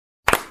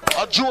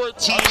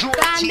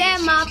From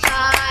them a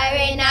fire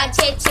in a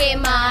chichi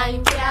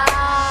man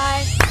car.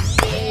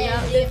 Fill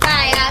up the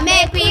fire,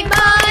 make we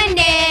burn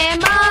them,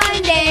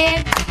 burn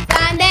them.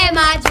 From them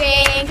a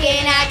drink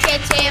in a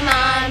chichi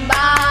man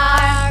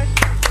bar.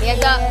 Fill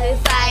up the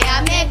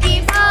fire, make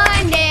we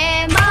burn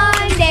them,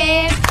 burn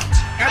them.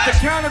 At the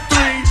count of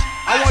 3,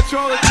 I want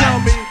y'all to tell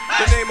me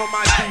the name of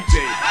my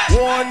DJ.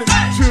 1,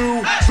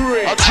 2,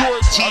 3.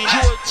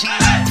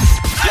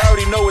 You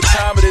already know what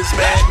time it is,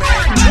 man.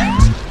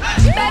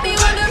 Baby,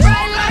 when the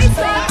bright lights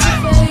start to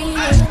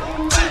fade,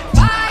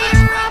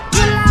 fire up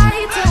the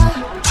lighter,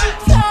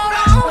 float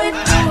on with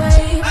the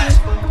wave.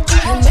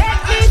 You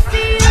make me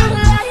feel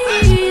like,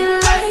 you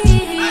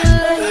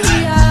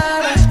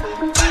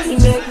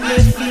make me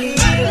feel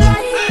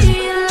like,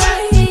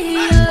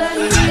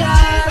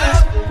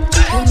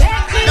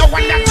 no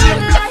one that you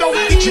blood don't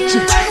itch it,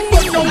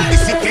 but don't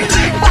visit it.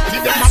 Body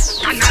them up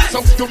and not so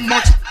too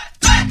much.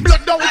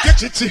 Blood don't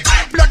get it,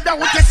 blood don't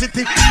get it.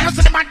 No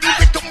so them a give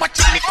it too much.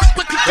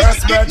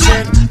 Yes,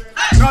 Benjamin.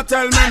 No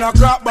tell me no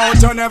crap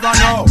about you never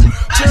know.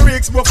 3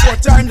 weeks before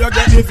time you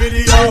get the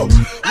video.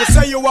 You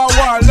say you are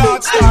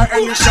warlord star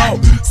any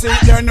show. See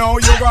there now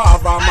you go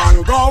have a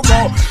man go.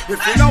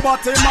 If you know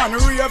about him man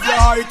wave your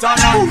right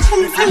hand on.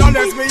 If you know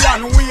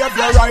lesbian wave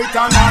your right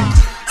hand on.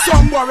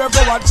 Some boy go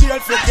a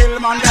jail for kill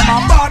man, them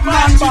a bad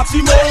man, but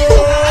he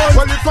knows.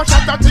 Well, if I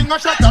shot a thing,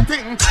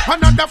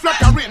 another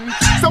fluttering.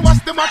 So what's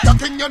the matter,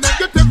 king? Your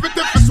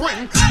negativity for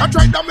swing. I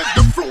tried to make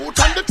the fruit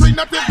and the tree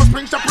not even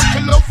spring. So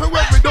preach love for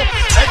where we do.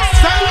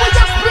 Excel with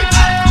the spring.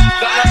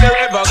 Turn up the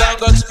river,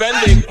 go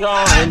spend big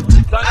time.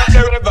 Turn up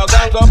the river,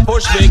 go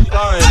push big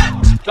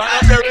time. Turn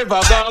up the river,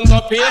 go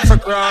pay for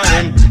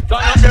crime. Turn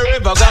up the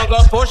river,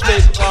 go push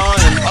big time.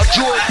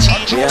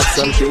 We have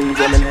some things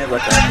that we never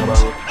talk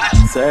about.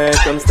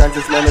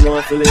 Circumstances, man, we know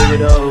if we live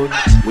it out.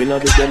 We know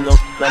that them no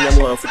plan,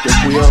 them want to take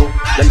we out.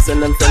 Them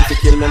send them friends to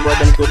kill me, but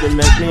them couldn't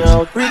make me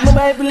out. Read my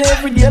Bible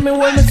every day, me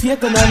want me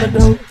faith and I'm a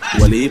doubt.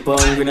 Well, heap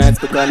hungry nights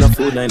because no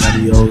food in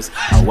the house.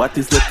 And what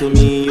is left to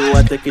me, you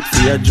want take it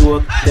for a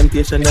joke.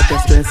 Temptation that a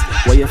stress,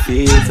 why you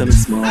feel some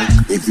smoke.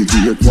 Every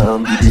day you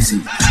can't be the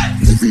same.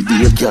 Every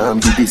day you can't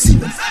be the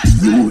same.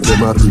 You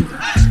them are real.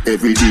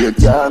 Every day you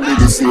can't be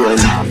the same.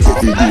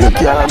 Every day you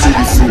can't be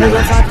the same.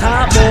 Never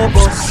talk about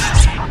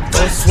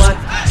bus what?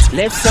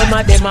 Left some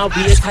of them a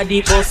wait at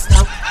the bus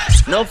stop.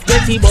 Nuff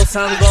get the bus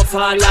and go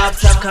fall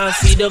off. I can't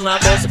see them a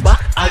bus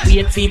back. I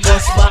wait for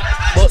bus back.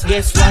 But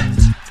guess what?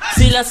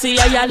 Still I see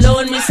I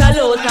alone, miss a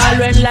load. All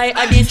red light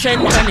at the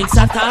trend and it's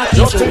a talkie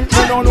You show. think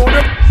me no know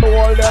them?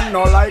 All them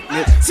no like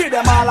me. See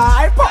them all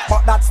hype up,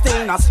 but that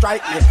still not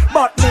strike me.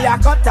 But me a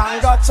cut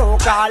and got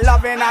choke, all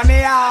loving a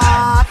me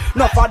heart.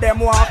 Enough of them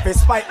want to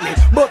spite me,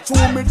 but to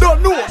me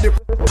don't know the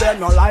people they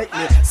no like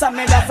me. So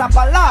me just up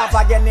a laugh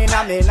again in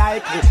a me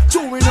Nike.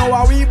 True we know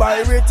how we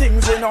buy we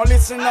things, we no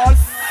listen all.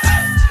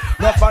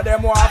 Enough of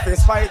them want to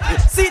spite me.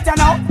 See it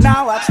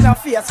now watch no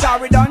face,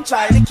 cause we don't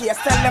try the case.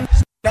 Tell them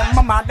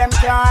mama, them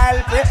can't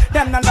help it.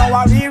 Them no know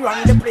how we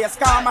run the place.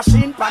 Car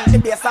machine pan the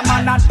base. A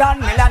man a done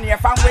millionaire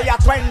from way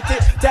at 20.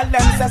 Tell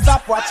them say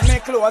stop watch me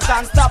clothes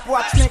and stop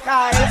watch me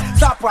Kyle.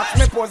 Stop watch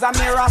me pose and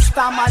me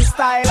Rasta man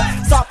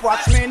style. Stop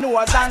watch me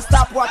nose and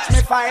stop watch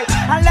me file.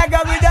 And leg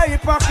with a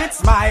hypocrite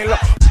smile.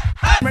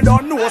 Me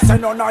don't know, say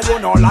none of you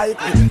no like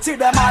me. See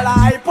them all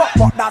hype up,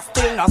 but that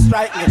still not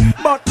strike me.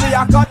 But me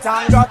a cut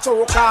and got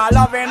choke, all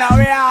loving a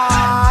way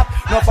heart.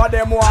 Enough of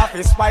them want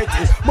to spite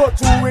me, but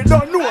who we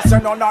don't know, say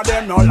none of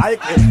them no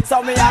like me.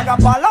 So me a go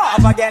fall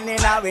off again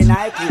in a we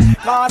Nike.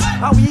 Cause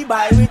how we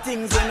buy we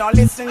things, we no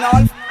listen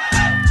all.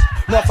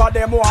 Enough of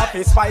them want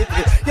to spite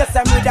me. Yes,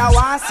 them with a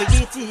one see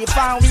the thief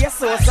and we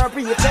so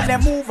brief. Tell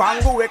them move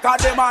and go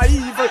cause them are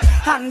evil.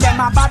 And them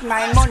a bad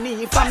mind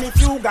money from me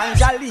few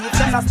ganja leave.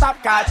 Them a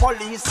stop call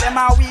police, them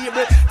a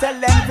weeble. Tell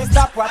them to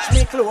stop watch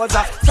me clothes,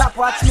 stop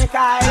watch me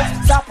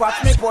Kyle. Stop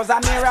watch me pose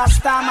and me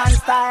Rasta man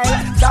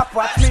style. Stop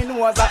watch me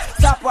nose,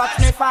 stop watch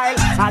me file.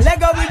 And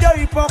leg up with the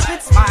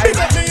hypocrite smile.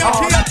 Pick up me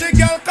a the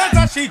girl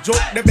cause she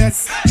joke the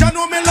best. You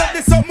know me love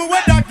this something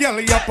where that girl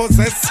you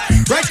possess.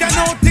 Right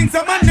now things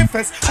are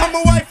manifest. I'm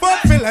a wife out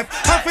for left.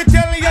 I fi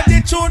tell you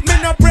the truth, me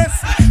no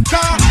press.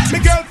 Cause me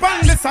girl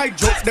pan the side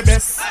joke the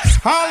best.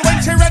 All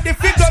when she ready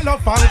fi go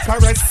love and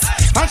caress.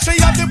 And she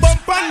have the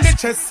bump on the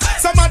chest.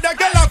 Some other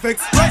girl a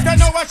vex. Right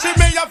now what she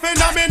may have in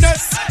a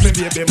minute. Me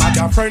baby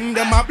mother friend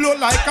them a blow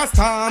like a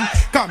storm.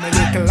 Come me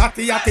little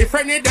atty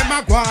friendly them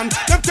a gone.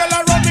 Them tell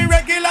her run me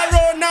regular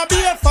round a be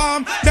a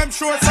farm. Them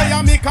sure say a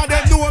me cause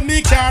them know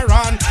me care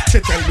on. She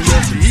tell me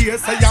how she hear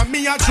say a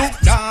me a joke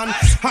down.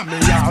 And me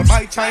all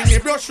buy Chinese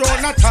brush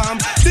on a tom.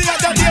 The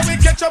other day we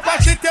catch up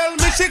and she tell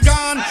me she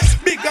gone.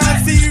 Big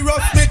and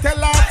serious me tell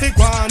her to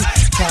go on.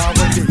 Cause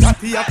when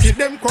the atty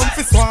them come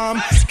fi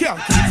swarm. Can't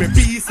keep me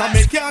peace and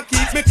me can't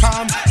keep me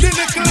calm. The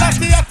little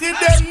atty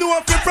them know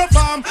fi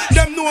perform.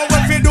 Them know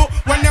what fi do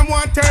when them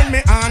want turn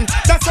me on.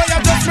 That's why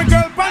I just me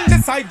girl pan the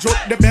side joke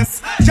the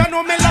best. You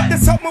know me love the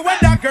something where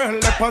that girl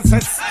they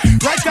possess.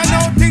 Right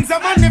now things are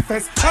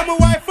manifest. I'm a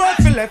wife out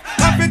fi left.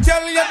 I fi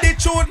tell you the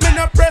truth me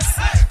no press.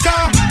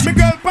 Cause me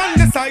girl pan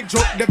the side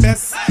joke the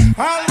best.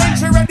 All when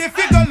she ready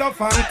fi go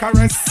love and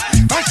caress.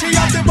 And she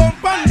have the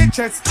bump on the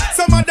chest.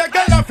 Some of the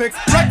girl a fix.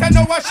 Right I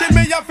know what she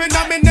me have in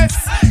a me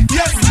nest.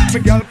 Yes, me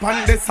girl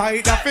on the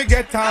side I fi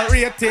get her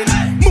rating.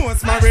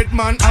 Most married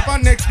man have a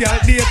next girl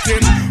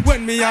dating.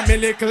 When me and me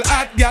little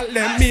hot girl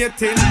them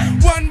mating.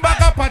 One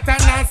bag of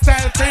pattern and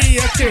style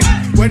creating.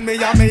 When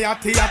me and me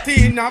atty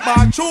in a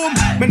bathroom,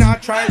 me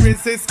not try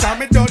resist 'cause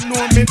me don't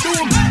know me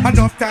doom.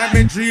 Enough time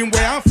me dream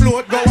where I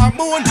float go a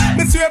moon.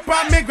 Me swear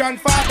on me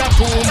grandfather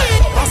tomb.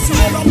 I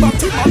see all of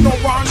Batty man no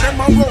want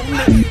them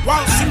around me.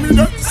 While see me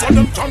dead, so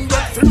them can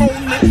get fi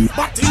moan me.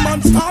 Batty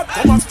man start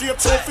come and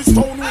straight off his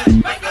stone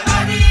me. Make them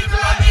not eagle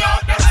and the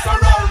heart them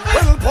surround me.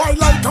 Well boy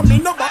like a me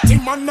no Batty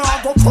man now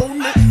go crown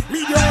me.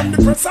 Media and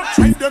the press a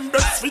try them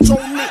best fi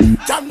show me.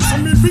 Cancel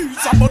me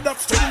visa but that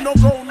still no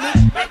ground me.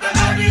 Make them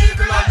not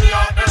eagle and the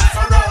heart them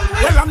surround me.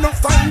 Well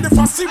enough time the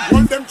fussy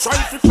one them try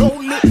fi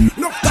clone me.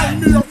 Enough time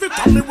me have it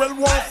and me well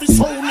want fi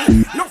show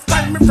me. Enough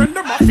time me friend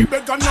them have fi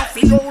beg and have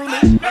fi hold me.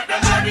 Make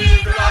them not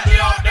eagle and the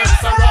heart them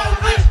surround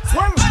me.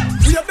 Well,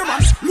 we have the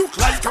man look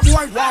like a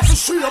boy want to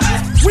shame.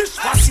 Wish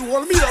fussy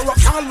hold me or I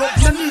call up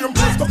my name.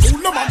 The cool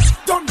no man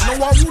don't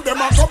know who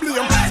them a go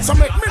blame. So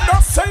make me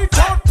not say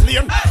God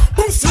plain.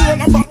 Pussy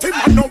all about him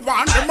and no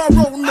one them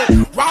around me.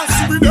 While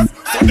see me death,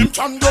 so them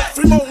can get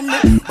free moan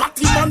me.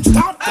 Batty man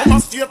start from a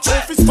state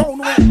trophy stone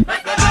way.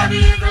 Make them not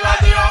eagle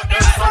and the heart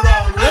them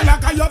surround me. Well,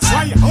 like I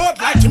try hard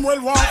like him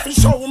well want to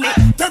show me.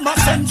 Them a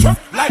send you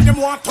like them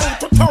want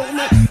to tell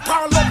me.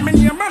 Call up me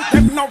name and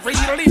them not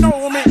really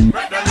know me.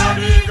 Make them not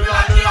eagle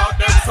and the heart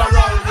them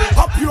surround me.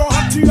 Up your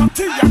hattie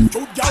and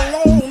good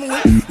gal own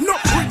way. No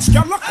rich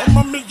gal a come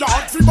on me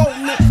yard fi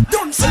bone me.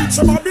 Don't say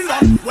to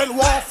Babylon, well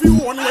war fi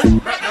own way.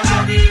 Make them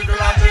not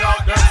eagle and the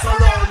heart them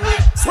surround me.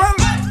 Well,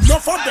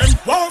 enough of them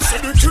won't say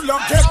the killer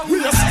get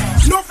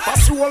waste. Enough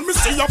of you all me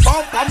see a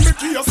bump on me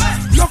case.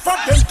 Enough of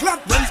them clad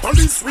when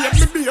police raid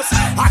me base.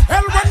 A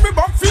hell when me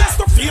bump face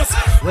to face.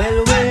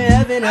 Well, we're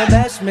having a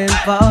bashment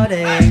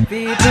party.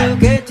 People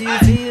get to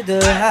feel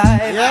the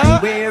hype.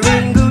 Yeah.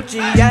 Wearing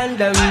Gucci and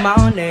the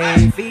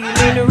money.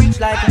 Feeling rich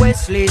like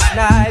Wesley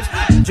Snipes.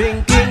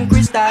 Drinking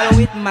crystal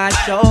with my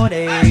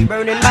shorty.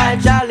 Burning my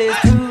chalice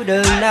through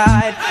the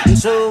night. And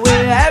so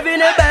we're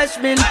having a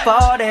bashment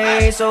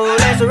party. So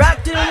let's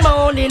rock till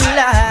morning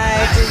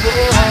light.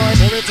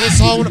 Dirty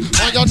sound,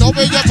 and you know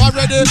we ever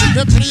ready.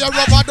 They play a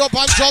rubber dub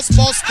and just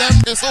bust them.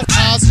 This of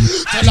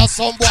course. Tell us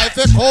some boy if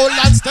they cold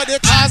and steady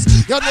cause.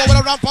 You know what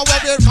a ramper where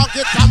we can't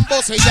get and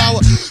bust it yo.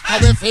 How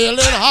we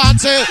feeling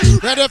hearty,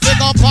 ready for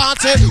the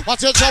party.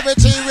 Watch your job with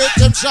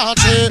them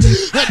shanty.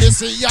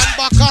 Hennessy and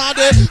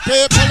Bacardi,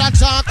 people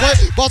attack with,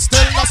 but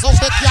still not so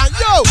they can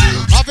yo.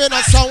 Having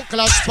a sound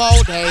clash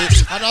party,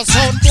 and a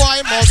sound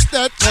boy must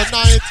dead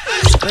tonight.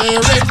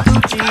 Wearing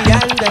Gucci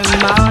and the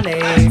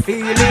money.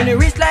 Feeling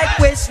rich like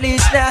Wesley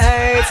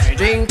Snipes.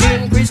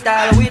 Drinking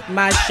crystal with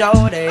my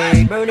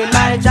shorty. Burning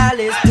my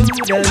chalice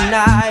through the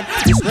night.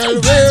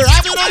 Well, we're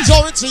having a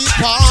jointy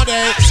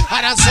party,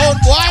 and a sound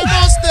boy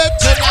must dead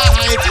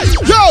tonight.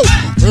 Yo,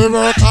 we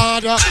work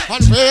harder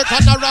and break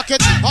on the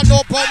rocket, and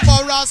no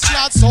bumper or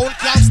flat sound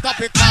can't stop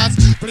it cause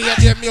play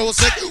the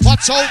music,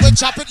 watch how we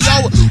chop it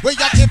yo. We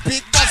got the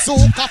big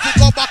bazooka, we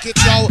go back it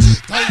yo.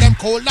 Tell them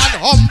cool and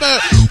humble,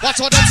 watch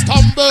how them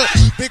stumble.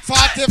 Big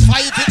 45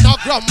 it no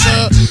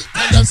grumble.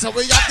 Tell them so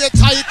we have the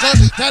title,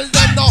 tell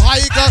them no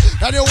higher.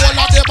 Tell the whole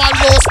of them a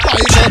low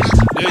spiker.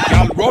 The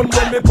girl run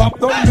when me pop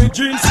down me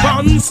jeans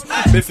pants.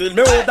 Me feel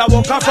me out a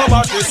walk off from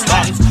a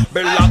distance.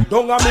 Me lock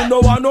down and me no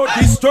want no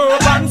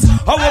disturbance.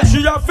 How up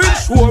she a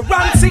fish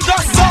insurance it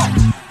got so.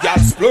 Girl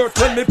splurt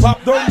when me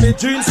pop down me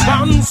jeans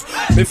pants.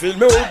 Me feel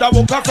me out a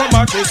walk off from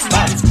a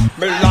distance.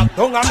 Me lock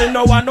down and me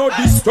no want no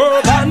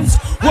disturbance.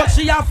 What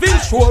she have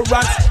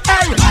insurance?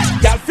 Hey,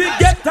 girl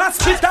forget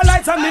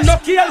hospitalized and me no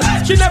kill.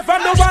 She never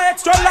know why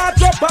extra large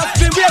drop off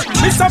the wheel.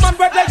 Me some man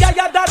where they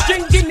yaya that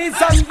drink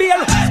Guinness and beer.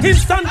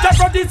 Instant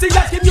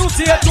aphrodisiac him use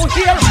here to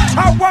hear.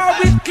 How are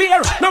we clear?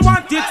 No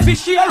want it for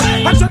share.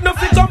 I should not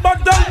fit up but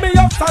down me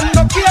up and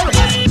no care.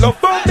 Love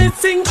for me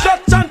sing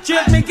touch and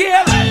change me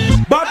gear.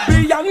 But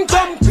beyond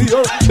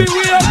compare,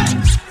 beware.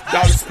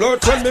 Y'all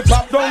splurt when me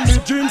pop down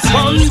the jeans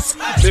pants.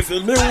 Me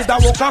feel me woulda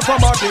walk off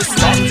from a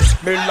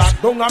distance. Me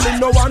lock down and me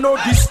no want no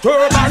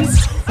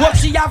disturbance. What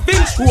she have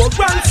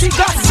insurance, she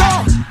got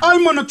so.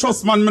 I'm on a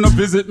trust man, me no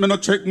visit, me no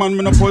check man,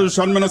 me no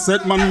position, me no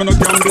set man, me no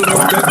gamble, me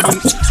no get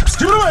man.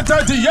 You know what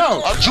I tell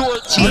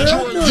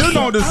yo? You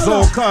know this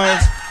so Kai.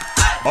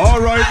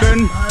 Alright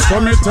then, so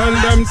me tell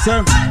them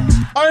say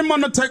I'm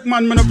on a tech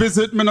man, me no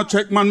visit, me no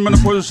check man, me no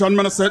position,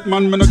 me no set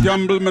man, me no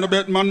gamble, me no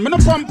bet man, me no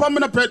pump, me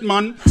no pet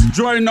man,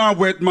 dry nor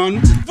wet man,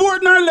 vote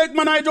nor elect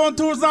man, I don't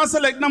choose nor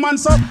select no man,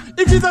 so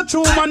if it's a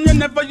true man, you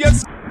never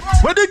yes.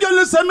 Where the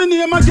girl say me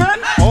name again?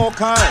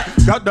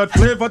 Okay, got that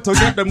flavor to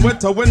get them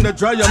wetter when they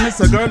dry. I miss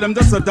a girl, them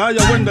just a die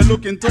when they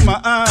look into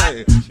my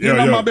eye. You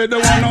know my baby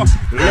wanna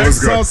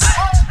Lexus.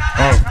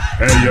 Oh,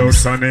 hey yo,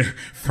 sonny.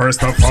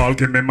 First of all,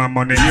 give me my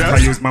money. I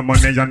use my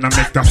money and I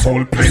make the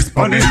whole place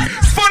funny.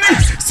 Funny.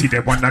 See they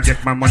wanna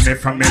get my money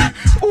from me.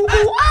 Ooh,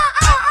 ooh, ah,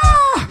 ah,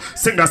 ah.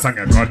 Sing that song,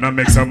 you're gonna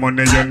make some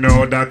money, you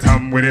know that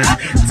I'm with it.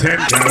 10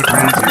 girl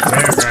crazy,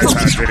 10 right,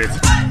 I did it.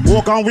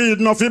 Walk on weed,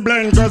 no fi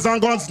blend, girls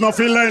and guns, no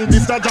fi lend.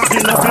 This a jockey,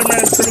 no fi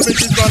men, sing the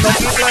kids, no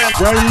fi blend.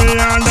 Well, me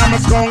and them a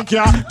skunk,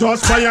 yeah.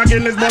 Just fire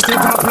Guinness, but it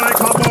up like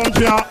a bump,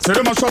 yeah. Say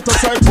them a shut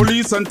aside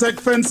police and take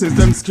fences.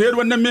 Them scared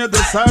when they made the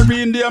siren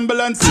in the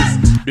ambulances.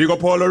 Big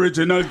up all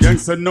original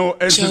gangster, no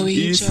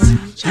entities.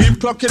 Keep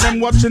clocking them,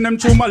 watching them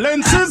through my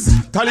lenses.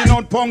 Tallying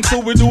out punks who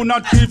we do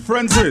not keep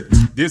friends with.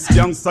 This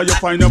gangster, you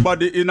find your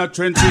body in a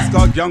trenches.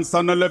 Cause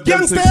gangster no left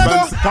them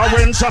sixpence. Cause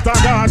when shot a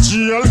got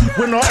jail,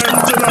 we no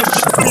empty no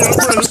shit.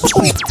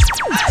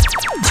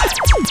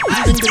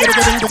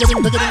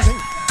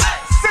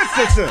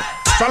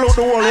 Salute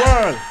the whole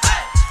world.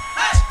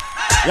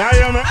 Yeah,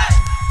 hear me?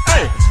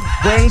 Hey.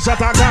 When shot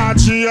a got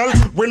jail,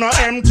 we no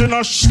empty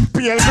no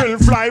spiel. Grill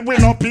fly, we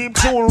no peep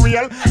too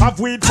real. Have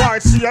weed for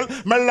sale,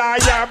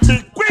 Malaya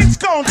big Queen's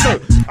Council.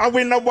 And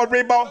we no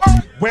worry about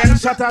when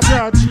shot a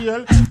got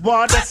jail.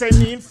 What they say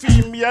need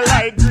female,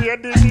 like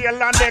grade,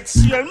 inhale and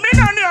exhale. Me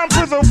no name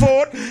prison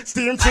food,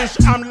 steam fish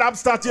and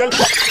lobster tail.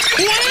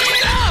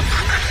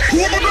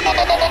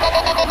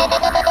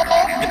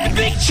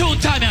 Big show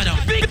time, Adam.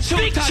 Big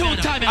show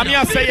time. I'm here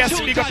to say yes,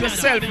 big up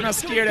yourself, you not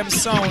scare them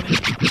sound.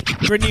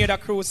 Grenada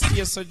Crew,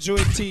 stay so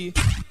Joey T.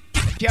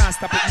 Can't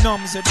stop it,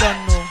 numbs, you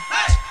don't know.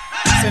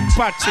 St.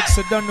 Patrick's,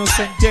 you don't know.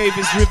 St.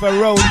 Davis, River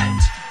Road.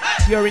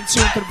 You're in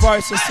tune to the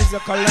voices, is a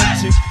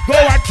Kalanji. Go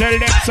and tell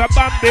them to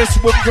bomb this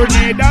boom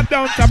grenade. I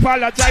don't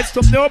apologize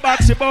to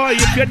nobody, boy.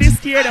 If you this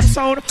scare them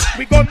sound,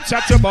 we gon'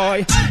 chat your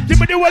boy. Give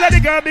me the whole of the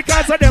girl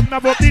because of them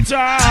never the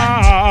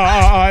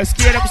joy.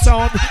 Scare them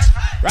sound.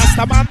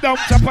 Rasta man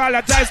don't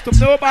apologize to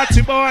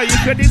nobody, boy.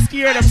 If you this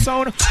scare them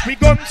sound, we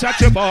gon' chat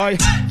your boy.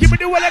 Give me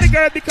the whole of the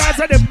girl because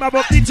of them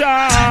never the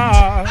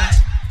joy.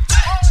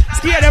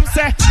 Scare them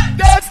say,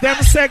 girls them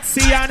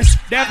sexy and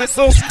them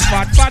so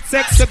fat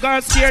sexy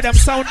girls scare them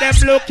sound them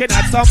looking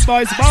at some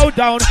boys bow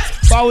down,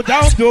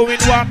 doing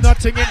what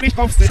nothing in me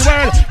comes to the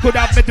world could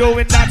have me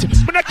doing that.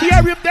 But I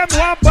care if them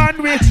one band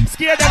with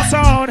scare them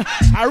sound.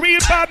 A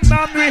real bad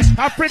man with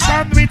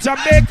African with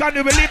Jamaican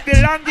who will live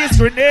the longest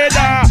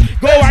Grenada.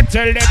 Go and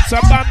tell them to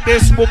ban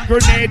this boom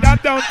grenade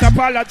and don't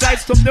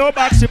apologize to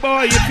nobody,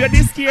 boy. If you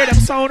this scare them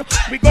sound,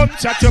 we gon'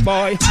 chat your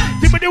boy.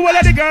 Give me the whole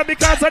of the girl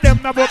because of them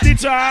not up the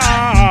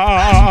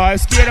jar.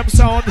 Scare them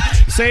sound.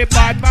 Say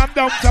bad man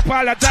don't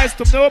apologize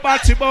to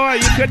nobody, boy.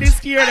 If you this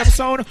scare them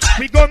sound,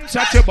 we gon'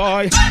 chat your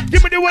boy.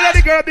 Give me the whole of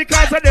the girl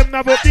because of them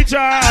not up the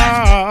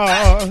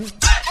jar.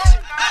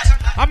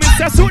 I mean,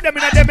 say suit them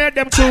in and they made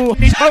them too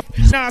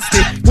nasty.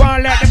 Go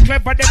on like them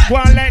clever, then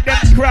go on like them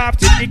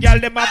crafty. The girl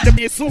them have the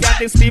base suit and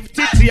the stiff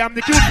titty and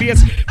the cute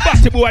face.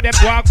 Batty boy them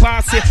walk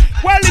past it.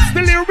 Well, it's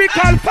the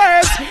lyrical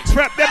face.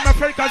 Prep them my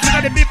friend cause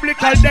in the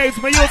biblical days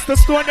me used to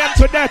stone them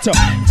to death.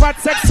 Fat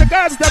sexy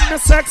girls them the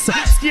sex.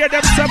 Scare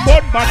them some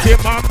bun but him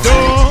I'm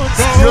done.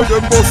 Scare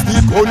them bust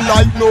the gun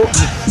like no.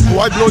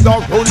 White blood a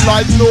run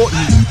like no.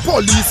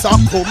 Police a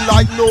come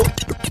like no.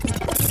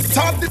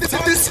 Top the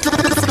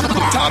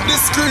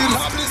screen.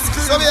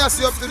 So me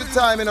ask you up to the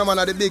time, you know,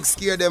 man, the big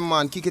scare them,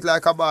 man. Kick it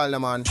like a ball,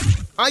 man.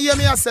 And hear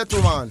me I say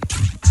to man.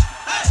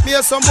 Me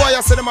hear some boy I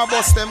say them a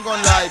bust them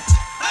gun like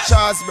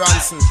Charles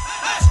Branson.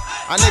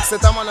 And next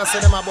time man I say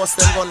them a bust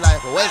them gun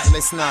like Wesley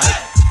Snipes.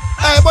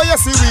 Hey, but you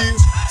see we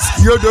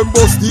scare them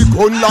bust the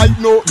gun like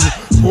nothing.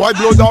 White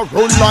blood a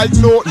run like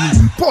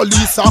nothing.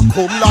 Police a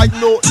come like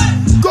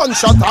nothing.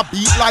 Gunshot a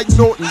beat like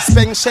nothing.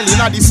 Speng shell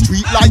inna the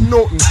street like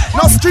nothing.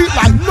 No street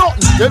like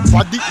nothing. Dead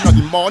body inna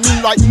the morning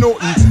like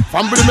nothing.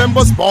 Family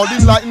members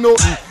balling like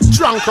nothing.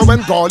 Drunker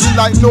and galling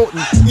like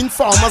nothing.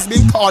 Informers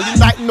been calling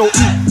like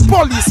nothing.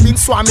 Police been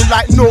swarming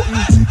like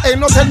nothing. Hey,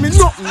 no tell me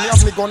nothing. Me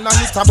have me gun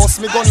and it a bust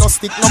me gun no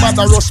stick. No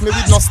matter rush me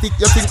with no stick.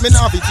 You think me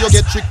nav it? You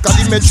get tricked. Cause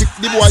the metric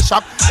the boy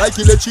shop like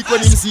electric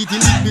when him see it. Him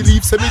did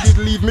believe. Say me did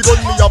leave me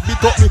gun me up it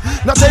up me.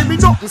 Now tell me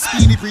nothing.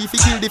 Speedy brief. He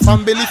kill the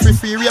family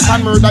free. Rape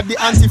and murder the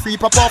anti-free.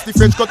 Pop off the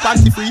French cut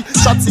anti-free.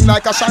 Shot sing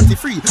like a shanty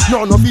free.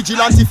 No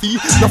vigilante fee.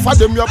 No for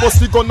them you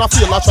bust the gun. I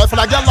feel a try for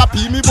a gal a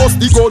pee. Me bust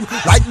the gun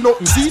like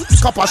nothing seen.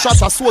 Cup a shot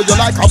a sword you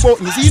like a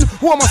button seen.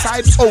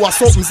 Homicide or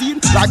something seen.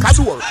 Like a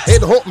door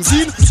head open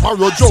seen. Or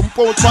you jump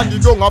out from the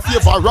dung a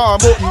favor ram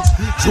button.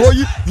 Joy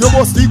you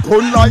bust the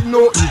gun like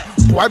nothing.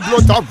 White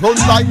blood a run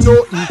like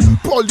nothing.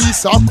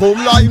 Police a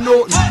come like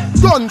nothing.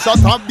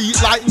 Gunshot a beat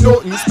like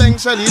nothing. Speng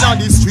shell inna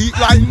the street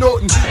like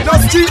nothing. The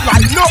street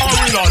like nothing.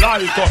 We no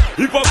like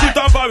hypocrite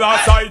and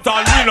parasite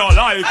and we no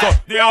like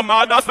they are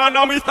mad as man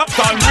and we stop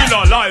and we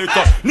no like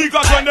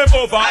niggas when they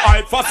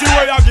overhype. Fussy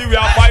way I give you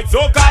a fight.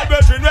 So call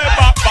between way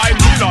back by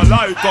we no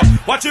like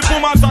watch it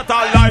boom and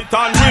satellite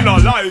and we no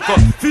like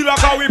feel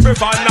like how we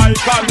prefer night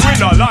and we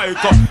no like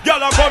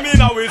girl a come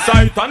in our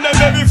sight and them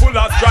baby full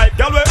of strike.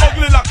 Girl we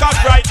ugly like a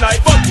bright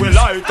light but we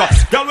like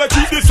girl we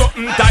keep this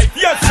something tight.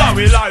 Yes sir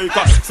we like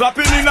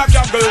slapping in a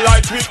candle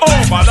light we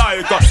over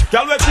like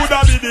girl we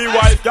coulda be the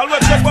wife. Girl we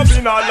check up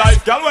in our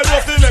life. Girl we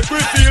just make we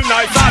feel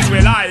nice and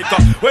we like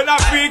when a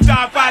freak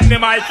off on the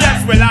mic.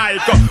 Yes we like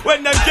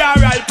when them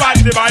can't ride on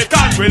the mic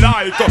and we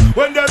like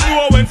when them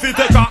know when to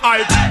take a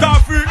hike.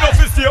 Can't freak no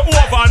fi stay home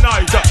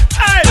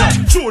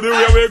the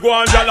way we go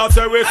and y'all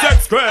say we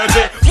sex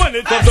crazy. When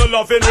it comes to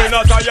loving, we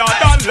not tired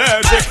and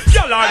lazy.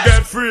 Y'all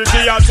get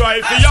freaky and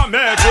try for your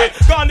mate way.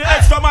 Gone the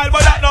extra mile,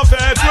 but that no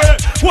fair way.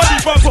 What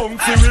if a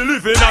bouncy we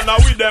living and now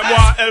with them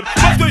want help?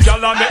 But the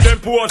y'all make them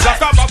pose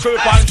like a buckle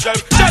pan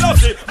shelf.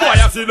 Jealousy, boy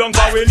I see long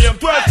for we name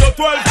 12 to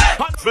 12.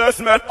 And first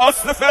met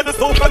us, the feathers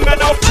open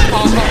men up.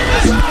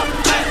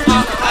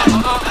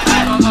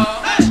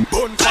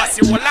 Bone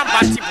fussy, wall and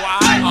batty boy.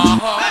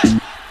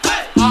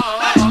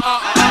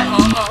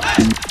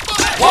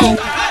 Whoa.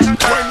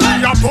 When we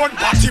a bone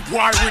batty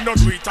boy, we no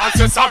do it and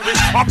say sorry.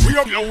 A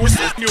pure news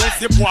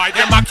the boy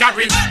them a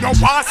carry. No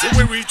passing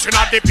we reaching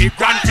at the big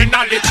grand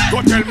finale.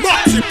 Go tell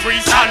Moxie,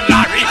 Priest and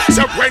Larry.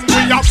 So when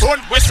we a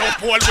bone, we so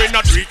poor we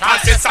no do it and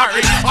say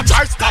sorry. I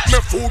try stop me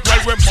food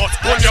while we must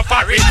pull your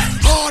ferry.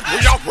 Hard we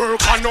a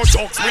work and no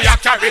jokes we a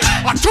carry.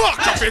 I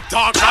talk of it,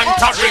 talk and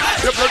carry.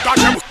 The blood of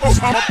them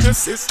over up the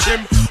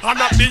system. And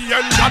at the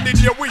end of the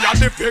day we are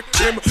the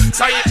victim.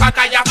 So if I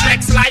can you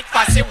flex like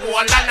fussy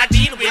wall and I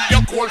deal with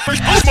your cold fish,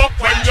 come up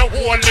when you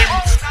hold him.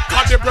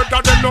 Cause the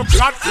brother them no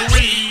glad to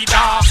read.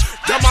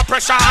 Them a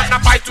pressure and a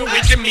fight to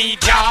with the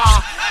media.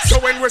 So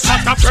when we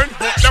shut up and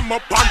put them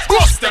up and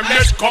bust them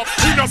let go.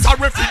 We no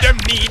sorry for them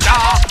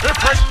neither.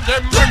 Defend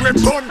them when we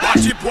burn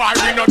batty boy.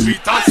 We no do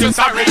it and say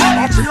sorry.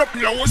 Up your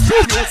blows,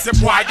 use the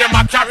boy them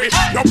a carry.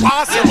 No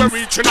pass we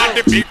reaching on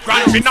the big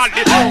grand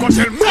finale. Go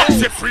tell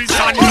Moxie, Freeze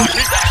and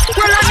Larry.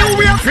 Well, I knew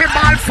we have to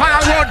ball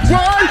forward,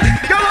 boy.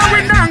 You know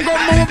we not go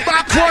move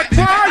backward,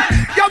 boy.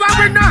 You know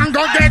we not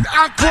go get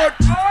awkward,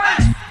 boy.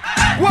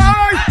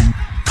 Why?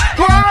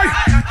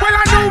 Well,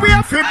 I knew we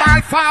have to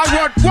ball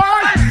forward,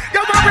 boy.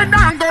 You know we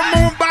not go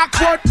move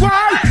backward,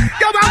 boy.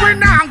 You know we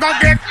not go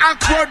get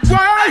awkward,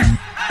 boy.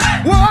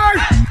 Why?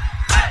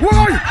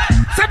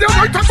 Said you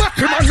might have got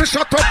him and me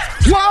shut up.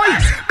 Why?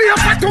 Be a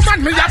fat man,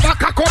 me have a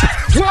cock up.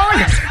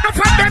 Why? No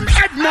for them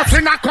head must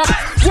in a cup.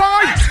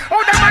 Why?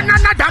 Oh, them and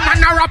another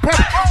man a wrap up.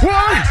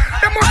 Why?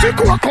 Them must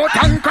go out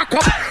and crack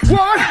up.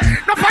 Why?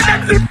 No for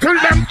them hip till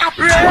them up.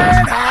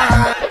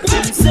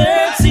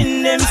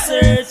 Them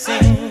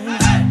searching.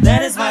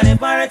 That is why they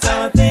pirate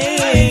our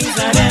things.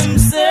 And them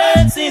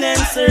searching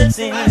and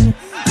searching.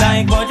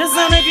 Like God just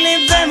wanna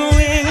clip them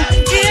wing.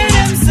 Hear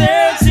them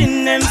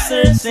searching.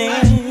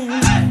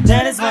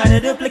 That is why they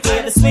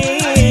duplicate the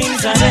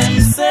swings. And them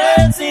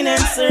searching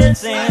and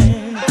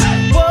searching.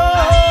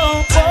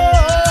 Whoa.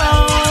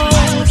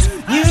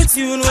 New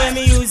tune when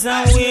me use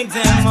and wig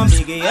them. My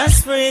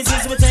biggest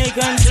phrases we take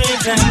and trick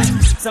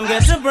them. Some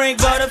get to break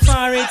but the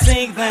far it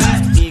take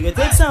them. Ego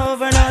takes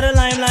over now the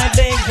limelight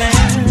big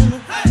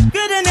them.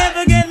 Could they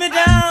never get me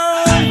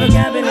down?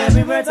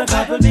 Vocabulary worth a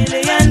couple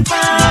billion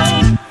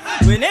pounds.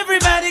 When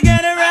everybody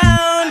get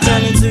around,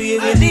 coming to you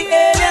with the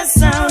alien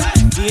sound.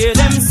 Hear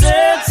them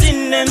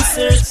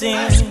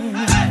searching.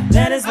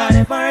 That is why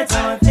they part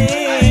our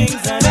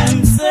things. And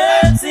them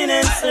searching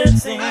and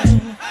searching.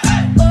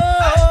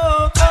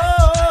 Oh.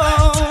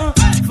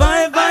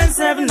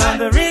 5.7 on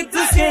the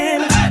Richter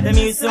scale. Them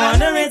used to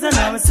underrate and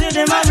now we see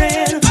them a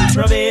rain.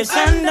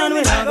 Probation done,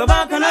 we now go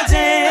back on a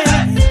jail.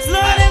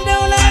 Slow them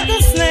down like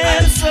a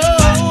snail. So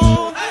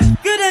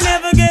could they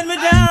never get me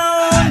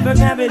down?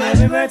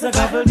 Vocabulary worth a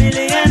couple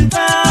billion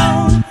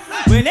pounds.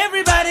 When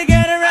everybody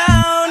get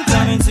around,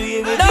 coming to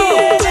you with the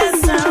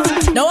alien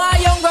sound. Now our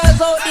young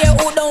girls out there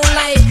who don't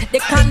like the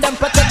condom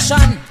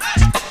protection.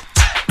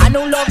 I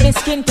know love the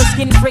skin to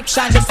skin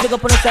friction. Just pick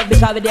up on yourself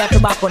because they have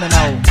tobacco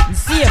now.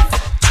 See it?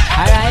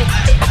 Alright.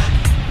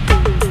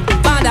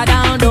 Banda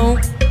down, don't.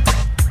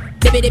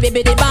 Baby,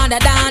 banda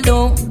down,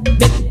 don't.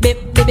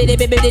 Baby,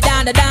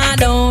 down,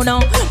 no.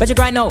 But you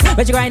cry no.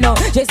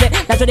 She said,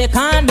 that's what they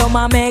condom,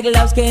 I make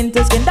love skin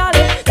to skin,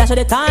 darling. That's what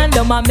they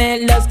condom, I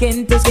make love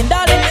skin to skin,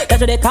 darling. That's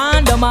what they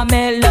condom, I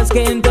make love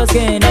skin to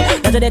skin.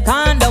 That's what they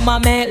condom, I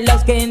make love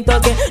skin to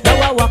skin.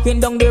 Now I walking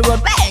down the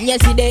road, bang, you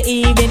see the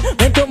evening.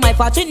 Went to my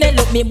fortune, they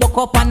look me buck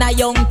up on a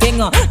young thing.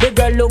 The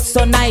girl looks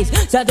so nice,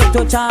 so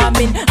Dr.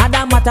 Charming. And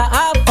no matter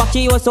how fuck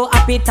she was so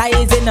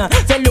appetizing.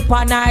 Say look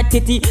on her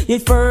titty,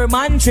 it's firm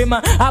and trim.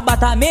 Her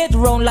butter made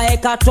round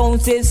like a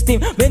sound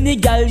system. When the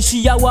girl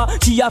she a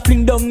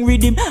fling down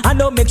rhythm. And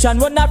no make sure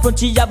run out front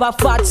she have a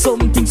fat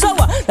something. So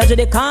that's what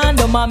they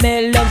condom, I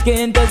make love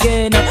skin to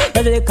skin. That's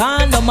what they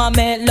condom, I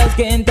make love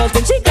skin to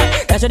skin. She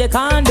can. That's what they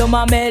condom,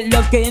 I make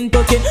love skin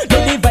to skin.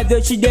 No the vibe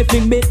that she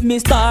definitely make me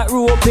start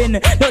roping.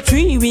 No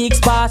 3 weeks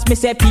past me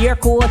say peer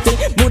coating.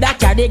 Woulda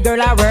carry the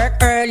girl I work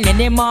early in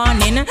the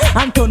morning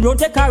and turn round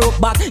take her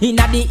up back in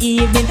the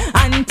evening.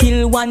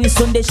 Until one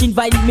Sunday she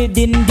invite me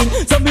din.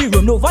 So me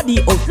run over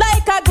the house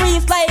like a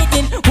grease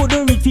lightning.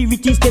 Wouldn't reach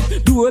step,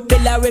 do a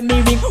bell when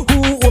me ring.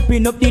 Who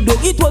open up the door?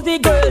 It was the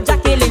girl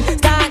Jacqueline.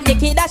 Start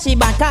naked that she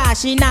back,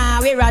 she now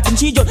wear a thing.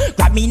 She just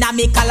grab me now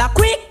me color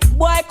quick.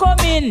 Boy come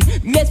in,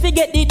 let's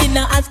forget the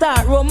dinner and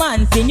start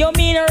romancing. You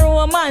mean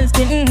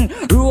romancing?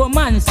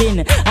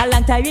 Romancing. A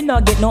long time you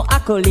not get no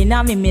alcohol in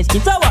me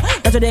miskin. So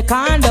that's what they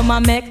condom I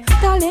make.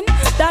 Darling,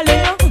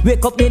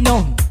 wake up the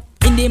now.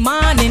 in the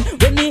morning.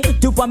 When me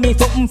do for me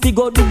something fi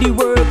go do the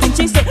work. And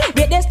she say,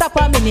 wait then stop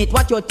a minute,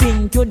 what you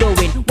think you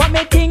doing? What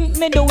me think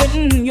me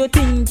doing, you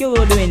think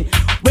you doing?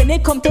 When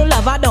it come to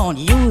love, I don't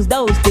use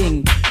those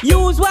things.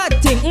 Use what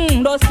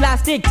thing? Those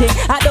plastic things.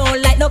 I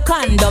don't like no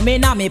condom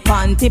in a me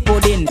panty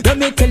pudding. Let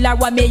me tell her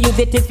why me use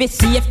it if it's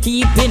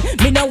safekeeping.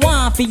 Me no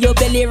want for your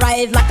belly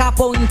rise like a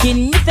pumpkin.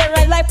 You say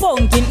rise like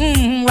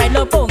pumpkin, rise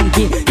like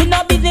pumpkin. You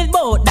know business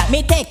about that,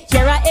 me take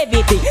care of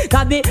everything.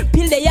 Cause the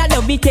pill they a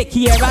love me take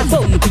care of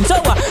something. So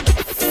what?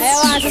 I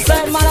want to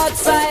send man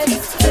outside.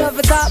 I love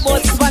to talk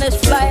about Spanish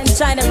flying,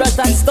 China brush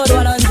and stud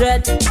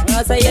 100.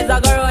 I say yes I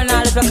go run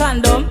out of a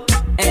condom.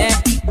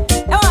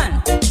 Come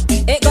on,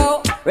 it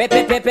go. Rip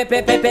it,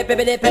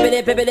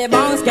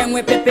 bounce can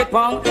whip it,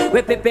 pong,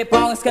 whip it,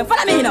 bounce can.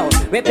 Follow me now.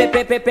 Rip it,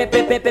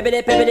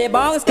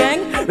 bounce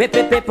can whip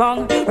it,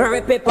 pong,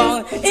 rip it,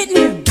 pong.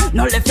 It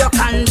no left your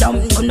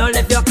condom, no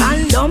left your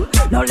condom,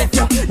 no left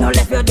your,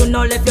 do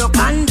no left your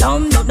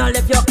condom, no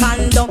left your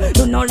condom,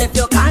 do no left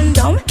your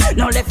condom,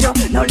 no left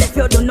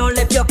your, do no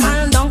left your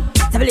condom.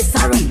 Syphilis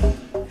I run,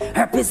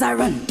 herpes I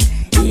run.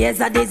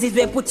 Here's a disease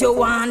we put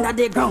you under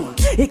the ground.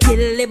 He kill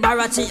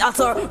Liberace,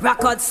 also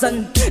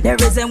Rockudson. The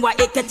reason why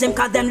he catch him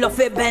cause them love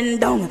to bend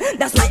down.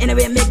 That's why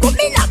anyway me go,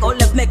 me not go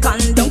left me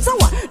condom. So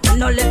what? Do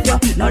no left your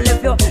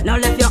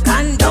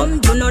condom.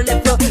 Do no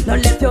left your.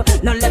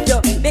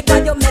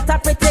 Because you met a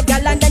pretty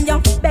girl and then you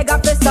beg her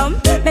for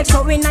some. Make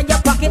sure in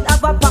your pocket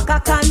have a pack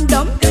of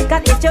condom.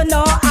 Cause if you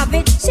know have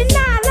it, she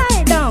not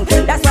lie down.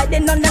 That's why they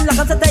none them lock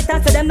up so tight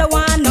and say them no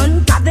want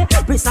none. Cause the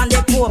priest and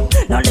the pope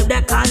no leave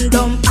their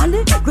condom. And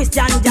the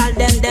Christian girl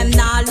them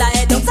nah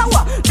lie down. So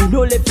what? Do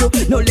no left your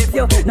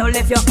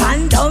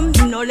condom.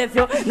 Do no left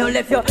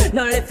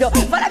your.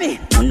 Follow me.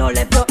 Do no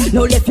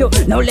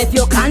left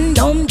your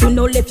condom. Do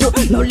no left your.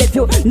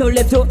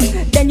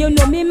 Then you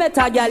know me met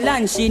a girl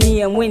and she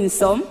name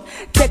Winsome.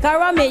 Take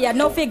her on me, you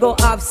know fi go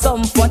have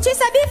some fun. She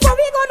said before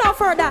we go no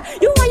further,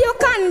 you want your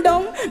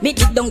condom. Me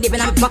dig down deep in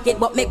my pocket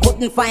but me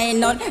couldn't find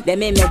none. Then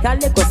me make a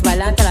little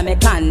smile and tell her me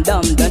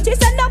condom done. She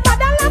said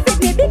nobody laugh at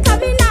me because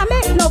me nah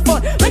make no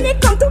fun. When it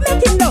come to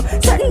making love,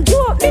 certain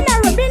joke me nah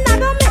rub, me nah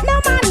go make no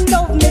man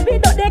love me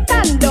without the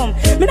condom.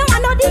 Me no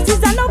want no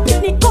disease and no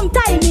picnic come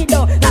tie me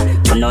down.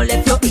 Do no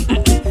left your,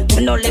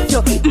 do no left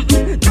your,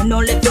 do no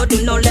left your,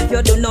 do no left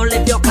your, do no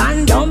left your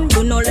condom.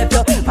 Do no left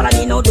your, follow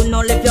me now, do no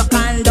left your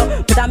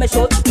condom. Put on my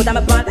short, put on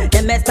my pant,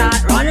 then me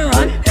start run.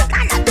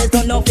 Canada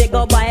don't know fi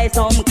go buy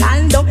some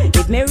condom.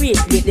 If me reach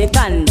with the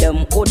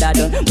condom, coulda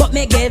done. But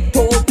me get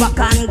 2 pack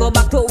and go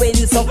back to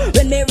Winsome.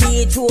 When me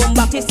reach home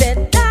back, she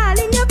said,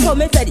 darling, you come.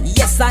 Me said,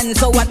 yes, and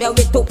so what you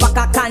with 2 pack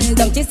of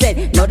condom? She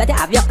said, now that you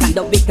have your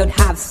condom, we could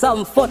have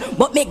some fun.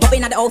 But me go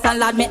in at the house and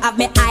lad, me have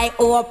me eye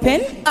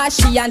open. As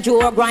she and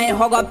Joe grind,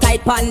 hug up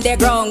tight on the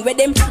ground with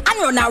him and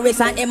run a race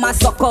and him a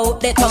suck out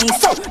the tongue.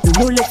 So,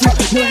 no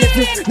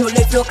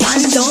left your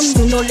condom.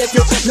 Do no left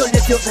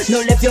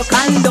your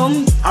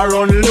condom. I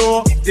run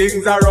low,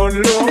 things are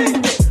run low.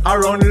 I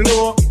run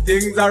low,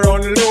 things are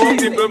run low.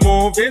 People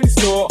moving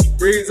slow,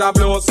 breeze a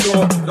blow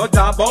slow. No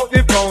talk about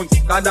the pounds,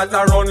 cause that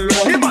a run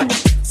low.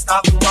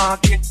 Stock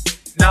market,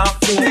 now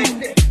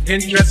food.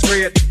 Interest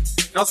rate,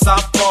 no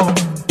stop go.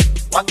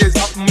 What is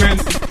happening?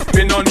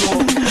 We don't know.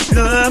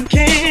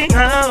 Looking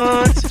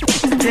out,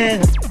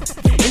 yeah,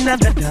 in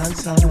the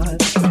dance hall.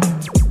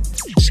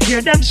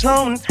 Scare them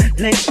sound,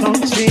 like so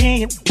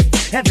sweet.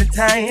 Every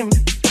time,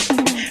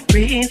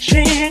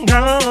 reaching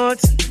out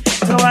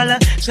to all the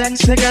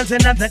sexy girls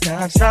in the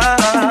dance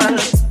hall.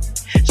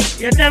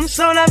 Scare them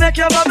sound, I make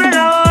you bubble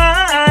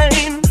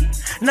wine.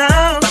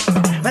 Now,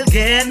 well,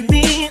 get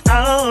me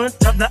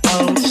out of the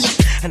house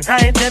and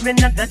ride them in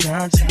the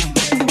dance hall.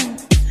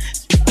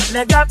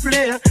 Let God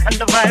play and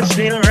the vibes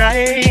feel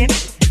right,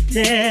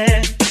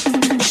 yeah.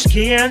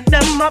 Scare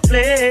them a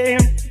play,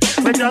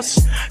 we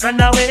just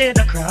run away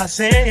the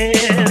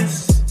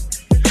crosses.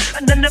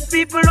 And then the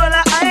people all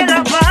a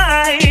higher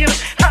vibe.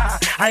 Ha,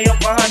 I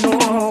wanna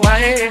know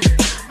why.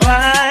 Ha,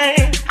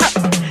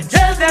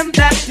 tell them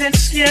that it's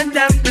scare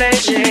them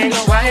playing.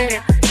 Why?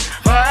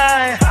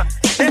 Ha,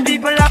 the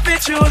people have to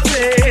choose.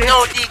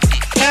 No,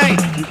 hey,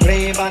 I'm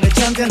playing by the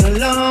champion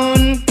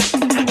alone.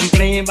 I'm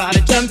playing by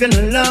the champion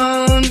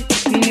alone.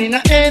 In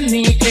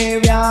any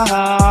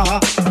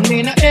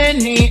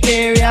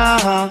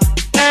area.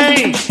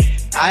 Hey,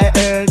 I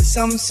heard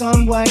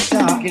some boy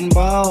talking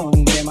about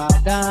them a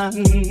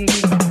done.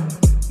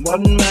 But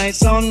my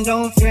son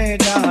don't fear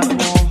that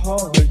no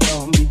hold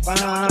them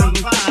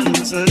pan.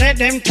 So let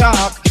them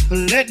talk,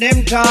 let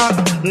them talk,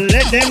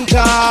 let them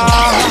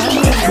talk.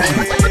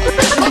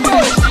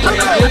 We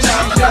are the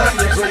champion,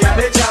 yes we are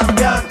the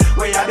champion.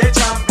 We are the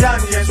champion,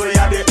 yes we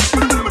are the.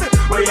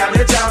 We are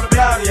the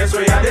champion, yes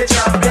we are the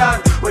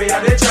champion. We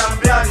are the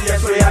champion,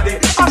 yes we are the.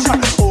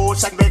 Oh,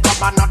 send me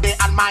come on the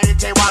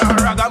almighty one.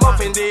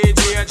 Ragamuffin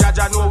DJ,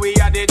 Jaja know we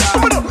are the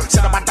dog.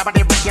 Set up on top of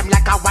the rhythm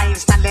like a wild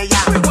stallion.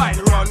 We going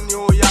run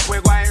New York, we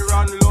going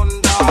run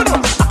London.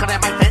 I got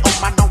my fair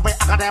woman, no way,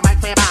 I got my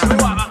fair man.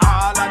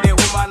 All of the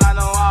woman, I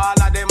know all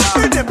of them.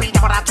 Be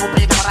number 2,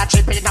 be number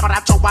 3, be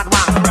number 2, 1,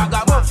 1.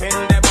 Ragamuffin,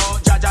 the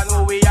boat, Jaja know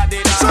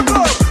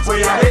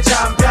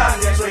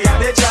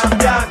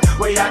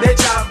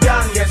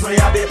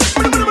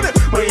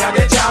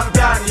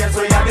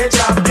the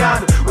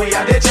champion. We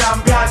are the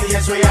champion,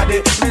 yes we are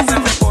the. Me say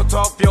me put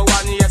up your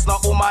one, yes no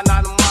woman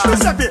and man. Me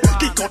say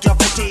kick out your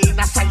foot in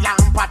a silent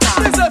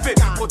pattern. Me say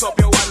put up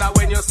your one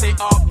when you see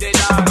up the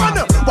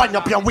dance. Wind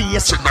up your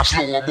waist in a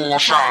slow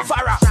motion.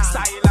 Farah,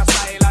 style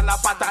and a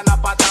pattern.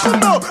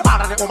 No,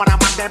 all of the woman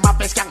and man them a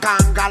face can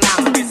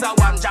galang. It's a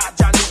one judge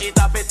and it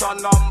a fit on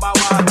number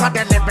one. Cause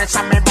the lyrics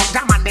and me book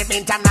them and them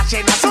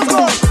international. So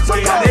go.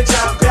 We are the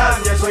champion,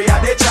 yes we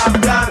are the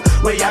champion.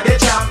 We are the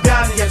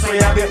champion, yes we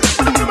are the.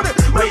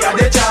 We are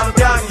the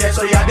champion, yes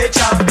we are the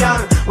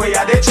champion. We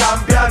are the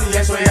champion,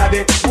 yes we are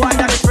the. Why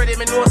that is ready,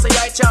 me know say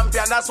you're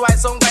champion. That's why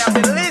some guy have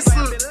to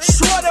listen.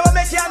 Sure they will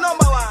make you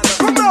number one.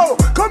 Come now,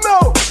 come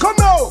now, come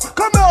now,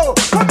 come now,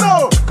 come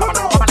now, come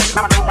now.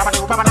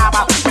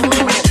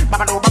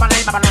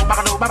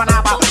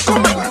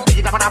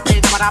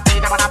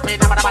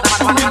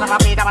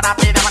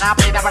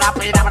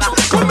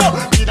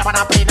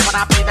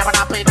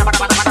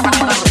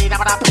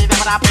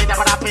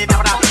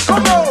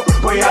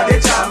 We are the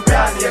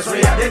champion, yes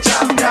we are the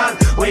champion.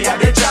 We are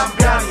the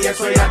champion, yes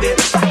we are the.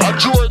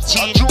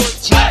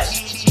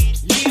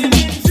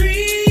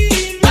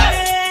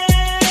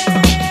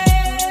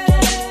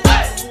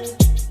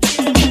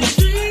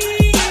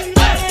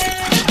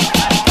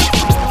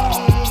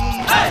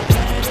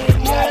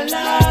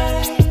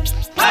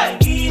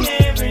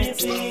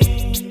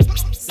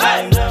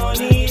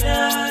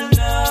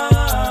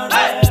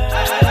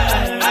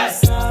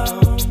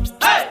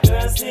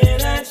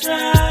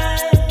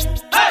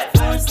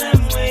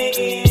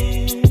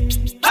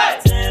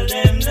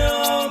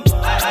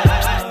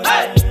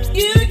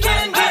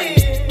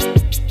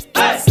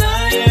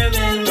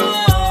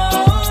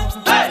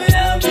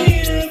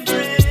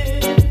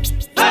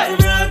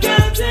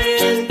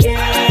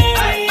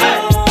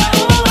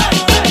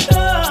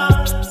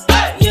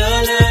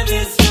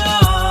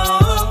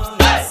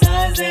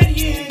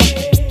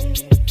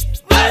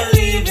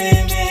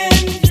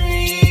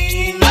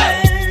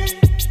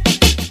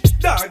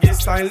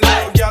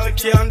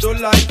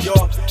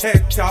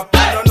 Head top,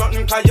 no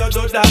nothing can you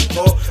do that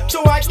go. To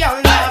a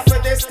girl now for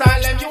the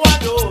style and you a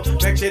do.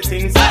 Make she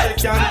think so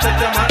she can take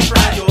your man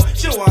from you.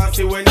 She want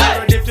see when you're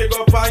ready to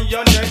go on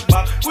your neck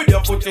back. With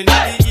your foot in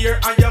the ear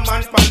and your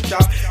man punch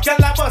up.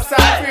 Girl a bust a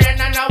brain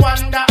and I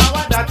wonder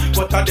how that.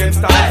 But a them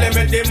style let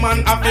me the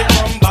man have to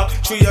come back.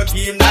 To your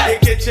game na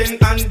the kitchen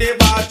and the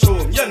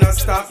bathroom. You no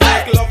stop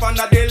make love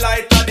under the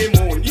light of the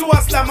moon. You a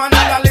slam and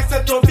a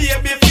listen to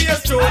baby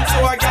face tune.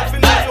 So I get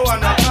to know you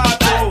and a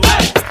cartoon.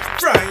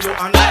 Friend, you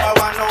are number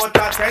 1 out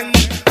of 10. And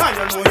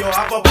you know you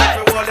have a boy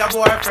for all your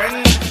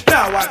boyfriend.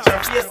 Now watch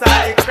your face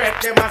all the threat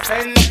them a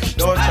send.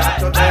 Don't chat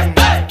to them,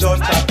 don't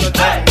chat to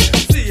them.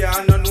 See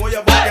I don't know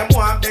you but them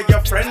want beg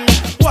your friend.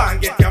 Want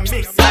get your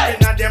mix up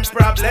in a them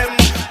problem.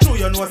 True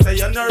you know say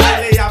you no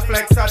really a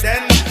flex of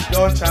them.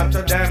 Don't chat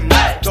to them,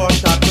 don't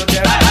chat to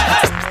them.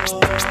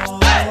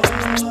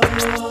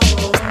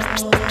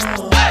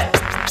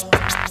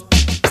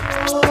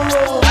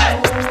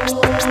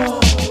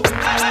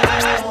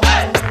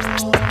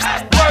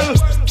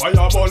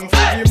 Fire burn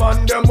for the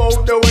man, them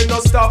out the way no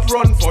stop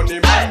run funny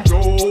man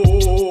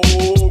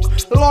joke.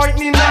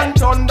 Lightning and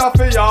thunder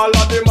for all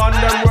of the man,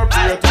 them were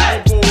pray to the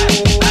book.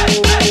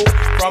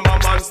 From a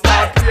man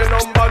start play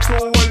number 2,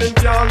 well him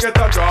can't get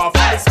a draw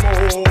from the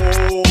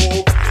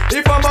smoke.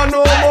 If a man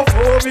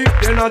homophobic,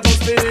 then I just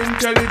be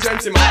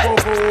intelligent in my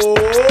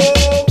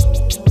provoke.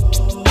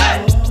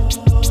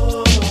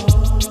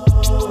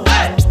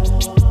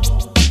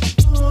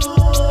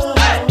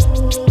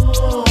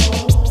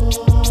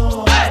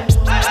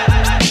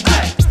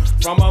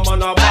 From a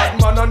man a bad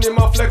man and him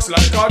a flex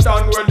like a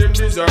Dan when him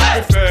deserve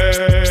the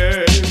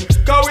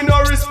fame. Cause we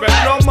no respect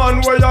no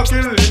man where you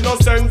kill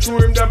innocent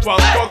through him the pan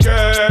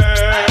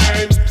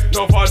cocaine.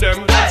 No for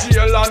them go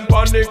jail and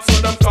panic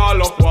so them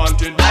call up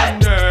wanted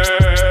and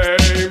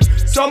name.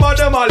 Some of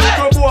them a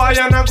little boy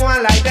and a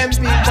going like them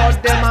big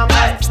but them a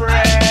man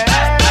friend.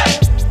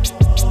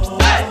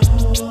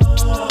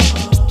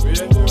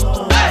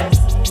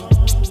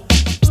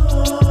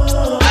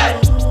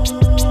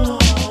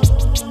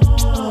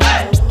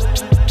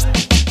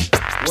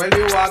 Well,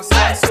 you have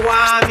some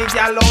swami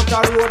gal out the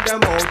road,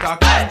 them out of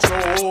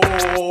control.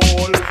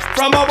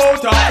 From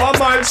about half a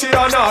mile, she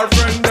and her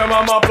friend, them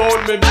am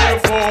about me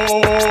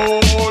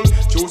beautiful.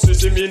 Choose to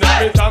see me na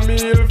me a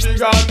meal,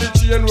 figure the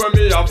chain where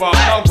me have on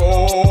a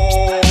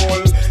goal.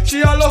 She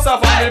a lost her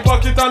from me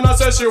pocket and I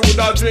say she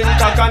woulda drink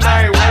cock and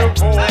I will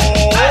call.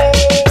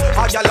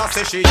 A gal a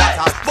say she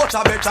hotter, but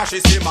a better she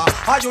simmer.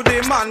 Are you the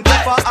man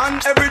tougher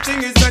and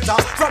everything is better?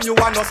 From you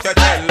and us get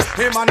tell,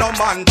 him and no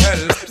man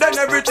tell. Then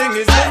everything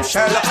is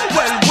bombshell.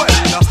 Well,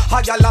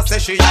 a gal a say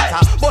she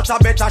hotter, but a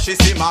better she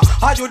simmer.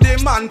 Are you the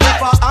man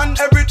tougher and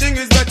everything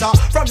is better?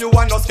 From you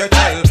and us get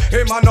tell,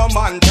 him and no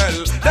man tell.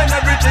 Then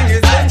everything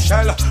is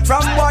bombshell.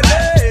 From one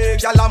day,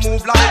 gal a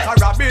move like a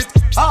rabbit.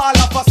 All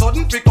of a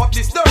sudden pick up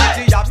this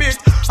dirty habit.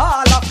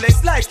 All a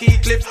flex like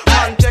Heathcliff.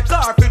 Man take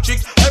her for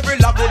chicks. Every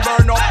love would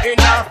burn up in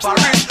her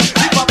forest.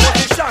 If a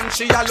position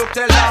she a look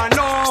tell her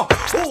no.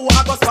 Who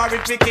a go sorry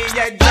picky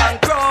head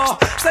and crow.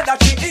 Said that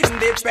she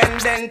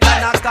independent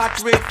and a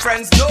Scotch with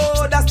friends,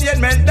 no, that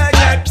statement they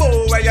get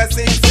boo where you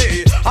sing,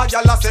 see. A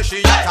gyal a say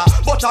she hotter,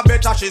 but I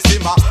better she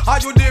simmer.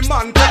 Are you the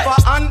man pepper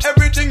and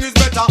everything is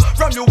better?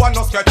 From you one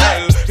no tell,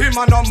 him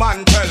a no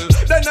man tell.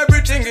 Then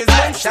everything is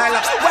bombshell.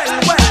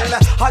 Well,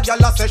 a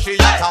gyal a say she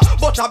hotter,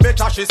 but I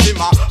better she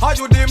simmer. Are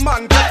you the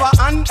man pepper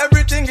and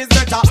everything is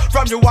better?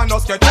 From you one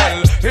no tell,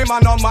 him a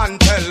no man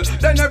tell.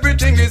 Then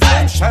everything is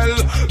bombshell.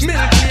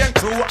 Milky and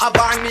crew have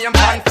her name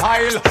pan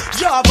file.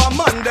 Java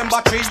man them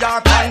battery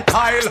are pan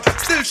tile.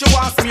 Still she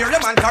wants me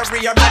them and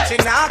career, but she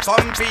not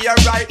come for you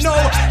right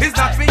now. It's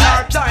not for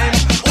your time.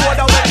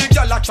 Order when the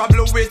girl a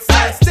trouble with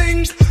style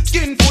stink.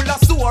 Skin full of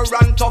sore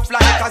and tough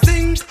like a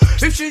zinc.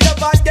 If she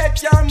ever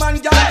get your man,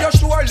 girl, you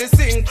surely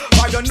sing.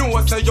 For you know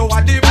say you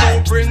are the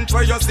blueprint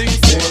where you sing.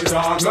 Hold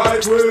on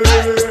like we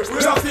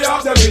have to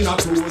have them in a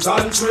 2s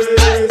and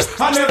 3s.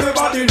 And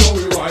everybody know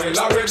we wild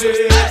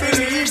already.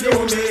 Believe you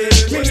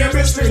me name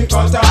is string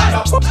cutter.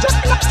 Hold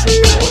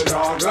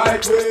on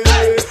like we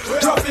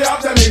have to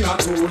have them in a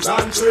 2s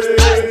and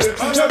 3s.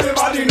 And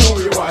everybody know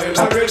we wild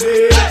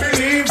already.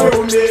 Believe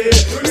you me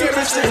name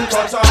is string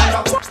cutter.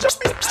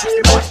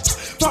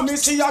 For me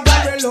see a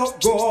girl look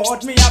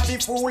good, me have to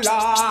fool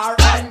her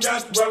and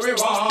get where we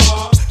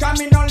want. Can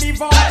me no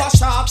live off a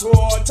short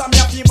road, so me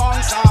have to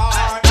bounce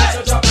her. It's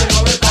a job in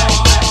our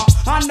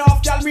car.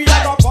 Enough girl me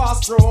a go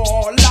pass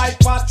through like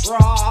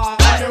patrol.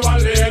 And you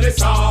want ladies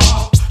song.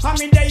 And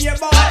me dey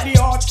about the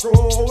hot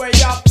crew, way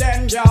up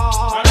them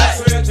yard. And that's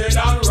sweated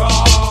and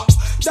raw.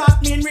 That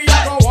mean we a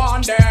go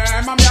on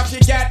them, and me have to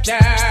get them.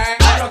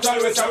 I don't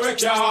always say we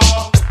can.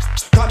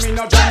 Cause me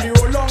no join you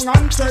long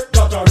and take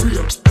that a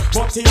real.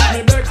 But if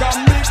me beg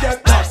and me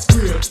get that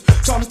straight.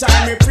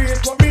 Sometimes me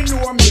praise but me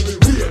know me will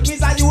wait.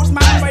 Me's a youth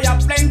man where you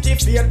plenty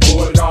faith.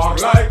 Hold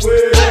dog like we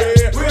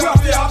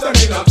have to have them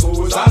in a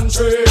 2s and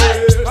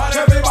 3s. And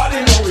everybody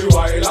know we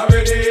wild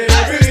already.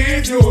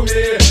 Believe you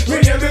me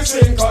name is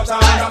string cutter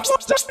and a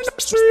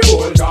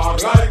hold dog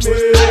like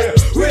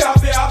we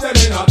have to have them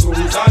in a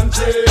 2s and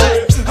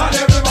 3s. And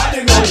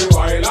everybody know we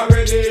wild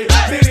already.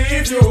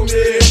 Believe you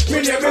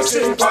me name is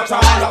string cutter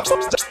and a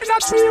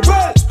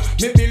well,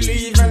 me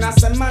believe when I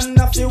say man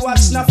if you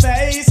watch no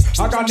face.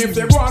 I can if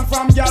they go on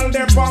from girl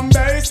they from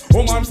base.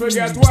 Woman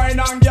forget wine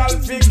and girl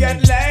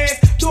forget lace.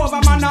 Two of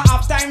a man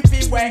have time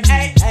fi way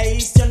hey.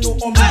 You know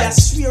me a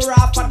swear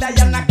off a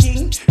Diana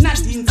King.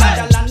 Nadine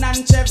Sutherland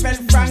and Chevel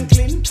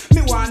Franklin.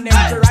 Me want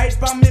them to ride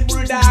for me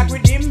bulldog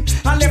with him.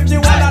 And left the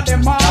one of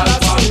them all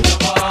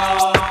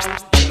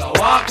you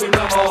walk with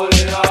the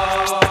holy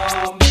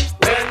arm.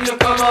 When you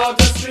come out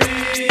the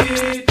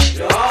street,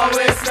 you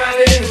always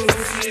smelling.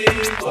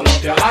 Pull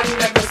up your hand,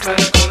 make us smell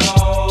the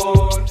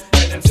cologne.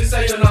 And them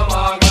sister you know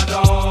maga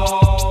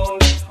down.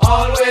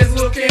 Always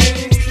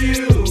looking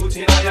cute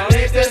in your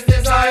latest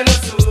designer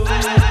suit.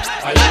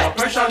 Are you a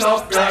pressure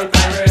enough girl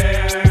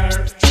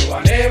career? Through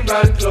a name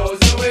brand clothes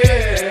you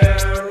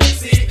wear.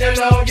 See them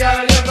now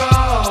girl you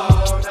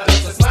gone. And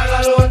just a smile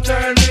alone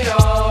turn me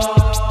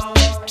on.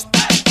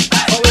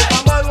 So if a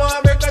man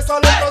want request a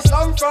little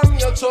slam from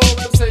your toe,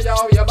 them say yo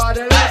your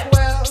body look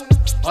well.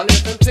 And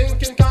if them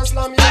thinking can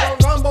slam you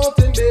don't run bout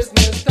in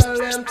business, tell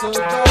them to go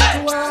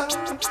to well.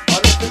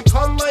 And if them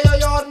come by your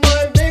yard,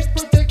 my big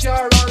pretty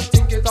car and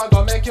think it a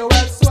go make you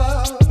wet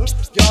swell.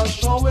 Y'all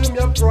show him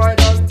your pride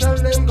and tell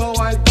him go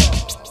wild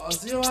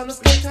cause you wanna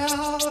split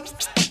out.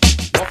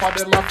 Enough of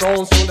them a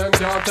frown so them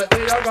can't take the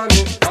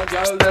agony. A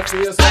girl left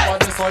face over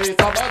the so it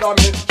a bother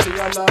me. She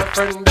and her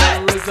friend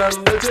them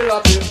resemble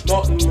Gillati.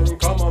 Nothing in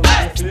common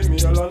with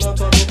female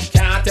anatomy.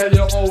 Can't tell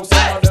you how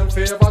some of them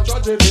favor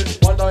tragedy.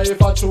 Wonder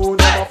if I chew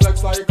them a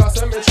flex like a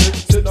cemetery.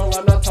 Sit down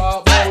and a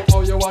talk about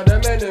how you are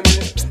them enemy.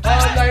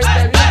 All night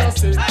them you just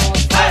sit down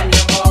from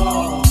your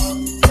bar.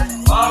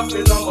 Walk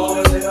with the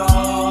holy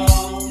arm.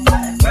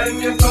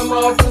 When you come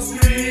out the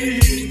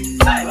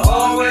street,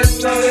 always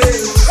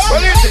smelling.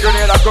 Well, it's a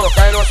grenade a cook,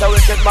 I know it's a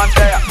wicked man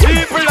there.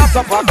 People that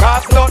suffer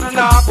cause nothing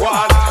not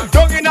one.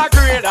 Don't in a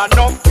grade and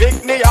no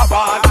pick me a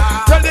band.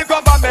 Tell the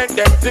government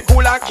them to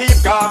cool and keep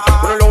calm.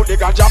 We load the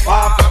ganja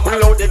farm, we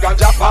load the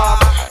ganja farm.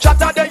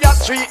 Shatter the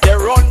street, they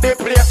run the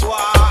place.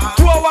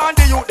 201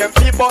 the youth, them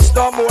fee bust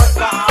no more.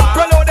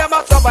 We load them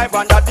a survive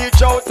under the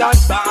drought and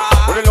star.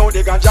 We load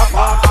the ganja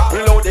farm, we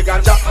load the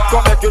ganja.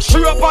 Come make you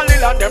show up a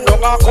little and them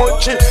down a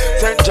country.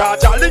 Send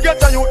George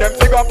alligator youth, them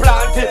figure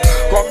planty.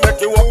 Come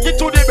make you walk it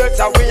to the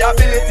beds and we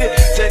ability.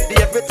 Send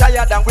David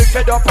tired and we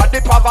fed up at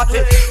the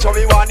poverty. So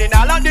we warning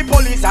all of the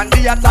police and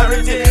the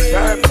authority.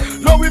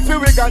 No we feel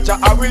we ganja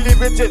and we live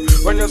with it.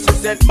 When you see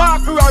St.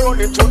 Mark we are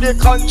running through the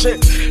country.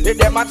 The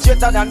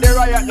demonstrator and the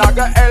riot not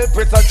gonna help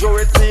it.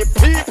 Majority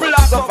people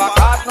are suffer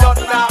cause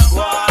nothing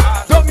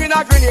not. Don't in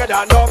a grenade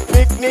and no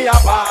pick me a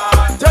bar.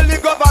 Tell the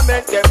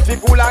government them to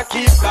cool and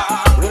keep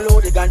calm.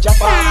 Reload the ganja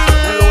farm,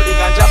 reload the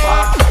ganja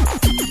farm.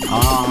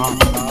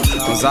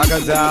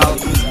 Zagazel,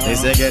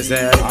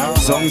 Izegeze,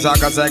 Song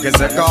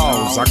Zagazegezeko,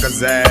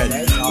 Zagazel,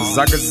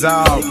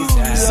 Zagazel,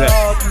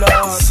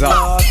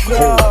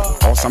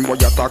 Oh, some boy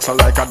talks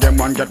like a them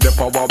one get the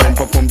power when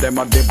perform them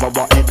a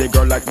devour. Eat the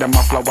girl like them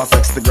a flower,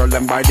 sex the girl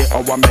them by the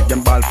hour, make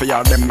them ball for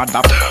y'all them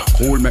adapt.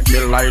 Cool, make me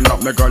line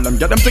up, me girl them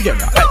get them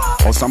together. Hey.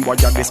 Oh, some boy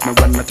diss me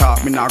when me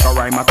talk, me nah go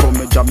rhyme. I told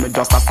me job, me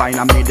just a sign.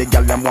 I made the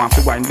girl them want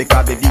to wine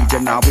because the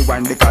DJ now we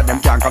wine because them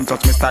can't come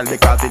touch me style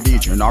because the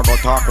DJ now go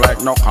talk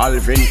like no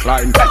Calvin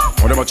Klein. Hey.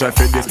 Oh, them a try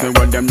to diss me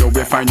when them know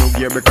we find no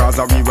gear because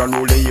we run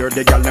rule the year.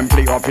 The girl them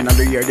play up in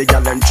the year, the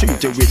girl them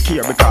treat you with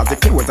care because the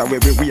clothes are where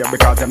we wear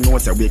because them know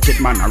say we kid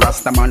man a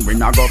Rasta man we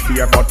not go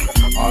fear but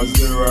as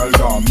the world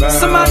gone mad.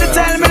 Somebody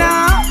tell me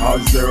now.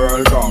 As the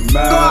world gone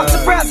mad. Go up to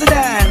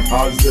president.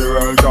 As the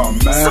world gone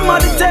mad.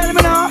 Somebody tell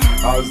me now.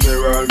 As the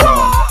world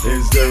gone.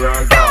 Is the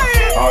world gone.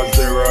 As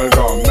the world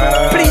gone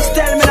mad. Please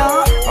tell me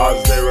now.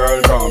 As the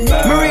world gone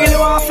mad. Me really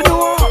want to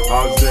know.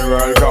 As the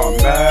world gone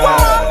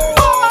mad.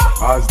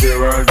 As the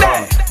world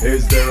gone.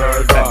 Is the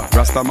world gone.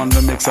 Rasta man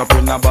we mix up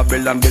in a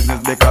Babylon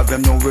business because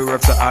them know we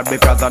work so hard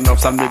because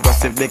enough and we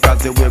gossip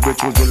because the way we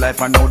choose the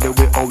life and know the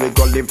way how we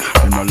go live.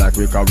 You know like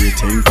we can we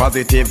think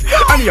positive.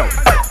 And yo,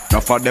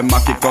 enough of them a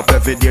kick up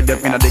every day. Them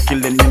inna the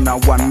killing in a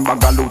one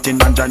bag of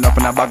looting and join up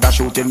in a bag of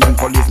shooting. When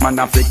policeman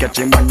a fi catch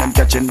him when them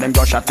catch him them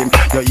go shot him.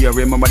 You hear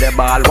remember the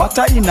ball? What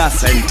a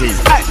innocent thing.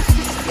 Hey.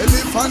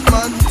 Elephant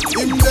man,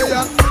 him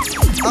there,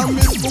 and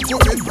Miss Coco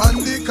with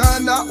bandy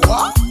corner.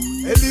 What?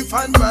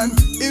 Elephant man,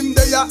 him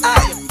there,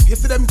 aye. You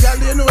see them girl,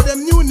 you know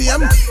them new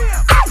name.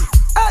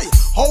 Hey,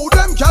 how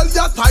them girl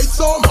ya tight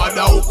so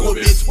mother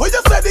Okobit? What you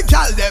say the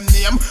girl them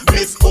name?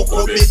 Miss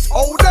Okobit.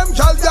 How them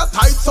girl ya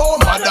tight so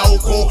mother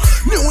Oko?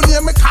 New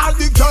name me call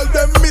the girl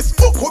them Miss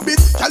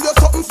Okobit. Girl you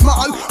something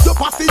small, you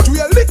passage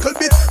you a little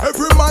bit.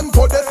 Every man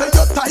go they say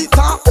you tight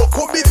and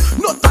Okobit.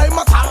 No time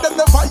at all them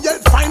never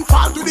yet find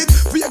fault with it.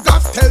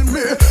 Vegas tell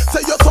me,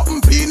 say you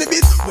something beanie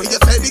bit. When you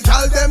say the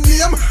girl them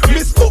name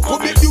Miss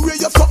Okobit, the way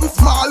you something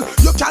small,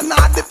 you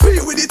cannot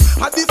depend with it.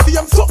 I did see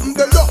something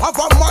that you have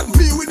a mad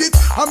me with it.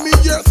 I mean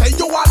you say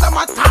you want them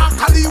attack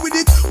Ali with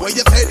it. When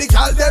you say the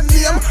girl them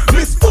name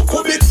Miss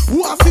Okobit,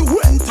 who I see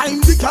when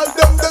time the girl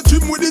them the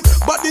gym with it.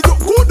 Body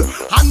look good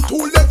and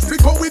two legs fi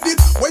go with it.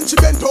 When she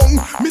bent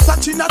down, Miss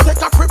Achina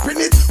take a prep in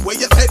it. When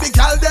you say the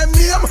girl them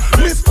name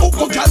Miss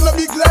Oko, girl no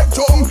big like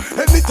John.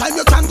 Anytime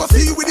you can go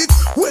see with it.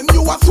 When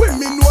you are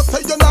swimming, no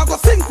say you not go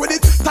sink with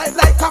it. Tight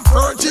like a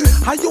virgin,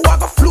 and you are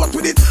go float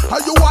with it.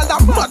 And you are the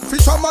mad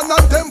fisherman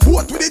and them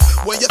boat with it.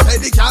 When you say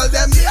the girl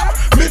them name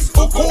Miss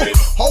Oko,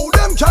 how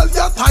them girl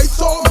you tight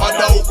so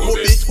mother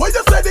Okobit. When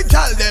you say the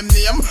girl them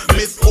name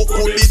Miss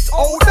Okobit,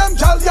 how them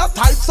girl you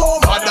tight so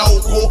mother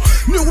Oko.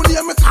 New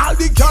name me call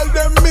the girl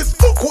them Miss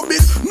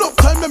Okobit. No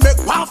time me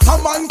make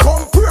pastor man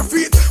come pray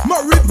feet.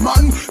 Married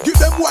man give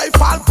them wife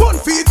all gun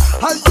feet.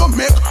 And you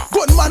make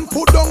gunman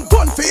put down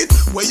gun feet.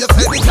 When you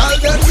say the girl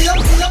them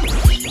name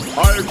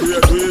I agree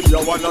with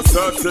you wanna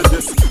search for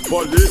this.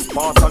 Police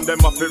pass and them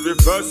have to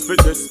reverse for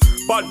this.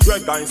 Bad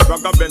drag and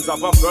SPRAGGA Benz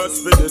have a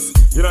first for this.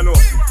 You don't know,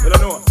 you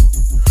don't know.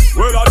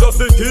 Well, I just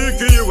think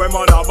Kiki when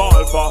man a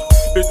ball for.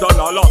 It an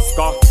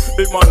Alaska,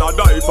 it man a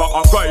die for,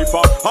 a cry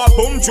for. A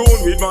boom tune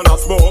with man a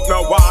smoke,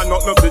 now why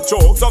not nothing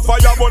choke. So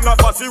fire burn a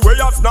fussy way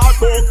a snort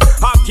coke.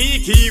 A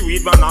Kiki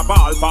with man a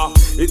ball for.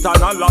 It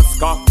an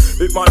Alaska,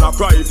 it man a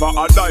cry for,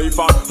 a die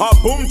for. A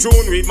boom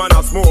tune with man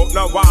a smoke,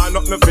 now why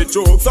not nothing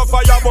choke. So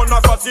fire burn a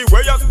fussy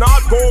way a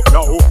snort coke.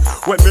 Now,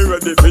 when me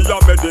ready for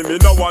your meddy,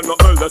 me no want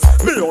nothing less.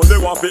 Me only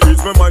want to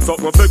ease my mind,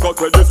 something fake out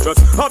with distress.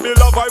 I be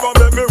love vibe and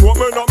make me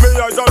open up me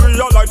eyes and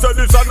realize. Say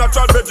this a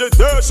natural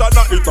vegetation,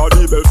 not it a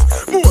the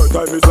best. More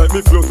time is like me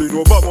floating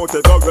over Mount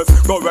Everest.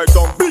 Go write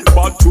some big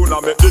bad tune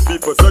and make the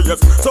people say yes.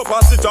 So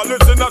pass it a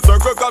listen a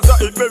circle cause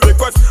it me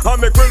request.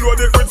 And make me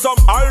load it with some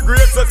high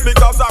grade sets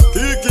because of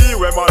Kiki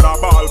when man a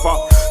ball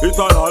for. It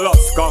an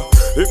Alaska,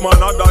 it man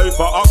a die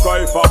for, a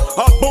cry for.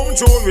 A boom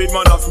tune with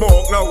man a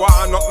smoke, now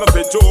why not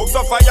nothing joke.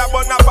 So fire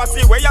burn a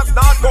fussy way a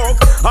start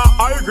coke. A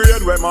high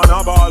grade when man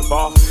a ball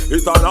for.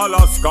 It an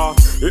Alaska,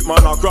 it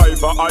man a cry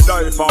for, a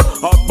die for.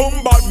 A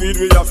boom bad weed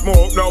we a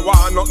smoke, now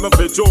why not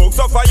nothing joke.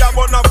 So fire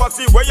burn a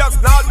fussy way a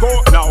start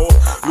coke. Now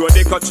load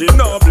the catching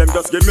up, them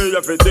just give me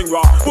everything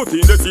raw. Put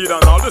in the seed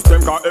and all the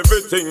stem cause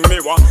everything me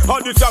want.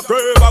 And this a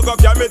crave, I go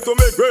carry me to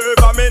me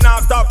grave. And me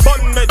not stop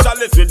fun, me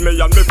chalice with me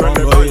and me friend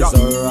me fire.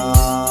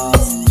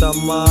 Rasta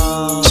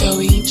man,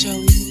 Joey,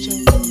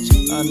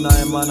 and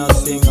I'm gonna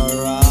sing a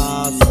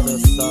Rasta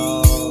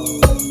song.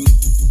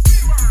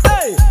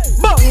 Hey,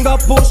 Bunga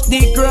push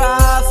the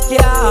grass,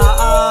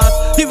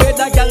 cat. The way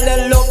that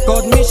girl look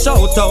good, me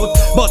shout out.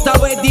 But the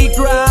way the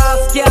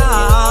grass,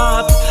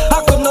 cat,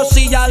 I could not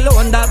see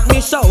alone that me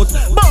shout.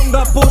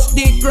 Bunga push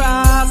the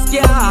grass,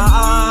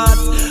 cat.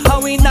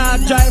 And we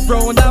not drive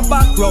round a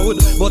back road,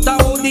 but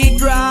how the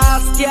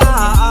grass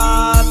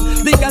cat.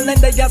 The girl and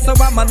the gas so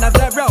a man a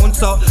drive round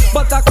so,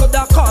 but I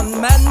coulda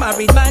con man,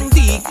 married man,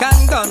 deacon,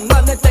 gun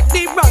man. They take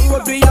the wrong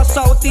road, we a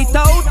shout it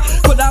out.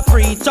 Coulda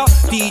preacher,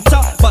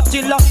 teacher,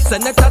 bachelor,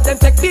 senator, them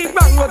take the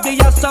wrong road, we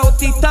a shout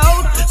it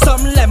out.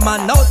 Some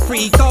lemon out,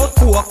 freak out,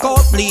 COCO,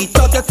 bleach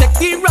out. You take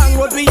the wrong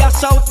road, we a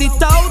shout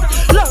it out.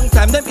 Long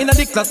time them inna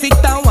the class sit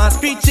down and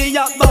screech it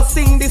out, but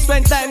sing this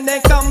when time they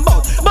come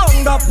out.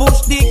 Bunga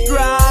push the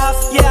grass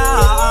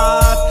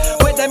yard.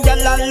 Where them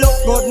gyal look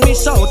good, me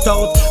shout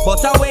out,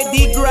 but away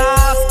the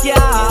grass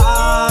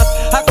yard.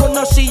 I could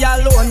not see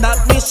alone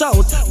that me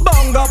shout.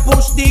 Bunga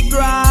push the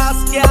grass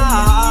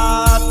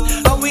yard.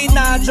 And we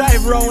not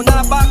drive round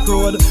a back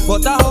road,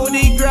 but how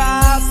the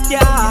grass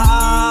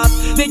yard.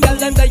 The gyal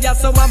them they are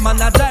so a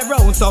man a drive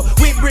round, so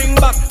we bring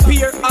back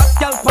beer hot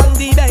gyal pon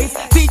the days.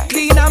 Teeth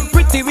clean and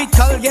pretty, we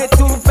Colgate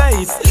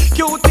toothpaste.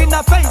 Cute in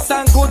the face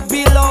and good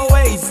below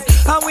waist.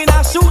 And we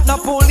not shoot no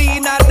pull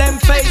in at them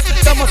face.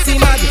 They must see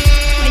mad.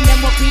 When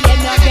them up here,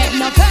 no get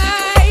no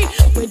pay.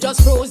 We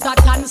just froze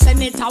that and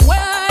send it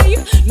away.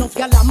 No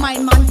gyal a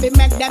mind man fi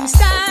make them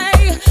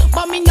stay,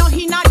 but me no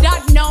hinna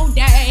that no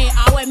day.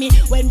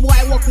 When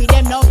boy walk with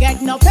them no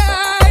get no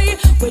pay.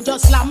 We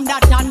just slam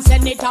that and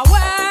send it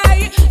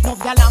away. No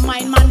gyal a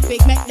mind man fi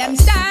make them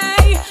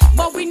stay,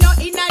 but we no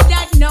hinna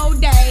that no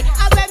day.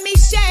 When me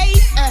say,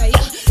 hey,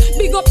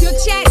 big up your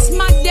chest,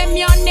 mad them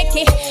your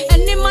Nicky.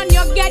 Any man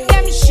you get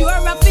them sure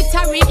of it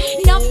hurry.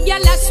 Enough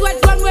gyal a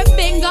sweat when we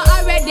bingo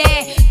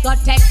already. Go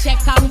take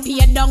check and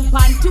pay down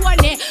pan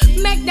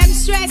 20. Make them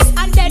stress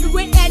and then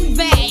we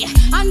envy.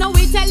 I know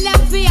we tell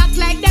them fi act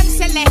like them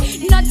silly.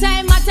 No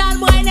time at all,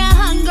 boy, no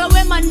hunger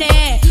with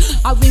money.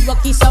 Are we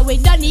lucky so we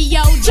done it,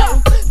 yo,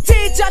 Joe?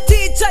 Teacher,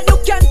 you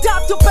can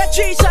talk to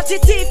Patricia. She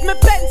teeth me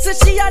pencil,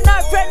 she and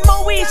her friend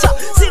Moesha.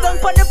 Sit down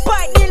on the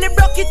bike, nearly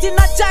broke it in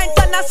a giant.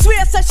 And I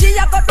swear, so she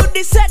a go do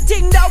the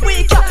setting that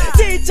week.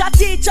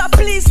 Teacher,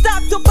 please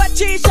talk to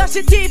Patricia.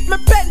 She teeth me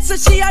pencil,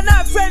 she and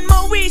her friend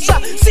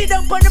Moesha. Sit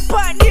down on the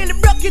bike, nearly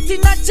broke it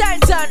in a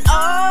giant. And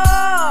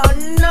oh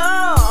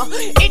no,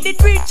 it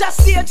did reach a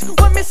stage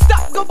when me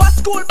stop go back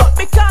school, but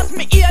because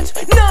me age.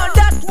 No,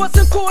 that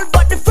wasn't cool,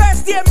 but the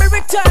first day me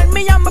return,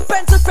 me and my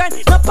pencil friend.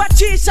 Now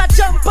Patricia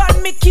jump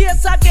on me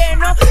case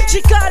again.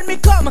 She called me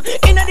come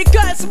in the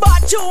girls'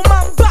 bathroom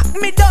and back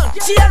me down.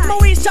 She and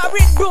Moesha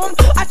read room.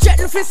 I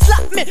threaten fi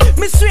slap me.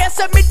 Me swear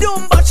say me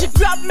doom, but she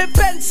grabbed me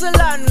pencil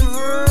and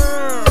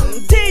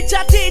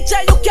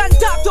Teacher, you can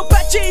talk to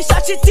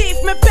Patricia. She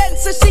teeth me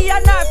pencil, she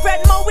and her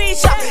friend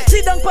Moesha.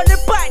 She done on the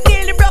bike,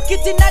 nearly broke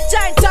it in a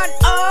giant and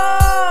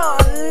oh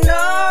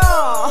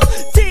no.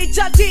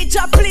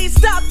 Teacher, please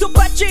talk to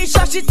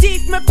Patricia. She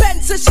teeth me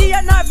pencil, she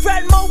and her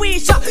friend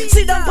Moesha.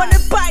 Sit down on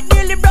the bike,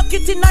 nearly broke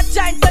it in a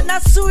giant and I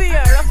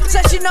swear,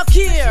 say she no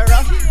care.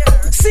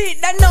 See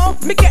that now,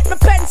 me get my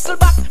pencil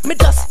back. Me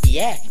just,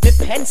 me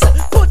pencil,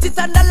 put it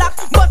on the lock.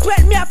 But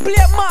when me a play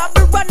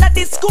marble, run at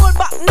the school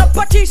back. No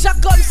Patricia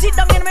come sit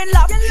down in my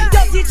lap.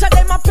 Your teacher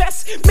them a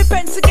press, me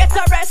pencil get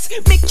a rest.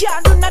 Me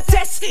can't do no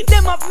test,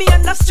 them have me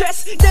under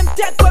stress. Them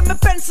take when me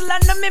pencil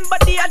and remember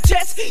the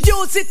address.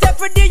 Use it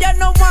every day, you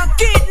no one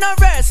kid no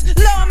rest.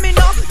 Love me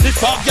now. If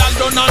a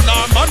girl done a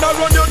man a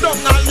run you down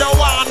and you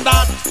want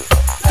that,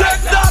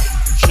 take that.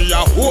 She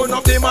a own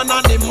up the man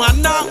and the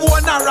man a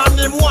own her and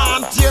him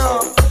want you.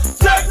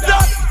 Take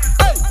that.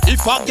 Hey.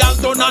 If a girl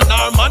done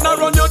a man a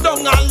run you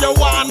down and you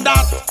want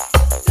that,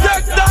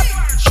 take that.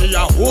 She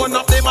a own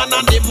up the man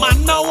and the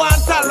man a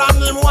want her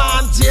and him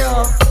want you.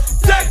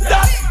 Take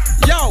that.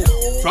 Yo,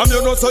 from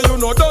you know so you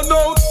know don't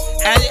know.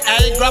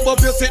 Hey, grab up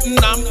your sitting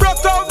and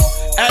broke out.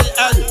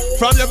 Hey,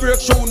 from your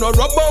break shoe no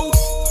rub out.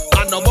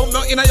 And no bum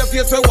no inna your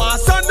face we want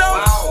sun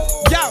down.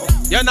 Yo,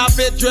 you not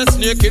fit dress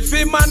naked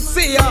fi man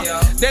see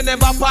ya. They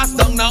never pass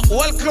down no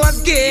old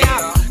clothes gear.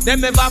 They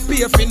never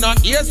pay for no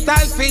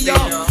hairstyle for you.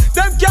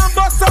 Them can't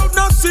bust out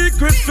no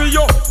secret for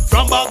you.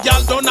 From a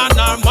girl down and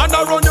her man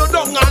a run you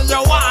down and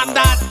you want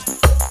that.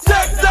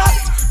 Take that.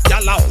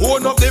 Girl a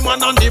own up the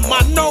man and the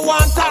man no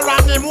want her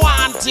and him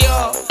want you.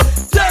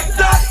 Take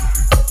that.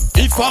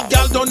 If a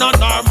girl down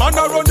and her man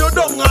a run you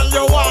down and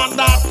you want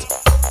that.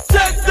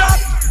 Take that.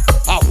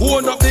 I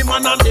own up the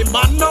man and the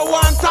man no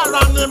want her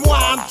and him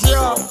want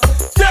you.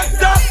 Take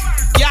that.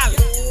 Girl,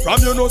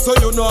 from you know so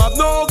you know have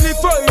no ugly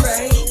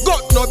face.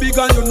 Got no big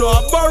and you know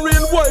have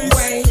boring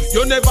waist.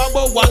 You never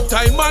but one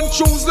time and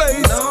choose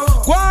lace.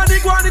 Go on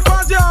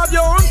cause you have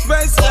your own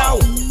space. Yo,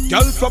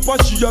 girl flop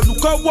a she a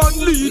look at one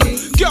lead.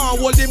 Can't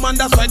hold the man,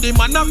 that's why the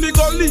man a me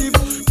go leave.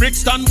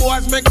 Brixton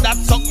boys make that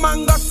suck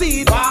mango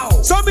seed.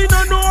 Wow. So me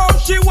no know how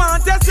she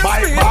want this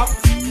speed.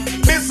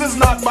 This is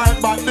not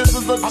bite back, this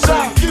is the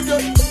jam.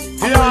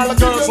 Here all the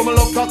girls who me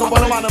love cock up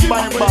on the man and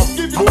bite back.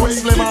 Boy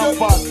slim and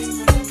fat.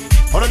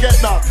 Wanna get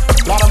that?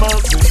 Lot of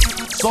mercy.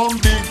 Some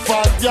big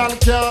fat gal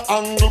can't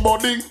angle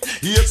body.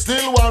 Yet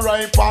still one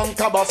ripe on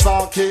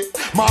Kawasaki.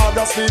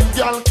 Magazine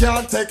gal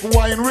can't take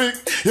wine rig.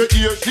 You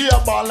hear she a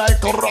ball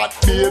like a rat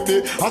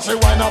baby. And she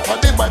wine up on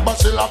the bike but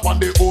she lap on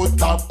the old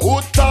top.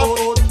 Old top,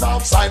 old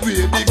top.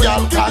 Sideway the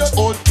gal catch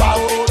old top,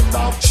 old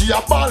top. She a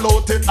ball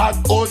out it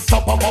at old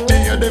top. I'm up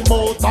near the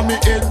mouth and me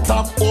head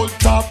top. Old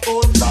top,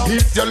 old top.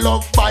 If you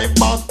love bike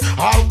man,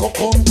 I'll go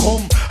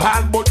come.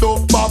 I'll go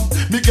do bam.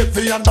 Me get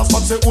the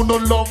understand say who no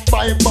love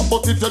bike back.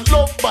 But if you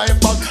love bike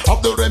back,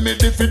 have the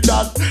remedy for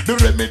that. The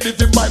remedy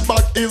for bike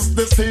back is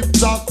the same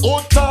jack.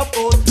 Old top,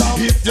 old top.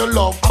 If you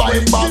love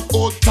bike back,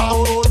 old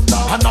top, old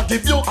top. And I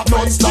give you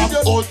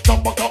non-stop. Old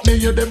top, back up me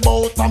hear the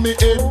mouth and me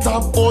head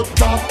top. Old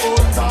top,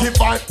 old top. Give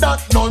I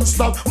that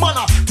non-stop. Man,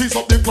 I tease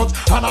up the clutch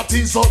and I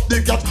tease up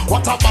the cat.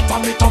 What a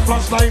button it a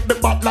flash like the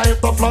bat light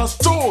a flash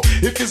too.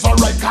 If it's a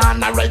right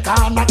corner,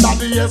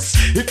 that yes.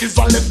 If it's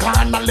a left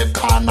corner,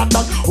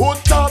 that.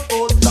 Old top,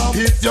 old top.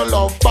 If you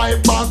love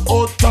bike back,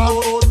 old top,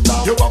 old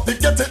top. You have to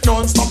get it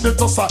non-stop. You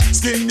just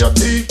skin your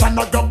teeth and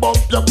I grab up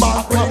your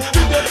back.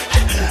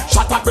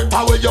 Shut up it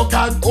how you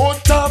can.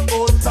 Old top,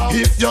 old top.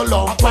 If you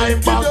love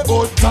bike back,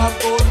 old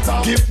top, old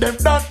top. Give them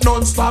that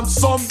non-stop.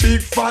 Some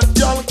big fat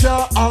girl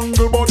can't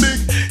angle body.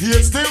 You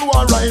still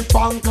want right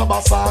pan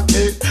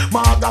Kawasaki.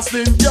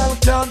 Magazine girl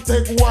can't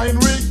take wine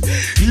ring.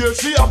 Here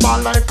she a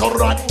ball like a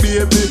rat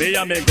baby. Me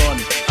a me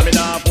gun, I me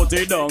nah put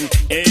it down.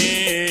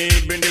 Hey,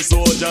 bring the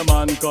soldier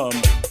man come.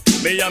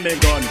 Me a me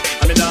gun,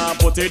 I me nah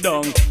put it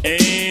down.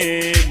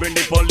 Hey, bring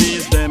the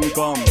police them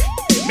come.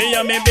 Me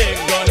a me big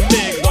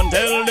gun,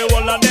 tell the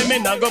whole of them me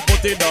nah go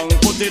put it down.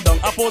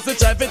 I post the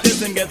try for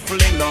this and get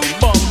fling down.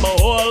 Bumble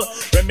hole,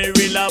 when me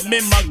real have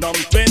me magnum.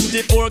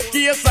 24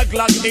 case a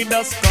Glock, it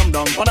does come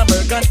down. On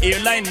American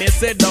airline, me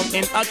sit down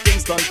in a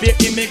Kingston. Pay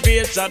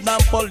immigration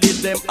and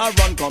police them a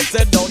run come.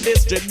 Sit down,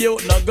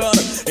 distribute no gun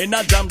in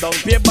a jam down.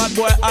 Pay bad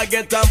boy, I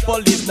get and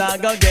police nah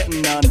go get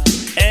none.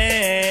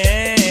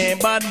 Hey,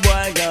 bad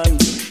boy gun.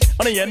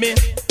 Wanna hear me?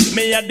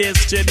 Me a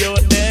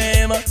distribute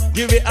them.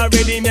 Give it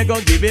already, me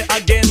go give it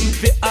again.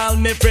 For all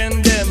me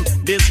friend them,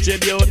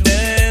 distribute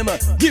them.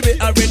 Give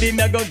it already,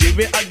 me go give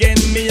it again.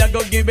 Me a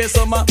go give it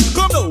some.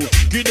 Come now,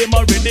 give them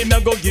already, me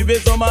go give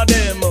it some of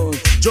them.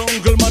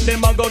 Jungle man,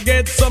 them a go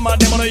get some of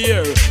them on a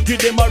year. Give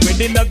them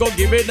already, me go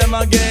give it them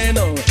again.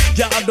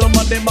 Yeah, I don't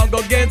man, them a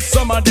go get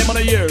some of them on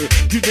a year.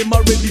 Give them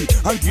already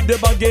and give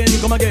them again.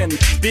 Come again,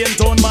 Spain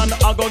town man,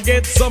 I go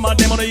get some of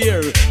them on a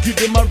year. Give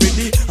them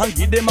already and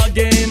give them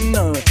again.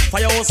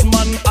 Firehouse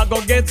man, I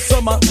go get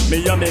some.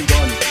 Me a me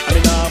gun, I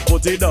me nah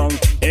put it down.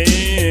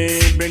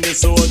 Hey, bring the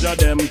soldier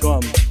them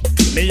come.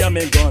 Me a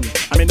me gun,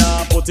 I me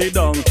nah put it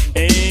down.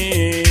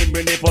 Hey,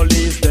 bring the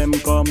police them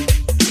come.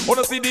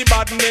 Wanna see the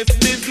badness,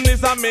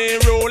 business a me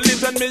roll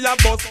it when me a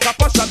bust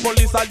copper shot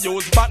police a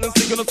use badness.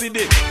 You gonna see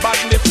the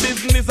badness,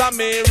 business a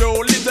me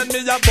roll it when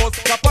me a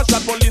bust copper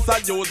shot police a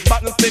use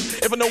badness.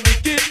 If you no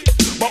wicked,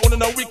 but wanna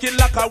no wicked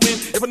like a win.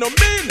 If you no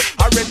mean,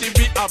 already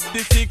we have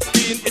the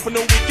 16. If you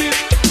no wicked,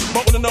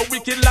 but wanna no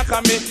wicked like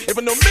a me. If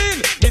you no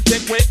mean, me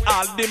take away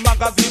all the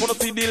magazine. Wanna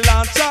see the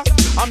launcher,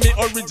 and me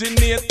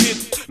originate it.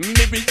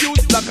 Me be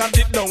used like a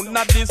did down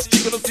at this.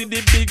 You gonna see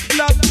the big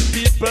blood.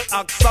 People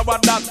ask how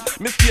that.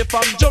 Me stay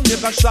from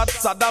Jamaica shot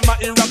Saddam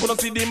and Iraq. Wanna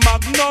see the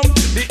Magnum,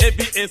 the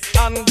ABS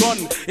and gun.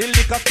 In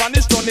liquor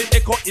Spanish town, the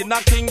echo in a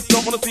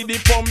Kingston. Wanna see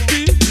the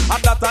pumpy,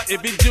 and that a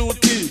heavy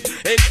duty.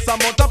 X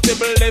amount of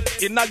people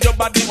left in a your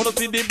body. Wanna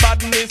see the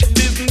badness,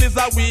 business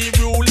a we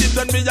rule it.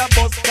 When me a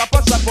bus, copper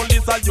shot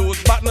police a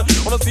use badness.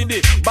 Wanna see the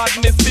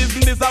badness,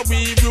 business a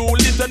we rule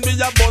it. When me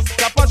a bus,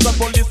 copper shot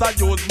police a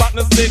use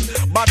badness. Stick,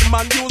 bad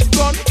man use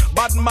gun,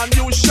 bad man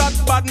use shot,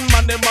 bad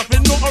man them have to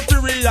know how to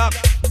react.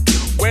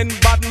 When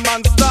bad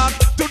man start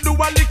to do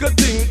a little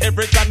thing,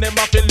 every time them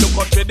have to look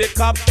out for the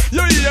cops.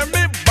 You hear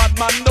me? Bad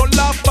man no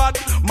laugh bad,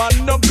 man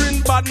no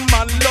grin, bad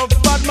man love,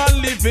 bad man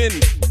living.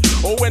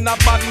 Oh, when a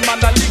bad man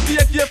a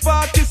lick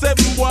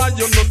AK-47, boy,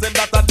 you know say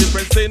that a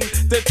different thing.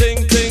 The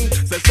thing.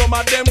 Say some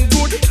of them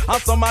good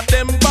and some of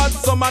them bad,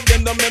 some of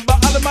them don't remember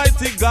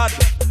Almighty God.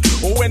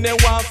 Oh, when they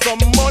want some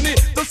money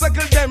to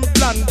settle them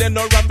plan, they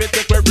no rap it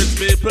take where rich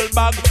people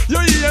bag. You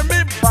hear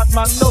me? Bad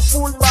man no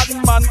fool, bad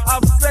man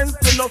have sense.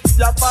 Enough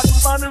your bad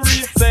man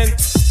recent.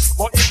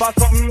 But if I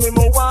something me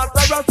more want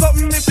or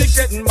something if he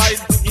getting my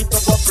it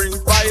up a bring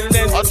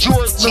violence.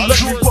 Now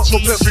let me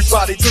welcome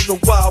everybody to the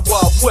Wild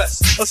Wild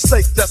West. A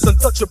state that's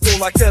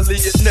untouchable like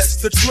Elliot Ness.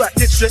 The track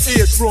hits your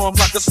eardrum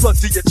like a slug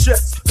to your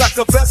chest. Like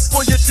a vest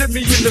for your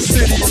Jimmy in the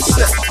city of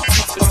sex.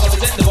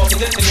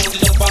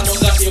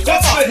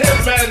 That's the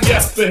hitman,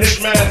 yes, the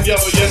hitman, yo,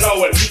 you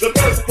know it. The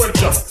first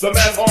quencher, the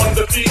man on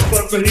the beat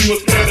so he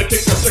was there to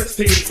kick the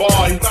 16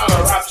 bar. He's not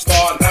a rap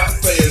star, not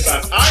saying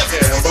that I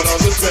am, but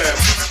understand.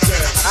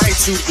 I ain't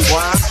choose the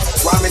wine,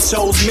 rhyming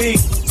chose me.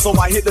 So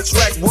I hit the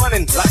track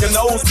running like a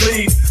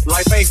nosebleed.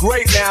 Life ain't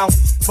great now,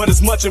 but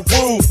it's much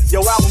improved.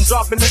 Your album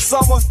dropping this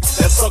summer,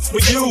 that sucks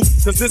for you.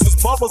 Cause this is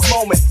Bubba's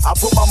moment, I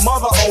put my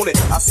mother on it.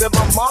 I said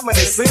my mama,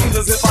 it seems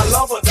as if I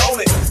love her,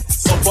 don't it?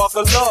 So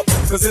buckle up,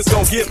 cause it's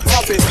gonna get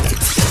bumpin'.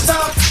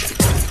 Stop.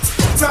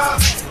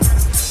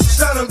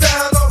 Shut them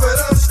down, don't let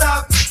them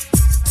stop.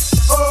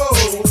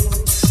 Oh,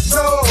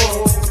 no,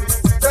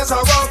 that's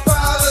how our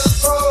fathers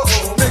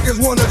roll.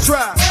 Niggas wanna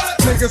try,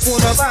 niggas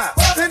wanna buy,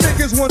 then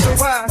niggas want to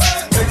ride,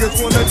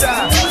 niggas wanna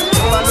die.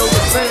 All I know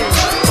is pain,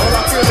 all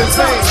I feel is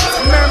pain.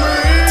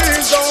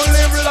 Memories don't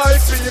live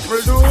like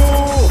people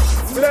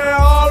do. They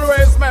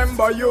always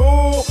remember you,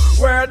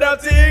 whether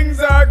things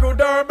are good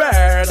or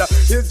bad.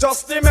 It's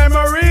just the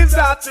memories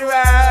that you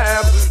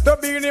have. The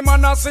Beenie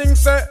Man a sing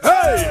say,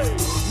 hey,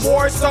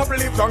 boy stop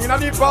live down in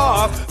the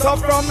past.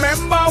 Stop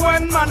remember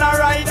when man a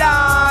ride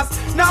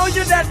us. Now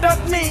you dead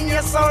don't mean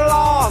you're so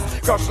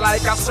lost. Crush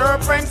like a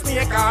serpent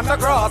snake on the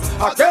grass.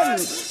 Again,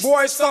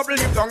 boy stop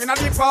live down in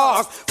the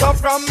past. Stop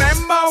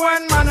remember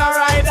when man a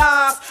ride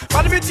us.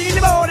 But between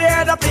the body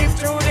head up peep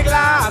through the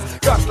glass.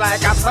 Crush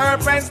like a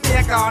serpent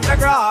snake on the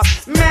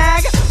grass.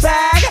 Meg,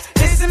 bag,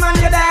 this is man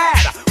your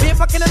dad. We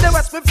back in the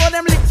west before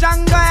them lick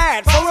Django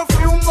head. For a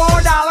few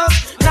more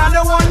dollars, now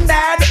the one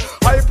dead.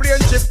 I play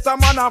and chips, a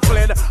man a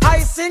fled. I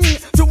sing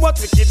too much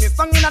wickedness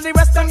song in the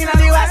west, song in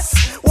the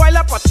west. While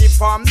a party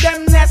from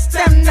them nest.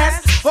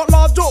 But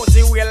Lord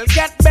Josie will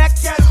get back.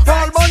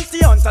 All bounty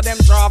hunter them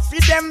trophy,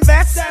 them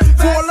vest.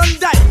 Gold and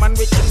diamond,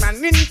 wicked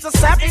man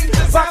intercept.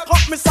 Back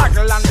up me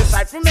circle and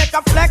decide to make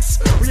a flex.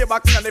 We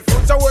back in the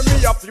future when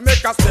me up to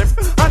make a step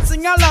and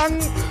sing along.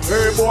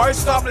 Hey boy,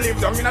 stop live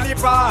down in the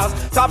past.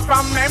 Stop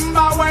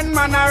remember when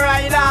man a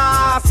ride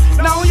us.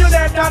 Now you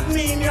dead, that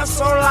mean you're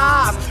so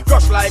lost.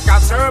 Crush like a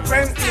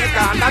serpent snake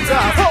on the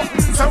top.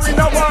 So we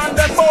no want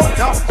them both.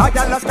 I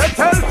got a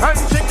skettle and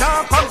she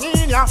can't come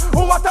in ya.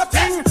 What a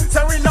thing.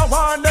 So we no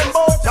want them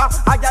both.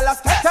 I got a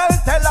skettle,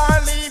 tell her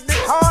leave the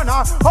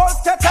corner. Whole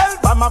skettle,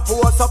 but my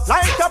force up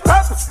like a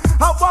prep.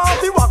 I want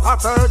to walk a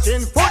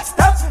virgin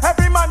footsteps.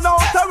 Every man knows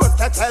the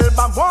skettle,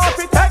 but want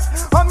to take.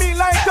 On me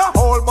like a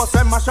whole bus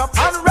and mash up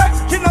and wreck.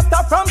 She not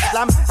stop from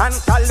slam and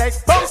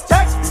collect bounce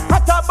check.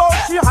 At about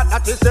she hot,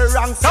 that is the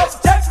wrong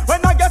subject.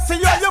 When I get to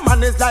you, your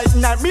man is like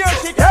nightmare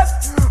she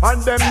gets.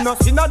 And them no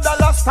see no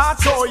dollar start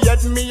show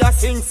yet me a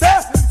sing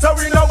say. So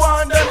we no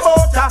want them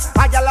both.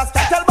 I got a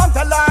skettle, but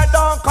tell her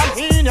don't come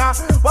in ya.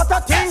 What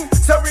a thing,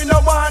 so we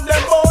no want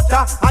them both.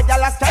 I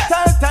got a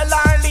skettle, tell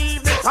her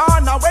leave the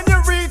corner. When you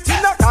reach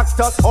in a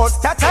cactus, hold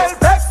skettle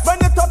vex. When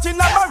you touch in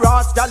a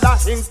barrage, gal a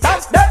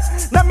instant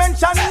death. No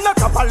mention no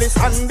police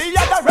and the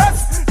other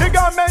rest. The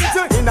government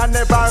you in and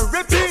never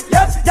repeat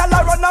yet. Gal a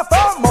run a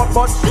farm up,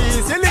 but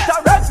she's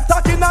illiterate.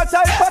 Talking a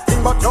type of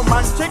thing, but your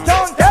man she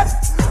can't get.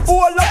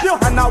 All of you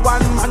and a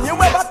one man you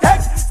ever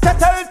take.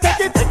 Skettle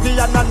take it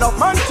and enough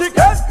man she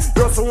get.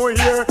 You soon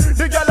hear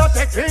the gal a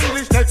take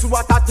English next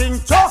what I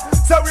think so.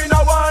 So we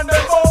no want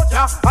them both.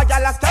 A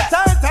gal a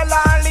skettle tell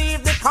her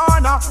leave the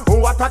corner.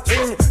 What a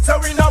thing. So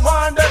we no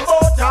want them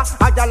both.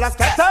 A gal a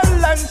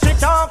skettle and she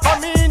can't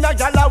come in. A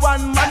gal a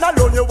one man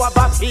alone you have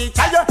a feet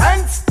on your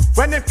hands.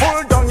 When it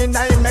pull down in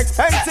I'm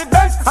expensive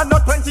bed. And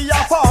not 20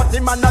 or 40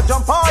 man a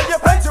jump all your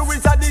friends. You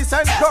is a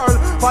decent girl,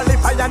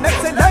 qualify and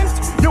excellent.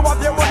 You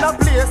have your own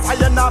place, I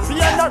am not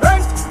paying a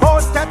rent.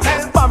 Host can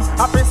tell bam,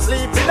 I be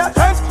sleep in a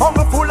tent.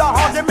 Hunger full of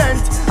argument,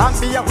 and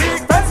be a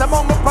weak fence.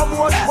 Among me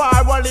promote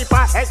war, well if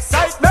a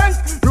excitement.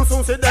 You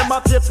soon see them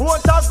up here,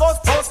 photos,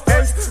 ghost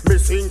posters.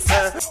 Missing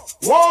say,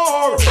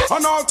 war,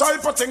 and all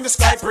type of thing the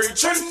sky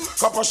preaching.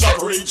 Couple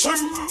shot reach him,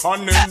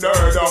 and in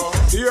there,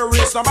 there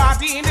is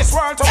nobody in this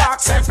world to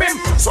accept him.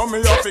 So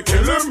me have to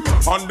kill him,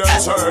 and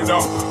then turn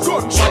down.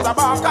 Gunshot the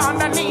back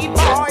underneath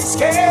my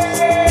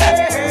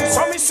skin.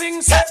 So me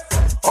sing say,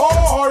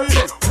 oh,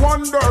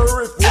 wonder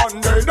if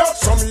one day that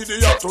some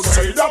idiot to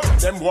say that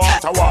them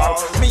want a war.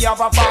 Me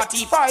have a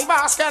 45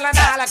 Pascal and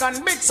all a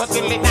gun big so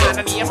till it not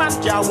a name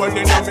and can't well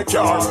in me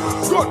car.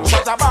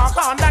 Gunshot the back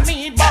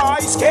underneath my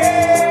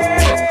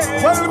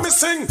skin. Well me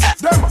sing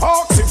them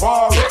hawksy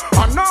ball,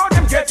 and now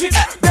them get it,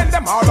 then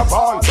them all a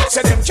ball.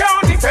 Say them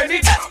can't defend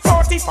it.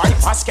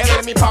 45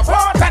 Pascal me pop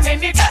out and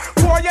end it.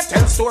 Boy you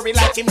tell story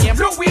like him name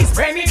Louis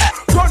Bennett.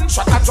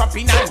 Gunshot a drop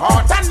in and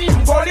heart and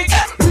him bullet.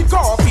 We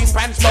go up in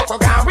pants buckle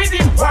down with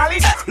him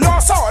wallet.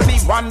 Lost all the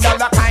 $1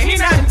 kind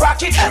in and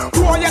pocket.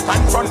 Boy you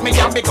confront me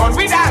and be gone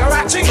with all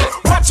ratchet.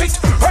 Watch it,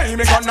 hey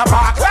me gonna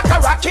bark like a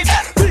rocket.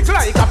 Big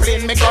like a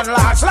plane, me gun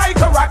large like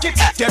a rocket.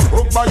 Get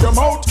hooked by your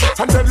mouth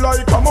and dead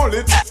like a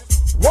mullet.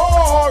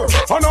 War,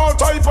 and all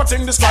type of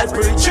thing the sky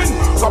preaching.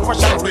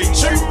 Compassion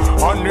reaching,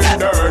 and in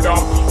there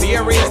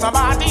there is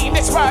nobody in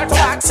this world to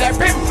accept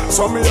him.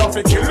 So me have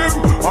to kill him,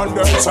 and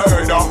then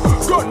turn down.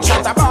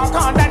 Gunshot a back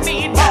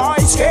underneath my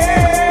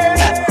skin.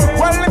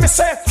 Well let me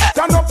say,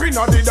 stand up in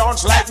the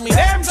dance like me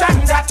them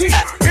Jangati.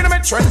 In my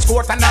trench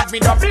coat and have me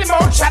double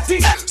mouth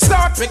chatty.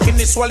 Start picking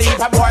this wall if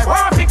a boy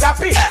want me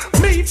copy.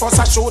 Me first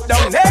a shoot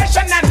down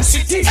nation and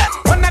city.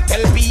 When I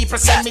tell people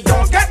say me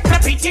don't get no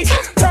pity.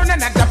 Turn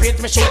another page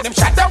me shoot them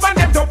shut down and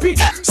them dopey.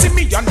 See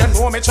me under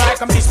know me try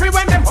come this me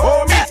when them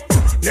hold me.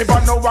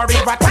 Never know a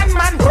river 10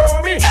 man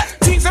grow me.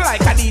 Things like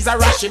like a these a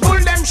Rashi Bull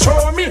them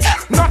show me.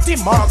 Nutty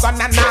Morgan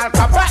and Al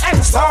Capone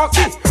and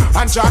Starkey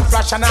and John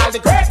Flash and all the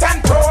great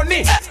and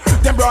Tony.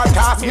 Them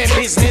broadcast me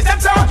business, them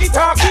talky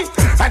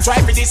and try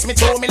to diss me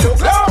to me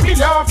look lovely.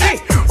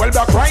 Well,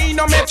 the crying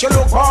no make you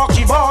look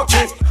balky.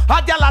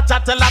 A gal a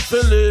chat tell us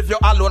to leave you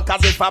alone,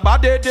 cause if a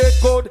body did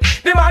good,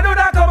 the man would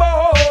have come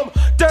home.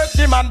 Take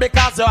the man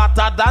because you're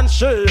hotter than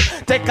she.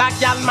 Take a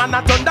gal man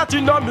a turn that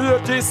you know me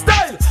his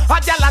style. A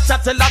gal a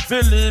chat tell us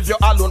to leave you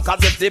alone,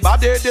 cause if the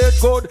body did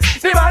good,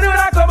 the man would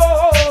have come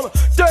home.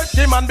 Take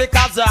the man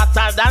because you're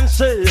hotter than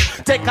she.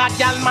 Take a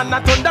gal man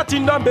a turn that you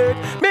know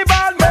me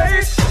ball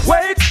mate.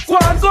 Wait,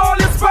 one goal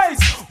is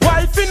space.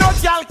 Wife in no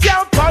gal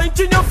can't point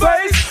in your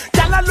face.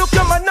 Gal a look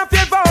your man a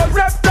favor or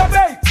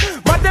reprobate.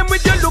 But them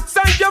with your looks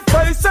and your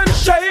face and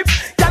shape.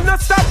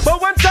 Cannot stop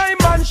but one time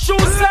and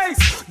shoes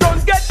lace.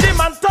 Don't get them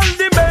and tell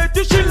the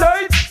mate she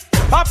late.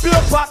 Up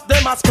your pot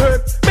them a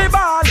scrape me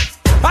ball.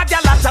 A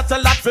gal a chat a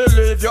lot to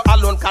leave you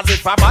alone, cause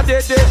if a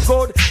body did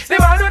good, the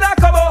man would have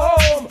come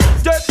home.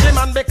 Just the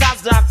man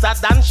because hotter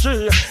than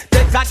she.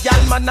 Take a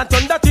gal man and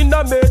turn that in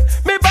a mate.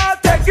 Me ball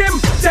take him,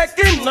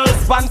 no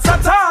response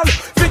at all.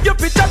 Figure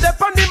picture there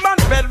on the man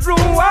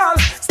bedroom wall.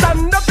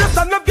 Stand up,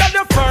 girl,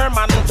 you firm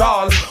and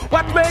tall.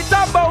 What made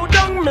a bow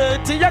down,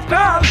 mate, to your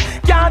call?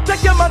 Can't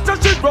take your man till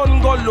she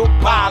run, go look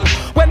pal.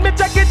 When me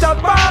check it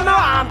out, ball, no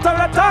answer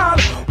at all.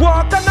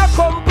 Walk and a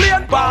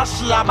complain, ball,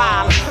 she a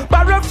ball.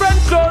 Barry friend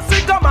close,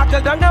 he come at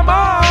you down your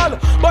ball.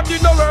 But you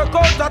no work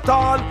out at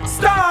all,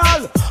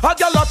 stall. A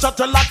girl a chat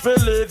a lot for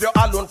leave you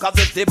alone, cause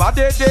if the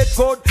body did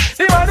good,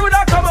 the man would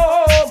have come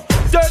home.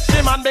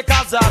 Dirty man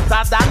because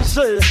hotter than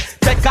she.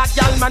 Take a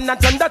gal man and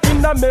turn that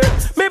in a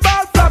mate. Me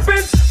ball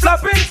flapping,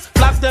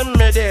 flap them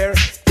me there.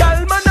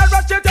 Gal man a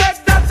rush you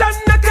take that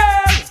and the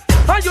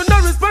girl. And you no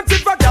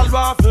responsive for gal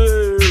want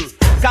feel.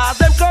 Cause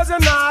them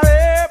cousin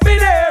are be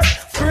there.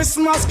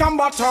 Christmas come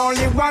but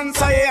only once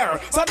a year.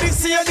 So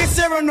this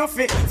year enough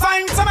it.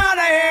 Find some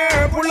other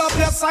here. Pull up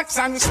your socks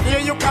and steer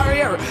your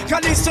career.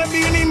 Cause this year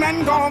beanie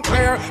men gon'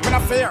 clear. When I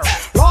fear.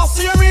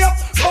 Last year me up,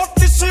 but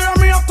this year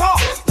me up top.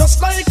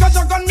 Just like a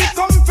dragon me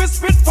come for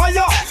spit fire.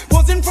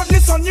 Was in front of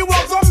the sun you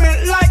walk on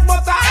melt like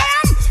butter.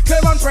 I am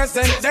Clever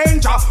present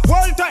danger.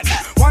 World 10.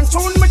 One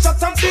tune me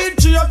chat and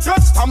DJ a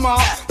customer.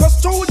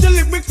 Just through the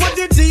lyrics with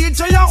the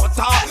DJ out.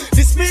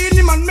 This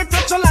beanie man me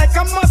catch you like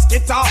a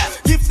mosquito.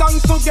 Give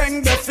thanks to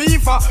gang the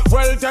fever.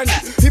 Well then,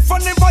 if I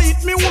never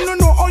hit me, wanna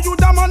know how you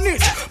da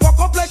manage. Walk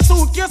up like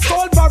suitcase,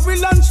 all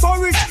barrel and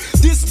storage.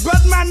 This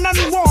bad man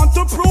and want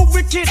to prove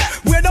wicked.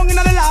 We're down in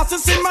the last to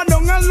see my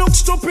dung and look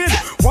stupid.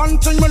 One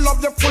thing me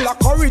love you full of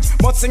courage,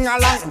 but sing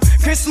along.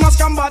 Christmas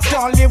come but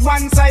only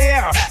once a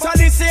year. So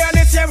this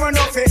year we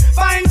know fit.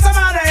 Find some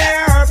other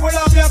year. Pull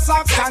up your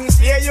socks and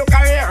steer your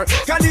career.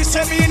 Cause this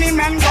year beanie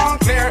men gone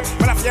clear.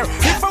 But I fear,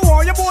 if I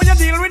war you boy you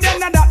deal with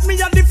them, and that me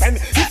a defend.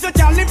 If you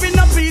can live in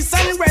a peace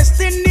and rest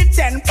in it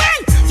then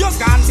bang. You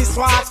can't this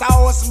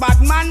waterhouse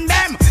bad man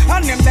them.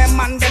 And them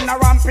man them a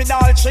ramp with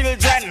all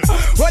children.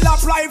 Well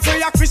apply for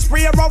your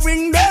crispy or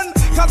wing then.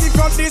 Cause if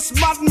you're this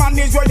bad man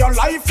is where your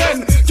life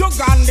end. You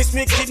gone this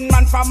wicked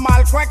man from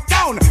all crack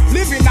down.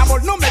 Living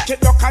about no make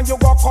it look and you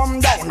go come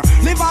down.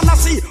 Live on the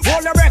sea,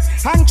 hold your breath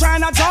and try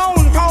not down.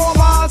 Come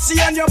over see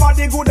and your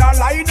body good a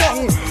lie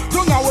down.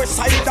 Down the west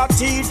side of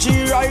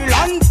TG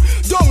Island.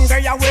 Down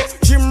there where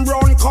Jim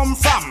Brown come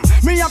from.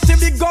 Me have to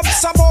big up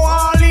some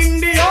all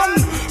Indian.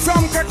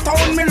 From Cape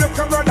Town me look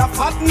a brother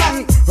fat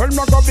man. Well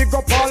me go big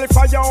up all if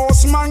I your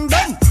house man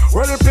then.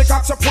 Well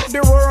pickaxe you put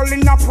the world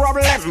in a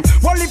problem.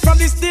 Well if you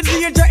this the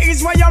danger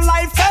is where your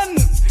life end.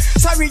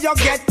 Sorry you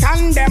get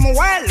condemned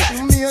well.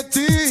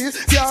 Matey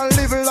can't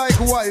live like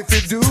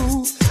wifey do.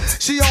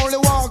 She only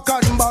walk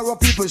and borrow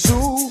people's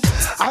shoe.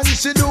 And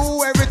she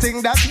do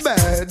everything that's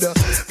bad.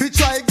 We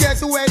try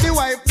get where the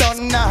wife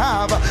don't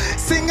have.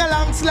 Sing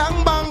along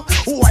slang bang.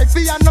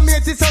 Wifey and no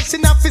matey so she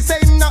not fi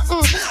say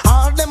nothing.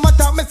 All them a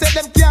talk me say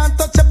them can't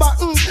touch a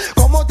button.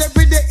 Come out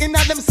every day in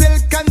a them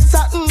silk and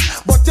satin.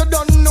 But you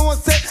don't know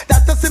say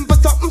that's a simple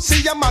something.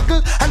 She a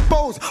muggle and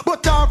pose.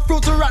 But her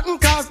fruit rotten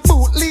cause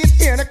boot lead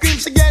in a cream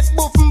she get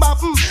boof and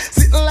boppin'.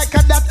 Sitting like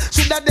a that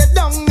shoulda dead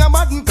down a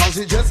madden. Cause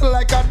she just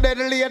like a dead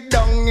laid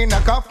down in a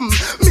coffin.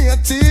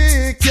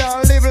 Matey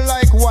can't live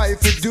like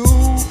wifey do.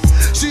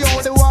 She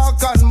only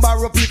walk and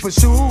borrow people's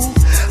shoe.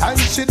 And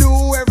she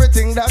do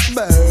everything that's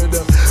bad.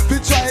 We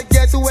try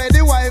get where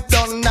the wife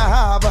don't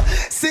have.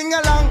 Sing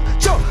along,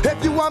 sure,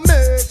 if you a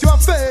mate, you a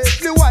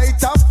fake, the white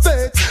have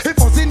faith. If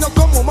pussy no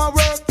come home and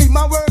work, he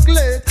ma work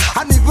late.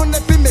 And even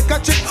if he make a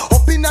trip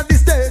up in the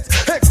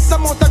States, X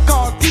amount of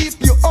car keep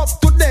you up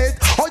to date.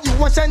 Or you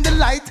want shine the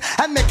light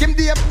and make him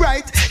day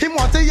bright. Him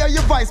want to hear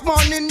your voice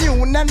morning,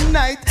 noon and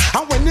night.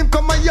 And when him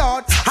come a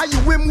yard, are you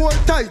him hold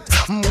tight.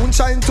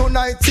 Moonshine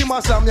tonight, he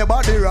must slam your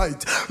body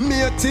right.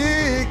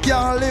 Matey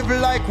can't live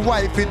like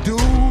wifey do.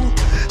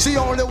 She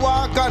only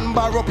walk and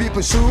borrow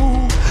people's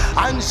shoe.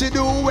 And she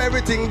do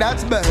everything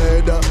that's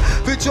bad.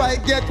 We try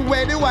get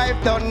where the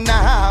wife don't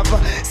have.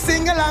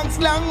 Sing along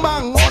slang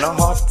bang. On a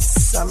hot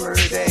summer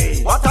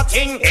day. What a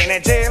thing. In a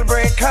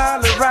jailbreak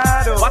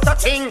Colorado. What a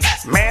thing.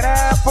 Met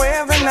up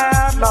with an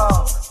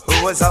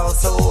was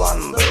also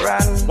on the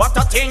run. What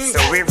a thing! So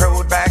we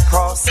rode back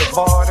across the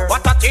border.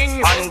 What a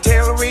thing!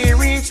 Until we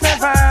reached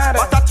Nevada.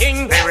 What a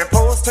thing! There were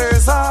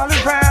posters all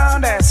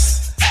around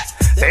us.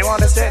 They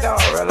want us dead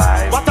or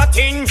alive. What a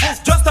thing!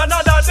 Just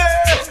another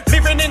day,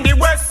 living in the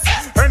West.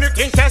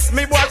 Anything test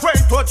me, boy, going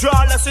to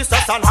draw the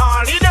sisters on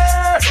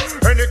holiday.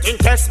 Anything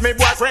test me,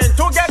 boy, going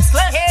to get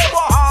slay,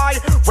 boy.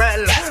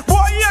 Well,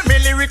 boy, yeah, me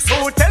lyrics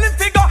who tell him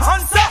figure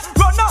answer.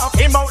 Run off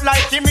him out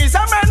like him is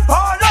a man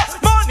parlor.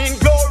 Morning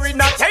glory,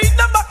 not take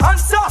the back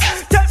answer.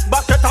 Take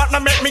back the thought, now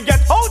make me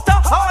get out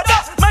of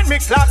harder. Man, me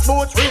class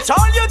boots reach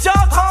all your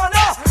job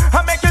corner.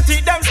 I make you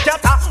teeth them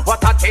scatter.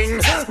 What a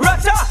thing!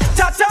 Rata,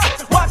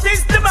 tata, what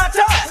is the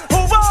matter?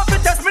 Who want to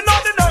test me,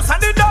 not the nurse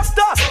and the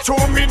doctor? Show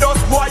me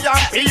those boy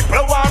and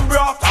people want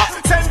broker.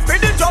 Send for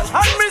the judge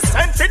and me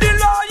send for the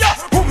lawyer.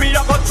 Who me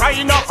a go try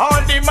up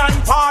all the man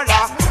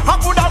parlor? How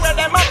could I wear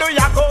them and do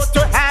ya go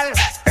to hell?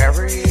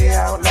 Every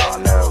outlaw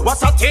knows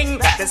what's a thing?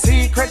 That the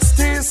secret's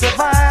to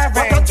surviving.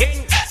 What a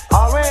thing?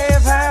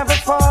 Always have a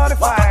 45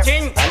 what a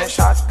thing? And a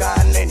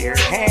shotgun in your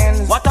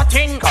hands. What a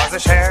thing? Cause the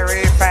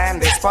sheriff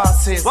and his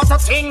bosses what a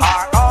thing?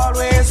 Are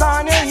always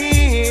on your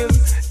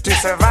heels to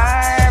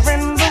survive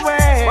in the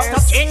West. What a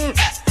thing?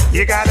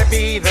 You gotta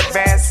be the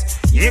best.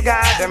 You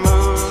gotta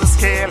move,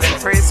 skill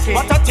and frisky.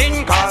 What a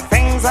thing? Cause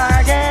things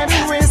are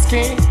getting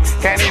risky.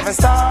 Can't even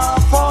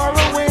stop for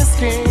a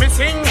whiskey.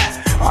 Missing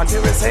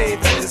until we're safe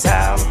in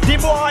sound. The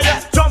boy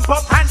jump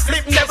up and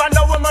slip, never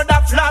know him with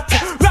a flap.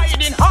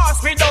 Riding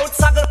horse without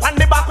saddle on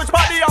the back, which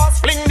body horse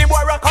fling the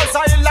boy rock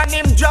outside and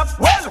him drop.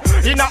 Well,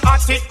 in a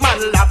attic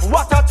man lap,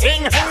 what a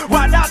thing.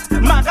 What that,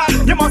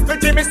 maggot, you must be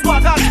Jimmy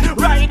Swaggart.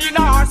 Riding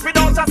a horse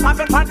without a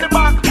saddle on the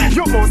back.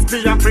 You must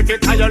be a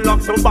cricket and you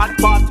love so bad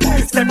pot.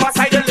 Step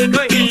aside you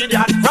little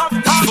idiot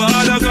from top.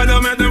 Father God, I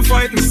made them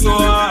fight me so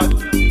hard.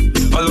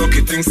 A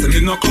lucky thing say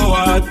me no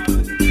coward.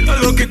 A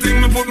lucky thing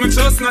me put me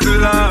trust in the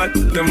Lord.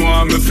 Them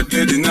want me for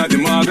dead inna the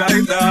mag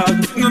like that.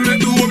 No make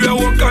do be a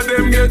work and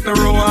them get no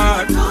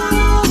reward.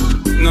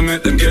 No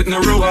make them get no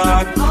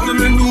reward. No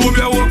make do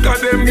be a work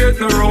and them get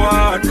no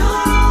reward.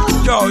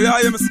 Yo, yeah,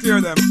 you me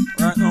scare them.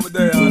 Right now me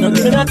there. No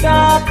give me no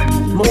talk,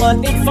 me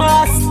want it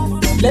fast.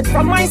 Left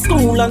from my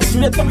school and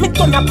straight up me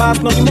turn a pass.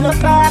 No give me no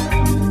talk,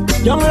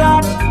 young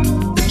lad.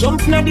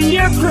 Jump in the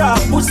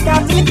aircraft, push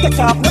start till it take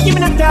off. No give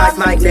me no talk.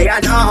 Like they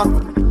are now,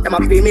 them a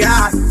pay me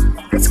ass.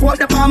 Squad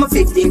the palm of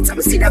 15, so I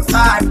see the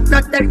 5.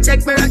 Not that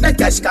check me, not that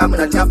cash come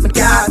and I drop my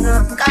car.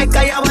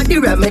 Kai, I want the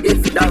remedy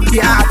for the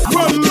yard.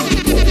 Well, how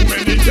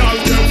many y'all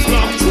get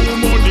slammed through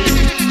money?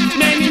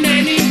 Many.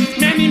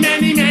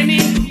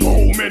 How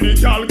many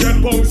y'all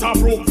get bounce up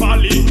Brook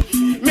Valley?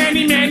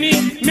 Many. How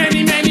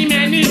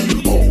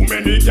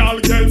many y'all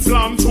get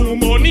slammed through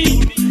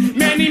money?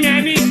 Many. How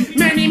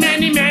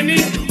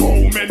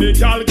many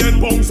y'all get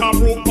bounce up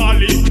Brook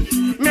Valley?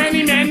 Many.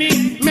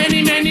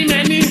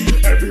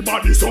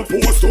 Everybody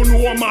supposed to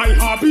know my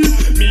hobby.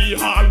 Me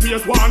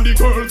always want the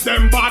girls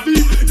them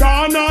body.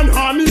 Gone and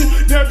honey,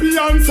 Debbie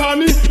and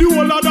Sunny. The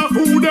whole of the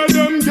food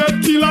them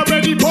get kill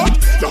already. But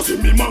you see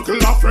me muckle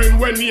a friend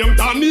when named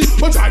Danny.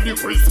 But I the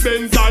Chris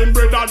Benz I'm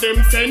brother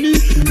them Senny.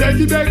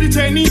 Beggy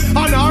Jenny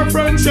and our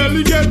friend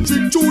Shelly get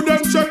chick to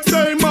them checks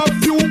them a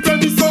few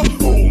pennies. So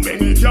how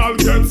many y'all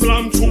get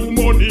slammed through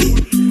money?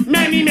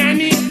 Many. How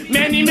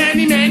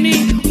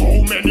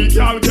many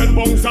y'all get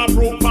bounce up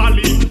Brook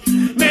Valley?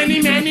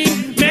 Many. How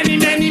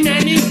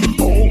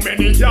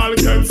many y'all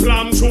get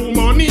slammed through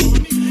money?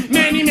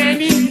 Many. How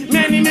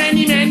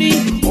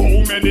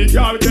many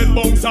y'all get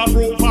bounce up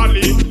Brook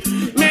Valley?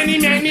 Many.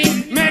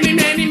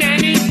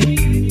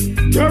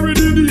 Carry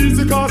the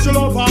easy cause she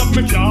love half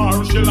me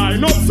car. She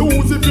line up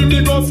Susie for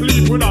me go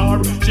sleep with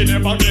her. She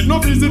never get no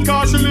visit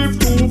cause she live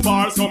too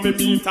far. So me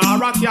meet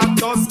her at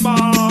Cactus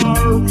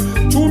Bar.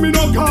 To me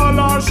no call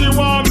her, she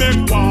want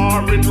make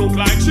war. It look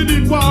like she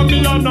did want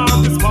me on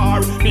her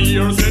bar. Me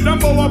hear say them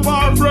go up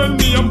her friend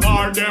me a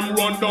bar. Them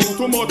run down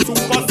too much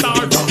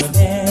superstar.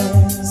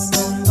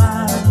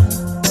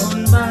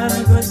 Un bar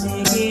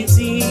così che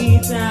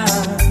cita.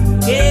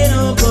 Che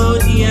non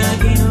podia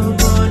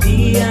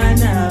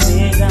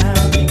navegare.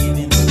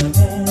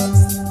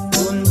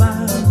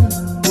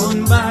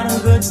 Un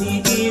bar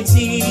così che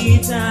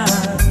cita.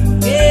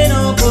 Che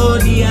non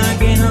podia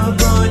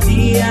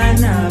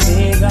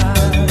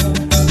navegare.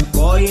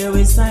 Boy, you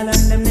is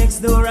silent, them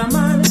next door a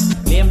man.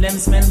 Claim them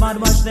smell bad,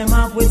 wash them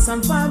off with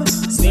some fab.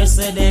 Swear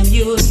say them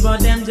use, but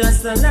them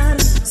just a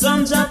land.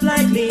 Some drop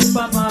like leaf,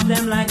 pop off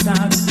them like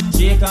tag.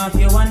 Shake off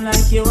your one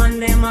like you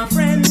and them a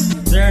friend.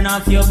 Turn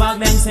off your back,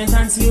 them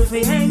sentence you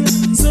fi hang.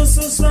 So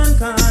strong,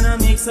 corner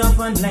mix up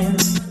and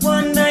blend.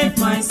 One night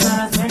my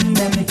start and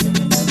them make you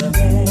the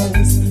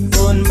best.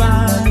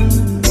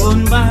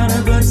 Un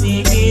bar,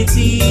 così che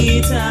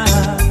cita.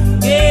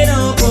 Che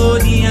non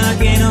podia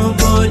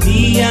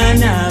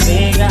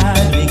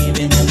navegare. We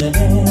giving them the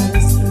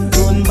best.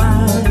 Un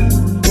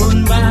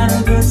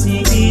bar,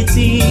 così che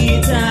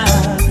cita.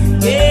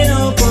 Che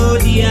non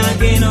podia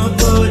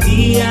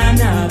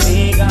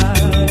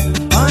navegare.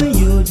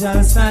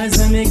 Unusual styles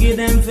and me give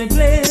them for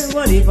play.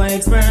 What if I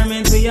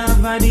experiment we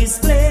have a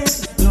display?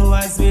 No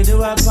we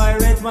do a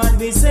pirate what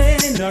we say.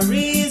 No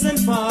reason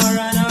for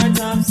an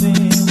autopsy.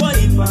 What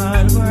if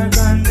hard work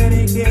and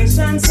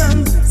dedication?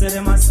 Some say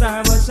them a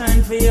star but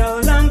shine for you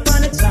long on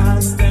the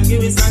charts. Them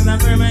give us songs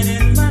and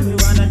permanent man. We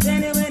want a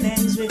genuine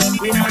entry.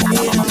 We not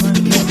need a man.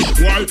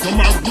 Why come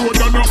a road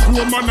and a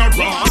home and a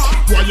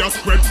rat? Why you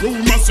spread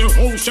rumors say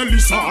how Shelly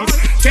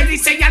sauce? Shelly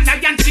say a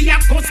lion, she a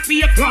cuss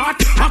be a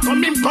clot. How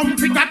come him come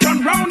pick a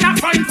turn round and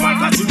find for?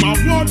 Cause him a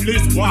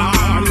worthless boy.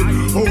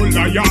 Oh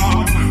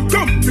lion,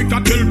 come pick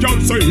a tell y'all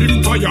say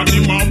him tired.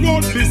 Him a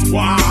worthless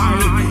boy.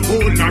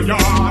 Oh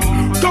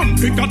lion, come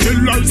pick a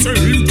tell I say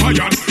him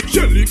tired.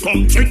 Shelly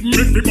come check me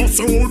fi bust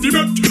all the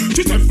bet.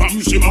 She said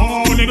from she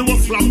born and it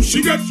was from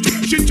she get.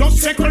 She just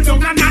circle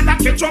down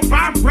another ketchup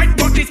and bread.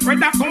 But this bread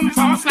a come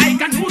fast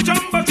like a new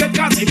jumbo jet.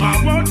 Cause him a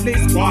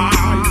worthless boy.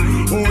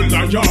 Oh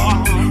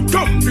lion,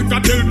 come pick a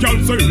tell y'all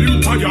say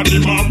him tired.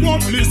 Him a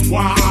worthless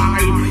boy.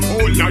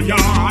 Oh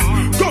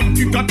lion, come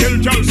pick a tell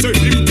y'all say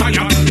him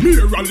tired.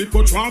 Hear a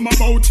little drama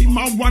about him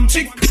and one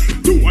chick.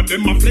 Two of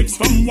them a flex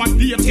from what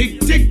they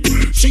tick.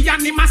 She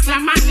and him a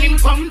slam and him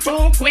come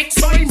too quick.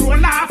 So him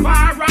roll off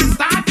her and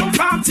start to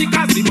fancy.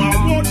 Cause him a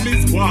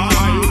worthless boy.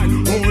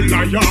 Oh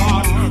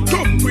lion,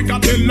 come quick a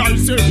tell I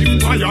say him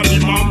tired.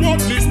 Him a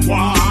worthless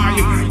boy.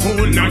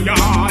 Oh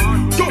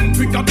lion, come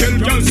quick a tell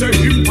y'all say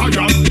him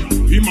tired.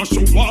 Him a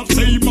show off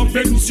say him a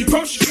fancy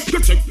crush. To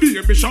check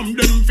baby sham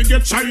them fi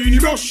get shiny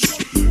brush.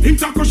 Him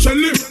tackle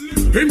Shelly,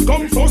 him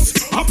come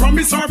first. I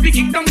promise her fi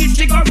kick down if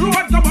she go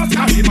road to bust.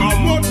 Cause him a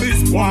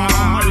worthless boy.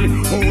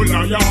 Oh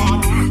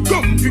lion,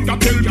 come pick a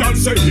tell y'all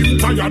say him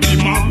tired.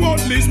 Him a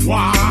worthless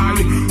boy.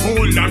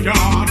 Oh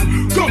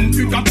lion, come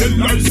pick a tell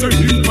y'all say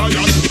him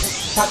tired.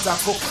 Pot a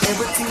cook,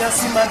 everything I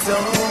see my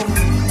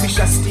down. Fish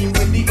a steam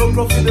with the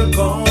okra for the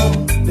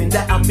gum. Then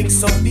that I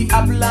mix up the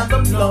apple and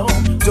the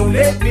plum. Don't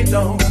let me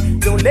down,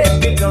 don't let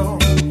me down.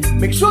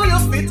 Make sure you're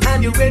fit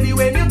and you're ready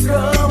when you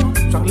come.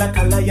 Strong like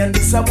a lion,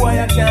 this a boy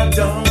I can't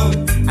down.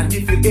 And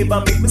if you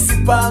ever make me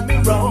sip on me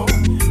wrong,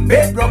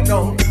 bed broke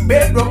down,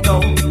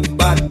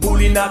 bad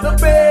pulling out the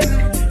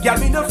pen. Yeah,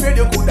 me no afraid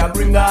you coulda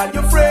bring all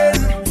your friends.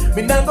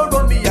 Me not go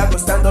run, me I go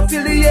stand up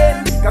till the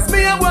end. Cause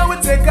me and boy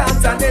we take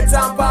Antoinette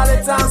and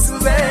Paulette and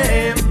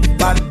Suzanne.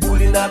 Bad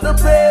pulling out the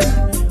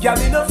pen. Yeah,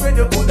 me no afraid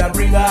you coulda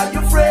bring all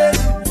your friends.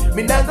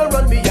 Me not go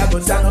run, me I go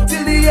stand up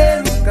till the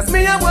end. Cause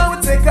me and boy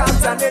we take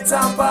Antoinette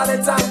and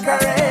Paulette and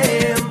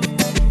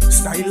Karen.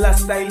 Style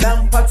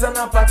and pattern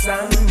a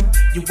pattern.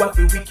 You have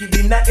to wicked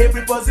in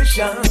every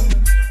position.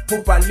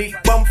 Poop a lick,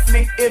 bump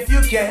flick if you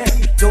can.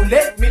 Don't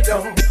let me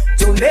down,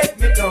 don't let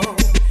me down.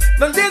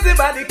 No lazy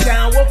body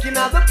can't walk in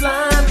the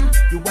plan.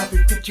 You have to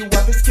pick, you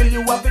have to skill,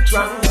 you have to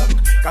drown.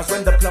 Cause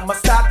when the plumber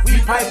start, we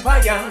pipe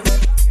iron.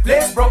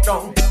 Place broke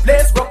down,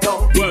 place broke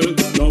down. Well,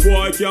 no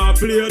boy can't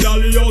play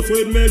dolly house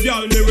with me,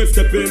 girl. Me we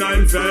step in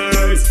I'm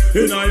face,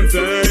 in I'm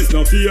face.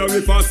 No fear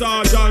if a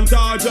sergeant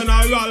or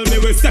general, me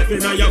we step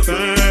in your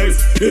face,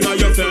 in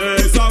your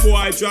face. A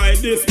boy try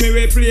this, me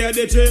we play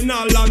the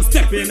general and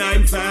step in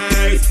I'm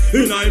face,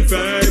 in I'm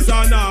face.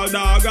 And all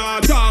dog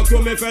talk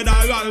to me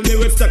federal, me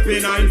we step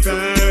in I'm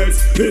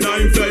face, in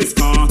I'm face.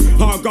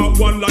 I got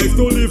one life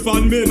to live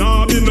and me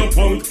nah be no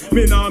punk.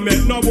 Me nah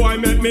make no boy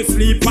make me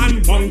sleep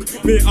and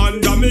bunk. Me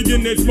under me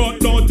Guinness, but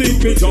don't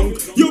think me junk.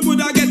 You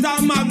coulda get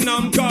a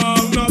magnum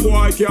come. No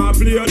boy can't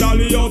play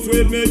dolly house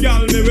with me,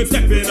 girl. Me we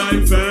step in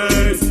I'm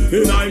face,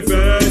 in I'm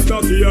face.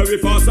 No fear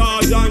if a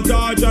sergeant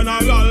or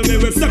general, me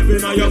we step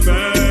in your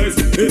face,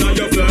 in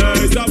your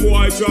face. A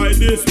boy try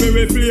this, me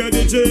we play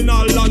the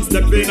general and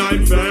step in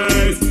I'm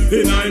face,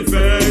 in I'm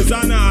face.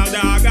 And all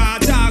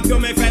dog talk to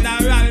me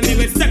federal, me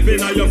we step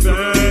in your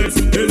face,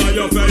 in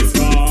your face.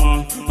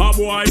 A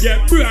boy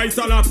get bright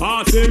and a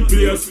passing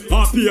place.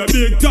 I pay a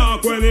big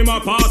talk when him a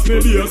pass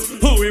me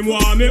base. How him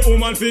want me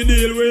woman fi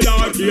deal with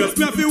our case.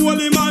 Me fi hold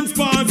him and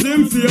spans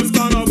him face.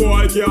 Can a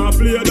boy can't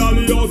play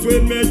dolly house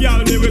with me,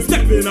 girl. Me we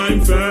step in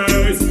I'm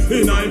face,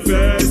 in I'm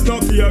face. No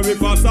care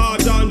if a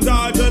sergeant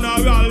or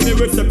general, me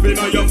we step in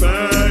your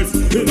face,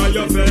 in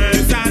your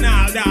face. And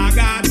all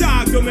dog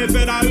talk to me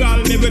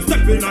federal, me we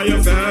step in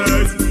your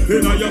face,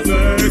 in your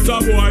face. A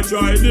boy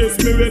try this,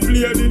 me we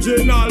play the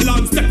general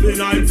and step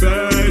in I'm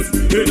face,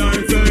 in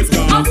I'm face.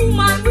 A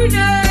woman with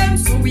them,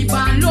 so we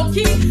born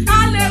lucky.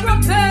 All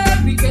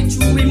aeroplane, we get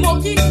you we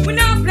monkey. We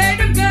not play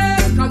the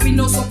game, cause we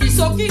no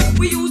sucky.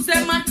 We use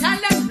them and tell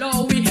them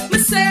blowy. Me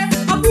say,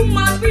 a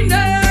woman with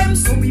them,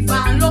 so we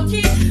born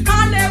lucky.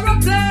 All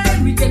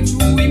aeroplane, we get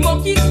you we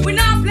monkey. We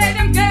not play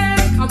them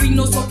game, cause we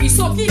no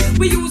sucky.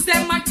 We use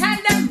them and tell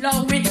them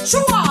blowy.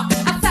 Sure,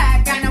 a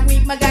fag and a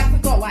week, my guy we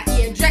go a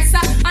hairdresser.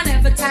 And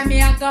every time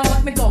me I go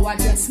out, me go a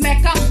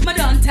dressmaker. Me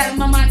don't tell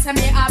my man to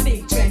me a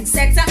big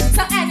trendsetter.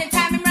 So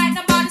anytime I'm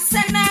writing about it,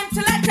 send them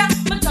to letter.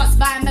 Me just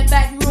buy my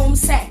bedroom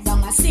set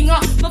down a singer.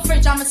 My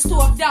fridge and my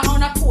stove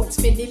down a coats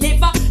for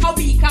deliver. A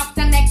week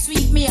after next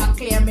week, me a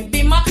clear me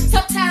bimmer. So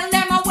tell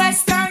them a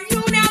Western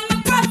Union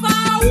me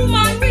prefer.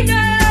 Woman with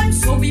them,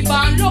 so we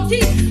born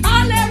lucky.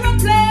 All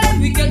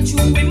aeroplane, we get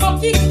you we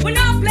monkey. We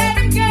not play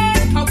them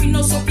game, cause we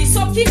no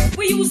sucky.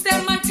 We use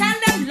them and tell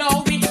them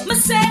low. Me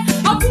say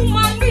a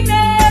woman with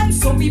them,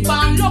 so we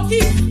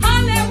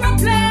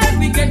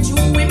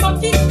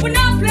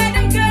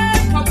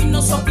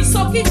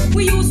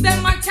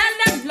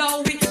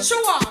Show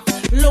off.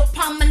 Look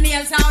on my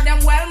nails, how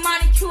them well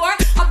manicure.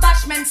 A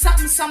bashment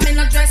something, some in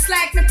a dress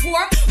like me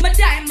poor. My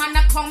diamond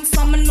a come,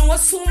 some me know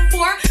soon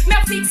for. Me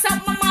fix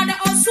up my mother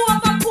also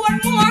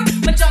overboard more.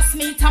 Me just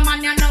meet a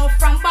man you know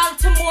from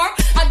Baltimore.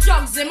 I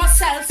drugs in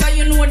myself so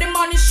you know the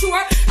money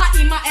sure. I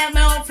eat my help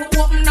me out for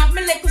open up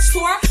my liquor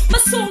store. Me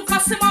soon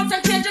cuss him out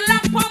and change the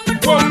lock on my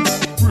door.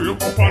 Break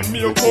up and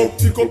make up,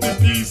 pick up the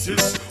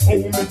pieces. How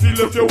me feel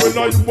if you when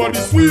you are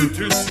the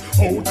sweetest.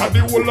 Out of the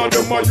whole of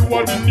them you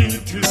are the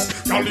neatest.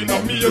 Y'all in a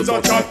me as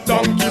a chat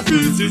donkey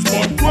feces.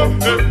 But go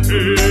hey.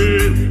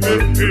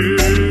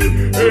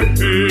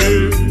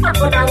 I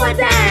put on what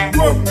that.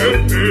 Go hey.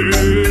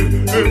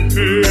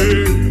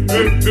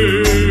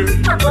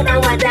 I put on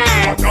what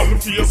that. A gal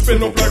face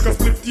spin up like a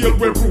split tail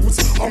with roots.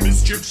 A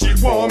mischief she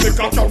want make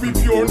a carry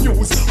pure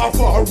news. How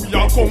far we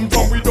a come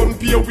from we don't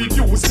pay with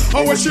use.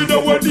 How we she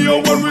know what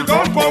deal when we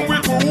got from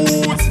with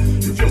roots.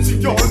 If you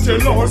see her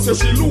tell her say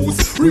she lose.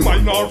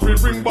 Remind her we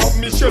bring back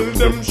Michelle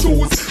them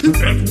shoes. If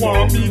that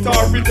want meet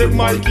her we take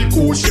Mikey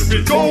cool. She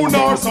be down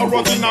her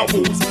sorrows in her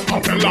boots. I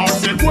tell her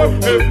say go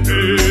hey.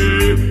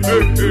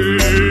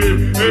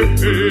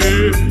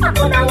 I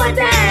put on what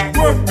that.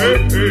 Go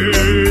hey.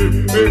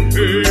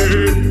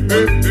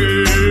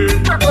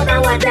 I put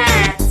on what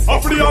that.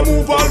 After you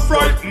move all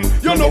frightened,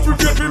 you know if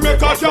you make a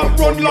gal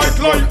run like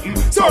lightning.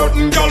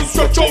 Certain gal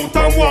stretch out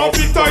and want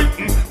be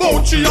tighten.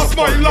 But she a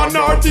smile and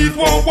her teeth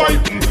won't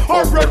whiten.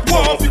 Her breath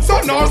won't fix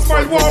and her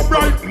smile won't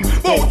brighten.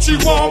 But she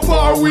won't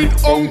far with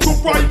Uncle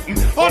Brighton.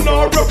 And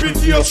her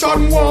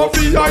reputation won't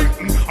be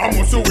heightened. I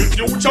must do with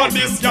future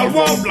this gal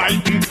won't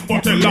blighten.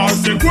 But tell her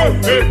say go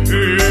hey.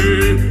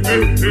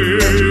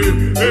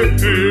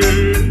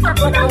 I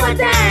put on what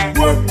that.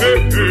 Go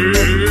hey.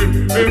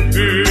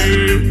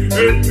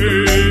 I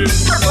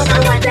put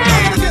on what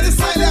that. Get the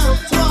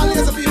silent to all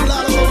these people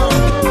all over the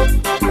world.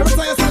 Every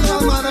time you say no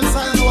man, I'm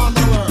silent around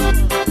the world.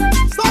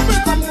 Stop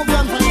it and move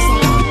your friends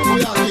on.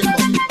 We are Kimbo.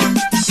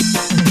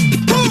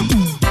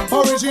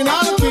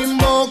 Original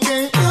Kimbo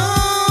King.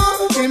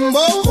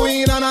 Kimbo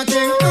Queen and a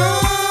King.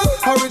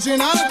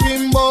 Original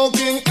Kimbo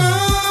King.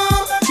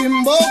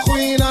 Kimbo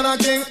Queen and a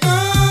King.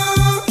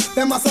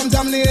 Them are some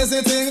damn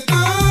lazy thing.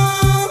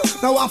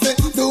 No one fit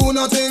do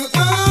nothing.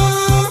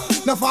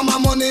 No for my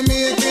money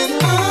making.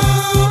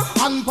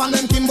 And pan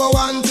them Kimbo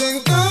one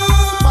thing.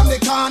 Pan the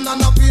can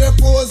and up here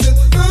posing.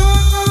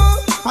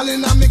 All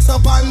in a mix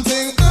up and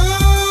thing.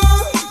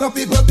 No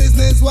people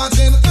business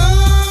watching.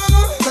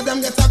 So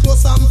them get a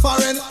close and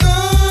foreign.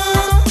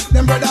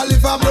 Them brother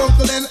live a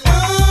Brooklyn.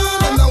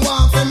 Them no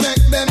want to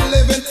make them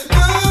living.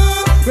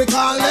 We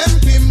call them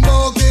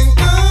Kimbo King.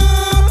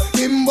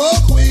 Kimbo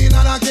Queen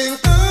and a King.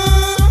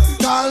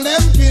 Call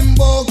them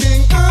Kimbo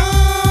King.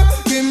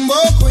 Kimbo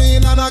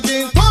Queen and a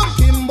King.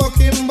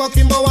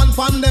 Kimbo and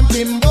fan them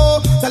Kimbo.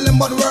 Tell them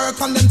about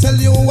work and them tell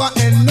you what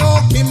and no.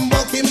 Kimbo,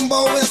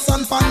 yes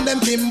and fan them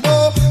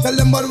Kimbo. Tell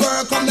them about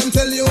work and them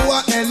tell you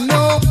what and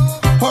no.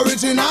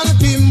 Original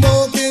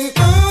Kimbo King.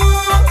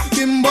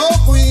 Kimbo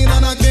Queen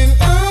and a King.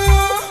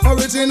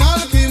 Original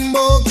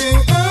Kimbo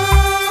King.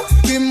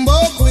 Kimbo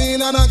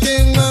Queen and a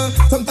King.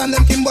 Sometimes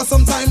them Kimbo,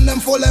 sometimes them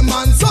full of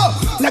man. So,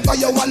 like how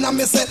you wanna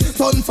miss it,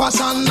 turn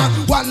fashion.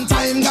 One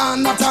time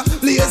gone, not a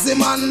lazy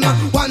man.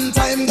 One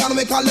time gone,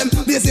 we call them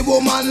lazy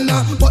woman.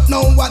 But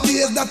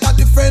nowadays, that a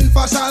different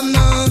fashion.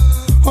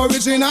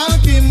 Original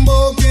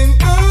Kimbo King.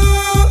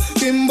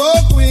 Kimbo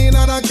Queen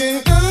and a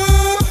King.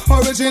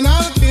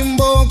 Original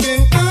Kimbo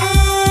King.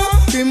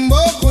 Kimbo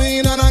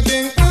Queen and a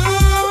King.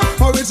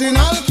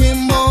 Original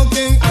Kimbo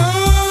King.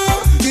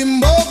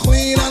 Kimbo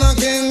Queen and a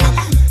King.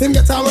 Him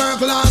get a work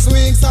last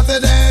week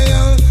Saturday.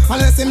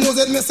 Unless him lose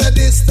it, me say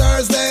this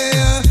Thursday.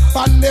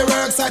 Fan the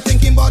works, I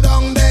think him go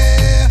down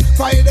there.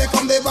 Friday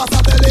come the boss,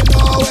 I tell him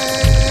no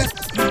way.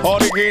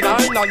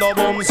 Original Nando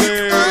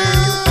Bumsy.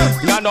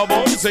 Nando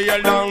Bumsy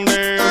el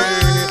dandy.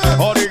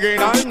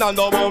 Original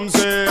Nando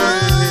Bumsy.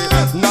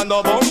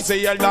 Nando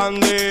Bumsy el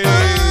dandy.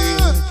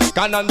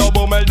 Canando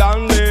Bum el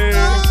dandy.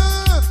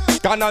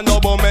 Canando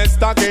Bum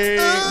está aquí.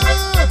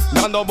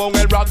 Nando Bum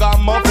el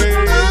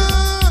ragamuffin.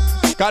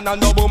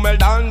 Canando Bum el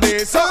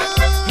dandy.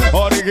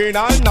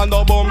 Original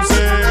Nando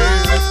Bumsy.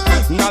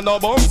 Nando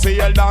Bumsy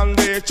el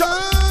dandy.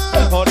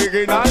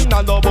 Original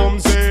Nando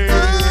Bumsy.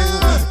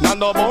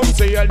 Nando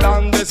Bumsy el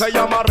dandy. Se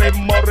llama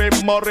ritmo.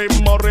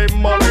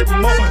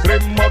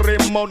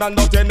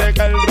 Nando tiene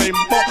que el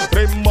ritmo.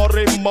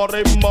 Ritmo.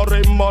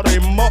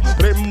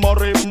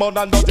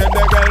 Nando tiene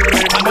que el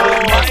ritmo.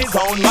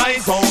 My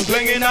sound,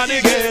 playing at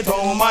the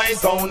ghetto. My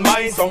sound,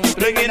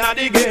 playing at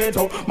the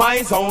ghetto.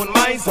 My sound,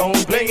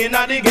 playing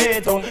at the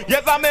ghetto.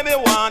 Yes, I make me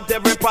want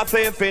every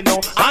Pacific now.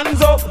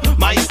 Hands up,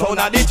 my sound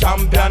at the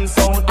champion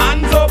sound.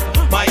 Hands up,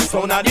 my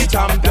sound at the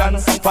champion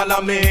sound.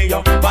 Follow me,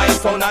 yo. My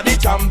sound at the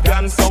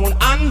champion sound.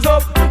 Hands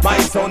up, my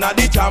sound at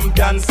the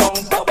champion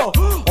sound.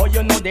 Oh,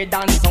 you know the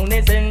dance sound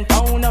is in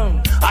town.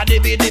 A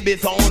dibby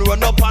sound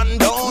run up and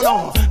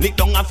down. Lick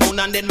down a sound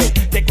and then we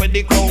take with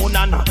the crown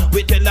and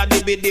we tell a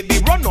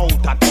dibby run out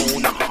of town.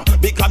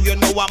 because you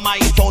know my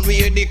sound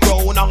wear the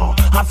crown.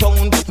 A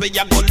sound this way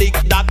you go lick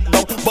that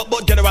down.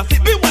 But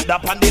generosity we want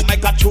up on the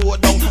mic a throw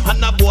down.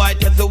 And a boy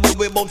tells you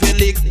we both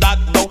lick that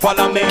down.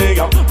 Follow me,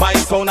 my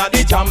sound a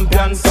the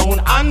champion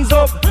sound. Hands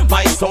up,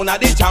 my sound a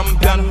the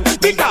champion.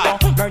 Because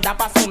burn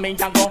up a song me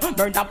and go,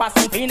 burn up a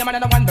song. Feel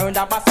another one, burn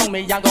up a song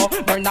me and go,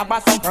 burn up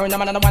a song. Burn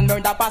another one,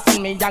 burn up a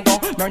song me and go,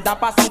 burn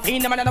up a song.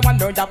 Feel another one,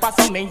 burn up a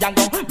song me and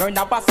go, burn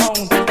up a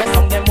song. The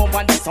song them move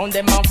and the sound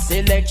them have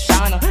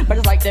selection. But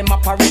it's like them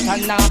operate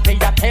and not pay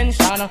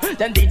attention.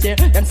 Them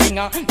DJ, them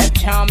singer, them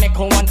can't make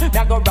one. Me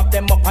a go wrap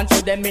them up and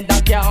show them in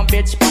the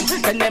garbage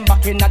pan. Then them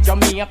back in a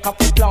Jamaica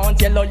fi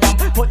plant yellow yam.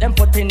 Put them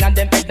foot in and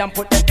them head and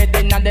put them head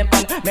in and them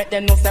hand. Make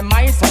them know say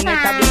my son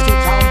is a big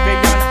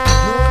champion.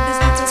 This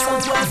bitch is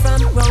some boy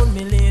from round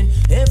me lane.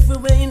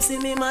 Everywhere him see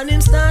me man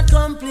him start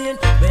complain.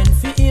 When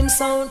for him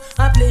sound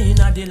I play in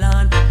a the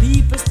land.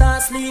 People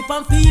start sleep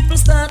and people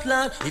start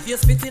land. If you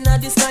spit in a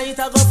the sky it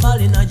a go fall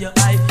in a your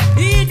eye.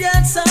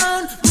 Idiot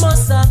sound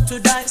must have to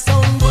die.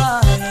 Sound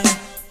boy,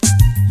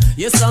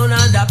 you sound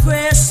under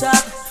pressure.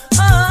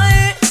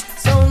 Aye,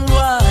 sound boy,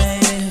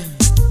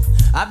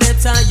 I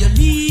better you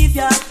leave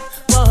ya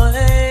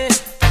boy.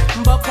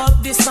 Buck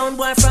up this sound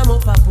boy from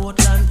up a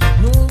Portland.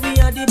 No, we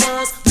are the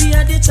boss, we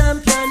are the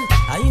champion.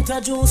 I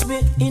introduce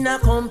me in a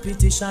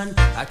competition.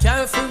 I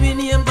carry for me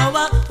name go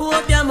up,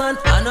 hope ya man.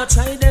 I not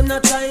try them,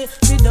 not try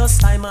with us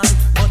Simon.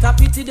 But I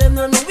pity them,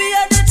 no, we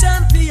are the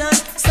champion.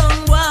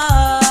 Sound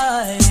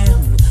boy,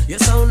 you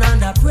sound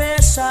under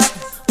pressure.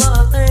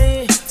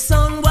 Boy,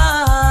 sound boy,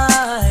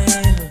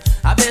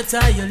 I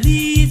better you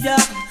leave ya.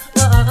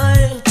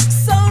 Boy,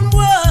 sound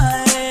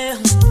boy,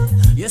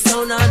 you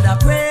sound under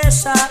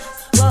pressure.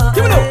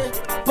 Give it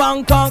up.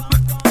 Bangkok,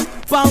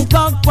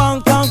 Bangkok,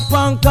 Bangkok,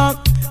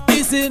 Bangkok.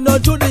 Is it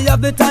not true they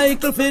have the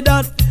title for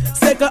that?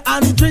 Second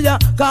Andrea,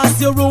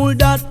 cause you rule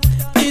that.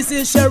 Is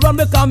it Sharon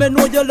because me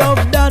know you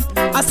love that?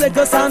 I say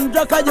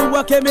Cassandra cause you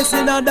work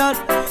missing on that.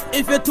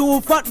 If you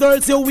too fat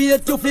girls you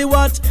wait to feel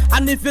watch.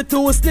 And if you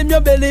too slim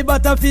your belly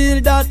better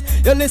feel that.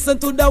 You listen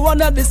to the one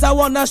that this I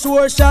want a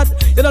sure shot.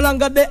 You no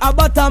longer they are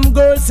bottom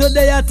girls you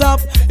they at top.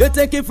 You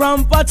take it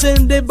from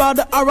patching the bad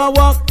or a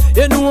walk.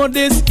 You know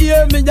this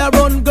year me ya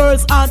run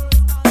girls at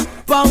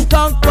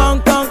Bangkok,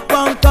 Bangkok,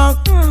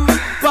 Bangkok,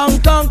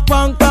 Bangkok,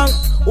 Bangkok.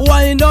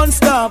 Why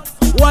non-stop?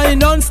 Why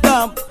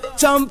non-stop?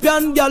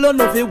 Champion gal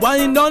no fi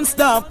why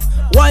non-stop?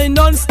 Why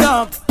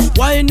non-stop?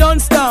 Why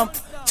non-stop?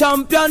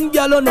 Champion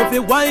gal no fi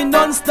why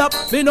non-stop?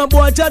 Me no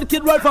boy Chad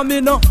kid right from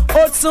me no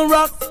Hudson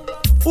Rock.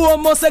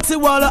 Homo sexy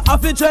wall I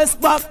fi dress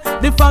back.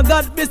 The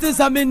faggot business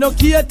and me no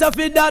cater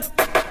fi that.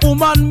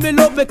 Woman me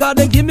love because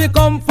they give me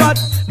comfort.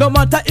 No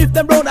matter if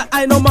them brown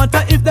eye, no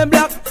matter if them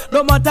black,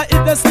 no matter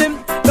if they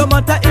slim, no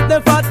matter if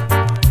they fat.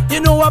 You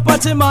know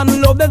Apache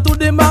man love them to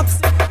the max.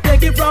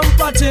 Take it from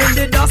patching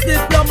the dust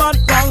diplomat.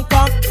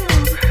 Bangkok,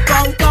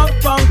 Bangkok,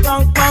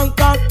 Bangkok,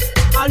 Bangkok.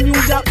 And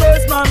New Jack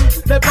Birds man,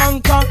 the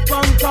Bangkok,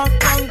 Bangkok,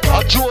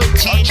 Bangkok. A joy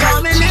team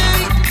family.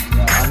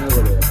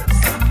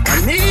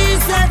 I need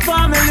that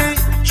family.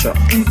 Sure.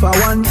 If I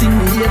want thing,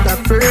 me hate a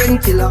fern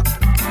killer.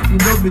 You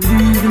don't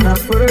believe in a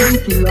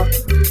fern killer.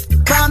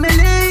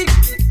 Family,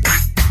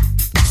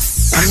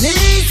 I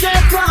need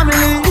that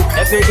family.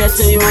 If you get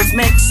to use,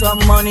 make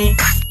some money.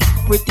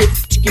 Pretty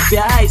keep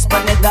your eyes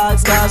on the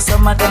dogs, cause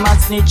some of them a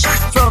snitch.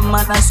 From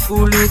man a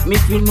school youth, me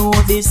if you know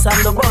this.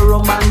 And the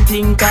borrow man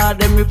think, cause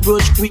them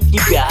reproach quick.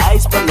 Keep your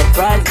eyes on the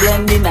prize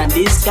blending and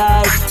the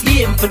sky.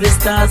 Aim for the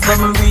stars, but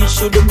me reach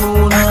to the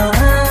moon.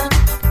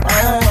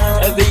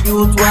 Every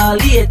youth while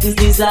latest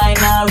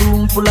designer,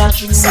 room full of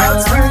shoes.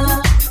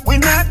 We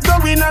not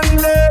going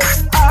under.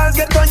 I'll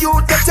get the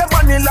youth, get your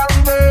money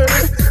longer.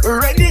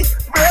 Ready,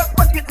 break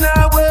pocket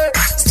now way.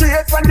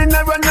 Straight from the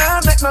narrow now,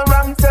 make no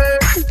wrong turn.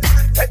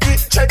 Every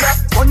treasure,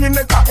 money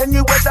maker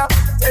any weather.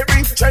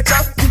 Every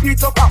treasure, keep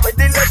it up with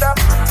the leather.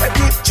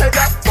 Every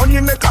treasure,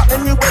 money maker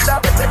any weather.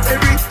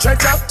 Every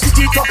treasure, keep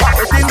it up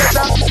with the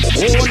leather.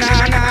 Oh na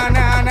na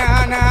na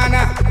na na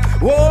na.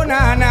 Oh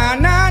na na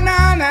na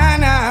na na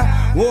na.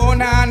 Oh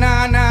na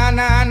na na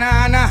na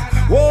na na.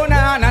 Oh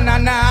na na na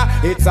na.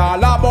 It's all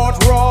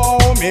about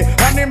Romy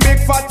and the big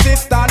fat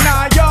sister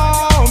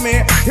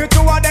Naomi. You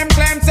two of them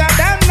claims that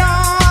them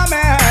know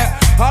me.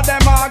 All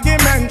them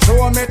argument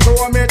show me.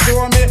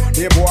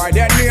 The boy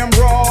their name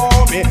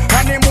Romy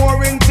and the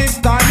mooring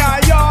sister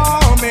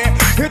Naomi.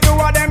 You two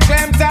of them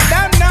claims that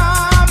them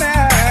know me.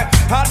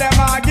 All them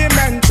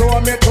argument show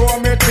me.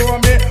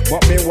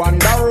 But me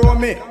wonder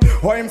Romy,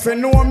 how him fi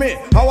know me?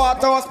 How I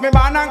toast me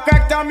ban and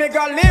crack to me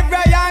go live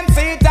where and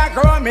see it a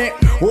grow me.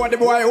 Oh the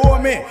boy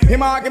owe me,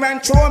 him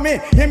argument show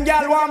me. Him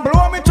gal want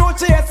blow me through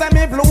chase and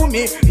me blew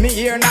me. Me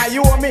here now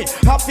you owe me,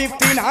 a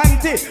 15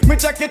 auntie. Me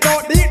check it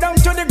out deep down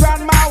to the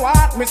grandma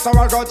what. Me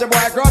sorrow got the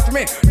boy got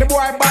me, the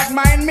boy bad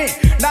mind me.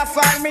 That's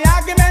why me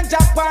argument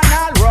just pan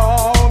all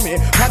row me.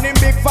 And him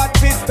big fat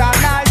sister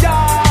now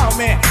yo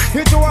me.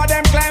 You two of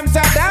them claims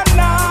that them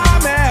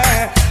know me.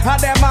 And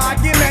them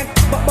argument,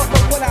 but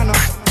hold on.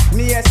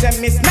 Me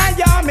SM Miss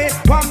Miami.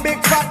 One big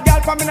fat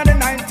girl from in the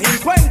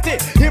 1920.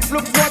 If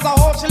looks was a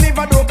hoe, she live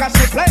a do cause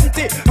she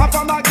plenty. And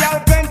from a girl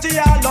plenty,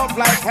 I love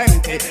like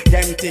empty.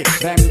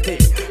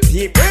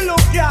 People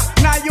look ya,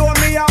 now you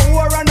me a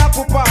whore and a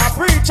pooper a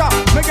preacher.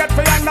 Me get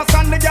to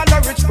understand the girl a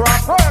rich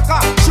crop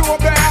worker. She will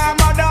be a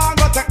mother and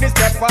go take this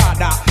step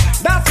father.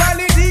 That's why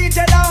the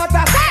DJ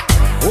daughter say,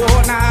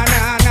 oh na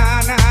na na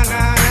na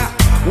na na,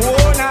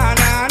 oh na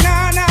na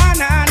na na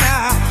na na,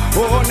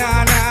 oh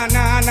na na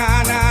na na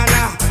na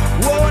na,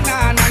 oh na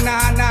na na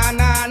na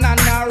na na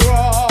na,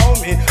 roll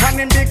me. And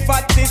them big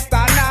fat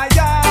sister na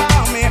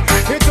yummy.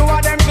 The two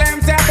of them claim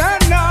say they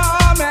know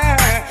me.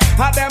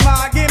 And them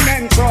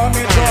argument throw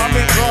me.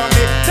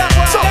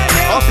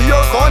 A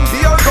beer gun,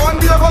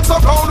 so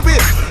round we.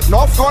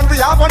 Enough gun we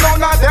have and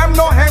none of them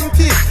no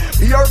empty.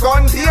 Beer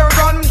gun,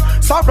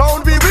 so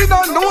round we. We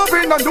no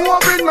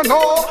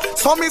know.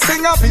 So me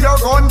sing a beer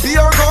gun,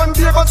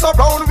 so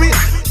round we.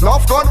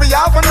 Enough gun we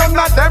have and none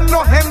of them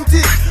no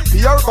empty.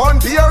 Beer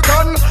gun,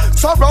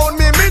 so round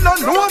me. Me no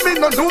know.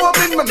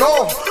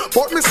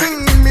 But me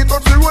sing, me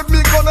touch the road,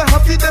 me gonna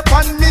have it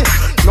upon me.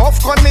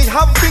 Enough gun me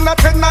have been a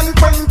 10 and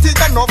 20.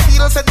 And no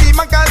feel said the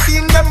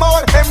magazine them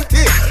all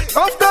empty.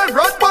 After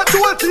rat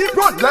patrol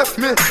people left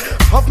me.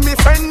 Have me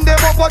friend them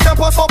up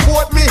and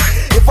support me.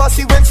 If I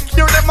see when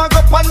scare them I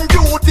go on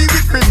duty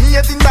with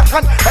grenade in the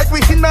hand like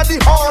we in the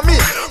army.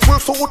 Full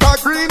suit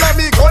of green and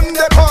me gun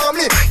them on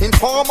me.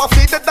 Informer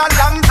fitted a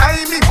long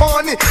time me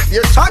honey.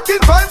 You're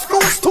shocking by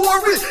school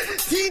story.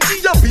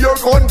 TG a beer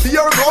gun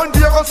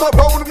so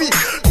round me.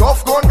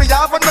 Enough gun we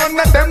have and none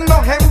of them no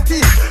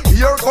empty.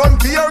 Beer gun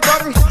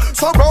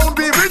so round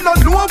me. We no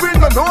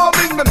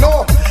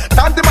know.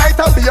 Dynamite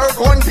a beer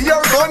gun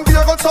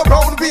so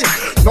round me.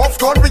 Enough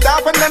gun we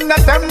have and none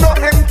of them no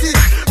empty.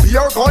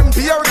 Beer gun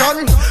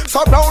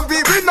so round me.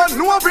 We no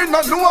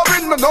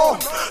know.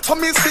 So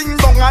me sing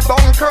down a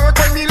Dunkirk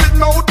when me live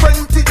now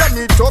 20. And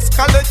me just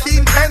call it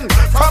 10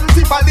 from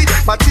the valley.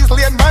 But this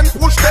lane man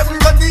push them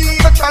the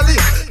need a trolley.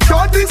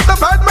 God is the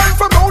bad man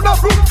from out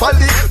of Brook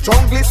Valley.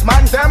 Junglist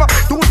man them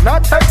do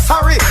not take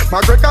sorry.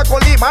 McGregor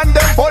Gully man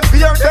them but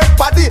beer dead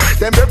body.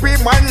 Them every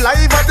man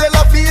live at the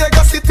La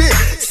Vega City.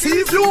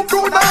 See if you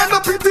go down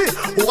the pity.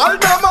 All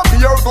them a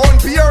beer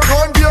gun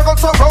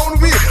so round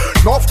we.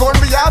 Enough gun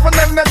we have and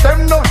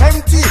them no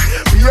empty.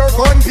 Beer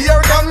gun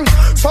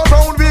so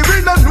round we.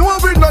 We no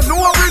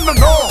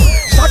know.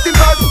 Shocking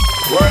bad.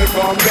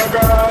 Welcome the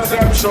girls,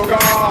 them sugar.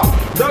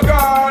 The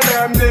girl,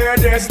 them near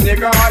this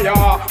nigga,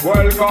 yeah.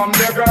 Welcome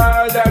the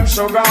girl, them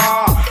sugar.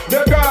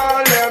 The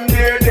girl, them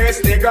near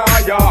this nigga,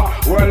 yeah.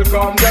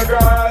 Welcome the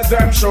girls,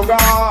 them sugar.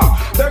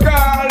 The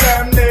girl,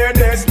 them near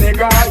this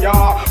nigga,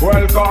 yeah.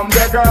 Welcome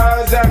the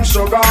girls, them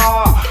sugar.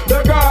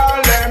 The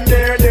girl, them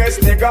near this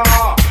nigga.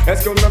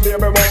 Excuse me,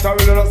 baby, but I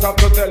really just have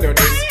to tell you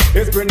this.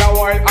 It's been a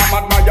while, I'm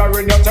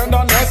admiring your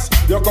tenderness.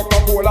 Your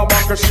Coca-Cola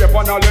back shape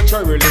and all your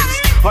cherry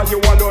lips. And you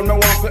alone, me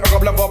want to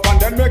rub love up and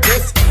then me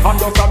kiss. I'm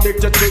just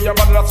addicted to you,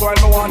 but that's why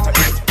me want to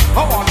eat.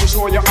 I want to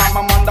show you I'm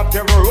a man that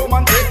very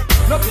romantic.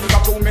 Nothing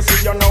got to me,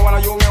 see you know,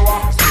 and you me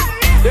want to see.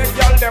 The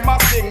girl, them a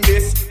sing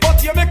this,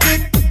 but you me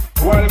kick.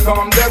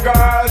 Welcome the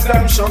girls,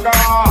 them sugar.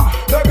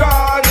 The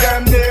girls,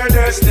 them near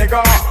this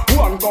nigga.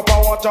 One cup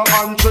of water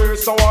and 3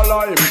 sour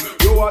lime.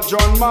 You a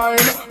John mine,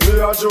 me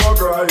a Joe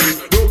grind.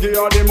 You give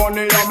her the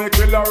money and me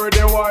kill her with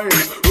the wine.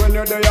 When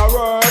you're there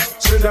work,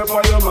 she there for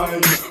your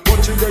mind.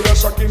 But you get your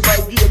shocking by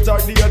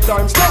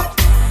daytime. Stop!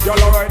 Y'all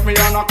write me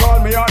and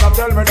call me and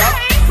tell me that.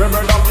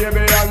 Remember that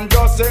baby and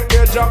just say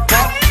the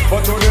jackpot.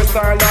 But to the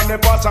style and the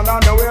passion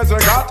and the ways we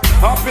got,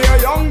 I feel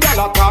young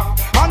girl attack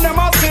and them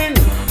a sing.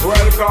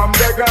 Welcome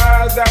the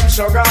girls, them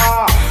sugar.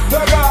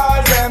 The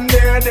girls, them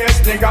near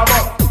this nigga.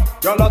 But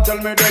y'all tell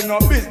me they no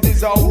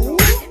business or who.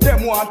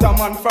 Them want a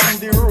man from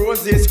the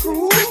Roses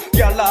crew.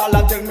 Y'all all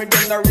tell me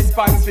they no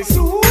response for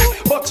Sue.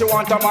 But you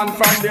want a man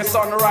from the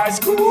Sunrise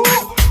crew.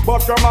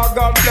 But from a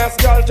God bless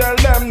girl, tell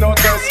them no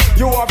test.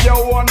 You have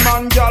your one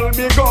man, girl,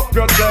 big up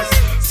your chest.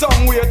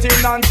 Some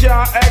waiting and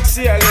can't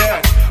exhale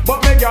yet.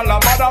 But me girl a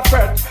bad a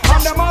fret.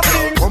 And them a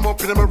sing. Come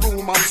up in my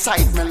room and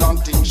sight me long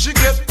thing. She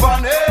get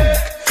panic.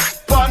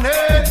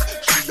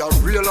 She a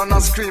real and a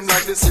scream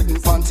like the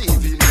sitting on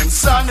TV. And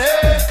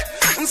Sonic.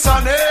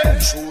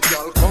 True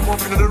girl come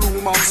up in the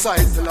room and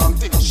sight me long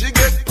thing. She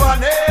get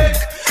panic.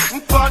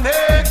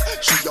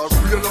 She a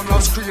real and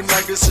a scream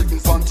like the sitting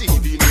on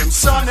TV. And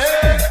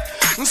Sonic.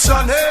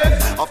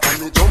 After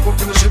me jump up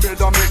in the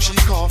bed and make she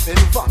cough and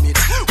vomit.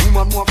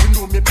 Woman want to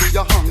know me play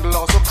a handle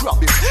or so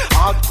grab it.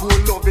 Hardcore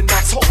loving,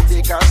 that's how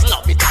the girls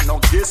love it. I know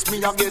guess me,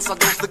 I guess I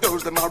guess the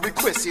girls them a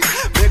request it.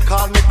 They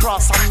call me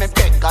cross and me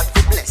beg God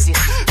to bless it.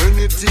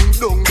 Anything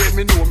done, then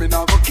me know me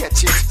not go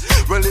catch it.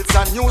 Well, it's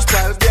a new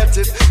style, get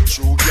it.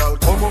 True girl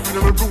come up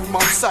in the room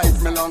and sight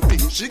me long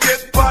thing. She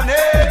get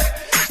panic.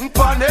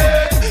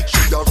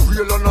 She a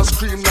real and a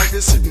scream like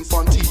they sitting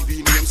on TV.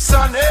 Name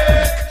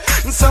Sonic.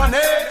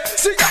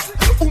 See ya,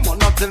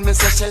 woman a Tell me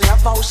say she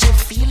love how she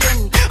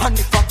feeling. And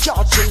if I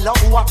catch she love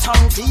what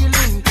I'm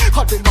dealing.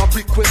 Cause them a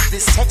request the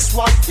sex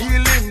was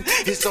healing.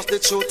 It's just the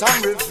truth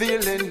I'm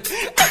revealing.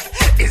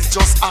 It's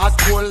just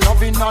hardcore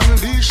loving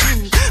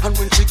unleashing. And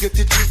when she get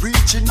it she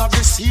reaching at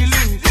the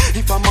ceiling.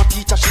 If I'm a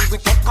teacher she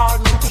will take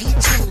all me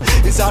teaching.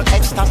 It's all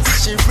ecstasy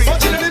she reaching.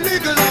 But in the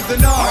middle of the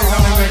night, I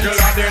am in the middle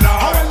of the night.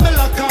 How when me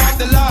lock off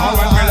the light, how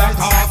when me lock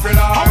off the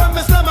light, how when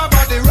me slam my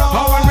body right,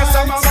 how when me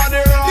slam my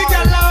body right. The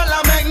girl all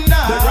a make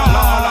nice, the girl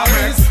all a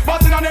make.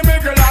 But in the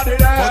middle of the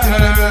night, but in the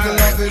middle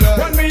of the night,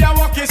 when me a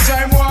walk the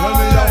same way, when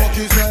me a walk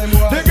the same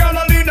way, the girl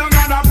a lead down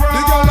on a broad,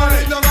 the girl a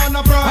lead down on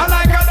a broad. I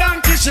like a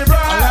donkey she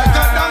bride, I like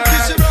a donkey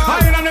she bride.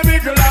 I in the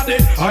middle of the,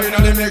 I in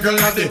the middle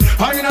of the,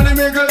 I in the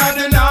middle of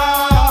the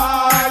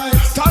night.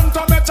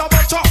 Santa better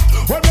watch out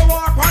when we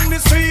walk on the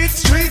street.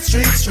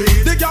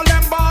 The girl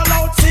them ball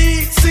out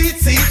seat.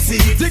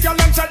 The girl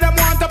them say them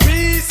want a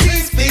piece.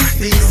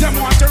 Them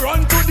want to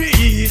run to the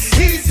east.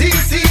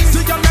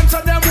 The girl them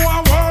say them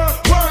want work.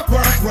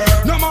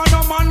 No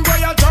man where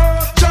you jerk.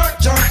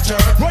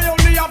 We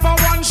only have a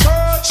one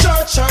shirt.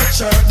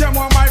 Them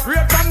want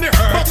migrate from the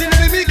earth. But in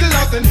the middle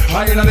of the night,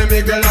 I in the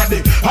middle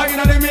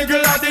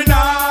of the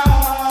night.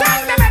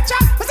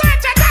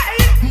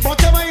 But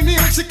them I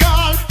need she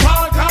call.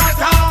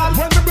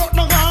 When the blood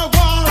no wall.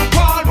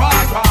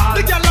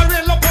 The girl a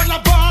rail up on a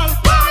ball.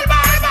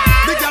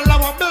 The girl a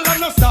wobble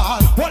on a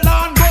stall. Hold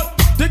on, but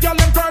the girl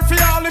them cry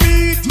for all the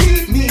meat.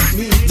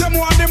 Them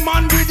want the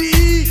man with the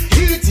heat.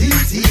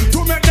 To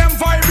make them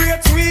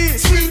vibrate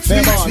sweet.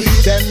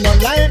 Them no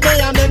like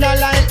me and me no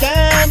like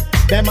them.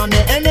 Them are me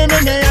enemy,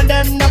 me and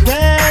them no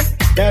friend.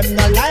 Them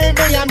no like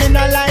me and me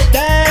no like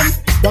them.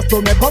 Just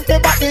to me bump the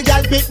back, the girl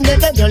pick me,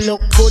 then you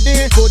look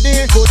goody.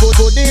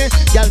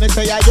 Girl, me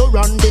say you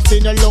run this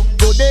thing, you look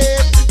goody.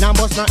 Now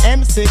bust no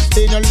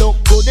M16, you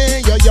look goody.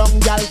 You young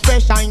girl,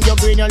 fresh and you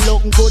green, you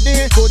look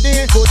goody.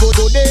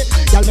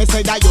 Girl, me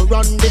say that you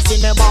run this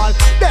in the ball.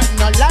 Them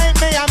no like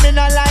me and me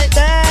no like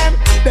them.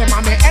 Them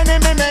are me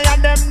enemy, me and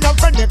them no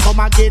friend. They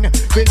come again.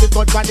 Feel the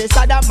cut for the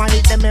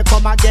sodomite, them me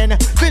come again.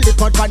 Feel the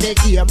cut for the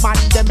gay man,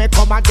 them me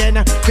come again.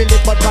 Feel the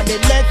cut for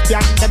the lesbian,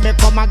 them me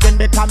come again.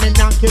 Because me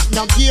not keep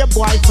no gay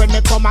boy. When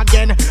me come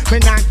again, me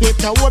not keep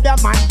no other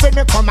man. When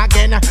me come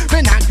again, me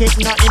not keep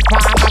no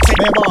informer.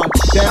 Me born.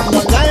 Them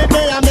no like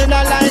me and me no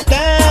like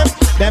them.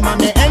 Them are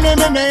me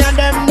enemy, me and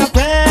them no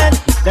friend.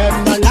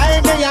 Them no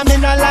like me and me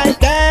no like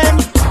them.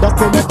 Just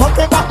to me come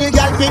back the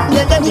girl pick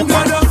me, then you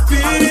God of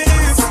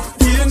peace,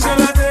 the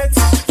angel of death.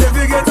 If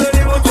you get a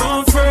little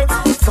comfort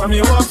from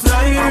you walk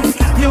life,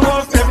 you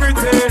walk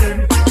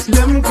everything.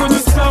 Them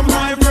couldn't stop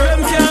my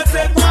breath, can't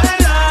take my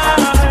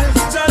life.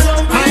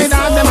 I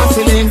dog them a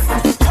feeling.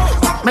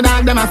 Me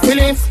dog them a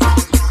feeling.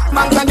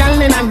 Banks a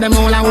girl in and them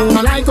all a who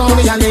no like how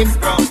we a live.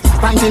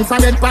 Spanking for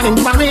red, pan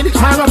infrared.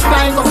 Marrow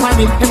flying up for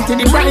it. Empty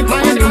the bright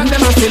mind in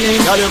them a feeling.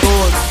 Girl you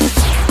good,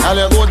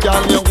 girl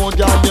you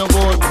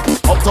good.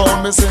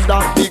 Uptown me sing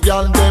that big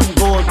girl them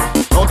good.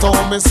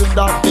 Downtown me sing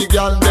that big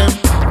girl them.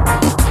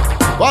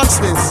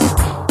 Watch this.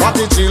 What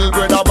the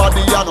children a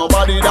body and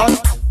nobody that.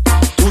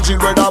 Two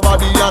children a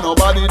body and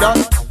nobody that.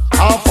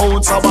 Half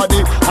ounce a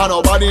body and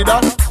nobody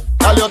that.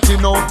 Girl you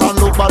thin out and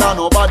look bad and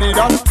nobody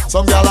that.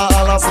 Some girl a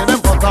holla say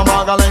them cut a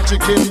maga like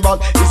chicken bag.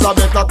 It's a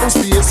better to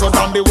stay so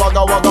than the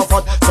wagga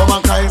fat. Some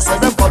mankind say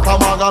them cut a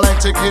maga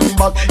like chicken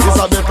bag. It's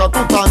a better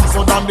to tan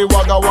so than the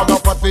wagga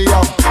fat. We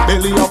have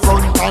belly a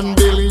front and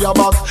belly a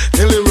back.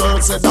 Till the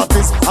world said that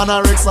is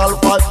anorexal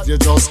fat.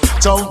 You just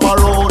jump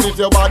around if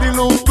your body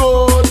look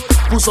good.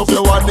 Push up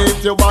your one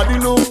if your body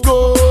look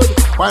good.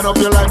 Wind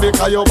up your line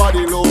because your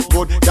body look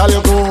good. Girl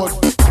you good.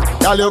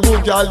 Girl you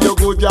good, girl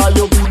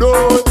you good,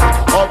 oh.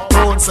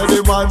 Uptown say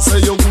the man say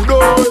you good,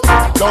 oh.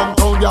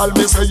 Downtown girl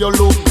me say you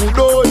look good,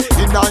 oh.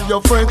 In and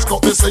your French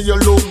cup me say you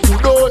look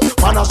good, oh.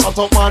 Man a shut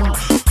up man,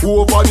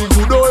 who over the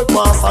good, oh.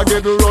 Pastor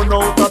get to run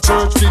out of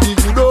church for the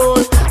good,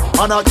 oh.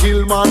 Man a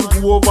kill man,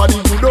 who over the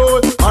good,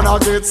 oh. Man a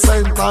get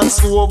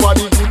sentenced, who over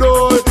the good,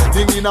 oh.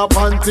 Thing in a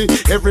panty,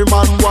 every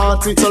man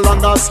want it. So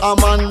long as a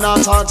man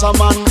not charge a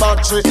man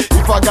battery.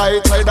 If a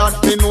guy try that,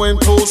 me know him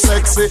too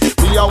sexy.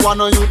 Me a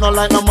wanna you no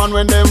like no man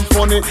when them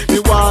funny. Me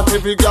want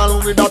every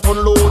girl with that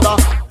unloader.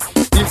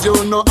 If you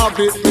no have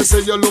it, me say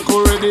you look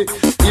ready.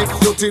 If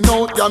you thin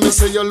out, yeah, me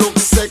say you look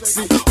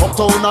sexy.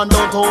 Uptown and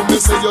downtown, me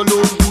say you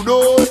look good,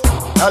 oh.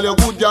 Girl, you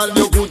good, girl,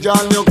 you good,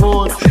 girl, you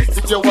good.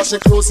 If you wash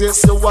your clothes, yes,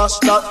 you wash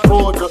that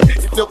food.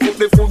 If you cook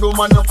the food,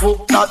 man, you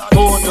cook that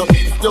food.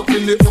 If you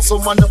clean the house,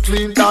 man, you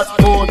clean that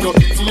food.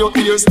 If your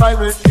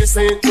hairstyle, me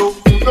say it look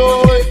good,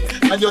 oh.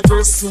 And your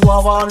dress, you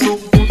want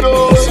look good,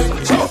 oh.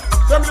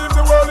 Them leave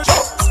the world,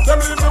 them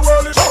leave the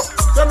world,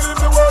 them leave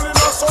the world in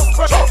a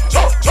suspense.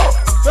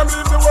 Them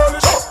leave the world,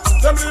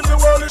 them leave the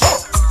world,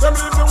 them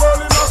leave the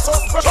world in a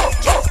suspense.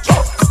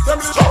 Them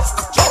leave the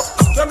world in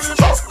a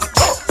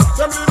suspense.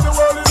 Them leave the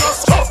world in a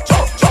suspense.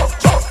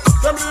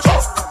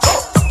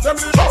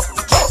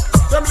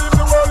 Them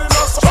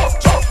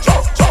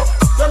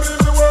leave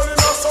the world in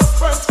a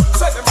suspense.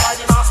 Say them by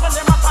the mass when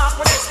them attack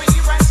with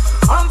experience.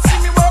 And see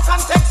me work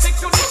and take sick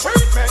to the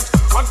treatment.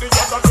 And the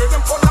other day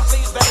them gonna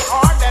please them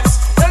hard.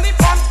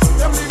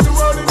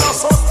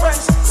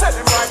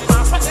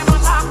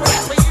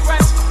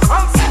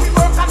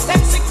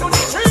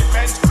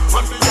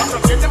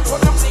 hear them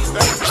put them seats there.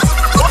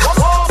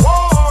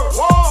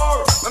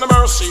 War, none of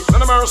mercy,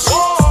 none of mercy.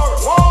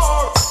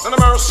 War, none of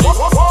mercy. War,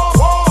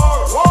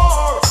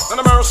 none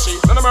of mercy,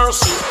 none of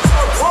mercy.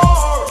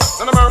 War,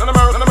 none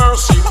of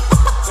mercy.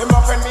 Them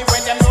offend me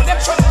when them know them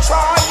shouldn't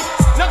try.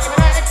 Not give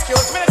me an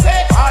excuse, me to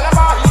take all of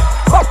my.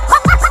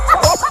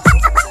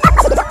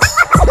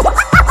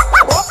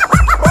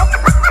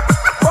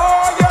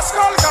 Oh, your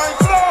skull can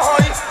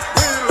fly.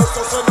 We'll lose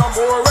us no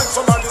more when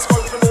somebody's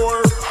skull for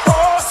more.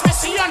 Oh, me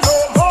see and no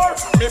more.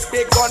 Me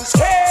big guns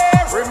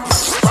scare him.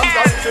 I'm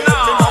going to let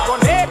me not go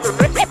near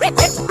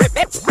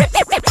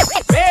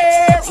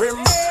him.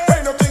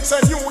 Ain't no things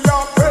in New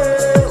York,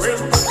 bear him.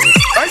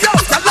 Hey, yo,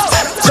 hello.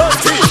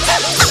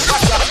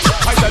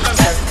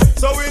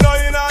 So we know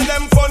in all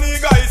them funny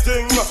guy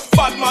thing.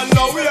 Bad man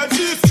now we a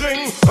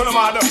G-string. No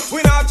matter,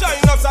 we not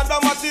join us a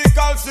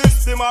dramatical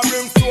system. A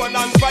brimstone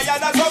and fire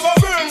that's over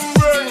bring.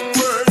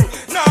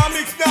 Now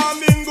mix, now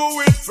mingle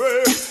with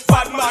free.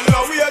 Bad man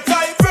now we a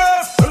type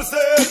of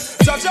say.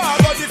 Jaja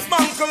got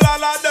dismantle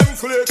all of them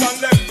click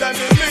and left them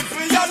in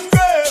mystery and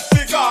grave.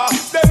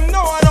 Because them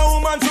know a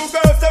woman to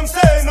girls them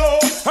say no.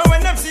 And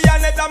when them see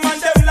another man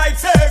them like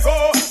say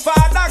go.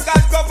 Father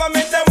God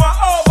government them want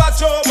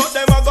overthrow. But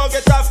them a go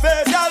get a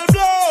fatal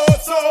blow.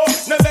 So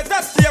no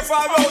better stay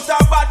far out a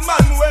bad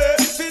man way.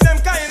 See them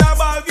kind of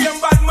ball game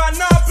bad man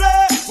now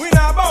play. We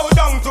now bow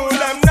down to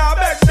them, now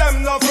beg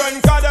them no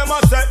friend. Cause them a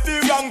set the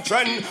wrong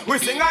trend. We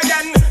sing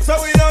again, so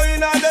we know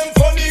in a them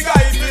funny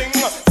guy thing.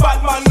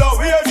 Bad man now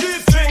we a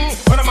G-string.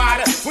 No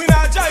matter, we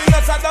not join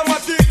us a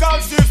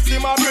dramatical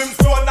system. A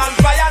brimstone and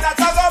fire that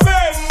a go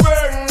bang.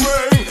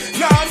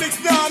 Now mix,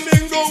 now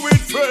mingle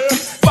with free.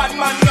 Bad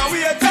man now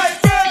we a type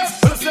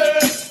of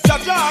say.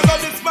 Jaja got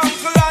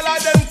dismantle all of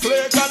them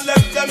click and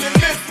left them in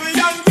mystery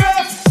and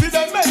grave. See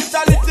the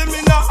mentality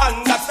me no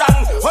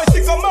understand. When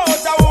she come out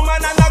a woman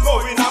and a go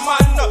in a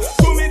man.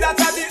 To me that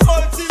a the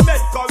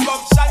ultimate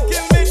corruption.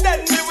 Kill me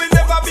then me will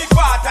never be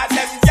part of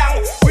them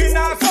gang. We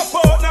not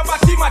support no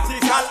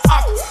mathematical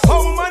act. A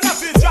woman have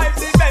to drive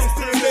the Benz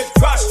till it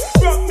crash.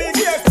 Broke me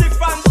gear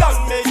stiff and done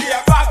me gear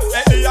back.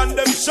 At the end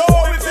them show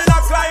if in a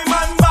climb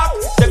and back.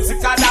 Them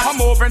sick of that. I'm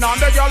moving on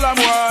the yellow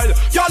world.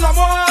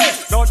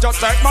 Don't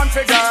just take man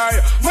for gay.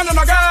 Man and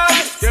a guy,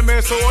 give me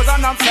souls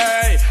and I'm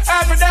play.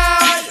 Every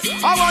day,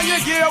 I want you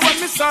hear what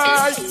me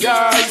say.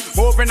 Yeah,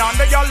 moving on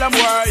the yellow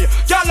way.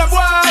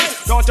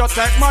 Don't just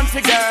take man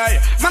for gay.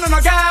 Man and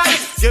a guy,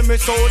 give me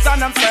souls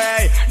and I'm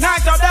play.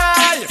 Night or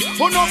day,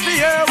 who know fi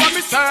hear what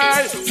me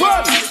say.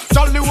 Well,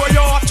 tell the way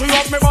you hot, you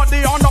have me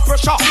body under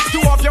pressure.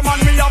 You have your man,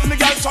 me have me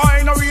girl, so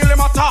I no really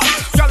matter.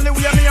 Tell the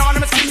way me on,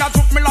 me skin that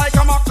took me like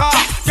a maca.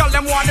 Tell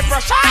them want the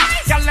pressure,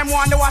 tell them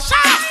want the washer.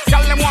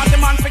 Tell them want the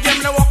man for give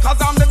me the work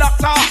cause I'm the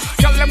doctor.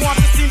 Tell them want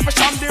the steam for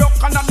sham the hook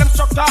and them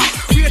structure.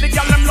 We the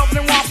girl them love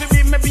me want to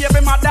be me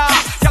baby mother.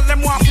 Tell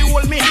them want to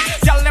hold me,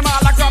 tell them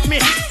all I grab me.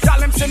 Tell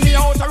them send me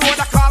out the road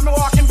I call me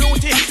walking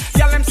beauty.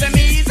 Tell them send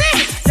me easy,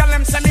 tell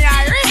them send me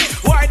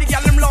Irish. Why the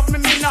girl them love me,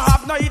 me no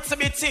have no itsy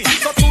bitsy.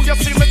 So to you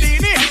see me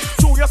Beenie,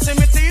 to you see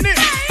me Teeny.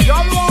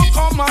 Y'all won't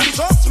come and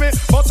trust me,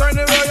 but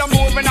anyway you're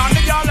moving on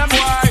the girl them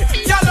way.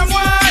 Girl them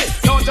way,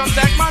 don't just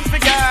take man for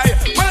gay.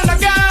 Well the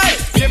guy,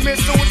 give me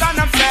Susan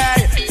and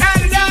Faye.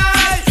 Any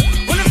day,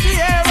 will you see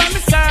here when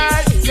me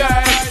say,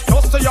 yeah.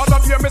 Just to y'all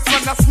love you, me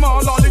spend a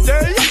small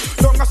holiday.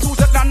 Don't a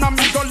Susan and a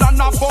middle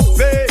and a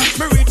buffet.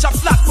 Me reach a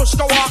flat bush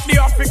to walk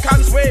the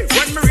African's way.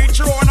 When me reach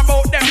around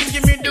about them,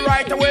 give me the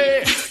right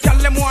away. Y'all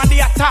them want the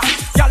attack,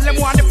 y'all them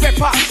want the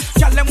pepper.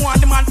 Y'all them want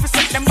the man to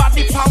set them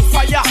body on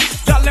fire.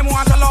 Y'all them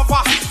want a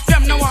lover,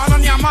 them no want a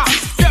yama.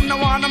 Them no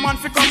want a man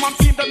to come and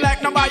keep them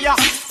like no buyer.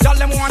 Y'all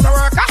them want a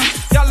worker,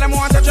 y'all them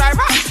want a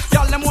driver.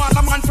 Y'all them want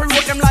a man to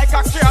road them like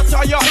a car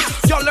tire.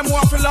 Y'all them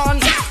want to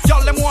launch,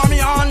 y'all them want me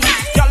on.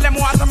 Y'all them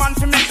want a man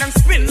to make them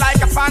spin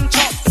like a fan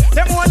truck.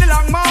 Them want the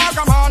long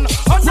marga man,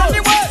 until the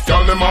way.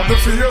 Y'all them have the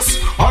face,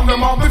 and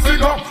them have the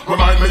figure.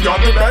 Remind me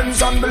of the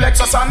Benz and the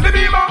Lexus and the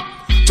Beamer.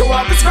 To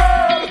have this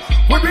girl,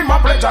 will be my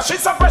pleasure.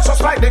 She's so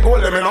precious like the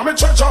gold, let me know me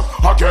treasure.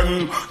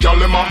 Again, y'all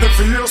them have the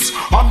face,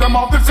 and them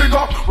have the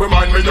figure.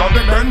 Remind me of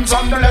the Benz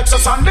and the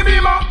Lexus and the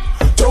Beamer.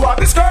 To have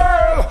this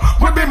girl,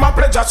 will be my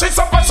pleasure. She's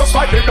so precious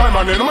like the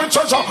diamond in my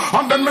treasure.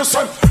 And then me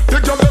say, the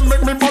girl them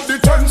make me body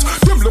tense.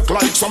 Them look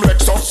like some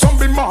Lexus, some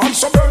Beamer and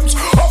some Benz.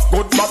 Of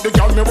good body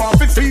girl, me want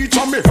to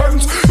feature me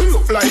hands. They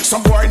look like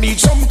some boy need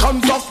some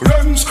contact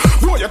lens.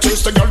 Boy, you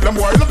chase the girl them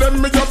while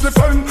them me have the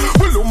friend.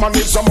 Well, woman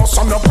is a must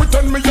and no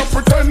pretend me a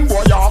pretend.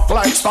 Boy, you act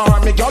like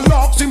star, me girl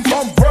locks him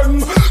from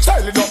when.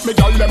 Style it up, me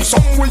girl them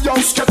some we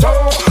young skitter.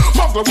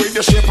 Muggle with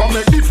the shape and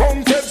make the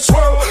phone get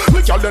swell.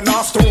 Me girl them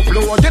not stop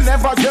blow, you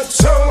never get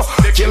sell.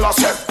 The killer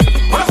said,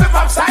 what the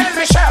pop style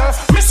Michelle?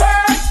 Me say,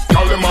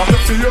 girl them have the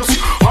face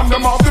and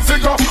them have the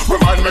figure.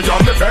 Remind me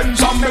of the Benz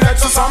and the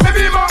Lexus and the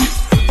Beamer.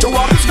 To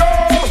have this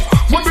girl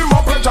would be my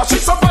pleasure.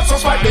 She's so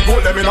precious like the me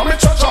go them in a me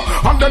cha-cha.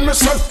 And then me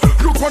say,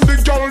 look when the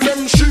girl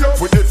them share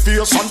with the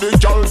face and the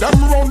girl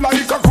them round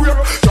like a grape.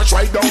 Just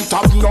right don't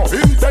have no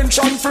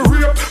intention for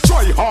rape.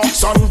 Try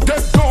hearts and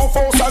dead no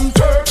force and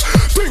take.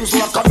 Things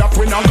like that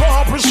we not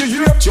gonna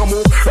appreciate. You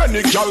move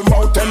any girl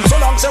mountain so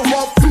long say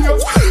what feel.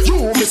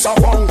 You miss a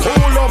one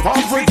cool up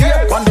and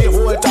brigade on the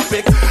whole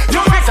topic.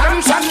 You make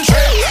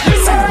concentrate.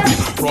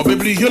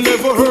 Probably you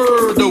never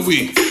heard of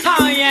we.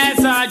 Oh yes,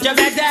 you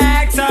better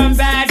ask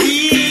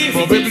somebody.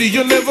 Probably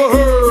you never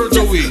heard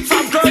of we.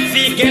 From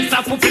Coffee gets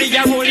a puppy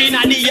a rolling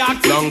on the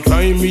yacht. Long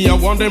time me I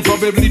want them,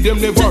 probably them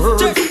never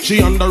heard. She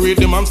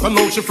underrated the monster,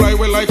 now she fly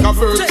well like a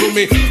bird to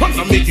me.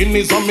 Under me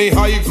guineas on me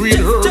high grade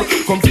herb.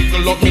 Come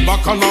tickle up me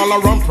back and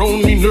all around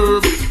prone me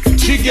nerve.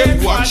 She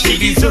get what she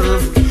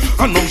deserve.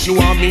 I know she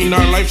want me in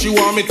her life, she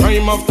want me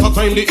time after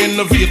time. The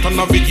innovator,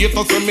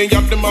 navigator, send me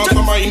at the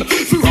mastermind.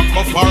 She rock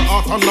up her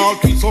heart and all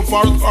peace of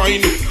her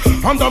fine.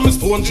 And I'm a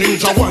stone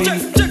ginger wine.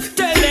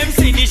 Tell them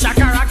see the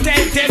shakara,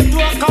 tell them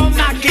to come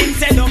knocking.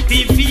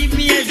 Seductive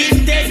female,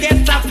 if they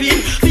get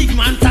slapping. Big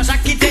man Tasha,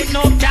 take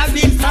no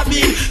cabin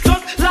stabbing.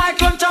 Just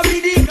like lunch of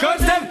the girls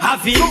them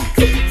having.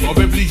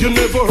 Probably you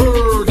never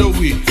heard of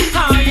we.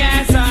 Oh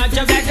yes,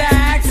 you better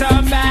ask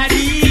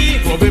somebody.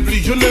 Probably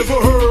you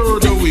never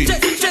heard of we.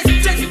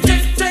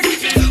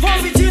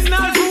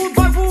 Original rude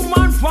boy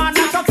woman fan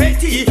not a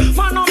petty.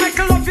 Man no make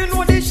love you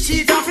know this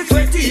sheet off is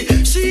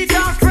sweaty. Sheet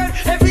off spread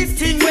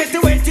everything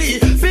wetty.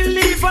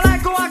 Believe when I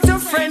go out to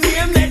friend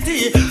named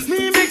Nettie.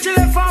 Me make you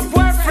left her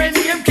boyfriend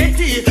named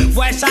Katie.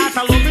 Boy shot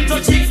a loving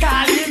so she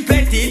call him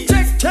petty.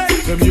 Check.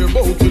 Them hear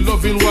about the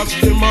loving watch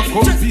them a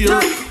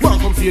compare. One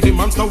compare the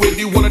monster with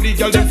the one of the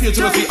girl them face.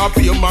 You see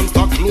appear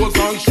monster clothes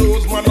and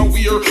shows man a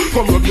wear.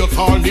 Come rub your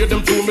tall near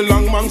them 2 me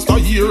long monster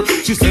here.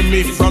 She send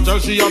me fragile,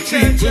 she a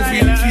treat to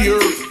feel fear.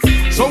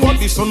 So what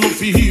this son of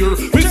here?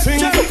 We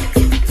sing.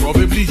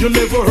 Probably you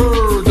never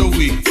heard of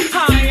we.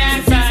 Oh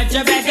yes,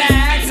 you better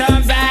ask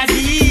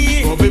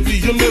somebody. Probably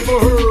you never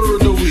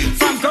heard of we.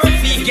 From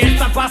Coffee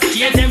gets a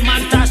basket them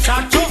man to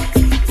shot you.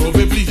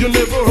 Probably you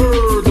never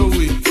heard of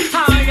we.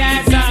 Oh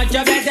yes,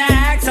 you better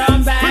ask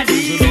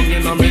somebody. So down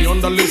in a me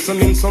under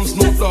listening some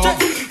Snoop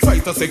Dogg.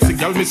 Fight a sexy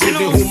girl, me see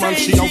the woman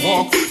she a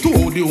walk. To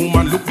how the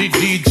woman look, the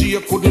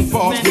DJ couldn't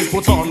pass. Me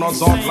put on a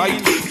soft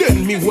light,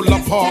 then me hold a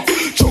park.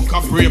 Chuck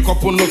a break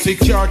up on us, the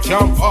car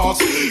can't pass.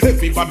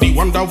 Everybody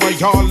wonder why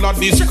all of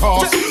this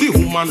cost. The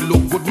woman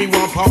look good, me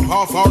want pop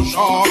off her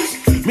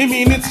shots. Me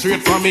mean it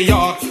straight from me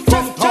heart.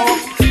 Come talk.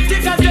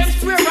 Take a them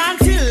swear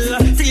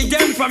until see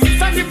them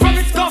promise and the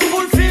promise go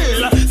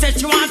fulfill. Say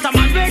she want a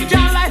man make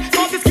your life,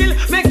 no the skill.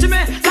 Make you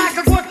me like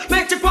a goat,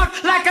 make you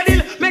quack like a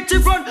deal. Make you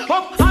run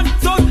up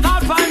and down,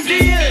 half and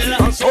deal.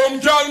 And some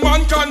girl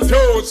man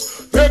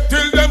confused. Take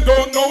till them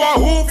don't know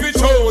who we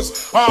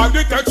chose. All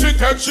the tech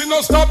she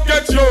no stop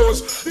get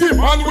used. The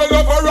man will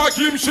love her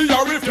him, she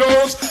a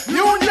refuse.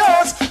 You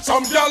yes,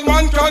 some girl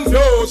man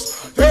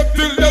confused. Take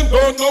till them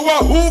don't know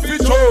who we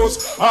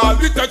chose. All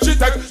the tech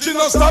she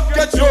no stop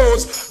get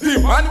used. The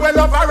man will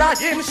love her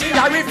him, she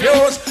a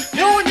refuse.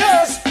 You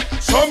yes.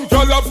 Some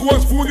girl have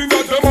was fooling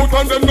at them out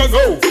and them no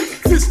know.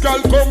 This girl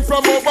come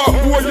from over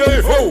who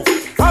ye ho.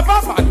 Have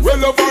a man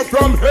well over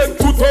from head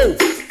to toe.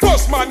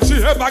 First man she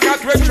ever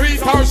got with treat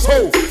her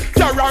so.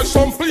 There are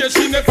some place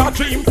she never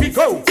dreamed to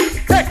go.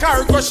 Take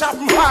her go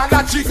shopping hard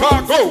at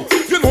Chicago.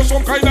 You know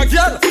some kind of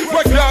girl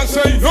we can't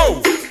say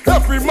no.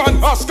 Every man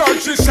ask her,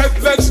 she said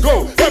let's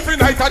go. Every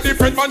night a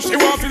different man she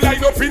want to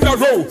line up in a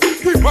row.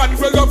 The man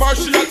will love her,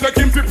 she a take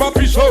him to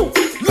puppy show.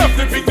 Left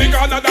the picnic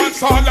on a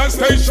dance hall and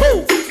stage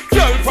show.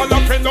 Girl for a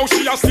friend now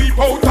she a sleep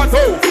out a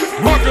door.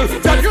 Muggle,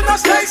 tell you not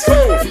stay so.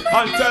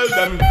 And tell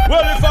them,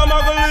 well if I'm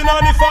muggling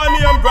and if I'm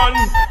name brand,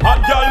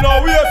 hot girl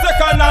now we a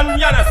second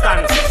hand, you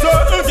understand?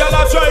 Certain girl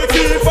a try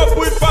keep up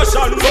with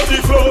fashion, but the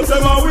clothes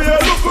them a wear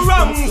look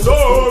wrong,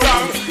 so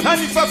wrong. And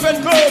if a friend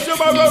clothes you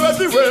borrow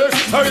every week,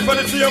 or if a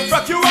the same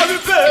frack you a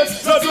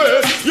replace, not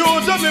wait.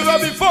 Use the mirror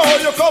before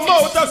you come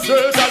out of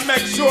straight and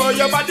make sure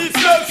your body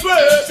smells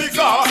sweet.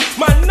 Because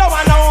man now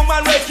and a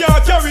woman we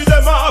can't carry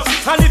them off.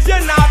 And if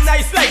you're not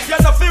nice legs, you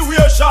have to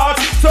wear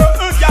short.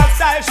 Certain girl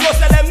style shows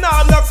that them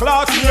not no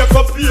clock. Make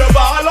up your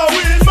ball or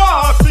win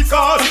marks.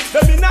 Because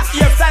them in a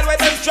hairstyle where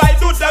them try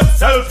do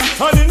themselves.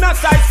 And in a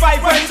size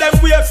 5 when them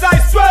wear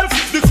size 12.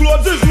 The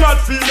clothes is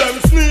not for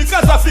them,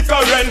 sneakers are for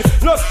current.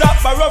 No stop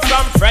borrow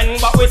from friend,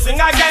 but we sing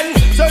again.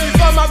 So if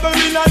I'm a girl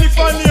in and if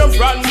I'm name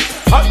brand,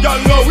 hot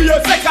girl know we a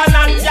second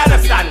hand, you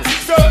understand?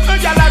 So a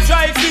girl a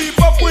try keep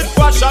up with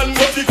fashion,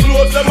 but the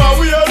clothes them a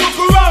wear look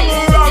wrong.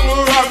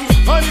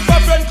 And if a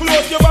friend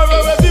clothes you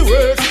borrow every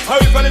week,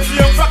 or if a the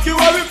same frack you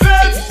a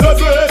replace,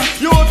 not wait.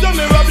 Use the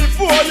mirror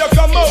before you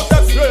come out the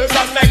straight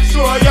and make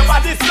sure your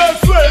body smells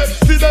sweet.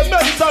 See the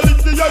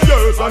mentality of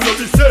yours are not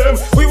the same.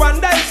 We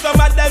want them, some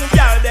of them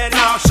girl they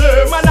now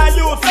shame. And I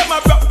use them a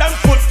broke them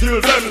foot till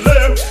them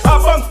lame. I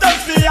bump them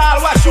see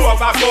all wash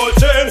over gold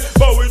chain.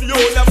 But with you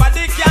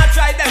nobody can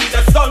try them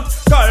the stunt.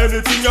 Cause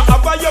anything you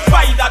have you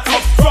buy that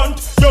up front.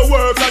 You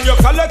work and you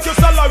collect your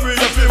salary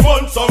every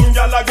month. Some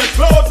girl a get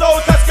clothes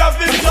out as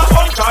scavenger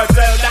hunt. I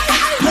tell that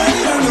I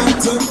don't know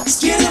to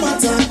skin him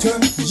attack.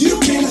 You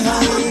can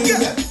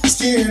hide.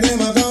 Scared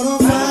them are gonna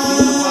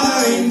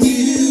find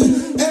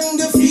you and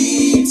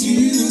defeat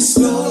you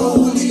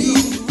slowly.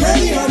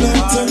 Ready or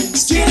not,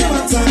 scared them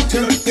attack.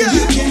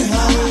 You can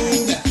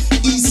hide.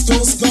 East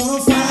Coast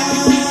gonna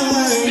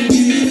find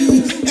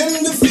you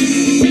and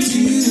defeat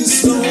you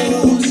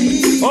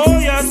slowly. Oh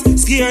yes,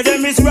 scared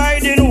them is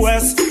riding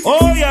west.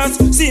 Oh yes,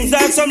 seems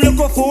like some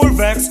little fool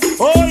vex.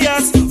 Oh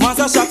yes,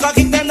 Master Shaka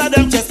kick them to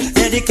them chest.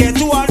 Dedicate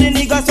to all the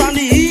niggas from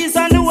the east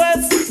and the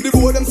west. The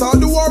boy them start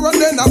the war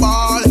and then a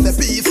ball the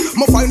peace.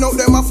 Mo find out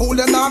them a fool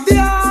them not the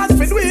hard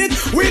fit with.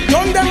 We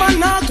done them and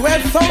not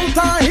west, south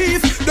and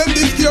east. Them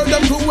this year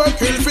them to work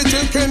kill for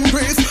chicken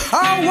grease.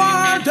 I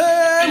want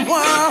them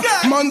one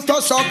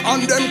monster shock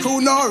and them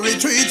crew no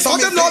retreat. So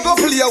them not go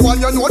play one,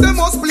 you know them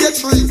must play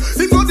three.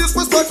 If no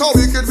disrespect a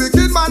wicked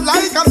man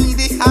like a me,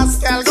 the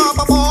Haskell go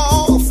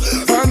above.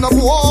 And the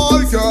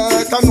boy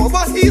get and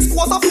over his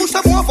quarter push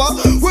them over.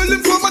 Well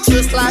him come a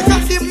chase like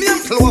a him name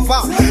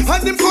Clover.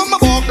 And him come a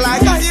walk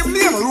like a him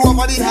name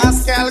Rover. The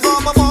Haskell go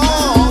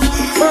above.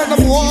 And the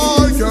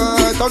boy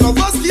get and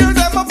over steer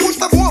them a push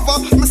them over.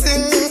 Me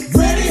sing.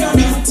 Ready or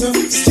not,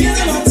 steer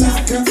them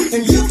attack.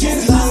 And you can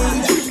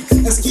hide.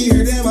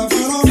 Scare them a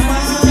gonna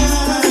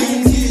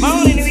find you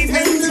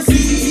and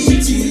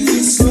defeat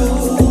you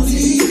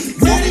slowly.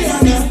 Ready or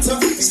not,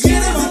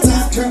 scare them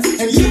attack.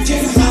 And you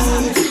can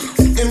hide.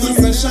 And my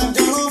fresh shot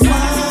gonna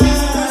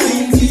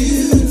find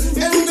you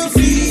and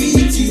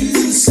defeat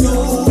you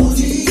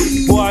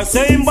slowly. Boy,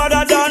 same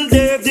better than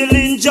Dave the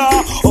Ninja.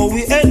 Oh,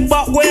 we head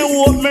back when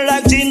walk me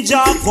like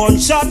ginger.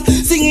 Gunshot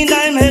singing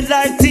I'm head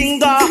like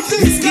Tinga.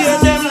 We scare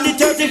them the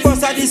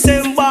 31st of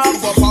December.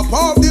 Pop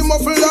off the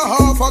muffler,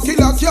 half a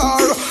killer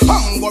car.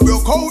 Hang up your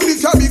coat, the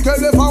cabby can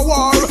never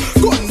war.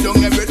 Gun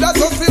down every day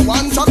just for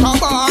one chaka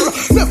bar.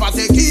 Never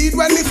take heed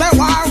when it's a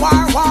war.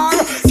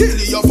 Kill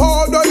your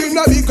father in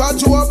a big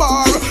Joe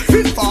bar.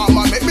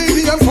 Informer make me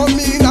name come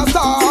in a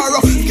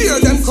star. Hear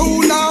them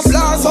cool now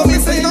blast. So me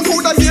say them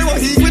coulda hero,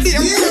 he with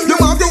them. You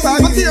have the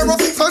right of hero.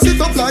 Cause it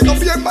up like a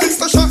beer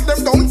monster shot them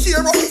down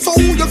hero. So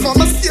who you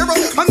come a scare?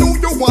 I know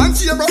you want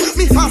hero.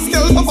 Me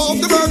Haskell above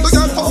the bird to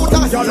get out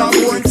of y'all are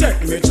going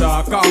take me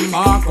chalk and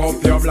mark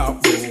up your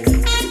blackboard.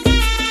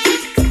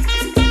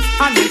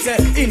 And he say,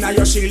 inna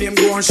your shield him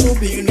go and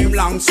shoot in him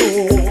long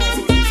sword.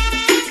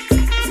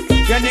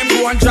 Then him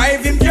go and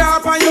drive him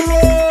car on your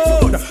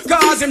road.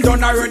 Cause him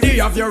done already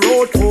have your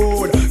road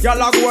code.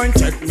 Y'all are going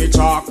take me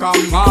chalk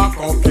and mark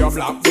up your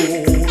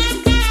blackboard.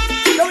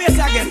 Now yes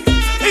again.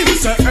 Him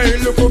say, hey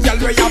look who girl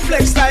where you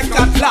flex like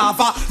that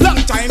lava. Long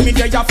time me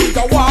there you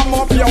figure warm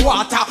up your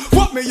water.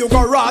 What me you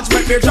garage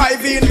make me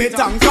drive in me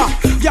tanker.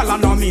 Girl I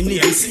know me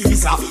name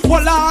Caesar.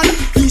 Hold on,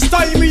 each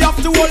time me have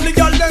to hold the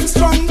girl them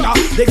stronger.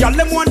 The girl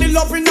them want the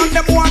loving and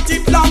them want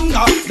it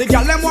longer. The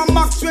girl them want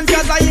Maxwell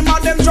cause I am a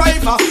them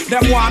driver.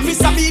 Them want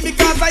Mr. B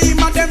because I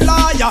am a them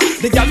liar.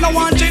 The girl no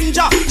want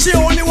ginger, she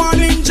only want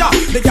ninja.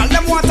 The girl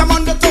them want a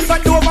man that tough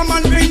like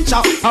Doberman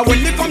pincher. And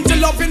when they come to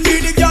loving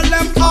me the girl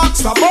them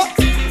ask her but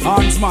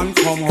Hans man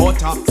come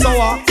hotter, so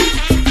what?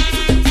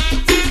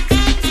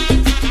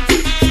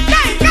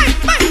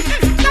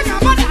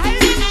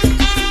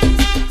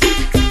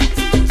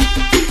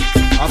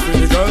 I feel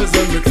the girls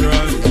and me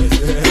cry.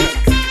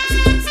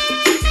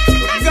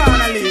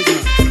 Gonna leave me.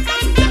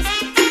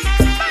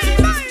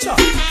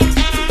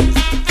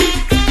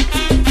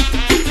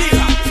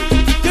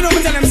 You know me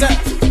tell them say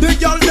the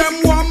girl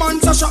them want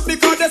monster shop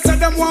because they say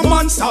them want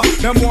monster.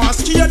 Them want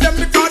scare them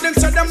because them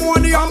say them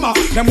want the hammer.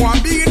 Them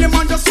want BEENIE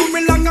man just sue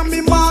me long and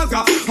me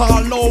maga.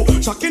 Hello,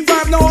 shocking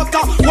vibe no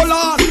hotter. Hold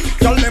on,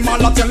 girl them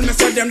all tell me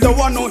say them don't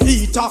want no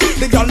heater.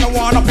 The girl no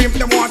want a pimp,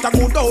 them want a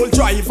good old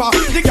driver.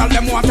 The girl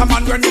them want a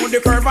man when know the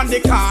curve and the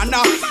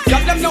corner.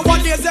 Girl them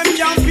nowadays them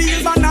can't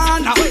feel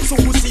banana.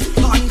 Susie,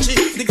 Angie,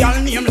 the girl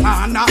named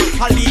Lana.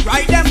 Ali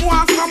right them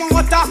want come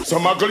hotter.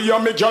 Some ugly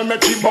and me girl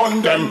make you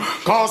bun them.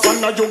 Cause I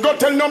know you go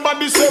tell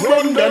nobody say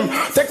run them.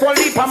 Take one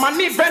leap and man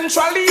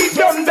eventually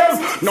done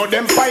them. Know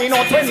them find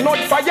out when not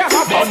fire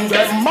have on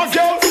them. My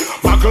girl,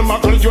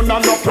 muggle, you know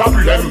no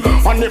problem.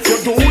 And if you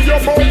do, your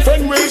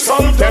boyfriend will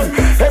solve them.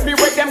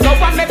 Everywhere them go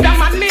and let them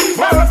man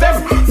involve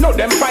them. Know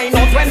them find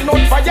out when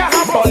not fire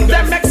have on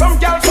them. Make some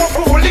girl so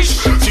foolish.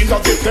 She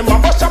don't give them a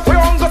bus up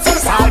around the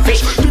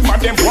selfish. The man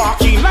them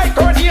walking like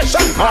a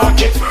nation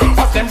market.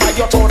 Ask them by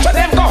your torture,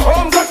 them go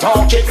home, go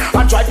talk it.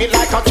 And drive it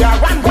like a car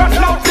and run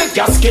out the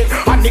gasket.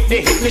 And nick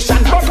the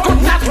ignition but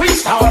could not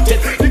restart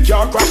it. The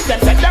car crash them,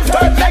 let them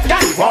third leg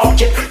and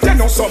walk it. They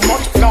know so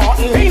much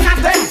plotting in a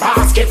them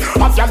basket.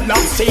 Of your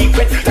love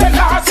secret, tell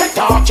her to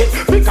talk it.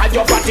 Because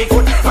your body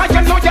good, and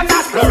you know you're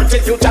not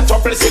flirting. You just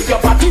trouble see your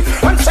body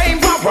and say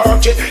you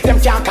work it. Them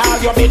can't call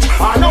your bitch,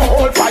 I no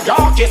hold for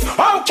your kiss.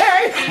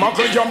 Okay,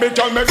 muggle your me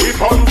girl make it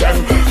on them.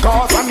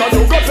 Cause I know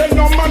you go tell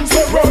no man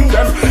to run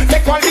them.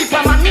 Take one leap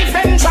and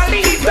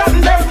eventually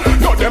done them.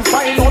 Know them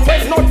find out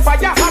when not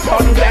fire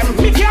upon them.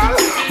 Me girl,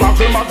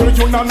 muggle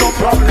you know no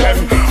problem.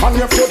 And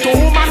if you do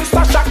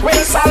monster shock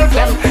will solve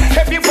them.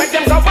 Everywhere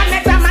them go and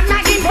let them and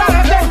I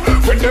involve them.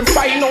 When them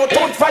find out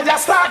fire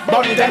start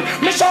burn them.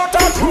 Me shout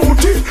out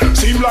Rudy,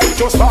 see like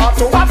to start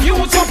to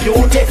abuse your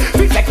beauty.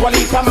 We take one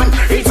leap a man,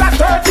 it's a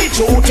dirty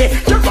duty.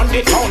 You run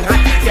the town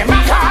hot, them a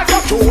call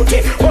you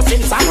cutie. But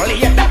since I'm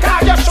late, they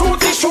call you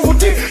shooty.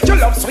 You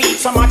love sweet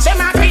so much, them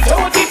a be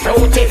tutti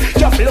fruity.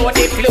 You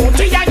floaty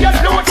fluty and you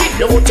floaty.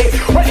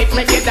 Well if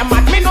me get the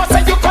mad, me know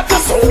say you got to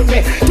suit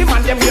me.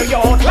 Demand them you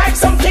out like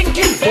some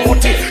thinking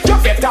booty. You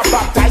better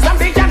baptize and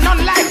be a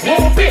nun like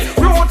Whoopi.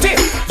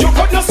 You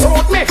could not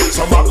suit me.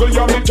 So muggle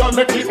you me just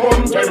make it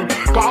on them.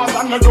 Cause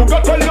I know you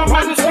go tell your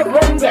man to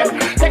run them.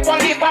 Take one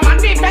leap a man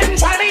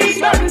eventually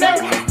done them.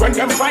 When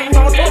them find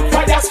out what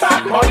fire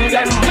start on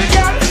them.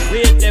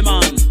 Wait the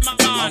man,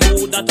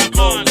 who that a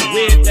come?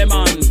 Wait the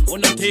man, who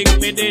no think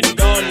me did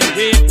done?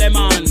 Wait the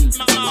man,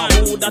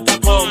 who that a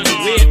come?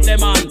 Wait the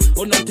man,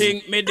 who no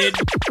think me did.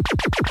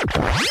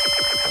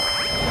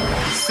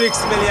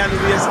 6 million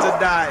ways to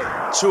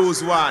die.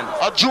 Choose one.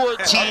 A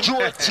Jordan.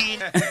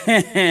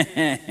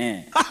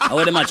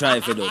 What am I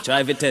trying to do?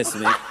 Try to test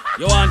me.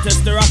 You want to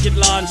test the rocket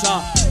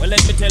launcher? Well,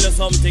 let me tell you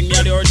something. Me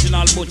are the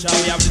original butcher.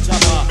 We have the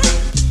chopper.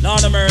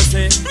 Lord of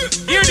mercy.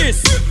 Hear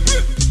this.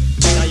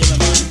 Now you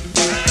man.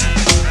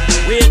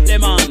 Wait the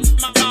man,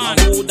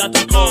 who that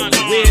a come?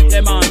 Wait the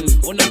man,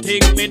 who no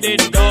think me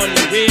did done?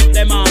 Wait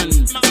the man,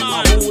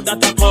 who that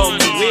a come?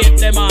 Wait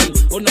the man,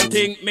 who no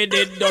think me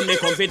did done? Me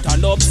come fit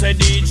and up, say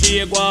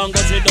DJ go and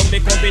go sit down. Me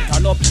come fit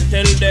and up,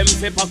 tell them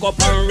fi pack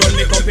up and run.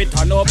 Me come fit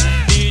and up,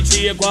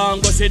 DJ go and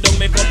go sit down.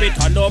 Me come fit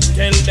and up,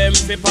 tell them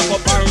fi pack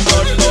up and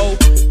run now.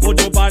 Put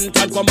up and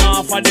come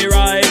off of the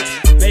right.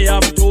 They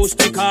have 2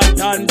 stickers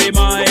and the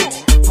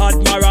mic.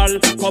 Admiral,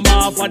 come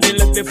off of the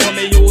left before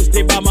me use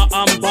the bomber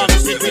and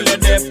box it till the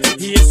death.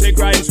 He is a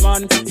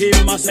grindsman,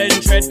 him a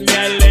send threat. Me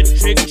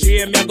electric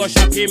chain, me go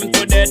shock him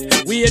to death.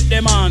 Wait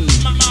the man,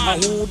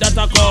 who that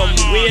a come?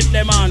 Wait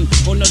the man,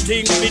 who no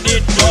think me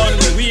did done?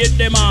 Wait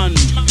the man,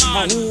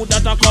 who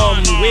that a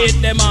come? Wait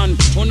the man,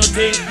 who no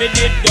think me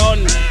did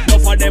done?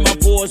 Enough of them a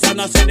pose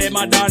and I say them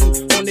a done.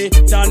 Only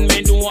done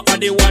me know a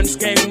the one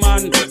skeng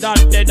man.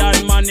 That dead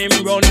and man him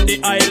run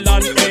the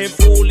island. A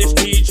foolish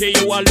DJ,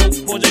 you a look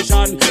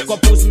position. Go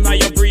puss na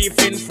your brief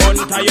in front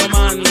of your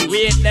man.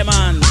 Wait the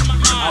man,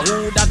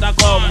 who that a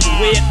come?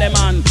 Wait the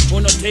man,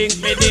 who no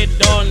think me did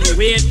done?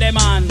 Wait the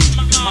man,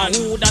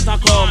 who that a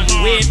come?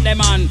 Wait the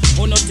man,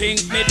 who no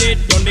think me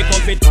did done? Me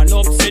come fit and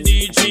up, say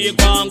DJ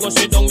go and go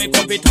sit down. Me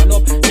come fit and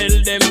up, tell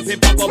them fi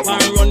pack up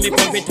and run. Me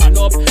come fit and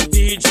up,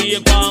 DJ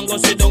go and go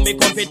sit down. Me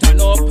come fit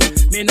and up,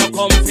 me no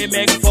come fi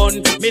make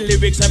fun. Me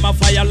lyrics them a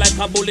fire like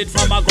a bullet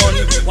from a gun.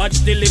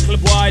 Watch the little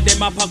boy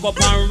them a pack up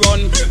and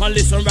run. And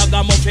listen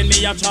ragamuffin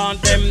me a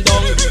chant them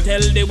down.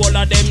 Tell the whole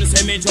of them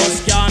say me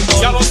just can't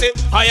done. You see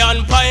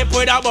iron pipe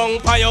with a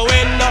bunk for your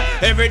window.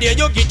 Every day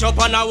you get up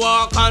and a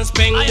walk and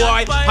spend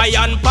boy.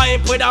 Iron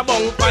pipe with a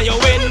bunk for your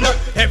window.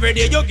 Every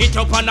day you get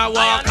up and a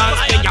walk and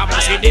spend. You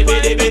must see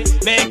dibby.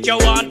 Make your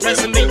want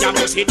test me. You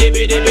must see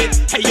dibby.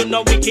 Hey, you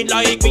know wicked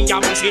like me. You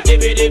must see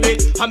dibby.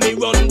 And me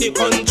run the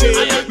country.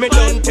 Me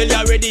don't tell you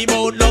already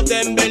about love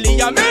them belly.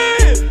 Me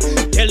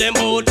tell them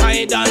about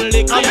tide and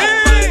liquor.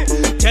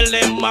 Tell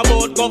them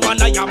about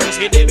governor. You must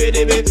see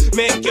dibby.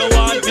 Make your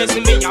want test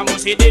me. You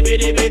must see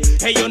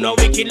dibby. Hey, you know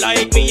wicked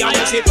like me. You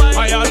must see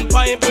iron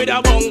pipe with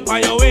a bunk for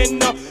your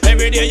window.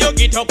 Every day you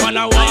get up and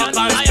a walk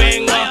and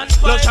spend.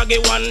 No shaggy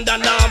one that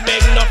nah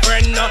beg no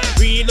friend.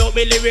 Read out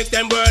me lyrics,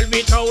 them world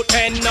without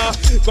end.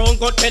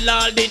 Go tell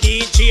all the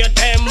DJ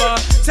them.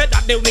 Say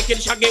that the wicked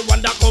shaggy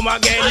one that come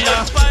again.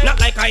 Not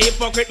like a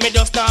hypocrite, me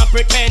just not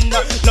pretend.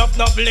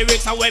 Enough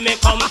lyrics and when me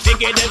come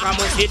figure them. I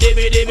must see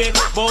dibby.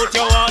 Bout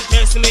you want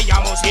test me, I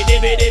must see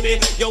dibby.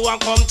 You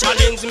want come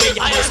challenge me,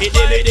 I must see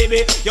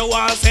dibby. You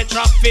want set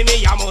trap for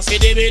me, I must see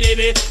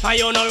dibby. And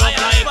you know rough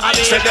like a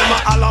bee. Say them a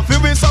holla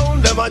fi we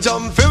sound, them a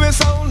jump fi we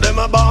sound, them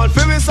a ball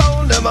fi we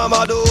sound, them a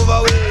mad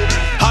over we.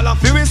 Holla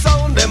fi we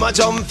sound, them a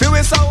jump fi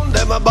we sound,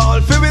 them a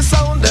ball fi we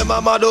sound, them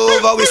a mad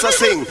over we. So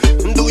sing.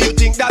 Do you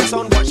think that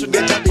sound boy should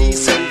get a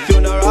decent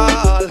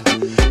funeral?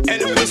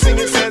 And if we sing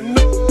it, say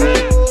no.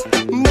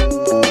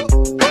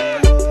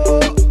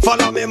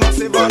 Follow me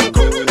massive and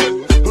cool.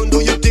 Do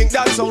you think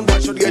that sound boy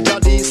should get a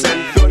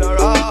decent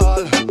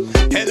funeral?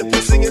 And if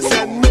we sing it,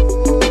 say no.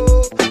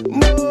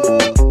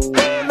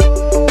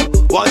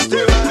 Watch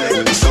the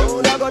ride, the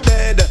sound I go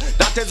dead.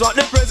 That is what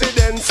the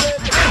president said.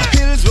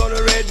 Hills run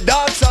red,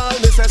 DANCHALL.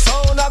 Me say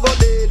sound I go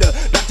dead.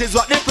 That is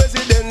what the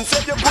president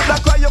said. You coulda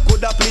cry, you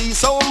coulda please,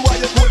 sound boy,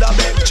 you coulda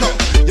beg chop.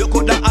 You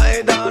coulda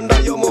hide under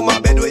your mama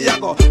bed where you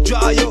go.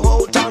 Dry you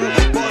out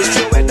and bust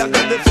your head and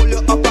then we full you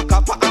up a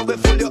copper and we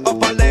full you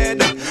up a lead.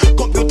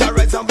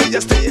 Computerize and we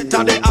just state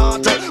of the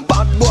art.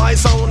 Bad boy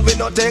sound we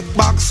no take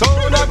back.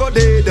 Sound I go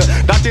dead.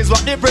 That is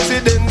what the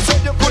president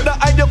said. You coulda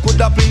hide, you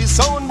coulda please,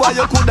 sound boy,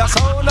 you coulda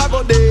sound I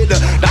go dead.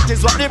 That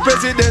is what the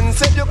president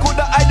said. You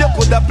coulda hide, you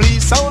coulda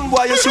please, sound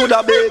boy, you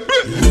shoulda been.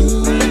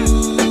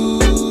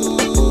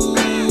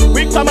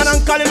 Victor Man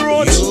and Colin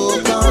Roach.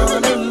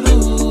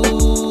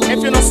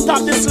 If you don't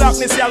stop this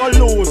slackness, you're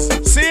gonna lose.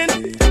 See?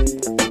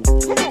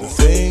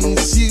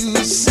 Things you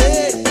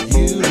say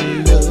you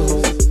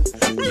love,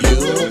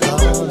 you're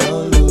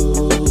gonna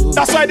lose.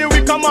 That's why the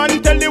wicked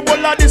man tell the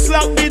whole of the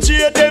slack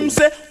DJ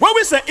say, when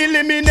we say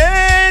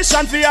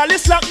elimination, for all the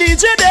slack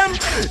DJ them.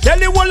 Tell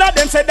the whole of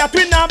them say that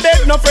we not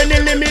beg no friend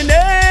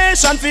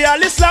elimination, for all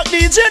the slack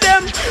DJ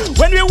them.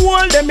 When we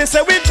hold them, we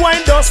say we go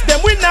and dust them,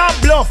 we not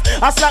bluff.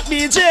 A slack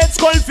DJ, it's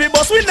called for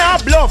bus, we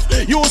not bluff.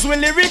 Use we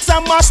lyrics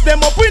and mash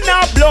them up, we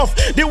not bluff.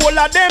 The whole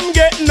of them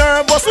get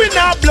nervous, we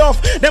not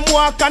bluff. Them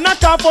walk and a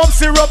top up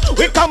syrup.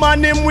 We come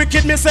on him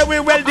wicked, me say we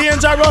well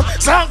dangerous.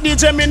 Slack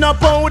DJ me no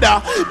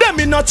powder, them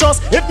me no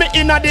trust. If me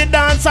inna the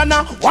dance and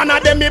one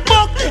of them me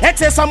book.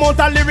 Excess amount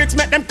of lyrics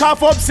make them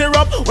cough up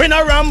syrup. We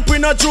no ramp, we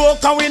no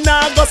joke, and we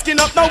not go skin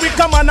up. Now we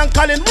come on and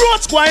calling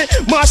roach squine,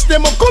 mash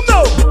them up, come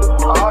now.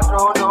 I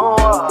don't know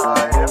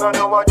why, never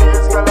know what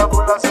this girl a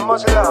full of so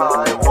much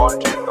lie.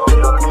 Want you know,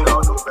 girl, me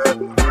don't do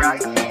better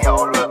right.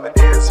 All of my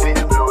days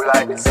feel blue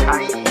like the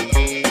sky.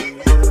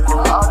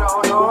 I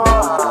don't know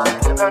why,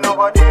 never know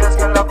what this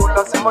girl a full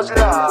of so much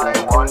lie.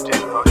 Want you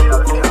know,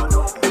 girl, me don't do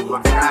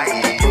better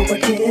right.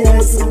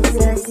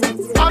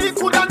 I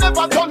coulda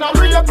never done a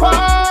raper,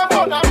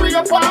 done a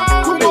raper.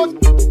 Too much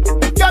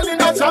girl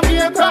in a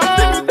Jamaica,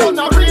 done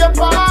a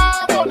raper,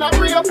 done a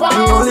raper.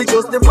 Me only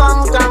trust the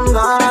bank and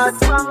God.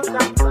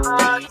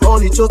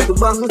 Only trust the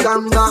bank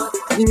and God.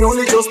 Me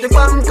only trust the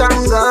bank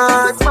and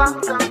God.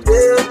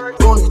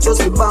 Yeah. Only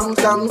trust the bank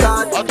and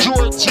God.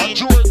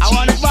 I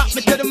wanna back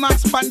me to the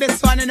max on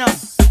this one, you know.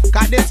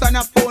 Cause this one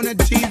a phone of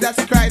Jesus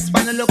Christ,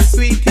 wanna look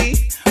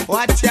sweetie.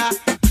 Watch ya,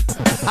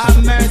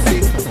 have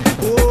mercy.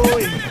 Oh,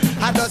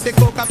 I just the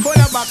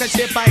Coca-Cola back a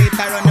shape, I hit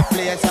her on the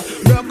place.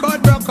 Broke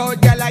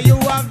out, girl, you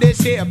have the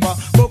shape.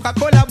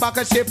 Coca-Cola back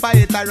a shape, I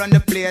hit her on the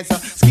place.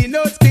 Skin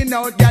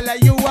out, girl,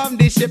 you have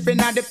the shipping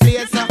at the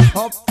place.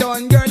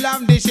 Uptown girl,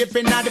 have the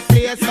shipping at the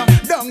place.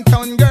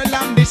 Downtown girl,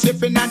 have the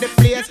shipping at the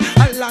place.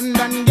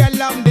 London girl,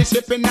 have the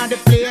shipping at the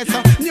place.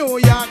 New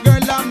York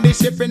girl, have the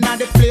shipping at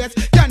the place.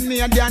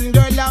 Canadian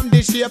girl, have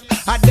the shape.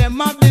 I them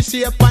have the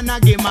shape and I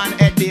give man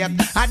headache.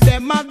 I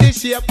them have the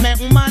shape,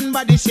 make man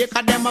body shake.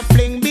 I them a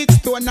fling big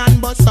stone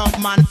and bust up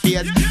man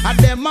face. I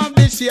them have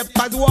the shape,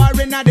 cause war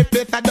in the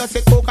place. I just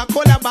say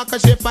Coca-Cola back a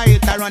shape, I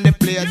hit her on the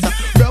place.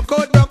 Broke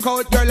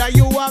out, girl,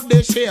 you have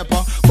the shape.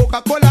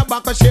 Coca-Cola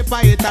back a shape,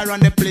 I hit her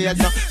on the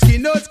place.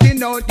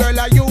 Skin out,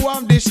 girl, you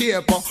have the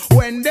shape.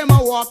 When them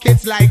a walk,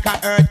 it's like a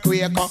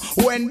earthquake.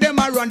 When them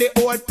a run the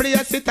whole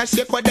place, it a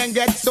shake. When them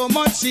get so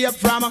much shape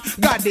from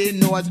God they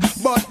knows.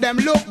 But them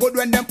look good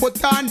when them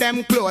put on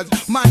them clothes.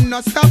 Man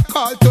no stop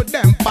call to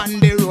them on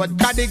the road.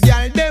 Cause the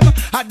girl them,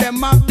 a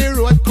them have the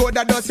road code.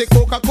 I just say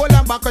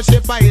Coca-Cola back a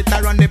shape, I hit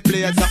her on the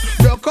place.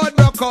 Broke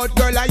out,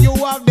 girl, you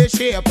have the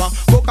shape.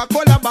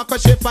 Coca-Cola back a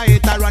shape, I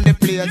hit her on the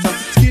place.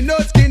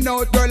 Skin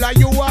out, girl,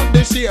 you have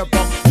the shape.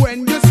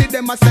 When you see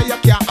them, I say you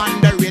can't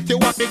underrate. You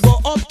have to go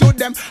up to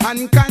them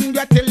and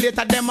congratulate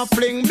them. A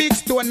fling big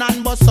stone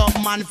and bust up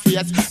man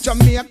face.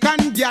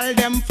 Jamaican girl,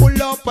 them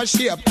full up a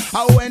shape.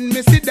 And when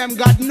me see them,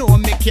 God know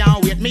me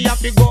can't wait. Me have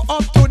to go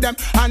up to them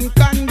and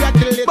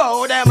congratulate.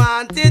 Bow them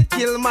wanted,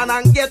 kill man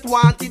and get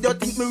wanted. You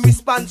think me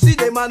respond to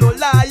them and no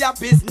liar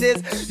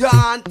business. You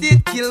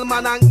wanted, kill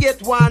man and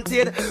get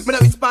wanted. Me no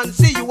respond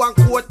to you and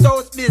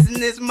courthouse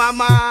business,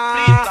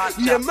 mama.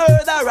 You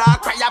murderer,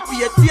 cry a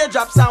pay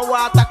teardrops and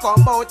water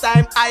come out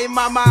time, I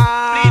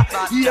mama.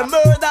 You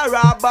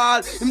murderer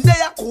ball, him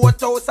there a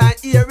courthouse and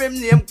hear him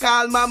name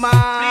call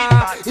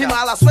mama. Him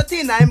all a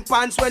sweating in him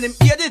pants when him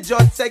hear the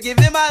judge say give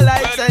him a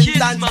life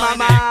sentence,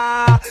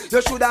 mama.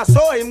 You shoulda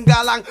saw him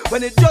galang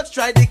when the judge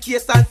tried the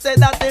case and said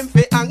that him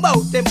fi hang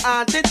bout him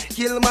haunted,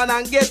 kill man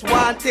and get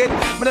wanted.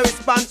 Me no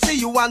respond to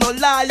you and no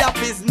liar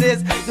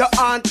business. You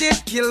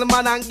haunted, kill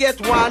man and get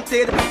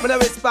wanted. Me no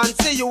respond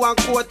to you and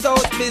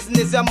courthouse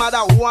business. Your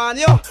mother warn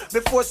you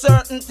before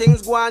certain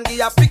things go on. Give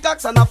you a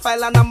pickaxe and a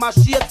file and a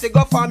machete to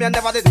go farm. You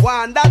never did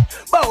want that.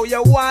 But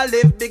you want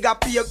live bigger,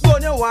 pay a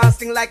gun. You want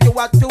sing like you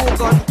a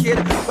two-gun kid.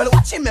 Well,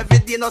 watch him every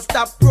day, no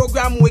stop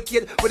program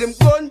wicked. With him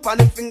gun pan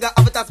him finger,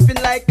 have it a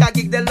spin like a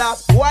gig. The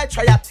last boy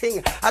try a thing,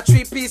 a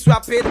 3-piece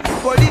rapid.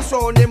 Police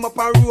round him up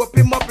and rope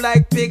him up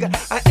like pig.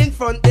 And in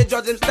front the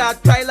judge him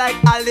start cry like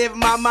Olive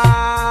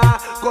mama.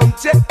 Come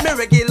check me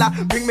regular,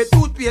 bring me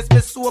toothpaste, me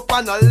soap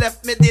and no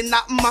left me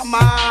dinner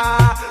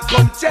mama.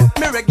 Come check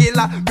me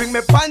regular, bring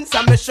me pants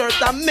and me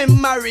shirt and me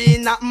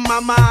marina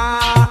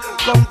mama.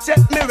 Come check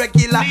me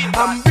regular,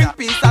 and bring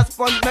piece of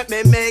sponge make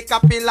me make a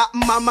pillar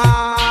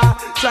mama.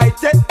 Try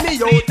take me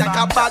out like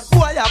a bad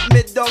boy, have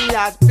me down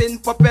ya spin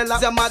propeller.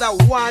 Your mother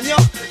warn you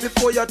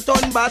before you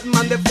turn bad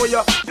man, before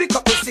you pick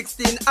up the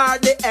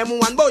 16R the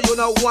M1. But you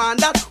know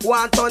want that,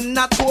 want on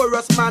that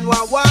chorus man.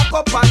 Want walk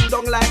up and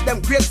down like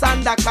them grapes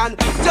and that can.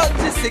 Judge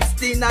the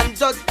 16 and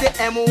judge the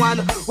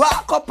M1.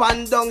 Walk up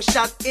and down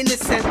shot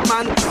innocent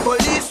man.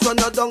 Police run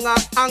you down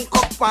and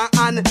handcuff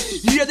and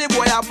hear the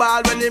boy a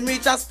ball when he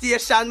reach a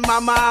station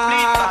mama.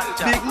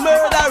 Big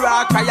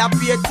murderer cry a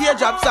pay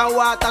teardrops and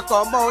water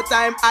come out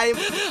time.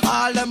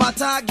 All them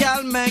attack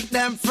girl make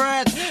them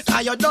fret.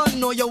 Cause you don't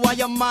know you are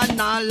your man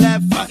and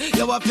left.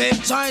 You a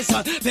pimp choice,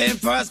 pimp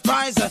first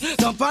prize.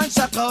 Don't punch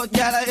a coat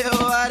girl, you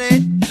are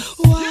it.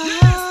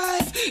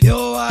 Wife, you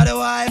are the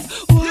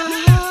wife.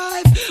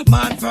 Wife,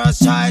 man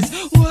first choice.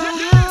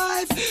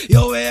 Wife,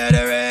 you wear the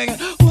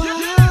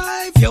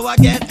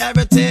get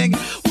everything.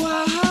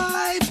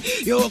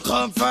 Wife, you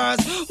come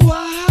first.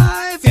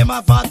 Wife, you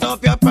ma fat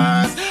up your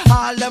purse.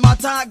 All them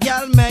attack,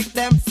 girl, make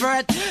them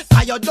fret.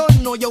 Cause you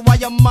don't know you why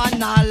your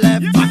man are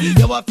left.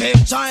 You a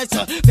fame choice,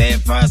 fame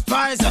first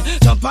prize.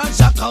 Jump and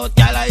shock out,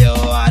 girl, you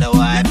are the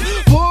wife.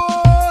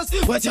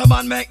 Pose, with your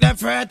man make them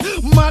fret.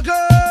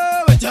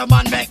 Muggle, with your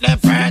man make them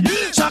fret.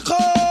 Shock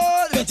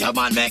out, with your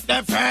man make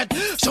them fret.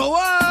 Show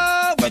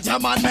up, with your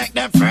man make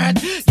them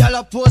fret. Girl,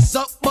 a pose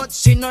up, but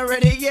she not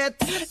ready yet.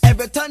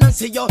 Every time I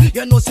see you,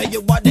 you know say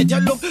you want it. You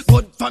look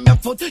good from your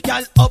foot,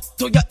 girl, up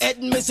to your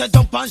head. Me say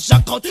jump and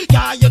shock out,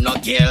 girl, you no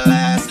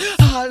careless.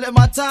 All them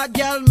attack,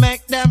 girl,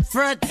 make them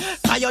fret.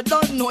 Cause you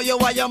don't know you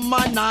are your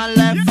man and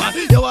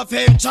left. You a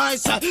fame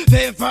choice,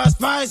 fame first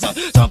prize.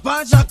 Jump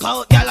and shock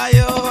out, girl,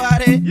 you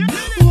are it.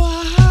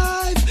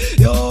 Wife,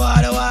 you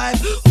are the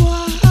wife.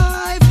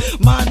 Wife,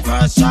 man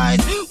first choice.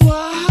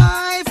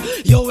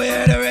 Wife, you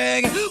wear the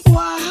ring.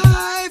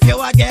 Wife, you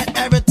a get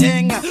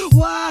everything.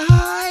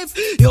 Wife,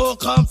 you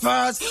come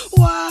first.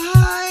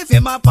 Wife,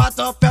 you my pot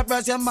up your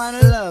breast. Your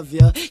man love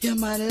you. Your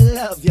man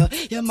love you.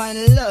 Your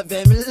man love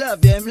him.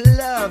 Love him.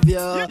 Love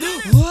you.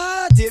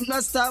 What? Him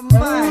not stop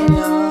mine.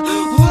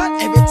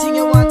 What? Everything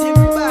you want him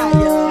buy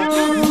you.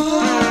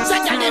 So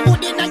girl, the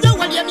hood inna your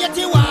wall, you make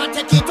you want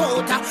take it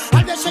out.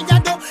 All the shit you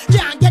do,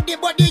 can't get the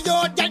body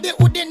out. Girl, the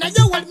hood inna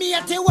your wall, me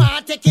you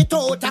want take it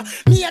out.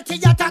 Me you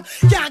yata,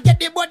 can't get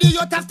the body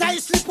out after you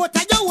slip out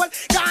of your wall.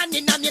 Gone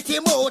inna me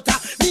team out.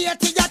 Me you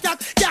yata,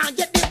 can't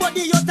get the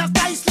body out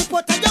after you slip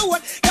out of your wall.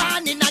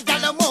 Gone inna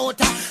girl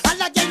mouth. All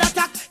the girl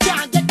attack,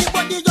 can't get the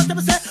body out.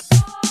 Me say,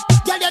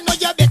 girl, you know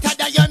you better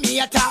than your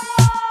mate.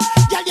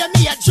 Girl, you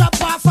mate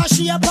drop off a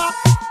shaper.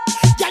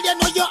 Girl, you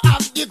know you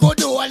have the good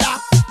dollar.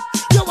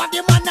 You want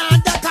the man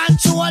under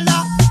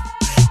controller.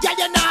 Girl,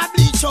 you not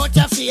bleach out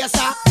your face.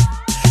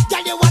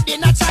 Girl, you want the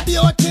natural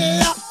beauty.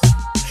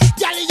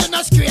 Girl, you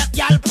no scrape,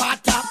 girl,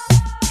 patter.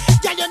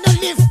 Girl, you no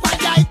live by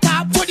your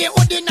top. Put the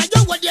hood in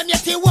your wall, you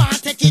make you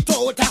want take it out.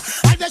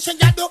 All the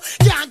shit you do,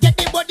 can't get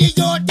the body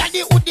out. Girl,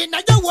 the hood in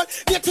your wall,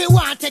 make you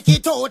want take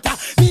it out.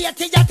 Me at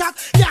your attack,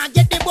 can't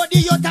get the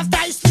body out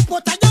after you slip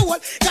out of your wall.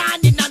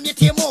 Gone in a me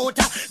team out.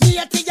 Me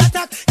at your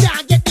attack,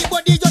 can't get the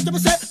body out. Me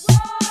say,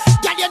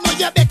 girl, you know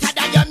you better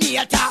than your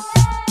mate.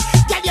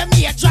 Girl, your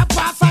mate drop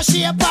off a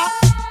shaper.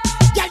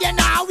 Girl, you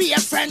now wear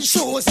French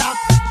shoes.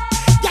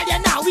 Girl, you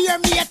now wear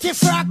matey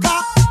frock.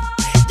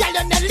 Girl,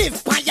 you now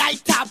live by your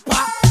top.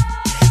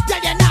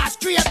 Girl, you now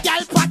straight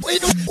girl pot.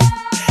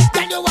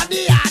 Girl, you want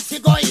the ass to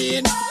go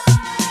in.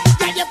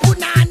 Girl, you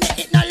put on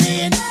it no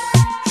lean.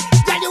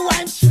 Girl, you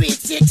want sweet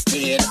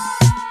 16.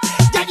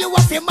 Girl, you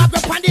want to mug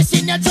up on this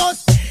in your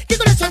toes. You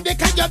gonna show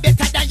because you're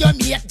better than your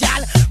mate,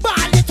 girl.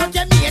 Ball it up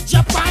your mate,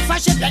 drop off a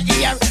shit the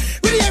ear.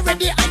 Really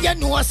ready and you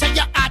know so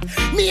you're hot.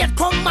 Mate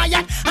come my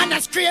yacht and I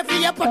scrape for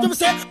your pot.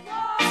 Say,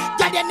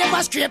 girl, you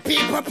never scrape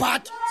people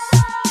pot.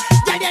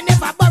 Girl, you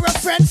never borrow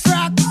friend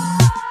frog.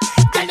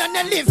 Girl, you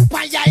never live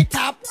by your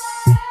top.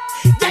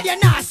 Girl, you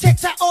not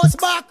sex a house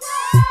back.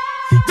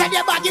 Girl,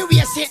 your body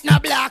waist it no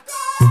black.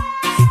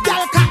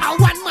 Girl, cause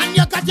a one man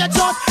you got your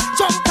toes.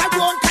 Jump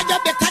around cause you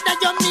better than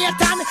your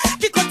mate. And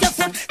kick out your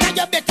foot cause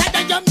you better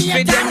than your mate.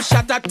 With them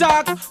shot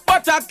attack,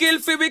 but a kill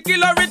fi we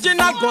kill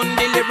original gun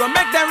deliver.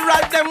 Make them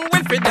write them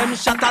will fi them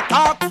shot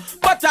attack,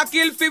 but a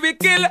kill fi we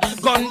kill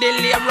gun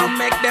deliver.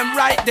 Make them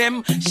write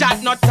them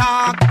shot not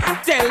talk.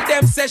 Tell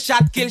them say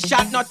shot kill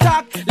shot not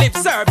talk. Lip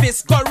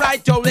service go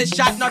right only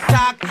shot not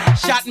talk.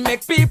 Shot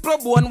make people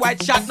bone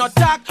white shot not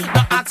talk.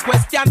 No ask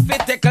question fi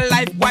take a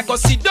life why go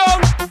sit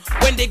down.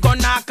 When they go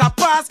knock a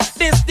pass,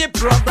 this the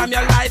program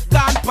your life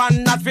gone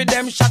pan. Not fi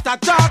them shot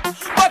attack,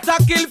 but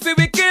a kill fi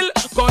we kill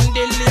gun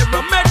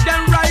deliver. Make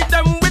them write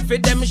them with fi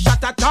them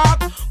shot attack,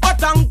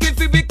 but a kill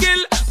fi we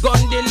kill gun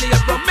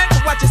deliver.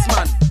 Make watch this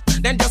man.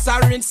 Then just a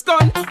rinse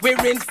gun, we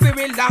rinse for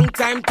a long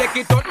time. Take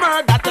it out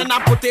murder, then I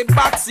put it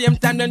back same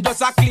time. Then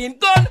just a clean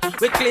gun,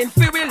 we clean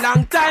for a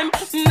long time.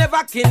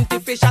 Never kin to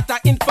fish at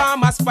a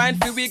informer's spine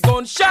for we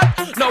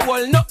gunshot. No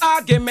wall, no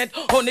argument.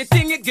 Only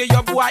thing you give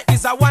your boy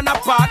is a one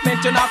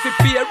apartment. You have to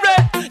pay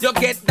rent, you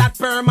get that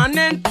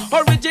permanent.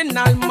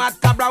 Original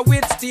mad cabra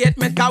with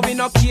statement, cause we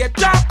no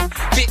cater.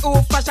 We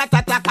oofa shot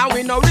attack and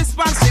we no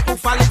response. We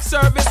oofa lip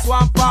service,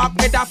 one park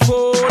with a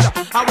food.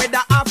 And with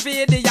the half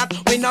idiot,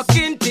 we no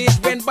kin teeth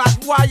when bad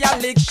wire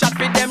lick shot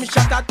with them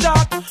shot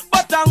attack.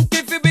 But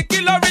if we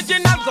kill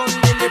original gun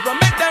deliver,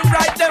 make them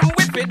write them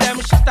with them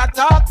shot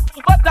attack.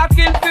 But a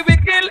kill if we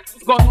kill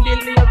gun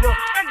deliver,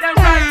 make them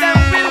write them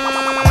with.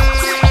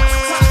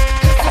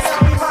 This is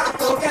how we rock,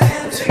 throw your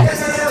hands in the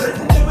air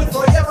and do it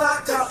for your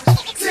rocker.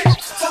 Tick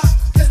tock,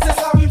 this is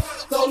how we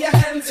throw your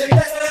hands in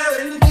the air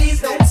and please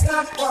don't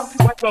stop.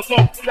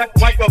 Microphone, check,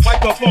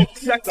 microphone,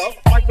 check up,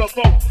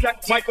 microphone, check,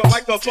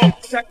 microphone,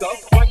 check up,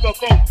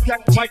 microphone,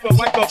 check,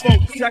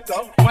 microphone, check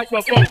up,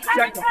 microphone,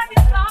 check up.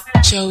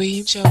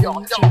 Joey.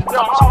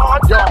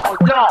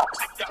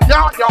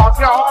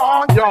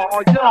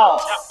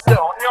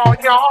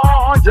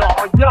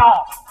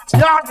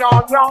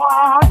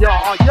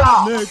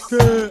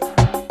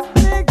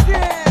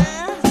 Nicky,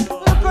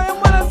 look how your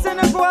mother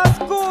send you go to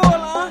school,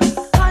 huh?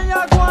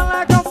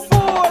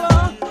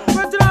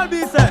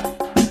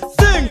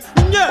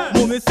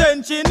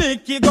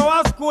 Nicky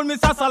go to school,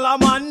 Mr.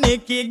 Solomon,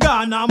 Nicky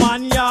Ghana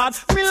man yard.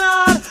 Me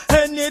lord,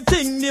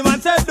 anything the man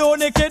said do,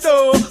 Nicky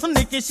do.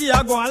 Nicky she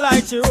a go on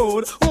like she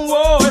road.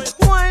 Whoa,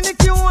 why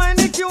Nicky, why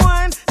Nicky,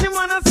 why? The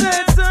man a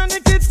say turn,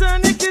 Nicky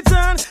turn, Nicky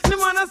turn. The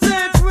man a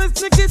say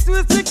twist, Nicky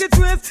twist, Nicky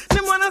twist.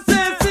 The man a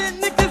say sit,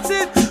 Nicky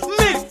sit.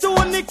 Mix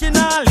to Nicky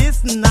now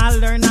listen, now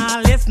learn, now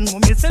listen.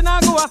 Me say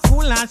now go to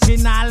school and she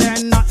now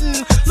learn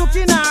nothing. Look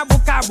in her book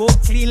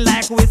clean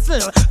like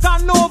whistle.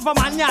 Turn over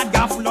man yard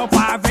got full up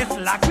her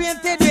vessel.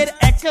 Acquainted with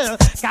Eckle,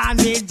 can't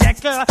be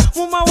Jekyll.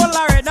 Woman will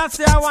already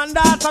say I want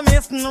that a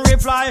missing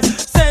reply.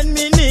 Send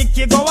me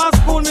Nicky go to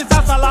school,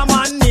 Mr.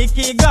 Solomon,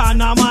 Nicky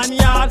Ghana man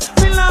yard.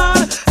 Me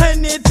lord,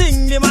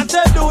 anything the man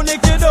say do,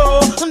 Nicky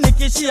do.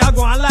 Nicky she a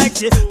go on like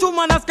she. Two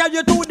man ask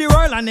you to the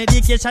world and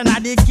education are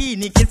the key.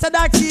 Nicky said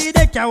that key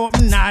they can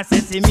open now say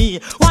see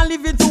me. Want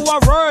live into a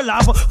world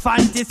of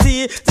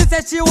fantasy. She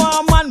said she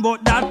want man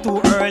but that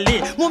too early.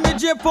 Mummy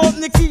drape up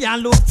Nicky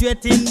and look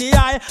straight in the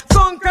eye.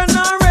 Conquer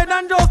now red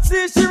and just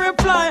see she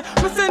reply.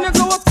 Me say you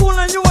go to school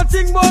and you a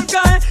think about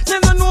guy.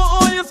 Then you know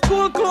all your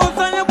school clothes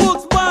and your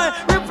books buy.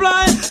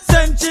 Reply,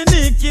 send she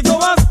Nicky go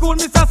to school,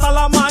 Mr.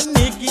 Solomon,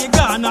 Nicky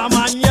Ghana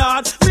man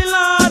yard. Me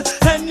lord,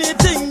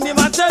 anything the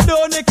matter do,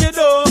 Nicky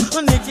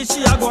do. Nicky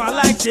she a go on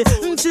like she.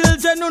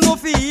 Children you know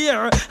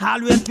fear,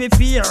 always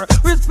prepare.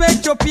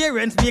 Respect your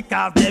parents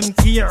because them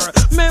care.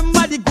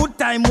 Remember the good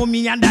time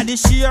mommy and daddy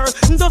share.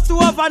 Just to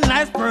have a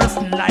nice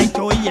person like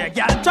you here.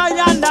 Girl try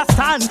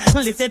understand,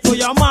 listen to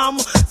your mom.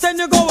 Send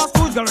you go to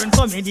school girl and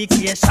some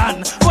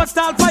education. But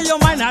start for your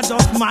mind I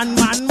just man.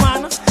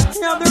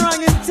 You have the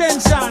wrong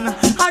intention.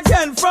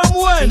 Again from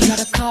when? We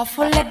got a car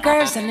full of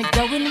girls and they're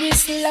going real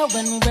slow.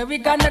 And where we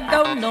gonna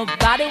go?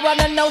 Nobody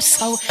wanna know.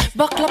 So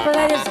buckle up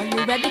ladies, are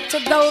you ready to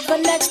go? The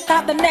next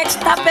stop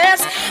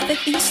is the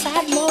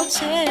Eastside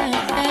Motel.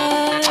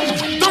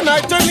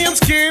 Tonight your name's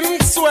King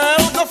Swell.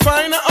 Go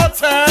find a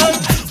hotel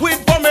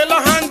with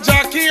Pamela and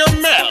Jackie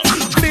and Mel.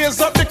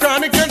 Blaze up the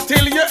chronic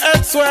until your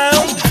head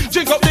swell.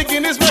 Drink up the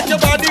Guinness, make your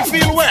body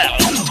feel well.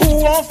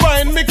 Who won't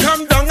find me?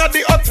 Come down at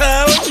the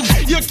hotel.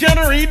 You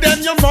can read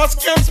and you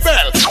must can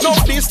spell. No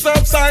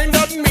disturb sign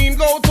that mean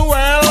go to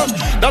hell.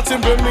 That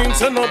simply means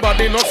that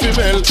nobody no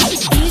female.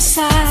 East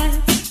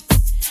side,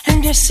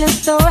 and this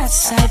is the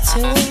west side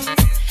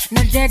too.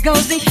 Now there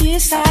goes the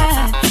east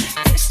side.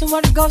 This is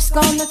what ghost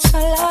gonna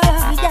tell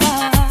us,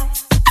 yeah.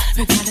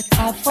 We got a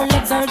car full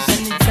of girls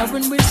and it's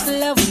going real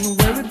slow. And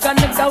where we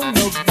gonna go?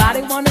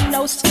 Nobody wanna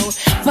know. So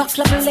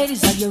buckle up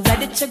ladies, are you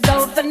ready to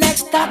go? The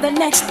next stop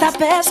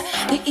is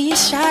the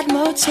Eastside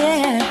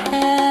Motel.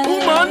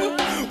 Woman,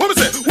 what me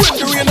say? When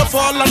the rain a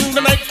fall and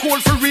the night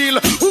cold for real.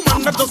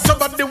 Woman, not just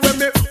somebody when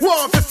me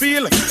want to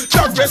feel.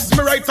 Just rest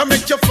me right and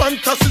make your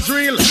fantasies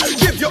real.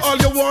 Give you all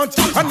you want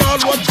and all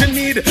what you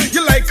need.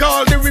 You like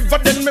all the river,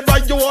 then me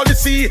buy you all the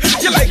sea.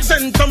 You like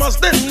St. Thomas,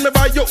 then me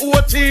buy you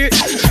OT.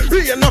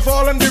 Rain a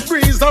fall and the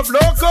breeze of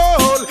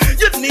local.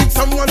 You need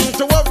someone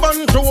to have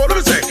fun to hold. What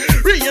me say?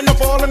 Rain a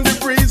fall and the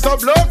breeze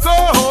of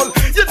local.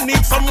 You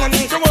need someone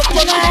to have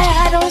fun.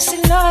 I don't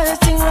see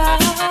nothing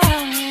wrong.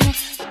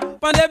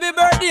 On every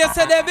birthday,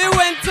 said every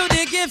went to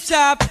the gift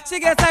shop. She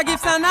gets her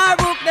gifts and I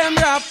book them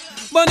wrap.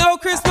 But now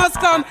Christmas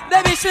come,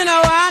 Debbie she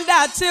no want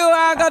that. She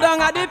want go down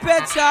at the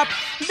pet shop.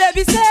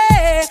 Debbie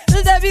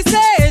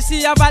say,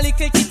 she have a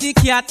little kitty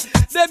cat.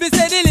 Debbie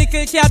say the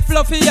little cat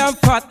fluffy and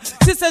fat.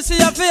 She say she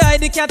have to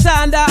hide the cat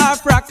under her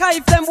frock.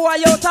 If them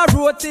boy out a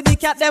road, see the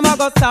cat them a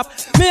go stop.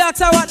 Me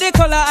ask her what the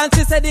color and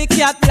she say the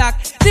cat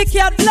black. The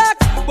cat black,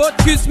 but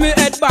kiss me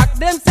head back.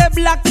 Them say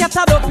black cat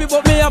a dopey,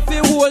 but me have to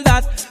hold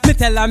that. Me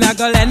tell her me a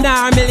go lend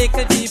her me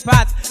little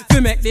teapot.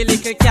 To make the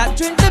little cat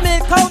drink the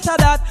milk out of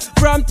that.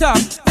 From top,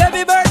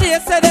 Debbie birthday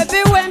said if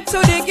we went to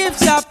the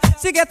gift shop.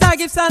 She get her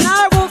gifts and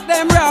her book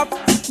them wrap.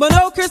 But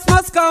now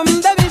Christmas come,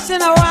 Debbie she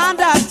no want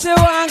that. She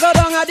want go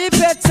down at the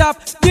pet shop.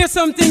 There's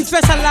something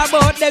special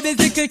about Debbie's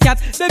little cat.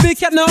 Debbie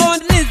cat no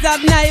hunt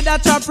lizard, neither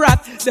trap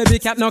rat. Debbie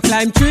cat no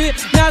climb tree,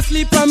 no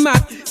sleep on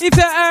mat. If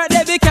you hurt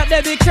Debbie cat,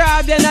 Debbie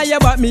crab, then I hear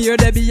about me or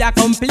Debbie a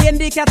complain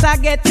the cat a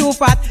get too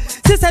fat.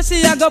 She said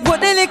she a go put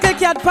the little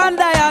cat on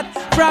diet.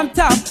 From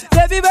top,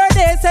 Debbie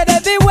birthday said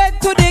Debbie went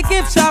to the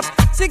gift shop.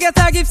 She get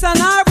her gifts and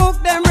her book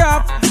them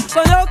wrap.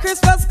 But now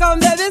Christmas come,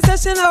 Debbie say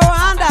she no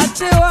want that.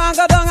 She want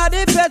go down at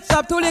the pet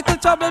shop. Too little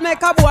trouble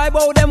make a boy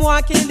bow. Them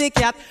want kill the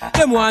cat.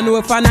 Them want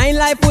know for 9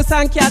 life puss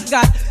and cat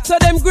got. So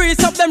them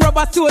grease up, them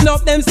rubber tune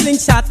up, them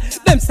slingshot.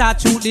 Them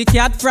start shoot the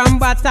cat from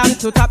bottom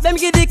to top. Them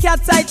give the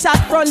cat side shot,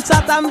 front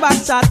shot and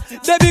back shot.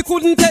 Debbie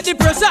couldn't take the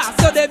pressure,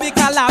 so Debbie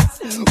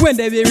collapse. When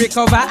Debbie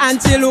recover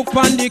and she look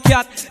on the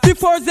cat, the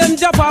force them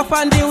jump off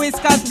and the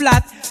whiskers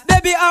flat.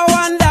 Debbie I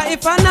wonder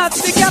if I not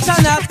the cat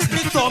or not.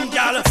 Some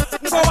gal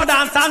go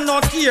dance and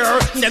not care.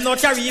 Them not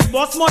carry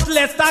bus much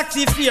less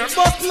taxi fare.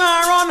 Bus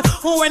now run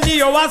when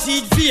the was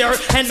it fear,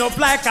 end up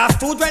like a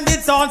stood when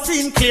the sun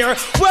seen clear.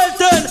 Well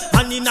done,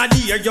 and in a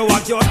year you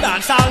have your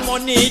dancehall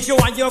money. If you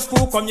want your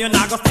crew come, you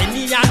not go spend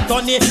me and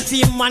Tony.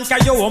 See man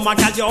carry your woman,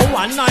 cause you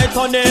one night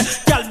on it.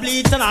 Girl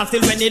bleach and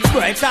until when it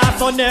breaks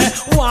out on it.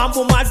 One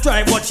woman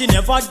try but she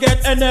never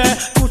get any.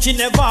 Two she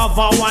never have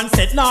a one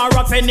set nor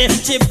a penny.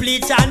 She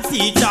bleach and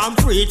teach and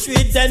preach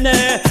with them.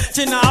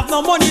 She not have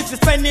no money to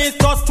spend it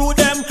just to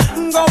them.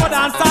 Go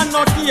dance and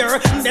not here.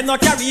 Them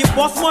not carry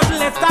bus much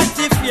less than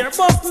she fear.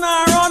 Bus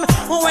not run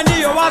when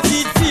the hours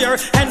it fear.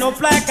 End up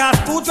like a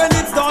stood when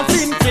it's done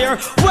seen clear.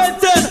 Well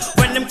then,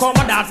 when them come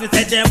and dance, we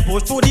say them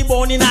push to the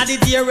bone in the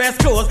dearest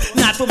clothes.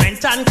 Not to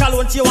mention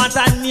cologne, she want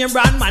a name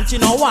brand man. She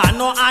no want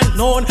no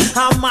unknown.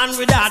 A man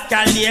with that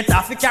can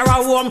later fi carry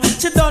home.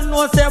 She don't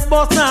know say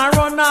bus not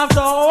run after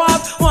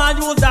hours. Want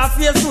use that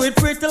face to it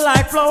pretty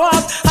like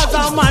flowers. As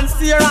a man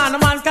see her and a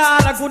man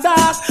call a good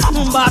ass.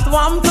 But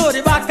one to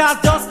the back as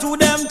just to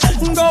them.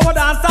 Go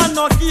dance and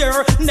not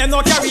care. Them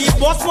no carry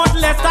bus much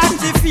less than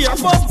the fear.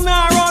 Bus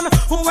not run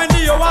when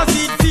the hours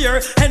it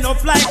fear. End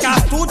up like a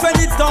stood when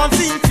it's done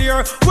seen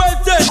clear. Well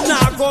then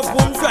now go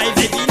home drive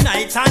every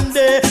night and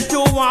day.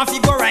 You want to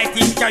go right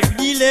in carry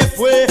the left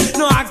way.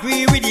 No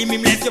agree with him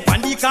left you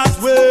on the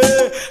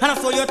causeway. And I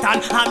saw you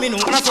turn and me know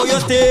and I saw you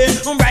stay.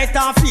 Bright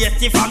and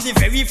feisty from the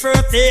very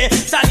first day.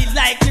 Solid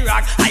like the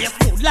rock and you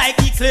smooth like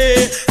the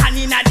clay. And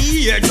in the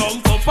ear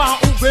jump up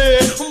and obey.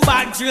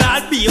 Back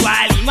drill be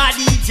while him a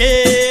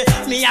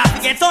DJ. Me have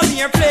to get on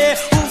here play.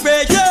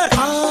 Obey yeah.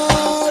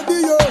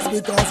 Adios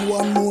because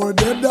one more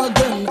dead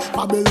again.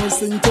 Babylon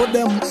sing to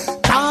them.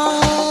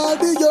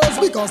 Adios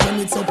because they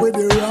mix up with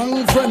the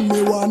wrong friend.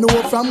 Me want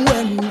know from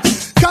when.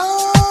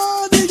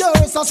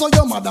 Adios, I saw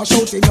your mother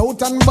shouting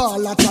out and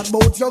ball. I chat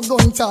about your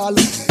gun tall.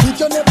 If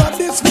you never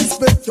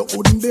disrespect, you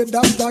wouldn't be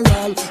after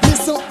all.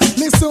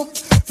 Listen.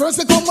 First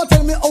you come and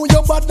tell me how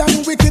you bad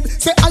and wicked.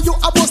 Say are you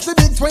a busted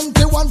big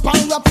 21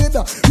 pound rapid.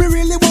 Me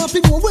really want to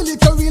know will it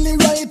you really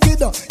right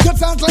it. You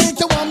talk like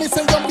you want me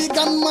say you're big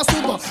and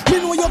massive. Me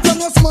know you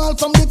from your small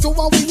from the two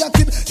and we a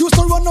kid. Used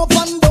to run up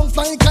and down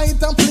fly kite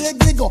and play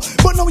giggle.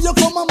 But now you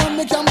come and man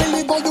me can't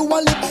believe how you a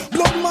live.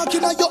 Blood mark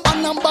in your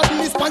hand and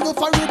badness by your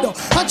forehead.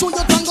 And show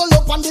you tangle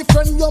up and the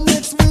friend you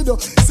mix with.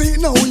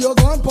 See now you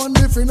gone pon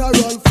the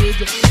funeral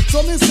fridge. So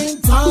me sing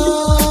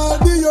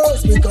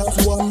adios because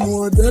one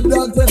more dead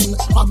again.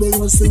 I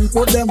will sing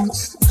to them.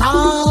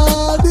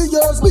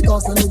 Adios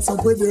because I mix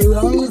up with the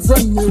wrong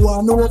friend. Me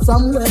want know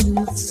from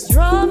when.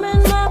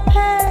 Strumming my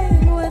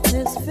pain with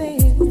his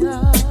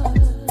fingers,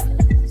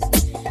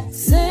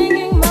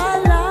 singing my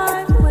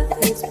life with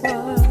his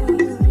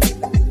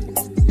words,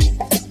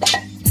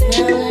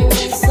 killing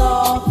me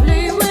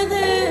softly with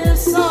his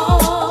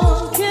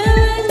song,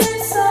 killing me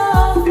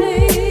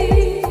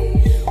softly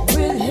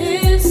with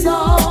his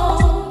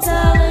song,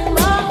 telling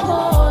my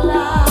whole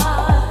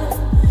life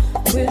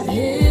with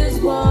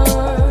his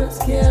words,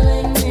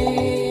 killing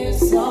me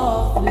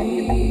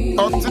softly.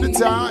 Up to the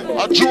time,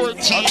 I took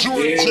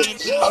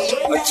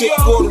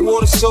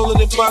water sold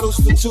in bottles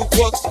for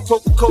 $2.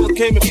 Coca-Cola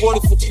came and bought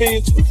it for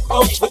pins.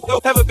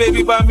 Have a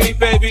baby by me,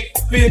 baby.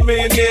 Be a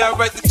millionaire, I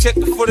write the check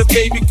before the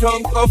baby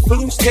come off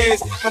loose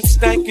hands. I'm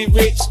stanky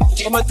rich.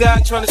 I'ma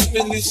die trying to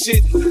spin this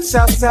shit.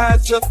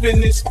 Southside's up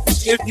in this.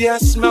 Yeah, I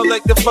smell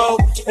like the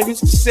boat. I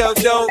used to sell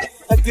dope.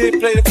 I did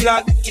play the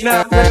clock,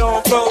 now I play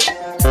on boat.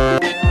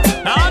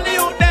 Now all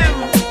you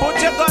them,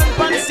 put your gun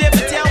on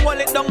safety and hold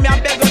it down, me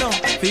a beg you now.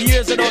 For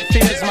years without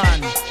fears,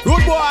 man.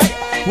 Rude boy,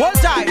 hold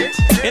tight.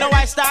 You know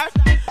why I start?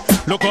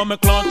 Look how me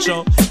clutch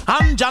up.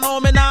 I'm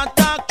Jano, me not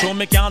talk to.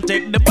 Me can't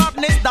take the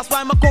badness, that's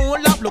why me cool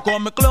up. Look how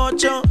me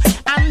clutch up.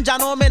 I'm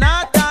Jano, me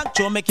not talk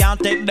to. Me can't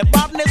take the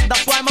badness,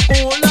 that's why me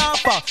cool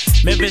up.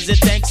 Me visit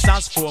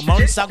Texas 4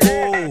 months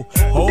ago.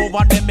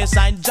 Over there me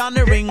signed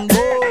Johnny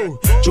Ringo,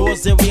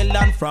 Josie Will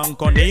and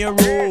Franco Nero,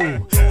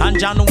 and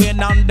John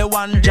Wayne and the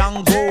one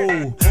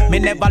Django. Me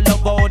never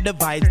love how the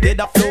vibes did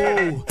a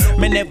flow.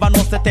 Me never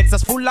know the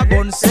Texas full of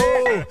guns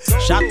so.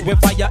 Shot with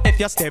fire if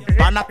you step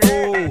on a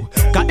toe.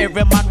 Cause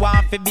every man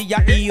want to be a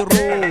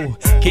hero.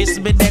 Kiss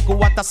me neck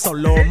what a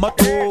solo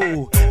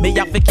moto. Me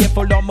have to be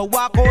careful on me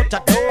walk out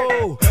a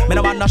door. Me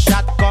no want no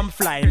shot come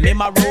fly me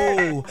my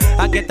row.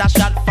 I get a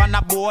shot from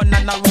a bone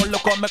and a roll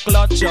look on me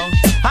clutch yo.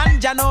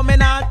 And ya know me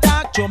not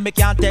talk to. Me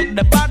can't take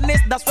the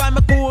badness, that's why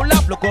me cool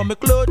up. Look on me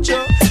clutch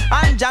yo.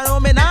 And ya know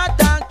me not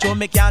talk to.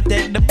 Me can't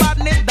take the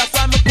badness, that's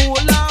why me cool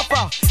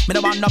up. Me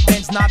no want no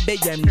Benz, no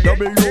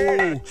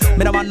BMW.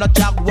 Me no want no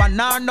Jaguar,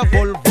 nor no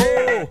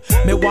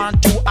Volvo. Me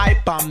want to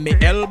hype on me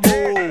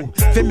elbow.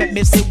 Fi make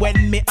me see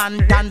when me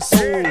and dance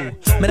so.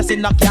 Me no see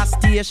no gas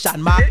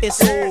station, mark it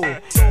so.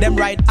 Them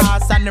ride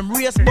horse and them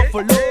race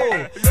buffalo.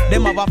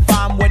 Them have a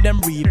farm where them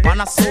reap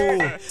and a sow.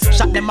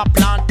 Shot them a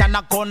plant and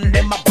a gun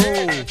them a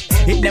grow.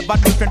 It never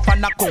different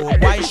from a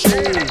cowboy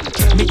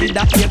show. Me did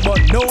that here but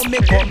now me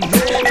come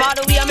home. For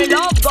the way me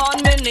love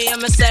gun, me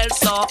name myself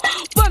so.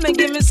 When me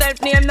give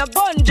myself name the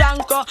gun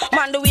janko.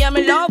 Man the way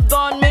me love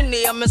gun, me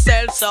name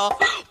myself so.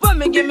 When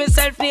me give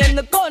myself name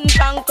the gun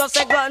janko.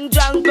 Say gun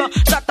janko.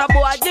 Shut a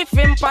boy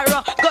different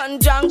para gun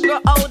janko.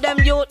 How them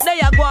youth they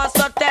a go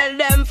so tell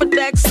them.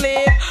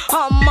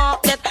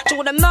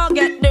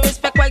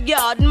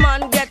 yard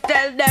man get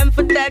tell them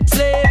for take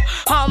sleep.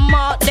 I'm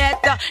out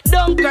that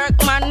Dunkirk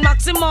man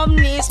maximum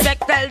need spec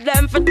tell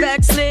them for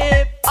take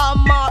sleep.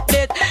 I'm out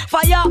that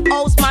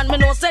firehouse man me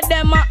know say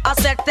them I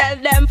said tell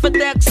them for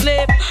take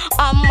sleep.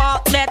 I'm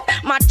out that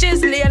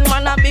matches lane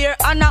man a beer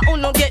and a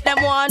uno get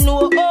them one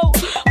know oh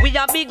we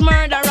a big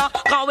murderer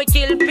can we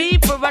kill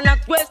people and a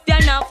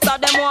question after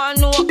them one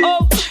know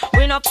oh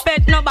we not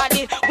pet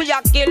nobody we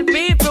a kill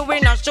people we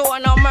not show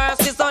no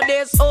mercy so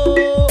this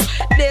oh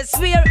this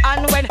fear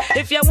and when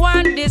if you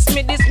want this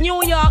me this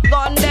New York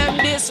gun them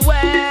this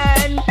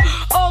when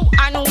oh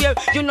and where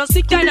you know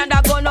see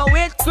Canada gonna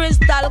wait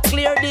crystal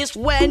clear this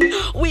when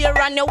where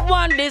and you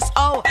want this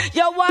oh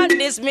you want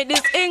this me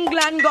this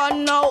England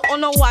gun now oh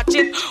no watch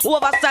it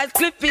oversized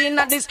clipping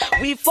at this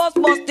we first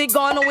bust the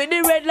gun with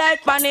the red light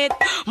on it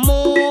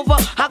move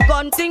a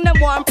gun thing them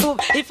want prove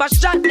if I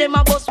shot them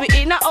a bust we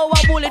in a hour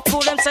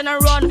bulletproof them send a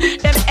run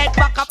them head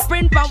back a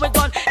print pan we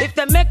gun if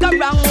they make a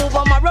wrong move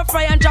I'm a rough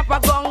fry and drop a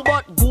gun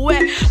but go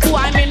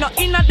I mean not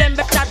in a them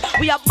because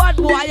we a bad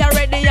boy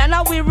already and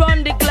now we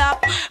run the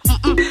clock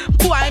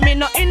boy I mean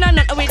not in a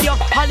nothing with you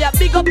all you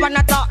big up and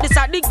I talk this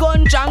are the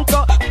gun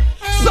junker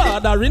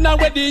Sadarina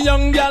where the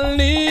young girl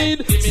need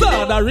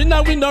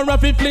Sadarina we no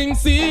raffy fling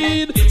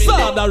seed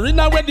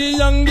Sadarina where the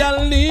young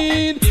girl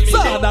need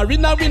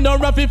Sadarina we no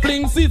raffy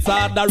fling seed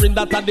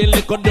Sadarina that a the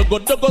liquor you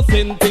go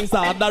sing things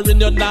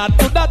Sadarina you not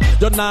do that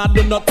you not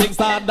do nothing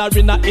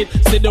Sadarina it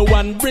see the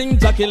one bring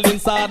Jacqueline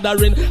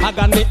Sadarin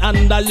Agani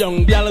and the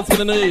young girl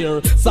skin in the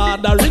ear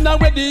Sadarina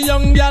where the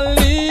young girl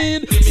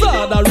need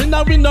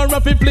Sadarina we no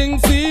raffy fling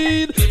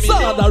seed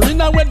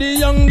Sadarina where the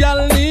young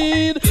girl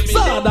need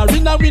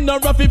Sadarina we no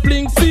raffy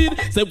fling seed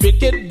say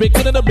wicked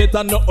and a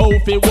better no how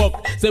fi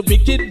walk say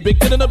wicked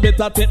and a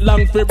better take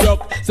long fi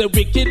broke say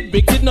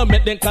wicked no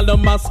make them call the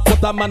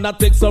mascot a man a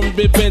take some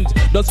revenge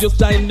just use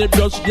shine the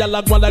brush gyal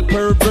a go like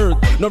pervert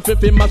no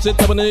fi mash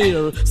it up in the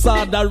ear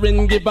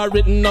Sadarin give her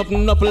written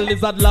up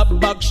lizard lap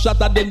back shot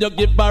then you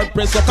give her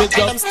press up it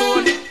up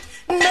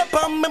Nip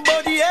on my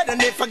body head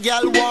and if a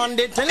girl want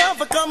it tell her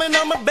for coming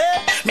on my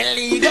bed me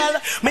legal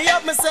me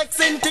have my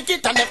sex in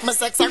ticket and if my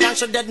sex around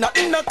she dead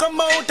nothing no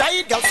come out I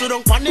eat girl so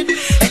don't pan it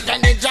and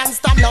then the jam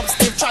stand up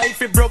stiff try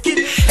if you broke it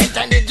and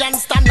then the jam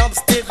stand up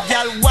stiff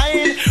girl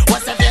wine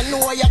what's if you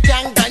know you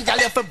can't girl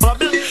if you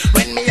bubble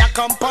when me a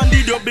come on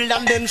the double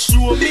and then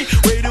show me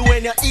where do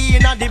when you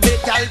in a the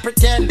bed girl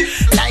pretend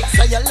like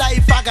say your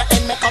life I got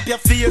and make up your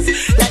face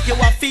like you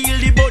a feel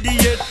the body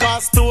head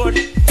cast stone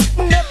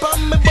nip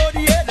on my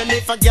body head and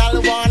if a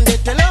girl want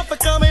it, tell her for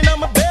coming on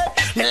my bed.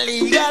 Me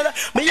legal,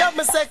 me have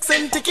my sex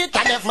in ticket.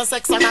 And if my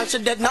sex and she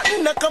dead,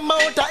 nothing to come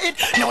out of it.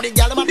 Now the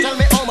girl ma tell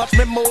me how much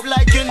me move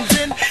like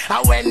engine.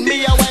 And when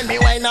me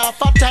wine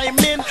off a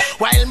timing.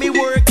 While me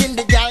working,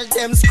 the girl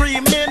them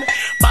screaming,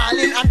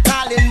 bawling and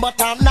calling,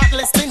 but I'm not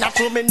listening. That's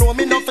true, me know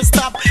me no fi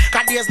stop,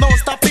 cause there's no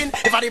stopping.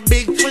 If I the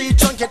big tree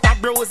chunk, it a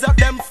brose up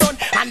them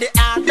front, and the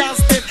hard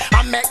stiff,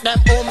 I make them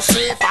home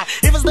safer.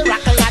 If it's the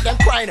rockle, I them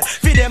crying,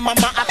 feed them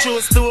mama a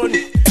true stone.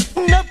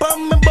 Nip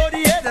on my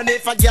body head, and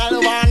if a girl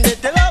want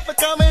it, tell her for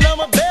coming on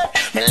my bed.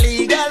 Me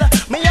legal,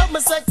 me have my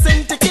sex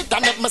in ticket,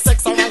 and if my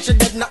sex around she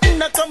dead, nothing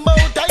to come out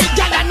of it.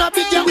 Girl I no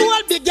big, you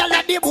old big girl,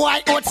 the boy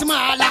out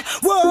smaller.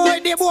 Whoa,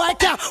 the boy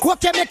can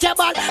okay make a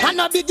ball. I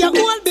no big, you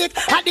old big,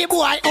 and the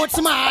boy out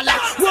smaller.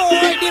 Whoa,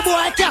 the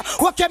boy can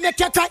okay make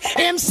a cry.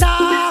 Him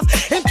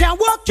soft, him can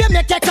walk you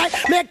make a cry.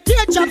 Make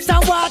teardrops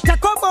and water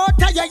come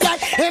out of your eye.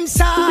 Him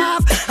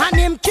soft, and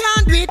him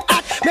can't do it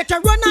hot. Make a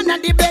run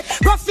under the bed,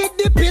 go feed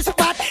the piss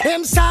pot.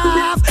 Him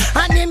soft,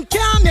 and him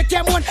can't make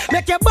a moon.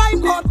 Make a buy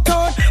him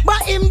uptown,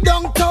 but him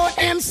downtown.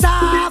 Him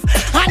soft,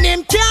 and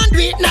him can't do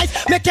it nice.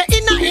 Make a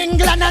inner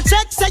England and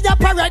sex say your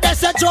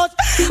paradise a joke.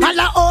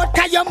 Alla out,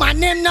 cause your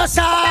man him no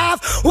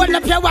soft. Hold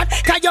up your what,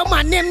 cause your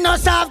man him no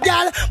soft,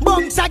 girl.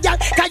 Bunks a girl,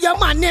 cause your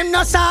man him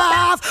no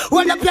soft.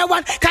 Hold up your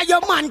one, cause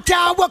your man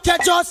can't walk your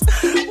just.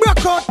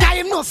 Broke out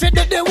time, no fit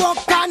do the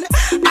work on.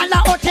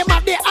 Alla out him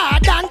have the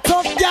hard and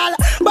tough, girl.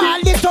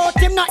 Ball it out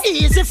him not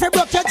easy for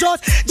broke your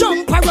just.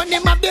 Jump around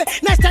him have the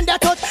next and the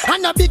touch.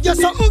 And a big you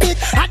something big,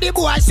 and the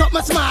boy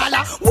something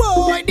smaller.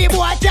 Whoa, the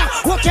boy can't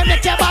walk you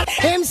make your ball.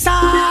 Him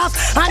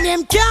soft, and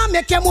him can't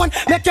make him one.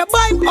 Make your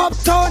buy him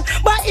uptown,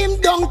 but him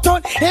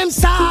downtown. Him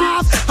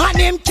soft, and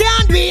him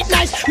can't do it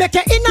nice. Make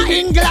you inner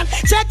England,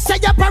 check say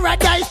your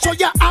paradise, so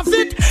you have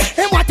it.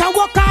 Him want to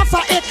walk off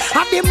for it,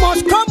 and the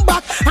must come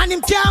back, and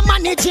him can't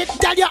manage it,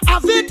 girl you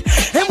have it.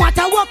 Him want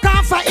to walk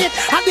off for it,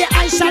 and the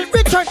I shall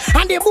return,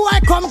 and the boy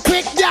come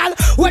quick, girl.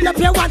 Hold up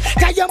your one,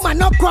 cause your man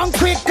no come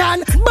quick,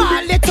 and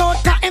ball it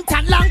out, cause him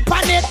can long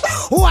pan it.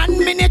 1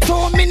 minute,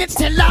 2 minutes,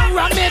 still a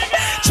ram it.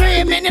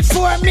 3 minutes,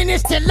 4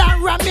 minutes, still a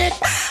ram it.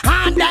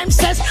 And I'm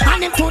says,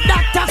 and him to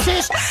Dr.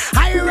 Fish.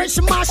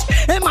 Irish mash,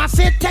 him a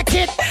fit take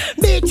it.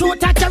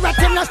 Beetroot and carrot,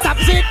 him no stop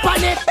fit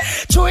pan it.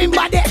 Show him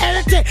body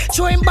healthy,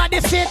 show him body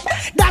fit.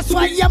 That's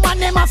why your man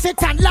him a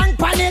fit and long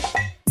pan it.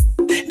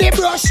 The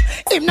brush,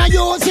 him no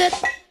use it.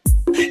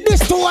 The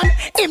stone,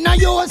 him no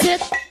use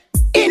it.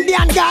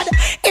 Indian God,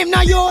 him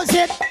no use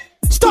it.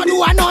 Stud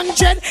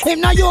 100,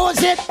 him no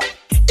use it.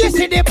 You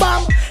see the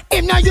bomb,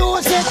 him no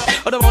use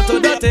it. On the mount too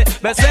dirty,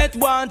 me set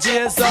one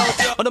chase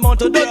out. On the mount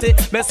too dirty,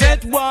 me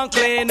set one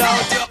clean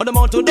out. On the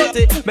mount too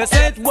dirty, me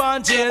set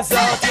one chase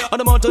out. On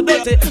the mount too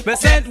dirty, me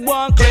set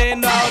one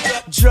clean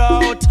out.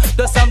 Drought,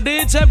 there's some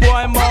DJ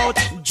boy mouth.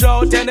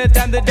 Drought,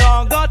 anytime the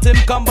dog got him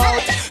come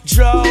out.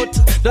 Drought,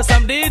 there's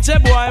some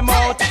DJ boy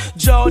mouth.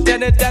 Drought,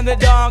 anytime the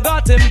dog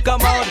got him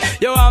come out.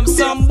 Yo, I'm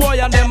some boy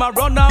and them a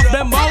run off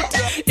them out.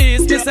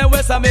 East, miss and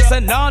west, I miss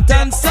and north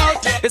and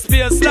south. It's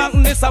pure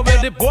slackness, I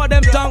where the boy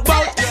them talk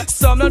about.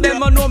 Some of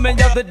them a know me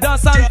have the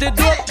dance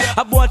antidote.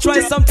 A boy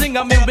try something,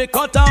 I mean we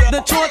cut off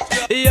the throat.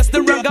 Yes,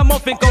 the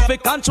ragamuffin come fi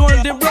control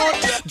the road.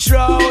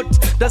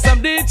 Drought, there's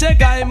some DJ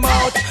guy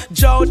mouth.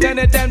 Drought,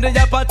 anytime the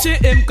Apache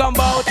him come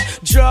out.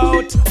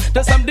 Drought,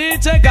 there's some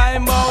DJ guy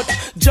mouth.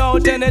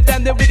 Drought,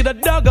 anytime the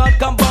wicked dog out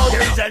come out.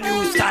 There's a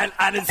new style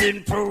and it's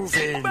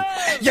improving.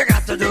 You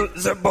got to do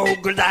the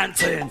bogle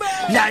dancing,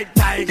 like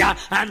Tiger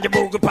and the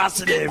bogle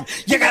passing him.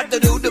 You got to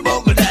do the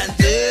bogle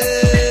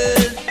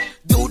dancing,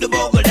 do the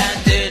bogle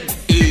dancing,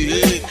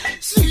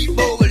 sweet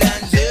bogle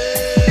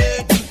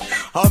dancing.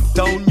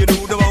 Uptown you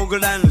do the bogle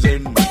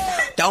dancing,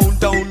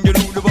 downtown you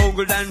do the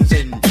bogle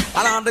dancing.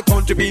 Around the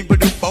country people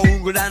do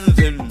bogle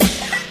dancing.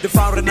 The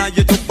foreigner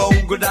you do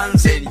bogle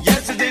dancing.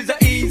 Yes, it is a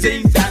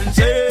easy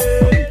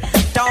dancing.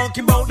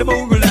 Talking about the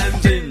bogle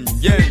dancing,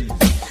 yeah.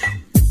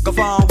 Go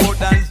forward,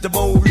 dance the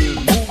bogle.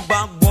 Move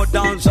backward,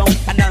 dance on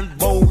and dance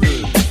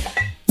bogle.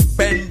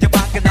 Bend your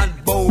back and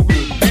dance bogle.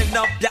 Bend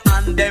up your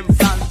hand, them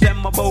flanks,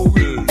 them a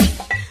bogle.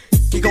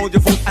 Kick out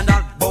your foot and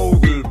dance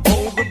bogle.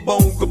 Bogle,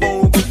 bogle,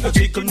 bogle, no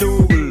chicken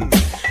noodle.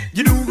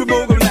 You do the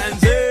bogle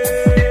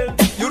dancing.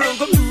 You don't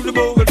come do the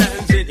bogle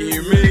dancing,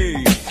 hear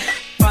me.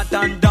 Pat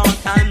and down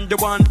and the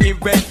one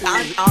erect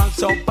and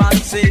also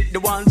fancy. The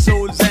one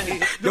so zen.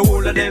 The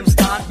whole of them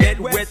start get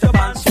wet up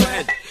and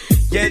sweat.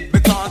 Yet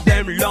because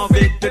them love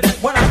it to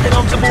death. When I get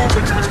on the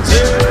bogle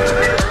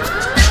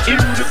dancing, in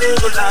the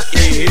bogle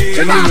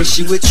dancing. I mean,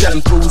 she with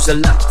shampoos a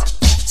lot.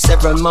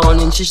 Several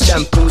mornings she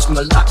shampoos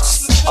my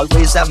locks.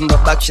 Always have my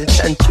back, she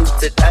tend true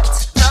to that.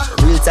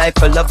 Real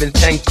type of loving,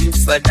 thank you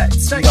for that.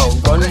 Yo,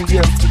 run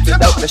barefoot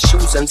without my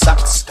shoes and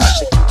socks.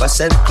 She keep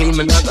herself clean,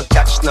 and I don't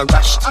catch no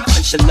rash.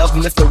 And she love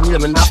me for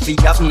real, and I be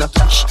having no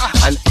cash.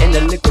 And any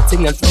little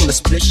thing and from a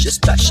splish, she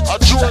splash. Where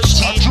the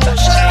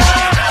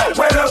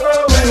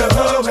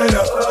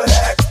hood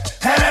at?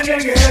 And a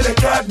nigga in the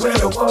cut where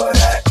the wood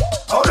at?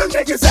 All the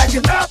niggas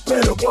acting up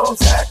where the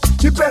wolves at?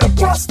 You better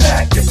bust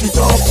that if you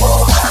don't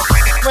fall.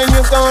 When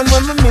you're gone,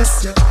 when we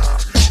miss you,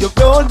 you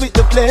roll with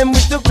the blame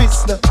with the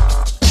whistler.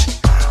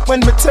 When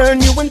we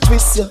turn you and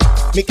twist you,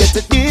 me get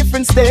a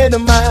different state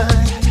of mind.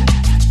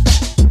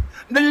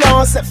 The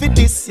law said for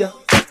this you,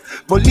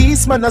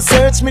 policeman a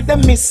search me, they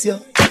miss you.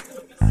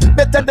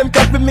 Better them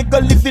carry me go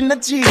live in a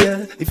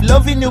jail if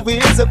loving you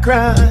is a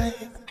crime.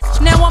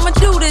 Now I'ma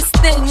do this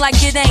thing like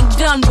it ain't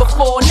done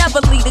before.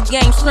 Never leave the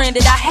game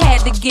stranded, I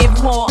had to give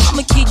more.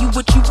 I'ma give you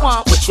what you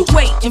want, what you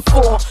waiting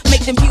for.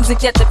 Make the music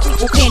that the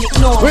people can't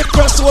ignore. Rick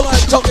Russell,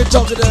 I'm talking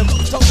to them.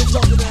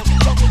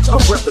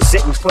 I'm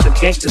representing for the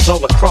gangsters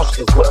all across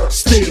the world.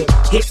 Still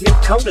hitting them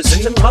corners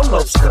and them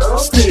lolos, girl.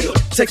 Still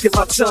taking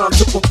my time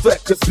to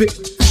perfect a bit,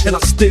 and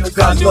I still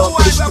got love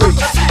for the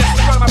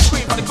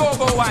streets. The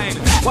go-go wine.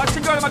 Watch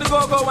the girl about the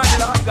go-go wine.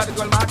 I got the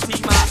girl my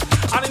team, man.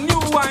 And the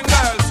new wine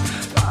girls.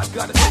 I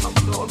gotta take my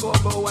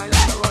go-go wine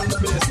and run the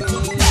business.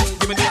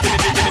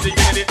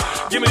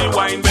 Give me the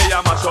wine where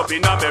you mash up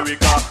in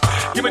America.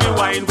 Give me the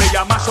wine where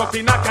you mash up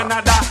in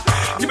Canada.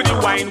 Give me the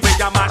wine where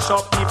you mash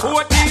up the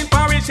 14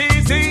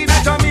 parishes in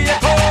Jamaica.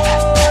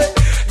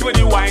 Give me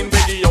the wine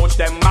where the youth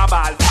them a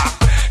ball for.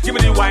 Give me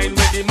the wine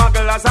where the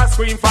mugglers a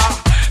scream for.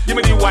 Give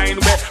me the wine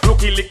where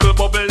rookie little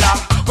bubbler.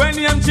 When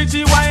the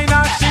Chichi wine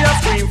and she a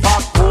scream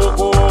for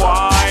cocoa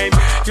wine.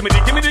 Give me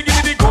the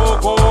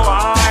cocoa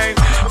wine.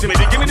 Give me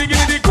the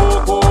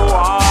cocoa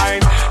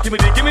wine. Give me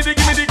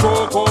the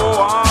cocoa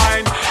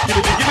wine. Give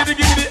me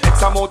the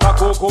X amount of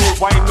cocoa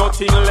wine,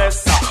 nothing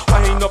less.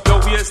 Wine up your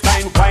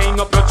waistline, wine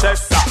up your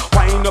chest.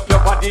 Wine up your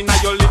body now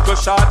your little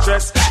short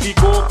dress. The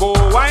cocoa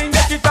wine,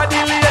 get it at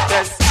the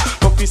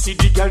latest. Don't you see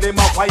the girl them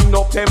a wine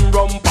up them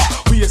rumper.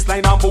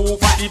 Waistline and move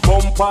and the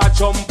bumper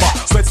jumper.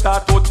 Sweat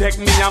start to take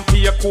me and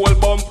pay a cold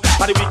bump.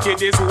 And the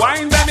wickedest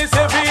wine them is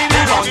every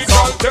day. The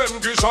girl them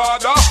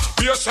gishada.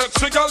 Be a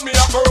sexy girl me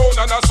a brown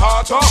and a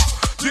sata.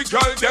 The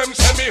girl them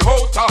send me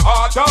out a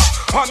harder.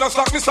 And a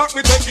slack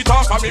me take it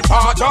off of me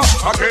father.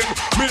 Again,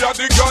 me a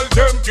the girl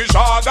them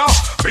gishada.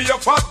 Be a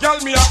fat girl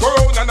me a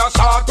brown and a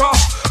sata.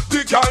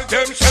 The girl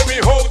them send me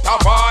out a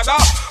father.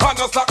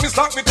 And a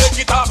slack me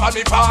take it off of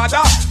me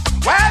father.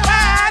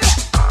 Well,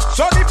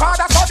 so the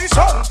father, so the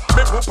son.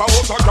 Me poopa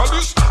was a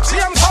girlish, see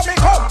him so me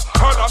come.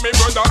 And a me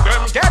brother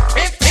them get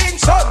 15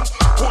 son.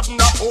 Couldn't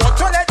afford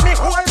to let me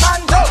hold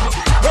man down.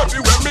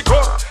 Everywhere me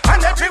go,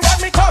 and everywhere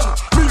me come.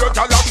 Me a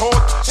gal a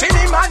shout, see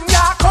me man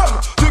ya come.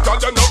 The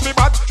gal you know me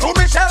bad, to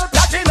me sell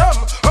platinum.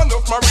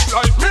 Enough married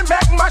life, me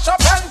make mash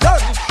up and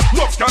done.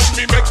 Enough gal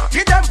me make,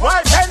 give them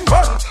wife and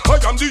bun. I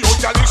am the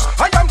old galish,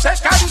 I am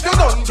second to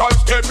none.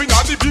 Just stepping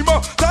on the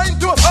beamer, time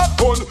to have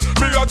fun.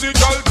 Me a the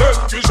gal them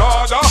vision.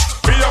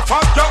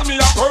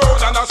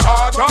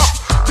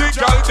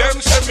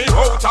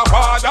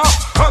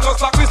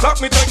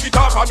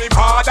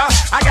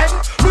 water. Again,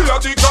 me a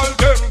the girl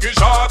them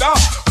gishada.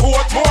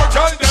 What more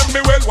girl them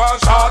me well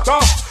want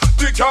shatter.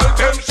 The girl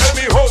them say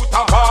me out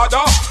of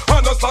order.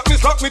 And a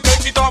slap me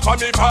take it off of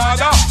me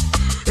father.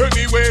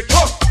 Anyway,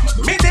 tough,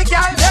 me the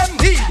girl them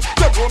need.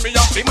 Them know me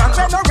a swim and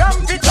run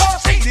around the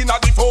toss. In a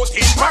the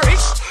 14th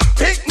parish.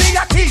 Pick me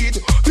a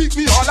kid, pick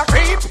me all a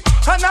creep.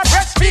 And a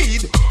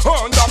breastfeed.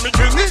 Under me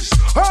Guinness,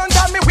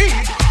 under me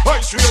weed. I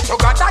swear to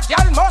God that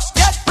girl must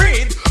get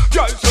freed.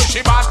 Girl so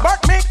she bad but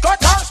me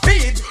cut her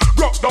speed.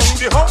 Broke down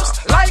the house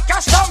like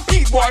a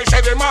stampede. Boy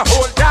say them a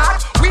hold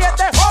that. Wait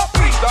the whole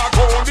please. Dog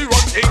only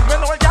run things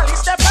when all girl is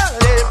step and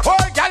live.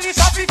 All girl is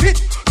happy fit.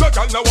 The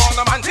girl no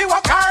want a man to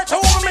walk her 2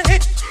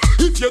 minutes.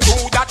 If you do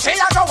that, say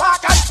I go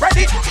walk and spread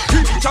it.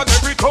 In each and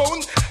every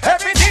town,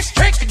 every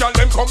district. Girl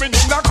them coming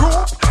in a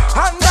group.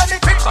 And then the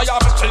tricks I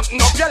have to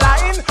straighten up your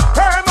line.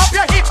 Firm up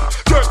your hip.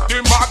 Get the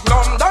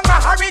magnum down the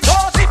Harry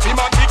Dose. If him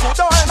and the good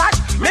old match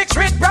mix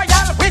with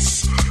Royal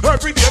Whisk.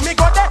 Every day me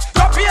go there,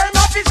 go pay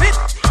my visit.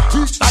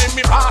 Each time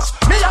me pass,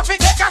 me have to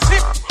take a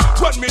sip.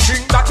 When me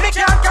drink that, me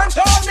can't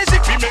control me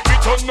sip. He make me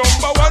turn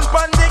number 1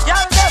 on the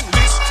girl them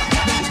list.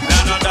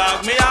 No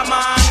dog, me a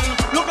man.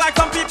 Look like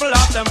some people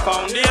have them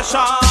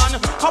foundation.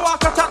 I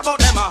walk a chat about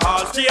them a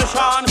hall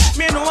station.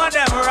 Me know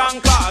them wrong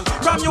cause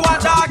from you a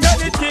dog,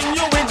 anything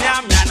you win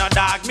them. Me no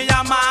dog, me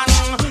a man.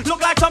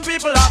 Look like some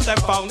people have them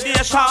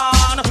foundation.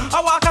 I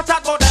walk a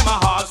chat about them a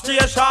hall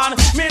station.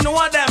 Me know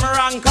them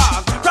wrong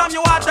cause from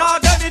you a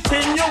dog,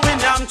 anything you win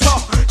them.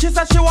 She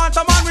said she want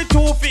a man with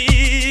 2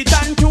 feet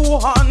and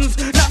 2 hands.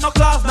 Not no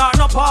class, nor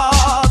no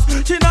pass.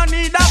 She no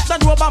need after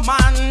rubber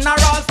man or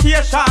all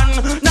station.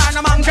 Nah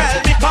no man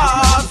girl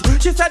because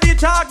she said the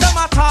dog them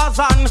a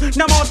Tarzan.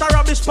 No out a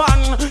rubbish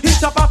pan.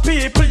 It's up a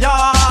people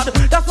yard.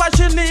 That's why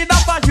she need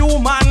up a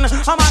human.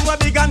 A man we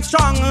big and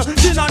strong.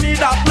 She no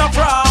need up no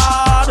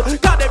fraud.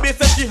 Cause the baby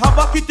said she have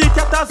a kitty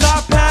cat as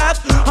her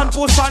pet. And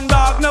puss and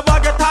dog never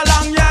get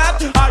along yet.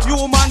 A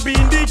human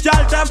being the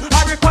girl them.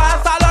 I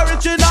request all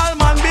original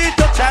man be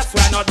to chest.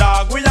 When no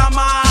dog we a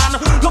man.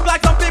 Look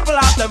like some people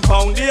have them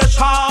foundation.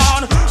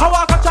 I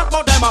walk a chat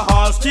about them a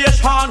hall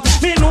station.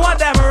 Me know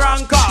them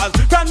wrong cause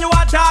from you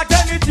a dog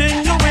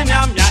anything you win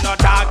them. Ya no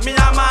dog me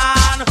a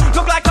man.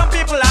 Look like some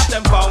people have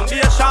them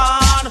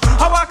foundation.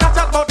 I walk a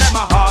chat about them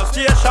a hall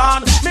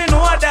station. Me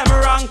know them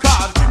wrong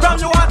cause from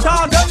you a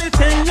dog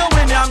anything you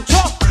win them.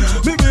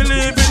 Me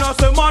believe in us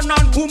a man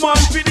and woman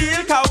for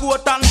deal. Cow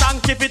goat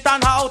and keep it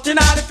and out in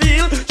all the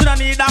field. She don't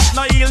need that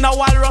no heel, no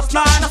walrus,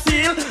 no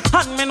seal.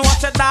 And me know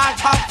say dog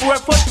have 4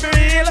 foot for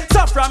real.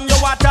 So from you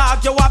a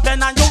dog, you a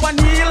pen and you a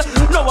kneel.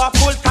 No a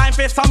full time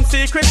for some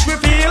secrets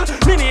reveal.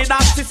 Me need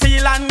that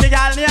Cecile and the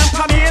girl named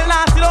Camille.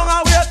 Now still don't a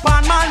wait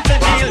pan man to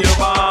deal. You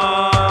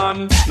born,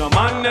 no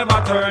man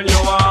never turn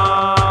you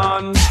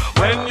on.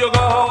 When you go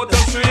out the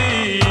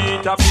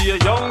street, I be a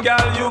young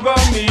girl you go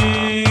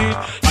meet.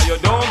 And you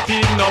don't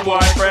keep no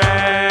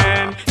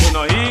boyfriend. You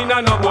know he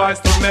no boys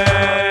to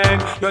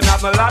men. You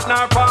not no lot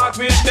nor part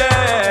with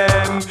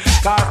them.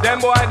 Cause them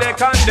boy they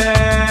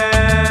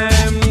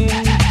condemn.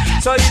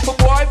 So if a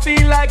boy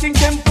feel like he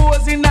can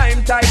pose in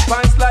him tight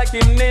pants like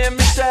him name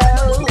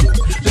Michelle,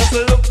 just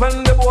look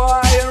on the boy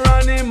and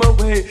run him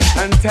away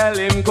and tell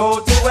him go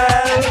to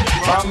hell.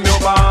 From your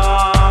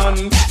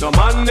bond, no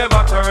man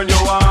never turn you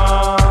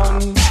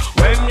on.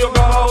 When you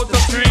go out the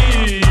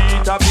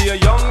street, I be a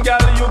young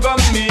girl you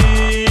gon'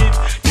 meet.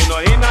 You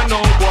know he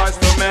no boys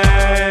to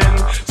men,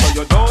 so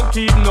you don't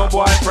keep no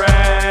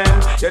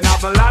boyfriend. You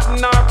have a lot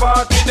in our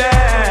party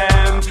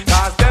them,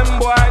 cause them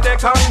boy they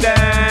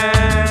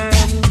condemn.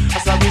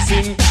 As I we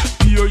sing,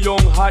 pure young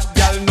hot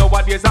girl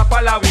nowadays a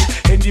follow we.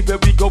 Anywhere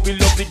we go we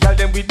love the girl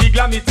them with the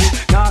glamity.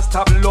 Now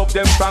stop love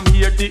them from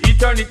here to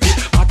eternity.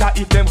 Matter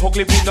if them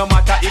ugly, we no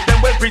matter if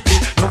them well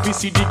pretty. Love we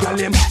see the girl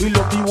them, we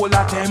love the whole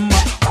of them.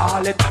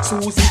 Paulette,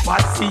 Susie,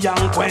 Patsy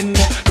and Gwen.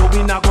 No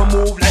we not go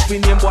move like we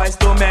name boys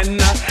to men.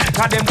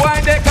 Cause them boy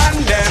they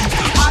condemn.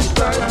 Hot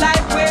girls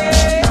like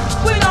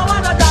we don't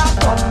wanna dance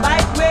come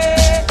back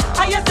way.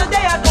 And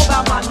yesterday I go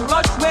back man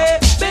rush way.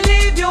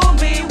 Believe you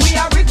me, we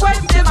are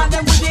request them and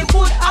then we dey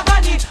put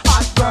agony.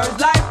 Hot girls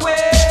like we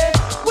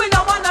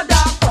don't wanna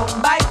dance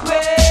come back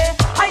way.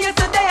 And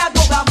yesterday I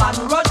go back man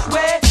rush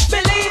way.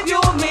 Believe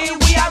you me,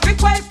 we are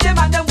request them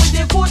and then we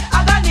dey put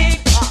agony.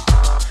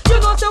 You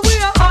know say we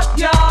are hot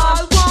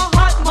girl, one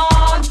hot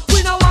man.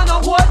 We don't wanna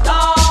hold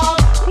down.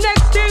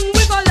 Next thing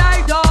we go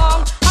lie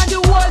down and the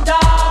whole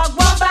dog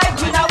one bite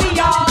with a we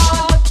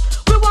yard.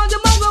 We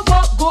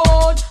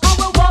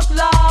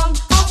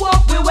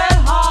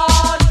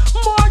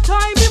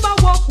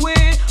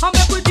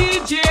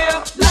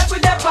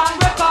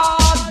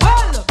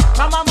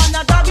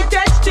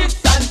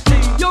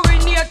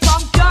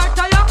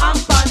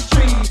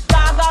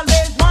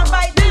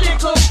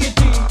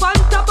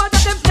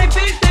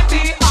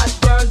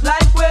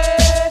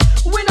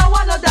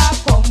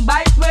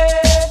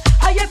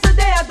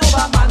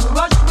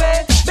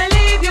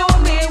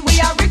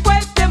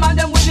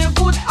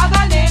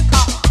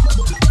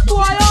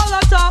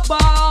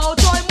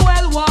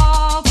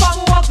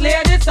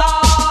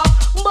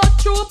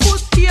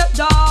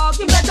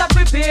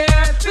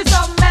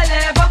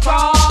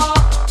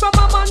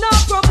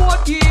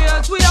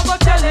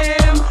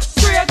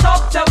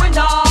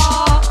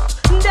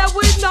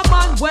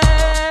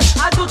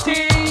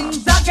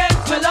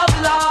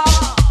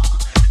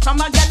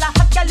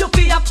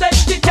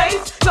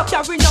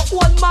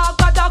One more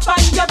gotta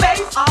find your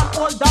base.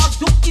 All old dog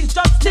do is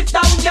just stick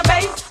down your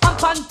base. And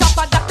on top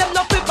of that, them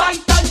not be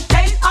bite and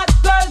taste. Hot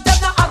girls, them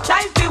not have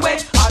time to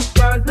wait. Hot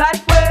girls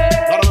like way.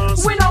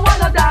 We don't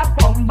wanna die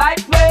from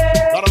bite way.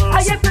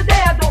 I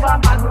yesterday I drove a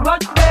man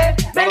rush way.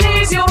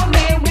 Believe you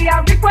me, we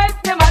are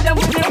requesting and then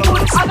we will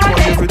put on a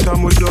name. Every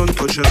time we done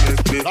touch a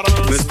neck me,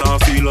 me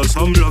start feel of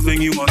some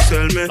loving you must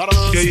tell me.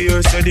 Yeah,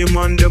 you said the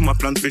man them a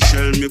plan for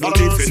shell me, but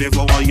if you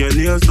never want your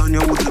nails done, you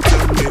wouldn't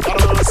tell me.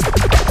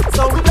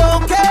 So we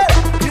don't care.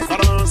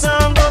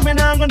 Time coming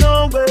and go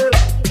nowhere.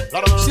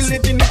 She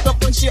living it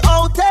up when she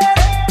out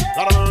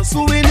there.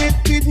 So we need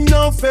it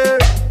no fair.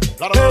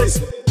 Hey.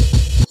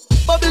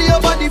 Bubble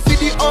your body for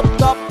the up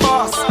top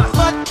boss.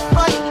 But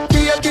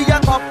be a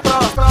top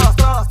boss.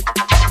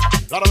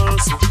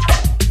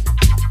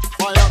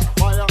 Fire,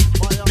 fire,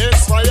 fire.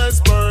 This fire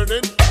is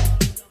burning.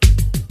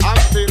 I'm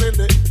feeling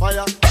it.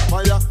 Fire,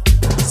 fire.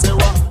 Say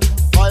what?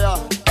 Fire.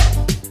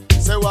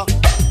 Say what?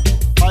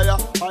 Fire,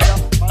 fire.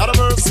 Not a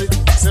mercy.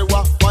 Say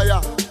what?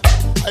 Fire.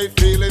 I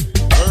feel it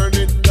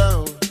burning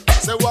down.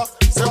 Say what?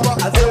 Say what?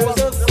 There was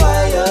a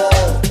fire.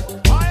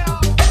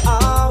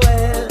 Ah,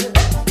 well,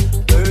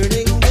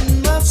 burning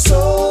in my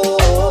soul.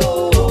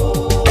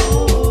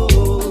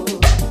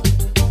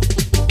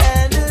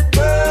 And it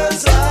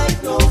burns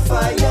like no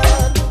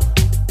fire.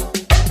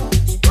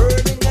 It's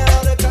burning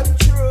out of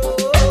control.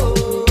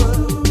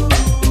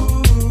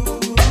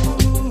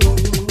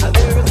 And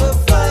there is a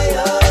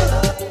fire.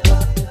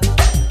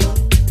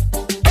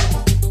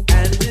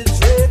 And it's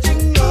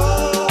raging on.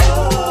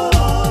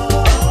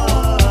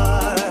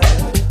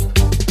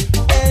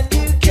 And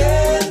you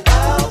can't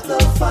out the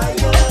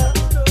fire.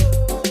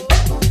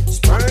 It's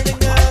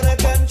burning out of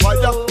control.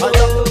 Fire,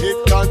 fire, it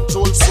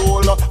control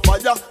soul.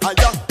 Fire,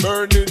 fire,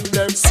 burning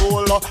them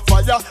soul.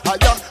 Fire,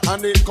 fire,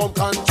 and it come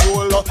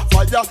control.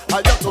 Fire,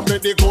 fire, to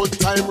make the good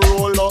time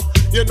roll.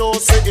 You know,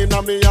 say in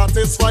a me heart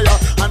is fire.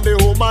 And the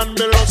woman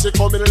me love, she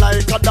coming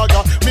like a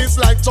dagger. Me's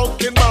like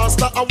chunking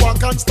master, I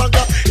walk and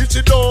stagger. If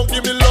she don't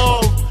give me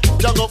love,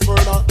 you go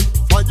further.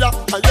 Fire,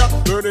 fire,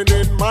 burning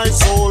in my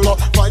soul.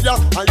 Fire,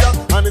 fire,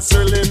 and it's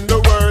filling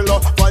the world.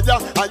 Fire,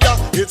 fire,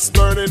 it's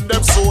burning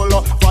them soul.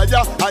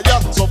 Fire,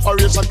 fire,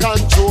 sufferation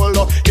control.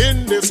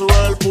 In this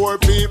world, poor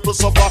people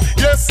suffer.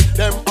 Yes,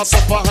 them a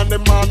suffer and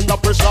them under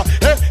pressure.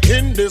 Hey,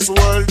 in this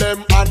world,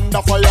 them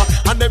under fire.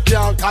 And them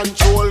can't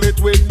control it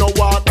with no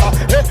water.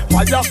 Hey,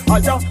 fire,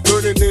 fire,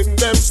 burning in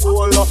them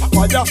soul.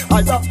 Fire,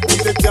 fire,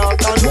 they can't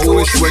control. I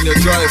wish when you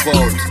drive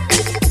out,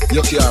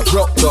 you can't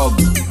drop down.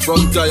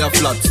 Front tire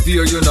flat,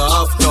 steer you no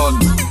half ton.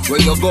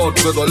 When you go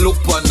out, we go look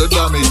on the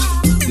damage.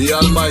 The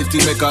Almighty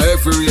make a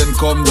heavy rain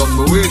come down.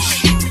 Me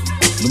wish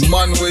the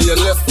man where you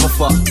left me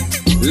for,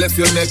 left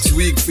you next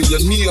week for your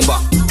neighbor.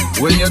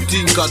 When you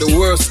think of the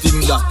worst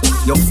thing that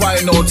you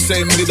find out,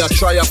 same did a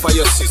try for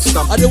your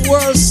system. And the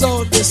world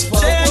sound this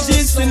far.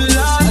 Changes in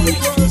life.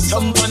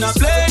 Some wanna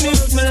blame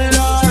it me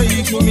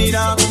life. You mean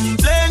I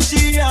complain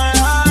she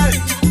alive.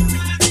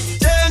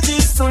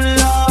 Changes in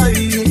life.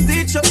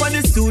 Teach up on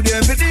the studio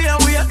every day and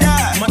we are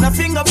there. Man a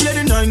finger play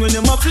the nine when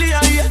them a play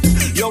here.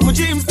 Yo, my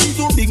dreams seem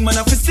too big, man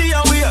a fi stay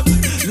away.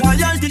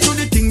 Loyalty to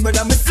the thing, but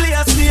I'm a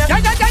slayer snake.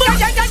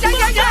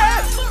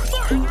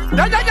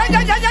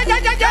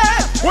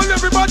 Well,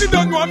 everybody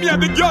don't know me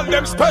and the girl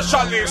them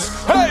specialist.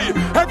 Hey,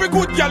 every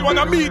good girl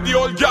wanna meet the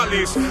old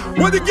girlies.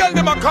 When the girl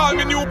them a call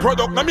me new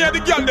product, now me and the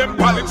girl them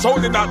palette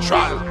sound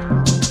natural.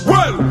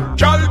 Well,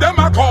 girl them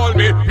a call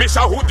me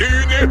Mr.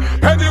 Houdini.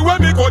 Anywhere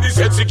me go, the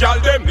sexy girl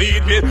them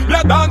need me.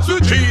 La dance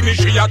with Genie,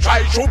 she a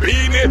try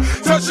Shubini.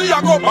 So she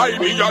a go buy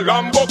me a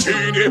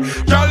Lamborghini.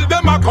 Girl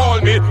them a call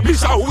me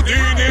Mr.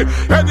 Houdini.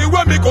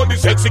 Anywhere me go, the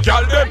sexy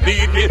girl them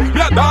need me.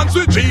 La dance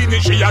with Genie,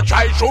 she a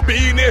try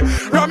Shubini.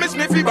 Promise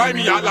me fi buy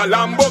me a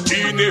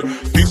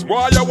Lamborghini. This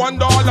boy I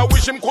wonder, I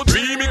wish him could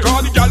be me.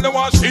 Cause the girl them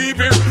want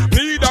Stevie,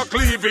 need a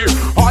cleavy.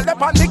 All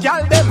up on the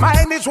girl them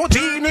mind is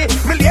Houdini.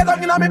 Me lay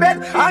down inna me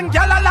bed and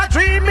girl a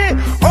dream me.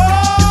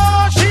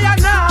 Oh, she a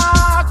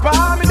knock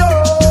on me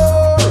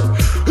door.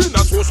 In a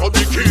so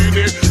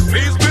bikini,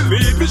 please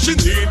believe me, she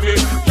need me.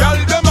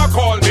 Girl them a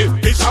call me,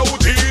 it's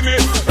Houdini.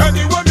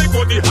 Anywhere me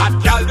go, the hot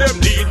girl them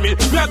need me.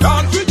 Me a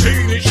dance with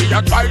Genie, she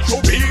a try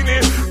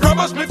Shubini.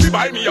 Promise me fi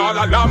buy me all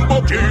a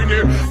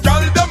Lamborghini.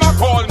 Girl them a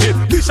call me,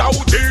 it's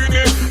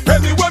Houdini.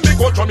 Anywhere me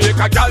go,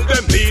 Jamaica girl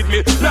them need me.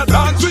 Me a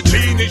dance with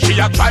Genie, she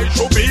a try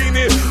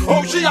Shubini.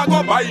 Oh, she a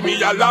go buy me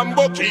a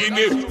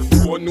Lamborghini.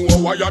 Don't know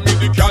why I mean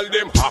the girl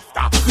them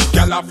after. The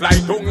girl a fly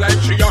down like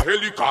she a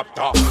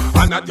helicopter.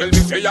 And I tell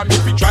me say I me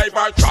fi drive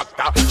her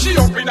tractor. She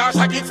up in her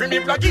shaggy for me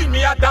plug in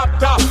me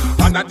adapter.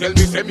 And I tell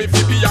me say me fi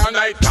be a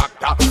night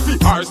actor. The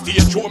her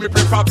stage show me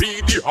prefer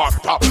be the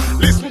actor.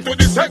 Listen to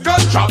the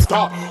second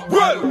chapter.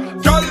 Well,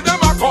 girl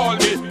them a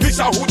call me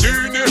Mr.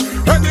 Houdini.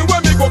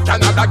 Anywhere me go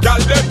Canada,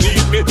 girl them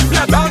need me. Me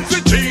a dance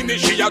with Genie,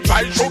 she a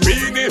try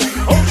Shubini.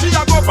 Oh, she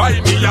a go buy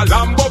me a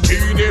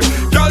Lamborghini.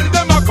 Girl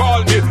them a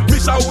call me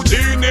Mr.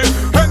 Houdini.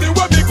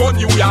 Anywhere me go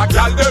New York,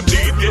 girl them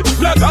need me.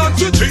 Me a dance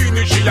with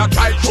Genie, she a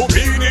try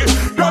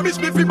Shubini. Promise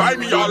me fi buy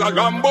me all a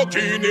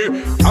Lamborghini.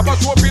 Have a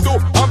show fi do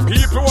and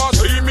people want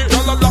see me.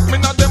 girl a lock me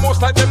not the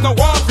most like them no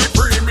want to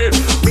free me.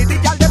 Me the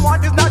girl them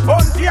want is not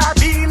Bunty or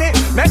Beenie.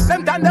 Make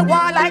them turn the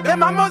wall like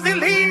them a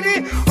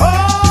Mussolini.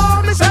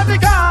 Oh, me say me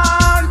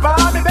gone for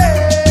me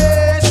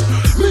base.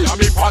 Me and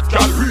me fat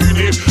girl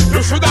Rini,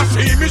 you should have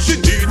seen me, she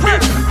need me.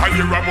 I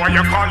hear a boy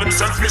you call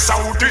himself me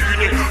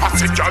Saudini. I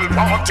say girl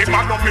party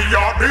man on me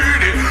a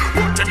beanie.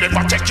 But he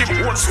never check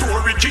him whole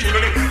story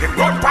keenly. Him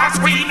run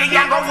past Weenie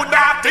and go with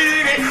that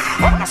teeny.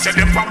 And I say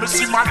them promise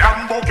him a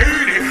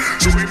Lamborghini.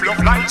 So him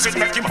love lights it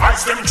make him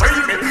eyes them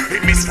train me. He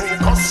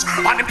misfocus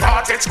and him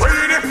party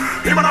screen him.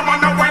 Him and a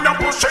man a wind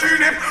up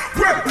pushing him.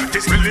 Well,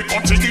 this really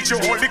country teach you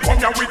only come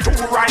here with two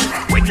rhyme.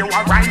 When you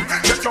are rhyme,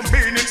 just your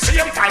meaning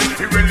same time.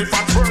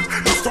 Irrelevant word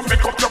just to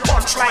make up your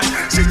punchline.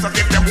 Since I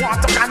give them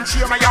water and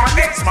cheer my your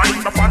next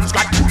mind. My fans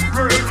got good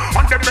girl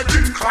and them make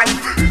incline.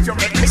 If you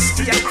make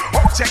mistake,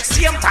 object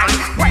same time.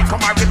 Why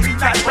come I repeat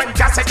like when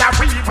cassette a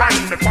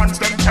rewind? The fans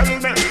them tell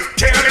me,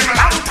 kill him a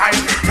long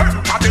time.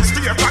 Help at the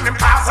stage and them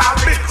pass all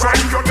big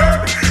crime. You're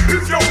dead.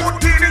 If you would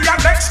Beenie your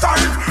next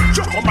time,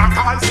 you come back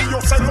and see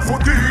yourself for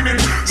Beenie.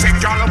 Say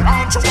girl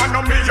want you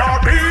wanna me your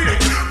Beenie.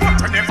 But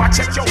you never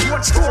check your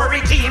own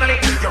story keenly.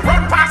 You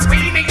run past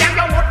Weenie and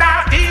you would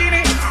not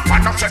Beenie.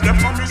 And I said them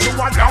promise you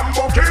a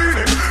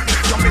Lamborghini.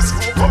 You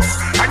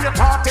misfocus and you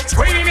thought it's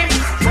screening.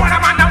 You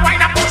wanna man the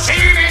wine and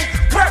pushini.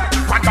 Well,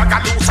 when you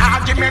got loose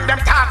argument,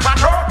 them talk for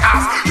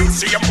broadcast. You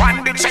see him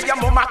one dip, say your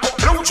mama cook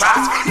blue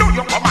charts. No,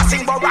 you come and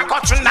sing but rock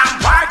cotton and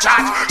bar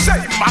charge.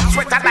 Say man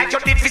sweater like you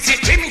did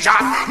visit Jim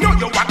Yard. No,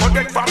 you want to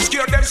dead from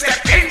scare them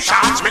step in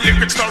charge. Me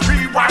lyrics no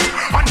rewind,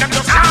 and them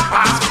just can't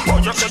pass. Oh,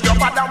 you say your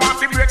mother want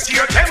to break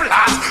steer them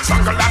last.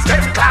 Struggle as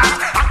them class,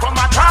 and come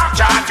and talk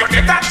charge. You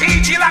did that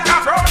teach like a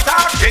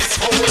broadcast. This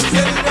fool.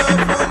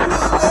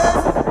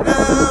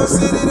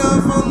 Set it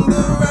up on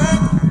the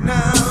right,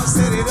 now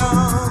set it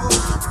on.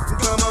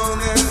 Come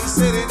on and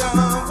set it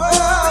on.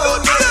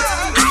 Whoa,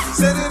 yeah.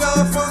 Set it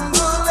off on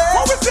the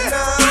left,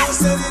 now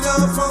set it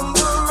off on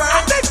the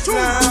right,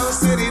 now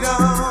set it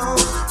on.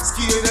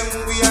 Scare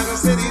them, we are gonna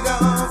set it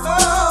off.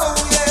 Oh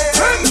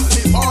yeah. Hey,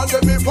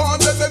 me born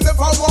them, they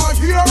never want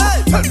hear.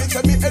 Tell me,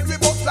 say me head we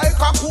bust like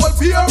a cold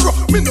beer.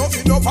 Me no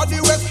fi nobody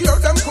west hear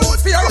them cold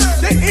fear.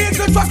 They eat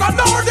the truck and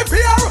now the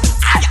fear.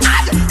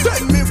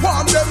 Then me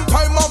warn them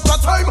time after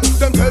time.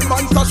 Them tell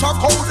man stash a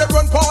cow, they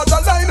run for the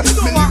line.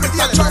 Me lyrics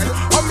a track,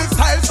 and me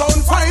style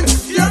sound fine.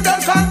 Hear them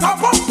can't top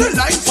up the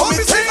line, so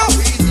me sing a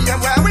BEENIE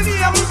where we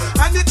name,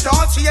 and it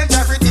don't change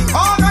everything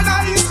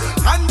organized.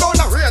 And down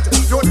the rate,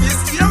 you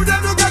disappear them,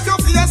 you get your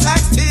face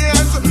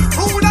exchanged.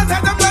 Who not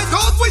tell them like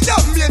those with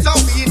your mate of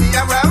BEENIE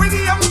where we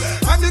name,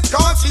 and it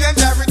don't change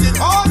everything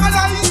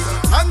organized.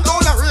 And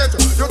down the rate,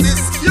 you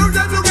disappear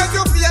them, you get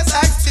your face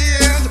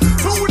exchanged.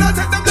 Who not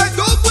tell them like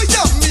those with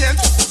your mate.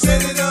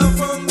 Set it up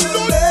on the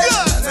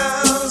left,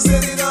 now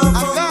set it up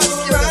on the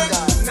right,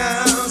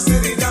 now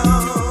set it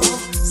on.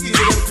 Skip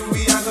it up to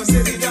we are gonna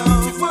set it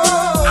on.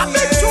 Whoa,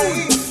 yeah.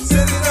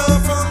 Set it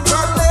up on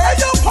the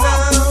left,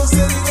 now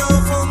set it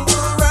up on the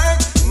right,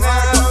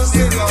 now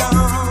set it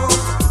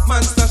on.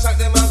 Monster shot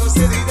them, I gonna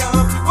set it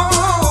on.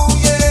 Whoa,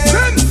 yeah.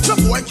 Then the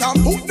boy can't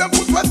put them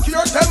foot where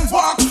scare them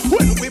back.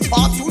 When we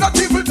pass you not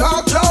even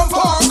talk can't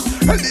bark.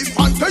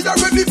 Elephant they are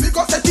ready to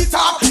go set it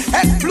up.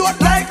 Explode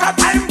like a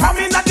time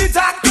coming at the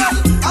dark.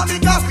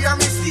 Amiga fear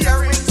me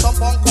steering. Some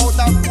punk out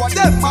of what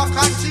them mock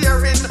and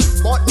cheering.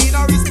 But me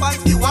no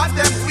response to what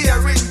them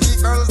wearing.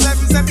 The girls them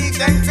say me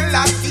gentle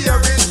and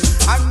fearing.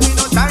 And me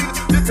no time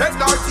to take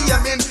our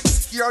teaming.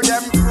 Scare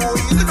them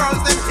through the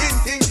girls them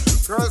hinting.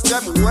 Girls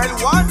them well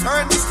want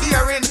turn me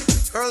steering.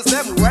 Girls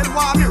them well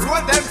want me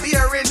roll them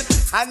fearing.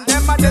 And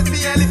them a dead the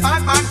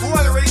elephant man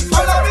cool ring.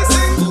 Follow me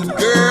sing. Good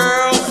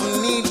girls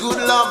need good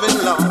loving,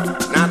 love.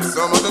 Not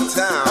some of the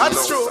time.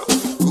 That's true.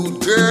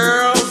 Good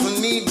girls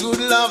need good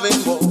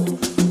loving, boy.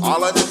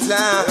 All of the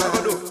time.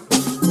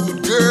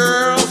 Good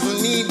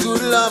girls need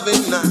good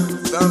loving now.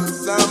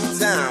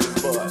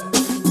 Sometimes, boy.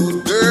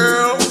 Good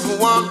girls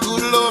want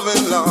good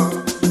loving,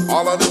 love.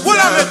 All of the time. Well,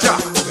 I'm a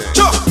job.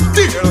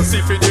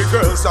 DLC for the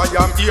girls I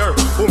am here.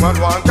 Woman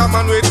want a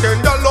man with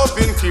tender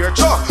loving care.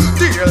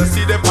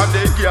 DLC them and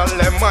the girl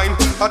them mind.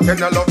 A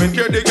tender loving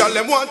care the girl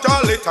them want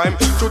all the time.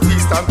 To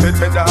tease and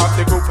pretender of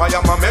the group I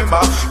am a member.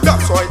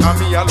 That's why I'm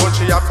me alone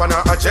she have on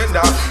her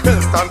agenda.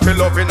 Hell stand for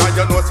loving and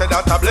you know say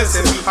that a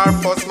blessing. Her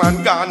first man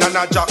gone and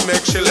a job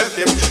make she left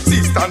him. See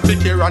stand for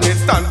care and it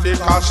stand for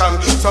caution.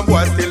 Some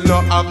boys still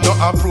no have no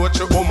approach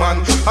to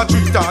woman. I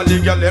treat all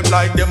the girl them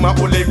like them a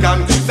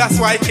hooligan.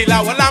 That's why killer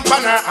will lamp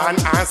on her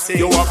and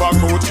say you have a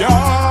good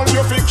girl,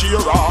 you fi care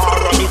her.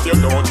 And if you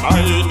don't,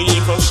 I ain't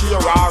even share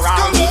her.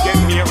 And you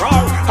get near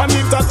her and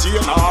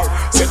entertain her.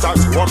 Set her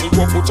to me,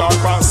 go put her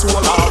on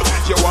solar.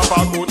 You have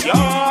a good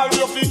girl,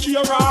 you fi care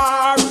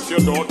her. If you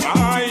don't,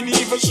 I ain't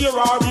even share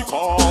her.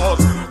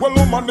 Because, well,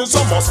 woman is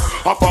a must.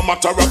 Up a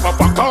matter of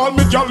a call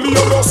me girl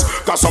Leonos.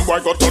 Cause some boy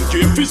got on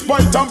cave fish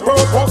bite on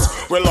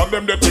purpose. Well, on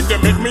them they think they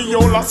make me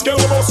all a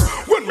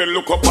scalebus. Well, When me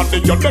look up at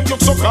the girl, them look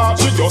so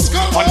gorgeous.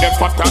 And them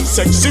fat and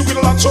sexy with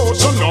a lot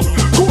chosen up.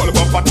 Cool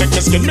bumper take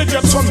your skin, me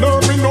get some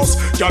nerviness.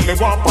 Girl, me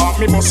want part,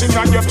 me must in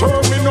on your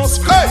terminus.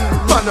 Hey,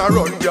 man I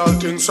run girl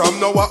things from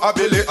now a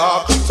Billy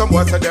up. Some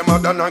boys say them a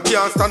done and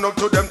can't stand up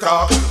to them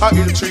talk. I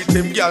ill treat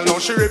him, girl, now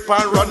she rip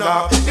and run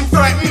off. Him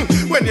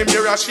frightened when him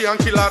hear a she and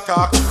kill her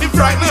talk. Him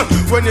frightened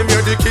when him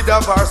hear the kid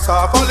of her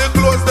soft. All the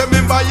clothes them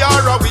in by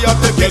Yara, we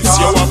have to get yes,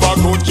 you have a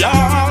good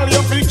girl,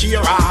 you feel care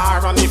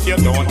her. And if you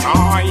don't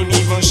mind,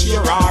 even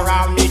share her,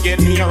 I'll me get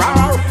near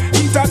her.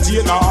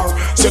 Entertain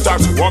her, set her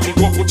to walk,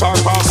 go put her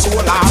past so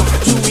loud.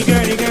 You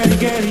girly, girly,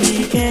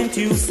 girly, can't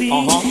you see?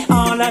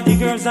 All of the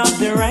girls have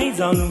their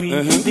eyes on we.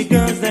 The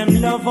girls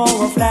them love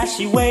our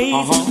flashy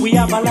ways. We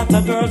have a lot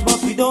of girls,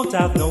 but we don't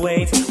have no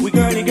ways. We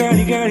girly,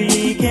 girly,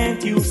 girly,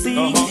 can't you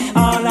see?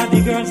 All of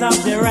the girls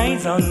have their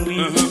eyes on we.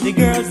 The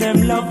girls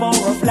them love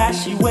our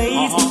flashy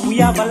ways. We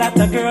have a lot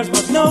of girls,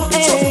 but no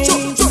age.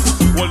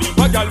 Well, if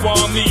a gal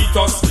want meet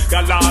us,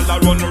 gal all a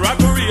run rat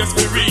race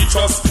to reach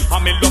us.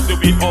 And me love the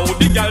way how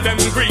the gal them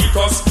greet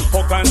us.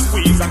 Hug and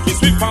squeeze and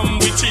kiss we palm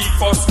we cheek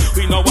us.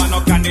 We no want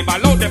no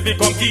cannibal out there fi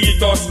come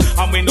eat us.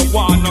 And we no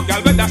want no gal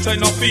where dash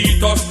no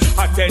feed us.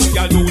 I tell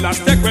gal do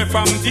last take away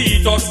from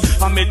Titus.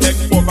 And me take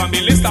 4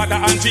 family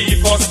starter and chief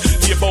us.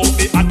 Give out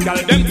the hot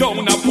gal them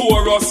down and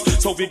pour us.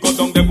 So we go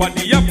down them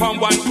body up on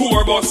one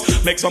tour bus.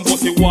 Make some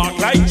pussy walk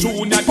like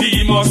Junior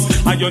Demus.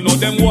 And you know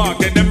them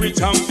walk get them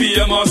rich and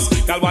famous.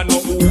 Gal want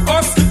no who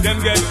us, them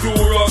get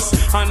curious.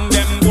 And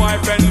them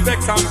boyfriend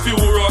vex and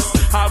furious.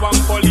 All one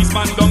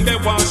policeman down they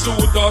want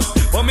shoot us.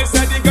 But me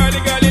say the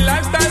girly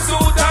lifestyle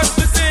suit us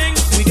to sing.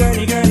 We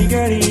girly, girly,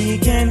 girly,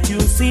 can't you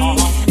see?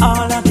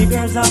 All of the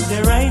girls have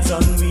their eyes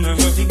on we.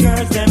 The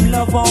girls them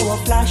love our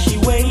flashy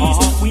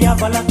ways. We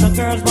have a lot of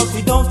girls but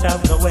we don't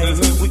have no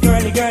ways. We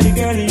girly, girly,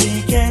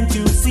 girly, can't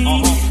you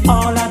see?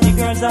 All of the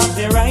girls have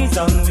their eyes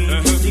on we.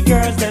 The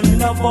girls them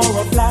love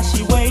our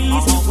flashy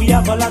ways. We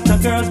have a lot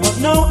of girls but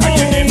no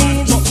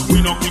age.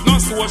 We no keep no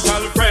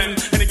social friend.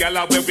 Any gal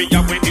out where we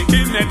have with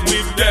internet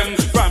with them.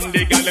 From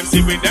the gal them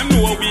see with them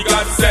know we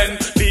got send.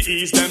 We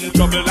ease them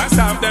trouble and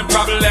solve them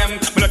problem.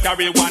 Me no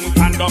carry one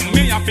condom,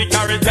 me have to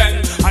carry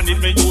 10. And if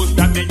me use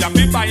that, me have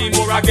to buy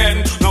more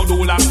again. Now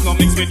do last no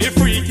mix with the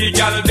freaky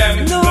gal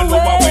them. No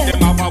over with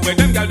them have with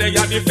them gal they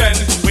a defend.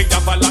 We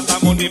have a lot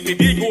of money for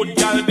the good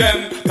gal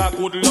them. Cause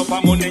good love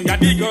and money got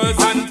the girls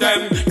and them.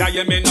 Now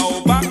you me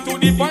now back to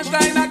the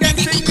punchline again,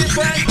 sing the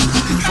friend.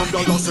 Some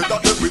y'all say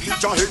that them with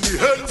each in the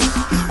hands.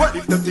 Well,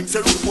 if them things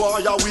say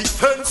require weak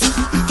fence,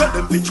 tell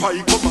them they try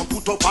come and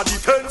put up a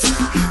defense.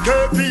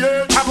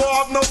 KPA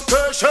have no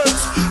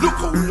patience. Look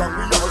how long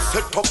we all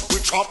set up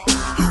with chop.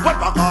 When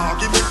back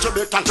argument you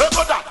better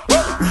never that.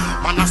 Well,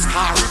 man a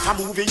scar if a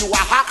movie you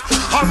a hack.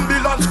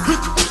 Ambulance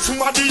quick,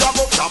 somebody a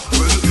go cap.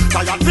 Well,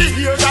 tired be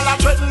here, y'all a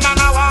threaten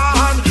and a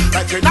warn.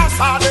 Like when I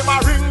saw them a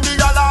ring the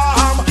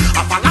alarm.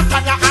 A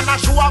panatanya and a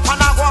show up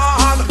and a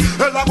one.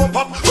 Hell a go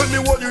pop when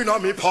me hold in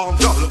on me palm,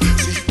 y'all.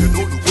 See you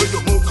know the way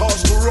you move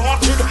cause to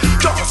rotted.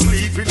 Just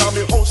sleeping on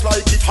me house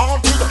like it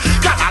haunted.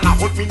 Y'all a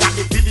hold me at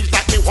the village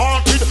like me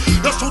wanted.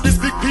 Just to this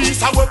big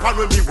piece of weapon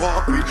when me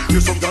walk with. You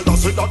some y'all that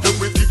say that them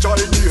with each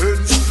in the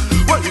hands.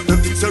 Well if them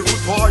things say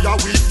root fire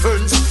weak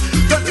fence,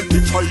 then them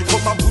they try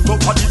come and put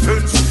up a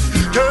defense.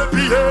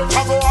 KPA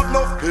have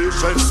enough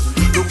patience.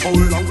 Look how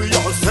long we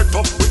all set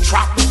up with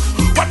trap.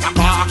 When I'm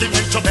arguing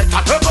you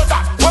better never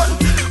that. Well,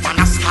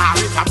 man a scar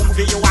if a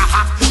movie you a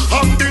hack.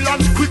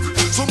 Ambulance quick,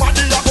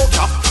 somebody a go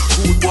cap.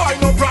 Good boy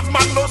no brat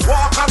man just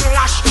walk and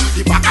lash.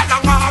 The back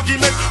of an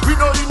argument, we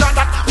know in that.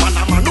 Man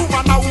a man,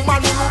 woman a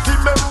woman who don't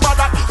remember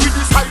that. We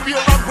decide we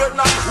are not well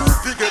and who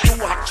figure to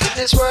watch. In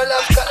this world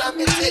of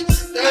calamity,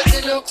 dirty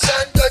looks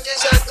and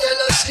grudges and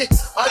jealousy,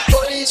 and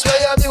police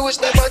where abuse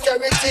never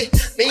charity.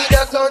 Me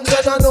the clowns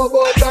that I know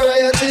about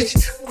variety.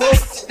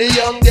 The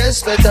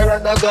youngest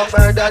veteran I got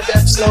murdered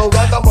them slow.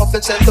 I got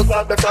muffin sent to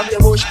grab me from the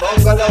bush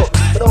bungalow.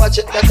 But I watch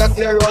it make a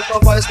clear out, my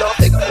voice now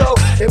figure out.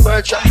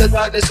 Emerge from the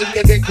darkness and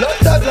make it blood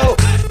that glow.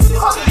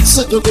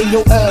 Sicker than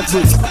your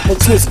average, a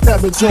twist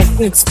cabbage on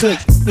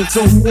instinct. It's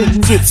only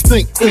engine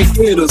stink, ain't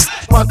haters.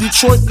 My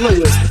Detroit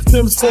players,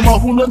 Tim's for my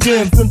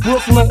hooligans in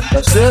Brooklyn.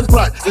 That's dead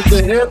right, if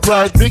the head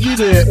right, Biggie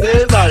there,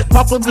 air night.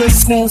 Papa been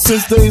school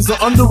since days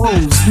of under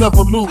rules,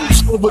 never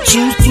lose, but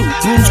choose to,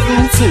 bruise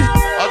through too.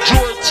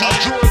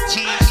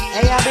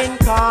 Hey, I've been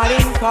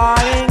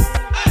calling,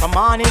 come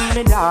on in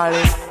me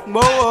darling.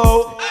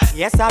 Whoa,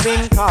 yes I've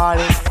been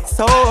calling,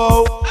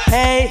 so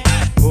hey.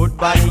 Good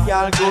body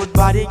gal, good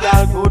body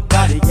gal, good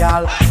body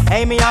gal.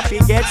 Hey, me happy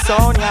get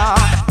Sonia.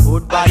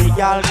 Good body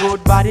gal,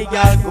 good body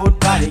gal, good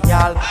body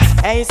gal.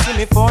 Hey, see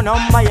me phone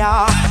number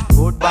ya.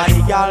 Good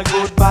body gal,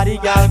 good body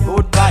gal,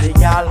 good body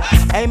gal.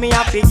 Hey, me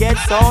happy get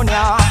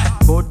Sonia.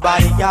 Good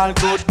body gal,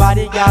 good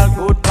body gal,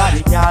 good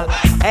body gal.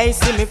 Hey,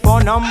 see me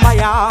phone number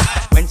ya.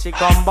 When she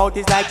come out,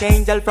 it's like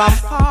angel from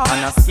far.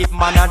 Man a skip,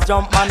 man a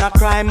jump, man a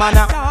cry, man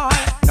a.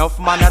 Enough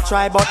man a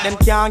try, but them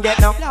can't get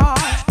no.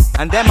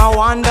 And them I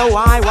wonder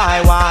why.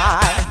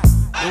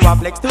 You a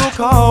flex too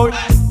cold.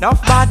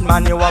 Enough bad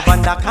man you have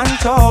under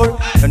control.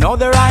 You know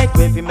the right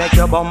way to make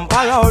your bumper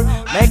roll.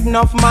 Make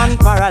enough man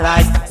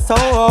paralyzed. So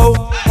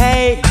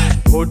hey,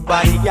 good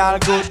body gal,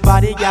 good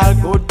body gal,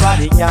 good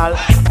body gal.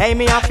 Hey,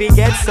 me happy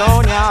get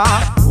Sonia.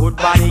 Good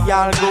body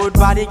gal, good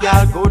body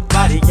gal, good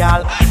body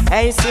gal.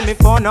 Hey, see me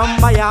phone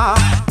number ya.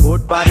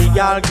 Good body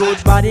gal,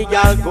 good body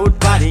gal, good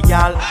body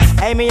gal.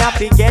 Hey, me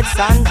happy get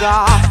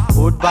Sandra.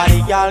 Good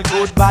body gal,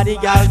 good body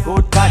gal,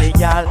 good body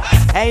gal.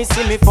 Hey,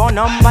 see me phone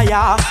number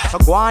ya.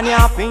 Go on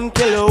ya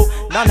pinky low.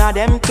 None of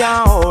them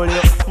can hold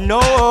you.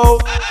 No,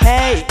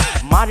 hey,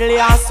 Madly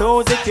or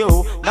Suzy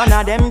Q. None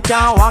of them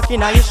can walk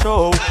in a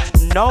show.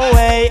 No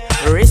way,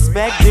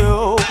 respect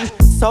you.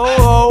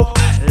 So,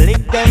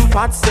 lick them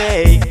pots,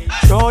 say.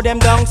 Throw them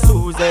down,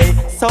 Susie.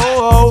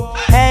 So,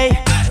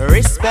 hey,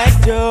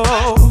 respect you.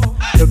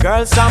 The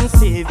girls from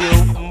Seaview.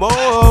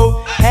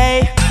 Whoa,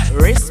 hey,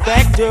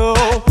 respect you.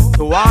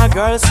 To our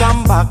girls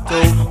from back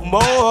to.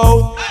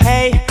 Whoa,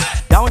 hey,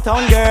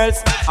 downtown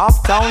girls,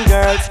 uptown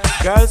girls,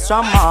 girls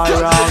from all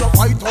around. You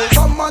fight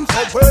over man,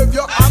 so wave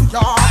your hand,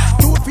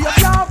 yeah. You feel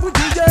love with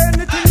you,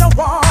 anything you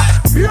want.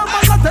 Fear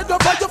man, not dead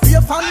over your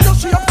face and your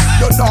shape.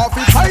 You know if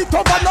you fight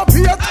over no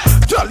beat.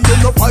 Tell you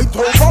no fight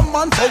over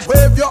man, so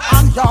wave your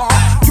hand, yeah.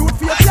 You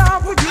feel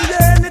love with you,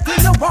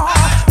 anything you want.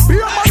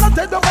 Fear man, not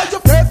dead over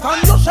your face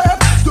and your shape.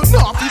 You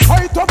know if you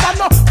fight over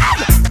no.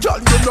 Tell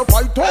you no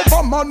fight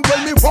over man,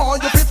 when me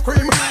want you fit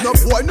scream. No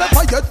boy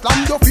never yet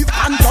slam your fist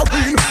and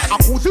green. A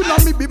cousin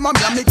of me be my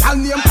me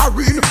can name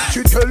Karine.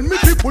 She tell me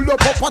to pull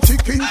up a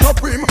chicken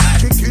supreme.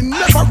 Chicken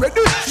never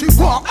ready, she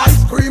want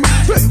ice cream.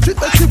 Then she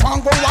said she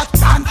want go watch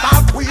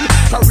Dancehall Queen.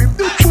 So if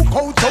the book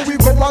out, so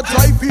we go a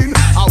drive in.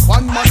 A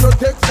one man you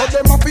take, so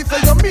them up say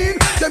you mean.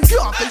 Them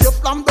can't say you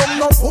slam down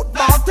no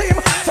football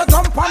team. So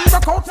jump and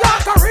rock out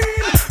like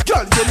Karine.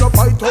 Girl, you no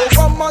fight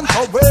over man,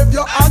 so wave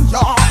your hand,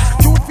 yeah.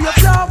 You feel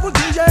love with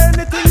you,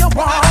 anything you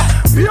want.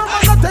 Fear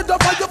man not dead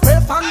over your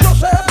face and your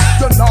shape.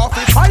 You know if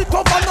you fight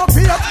over no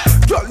fear.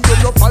 Girl, you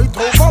no fight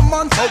over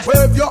man, so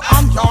wave your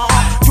hand, yeah.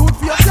 You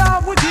feel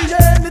love with you,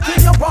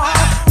 anything you want.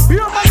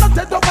 Fear man not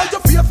dead over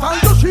your face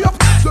and your shape.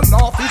 You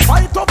know if you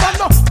fight over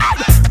no.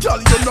 Girl,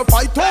 you no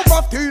fight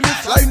over till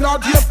it's like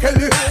not Dave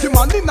Kelly. The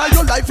man in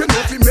your life, you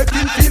know if you make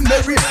him feel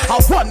merry. A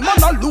one man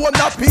alone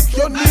a pick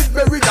you need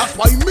berry. That's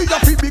why me a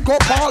fi big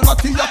up all a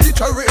tea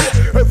cherry.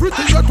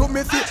 Everything you do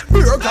me see,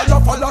 burger you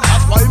follow.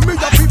 That's why me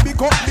a fi big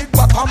up big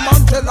back and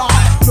Mandela.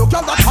 No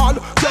girl at all,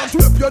 can't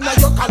whip you now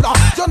your collar.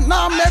 You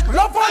now make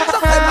love on the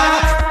fella.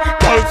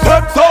 Girl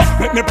said so,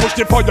 make me push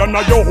the fire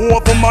now your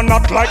whole woman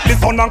not like the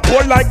sun and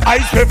cold like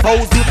ice be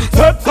frozen.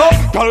 Said so,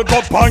 girl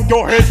go on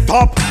your head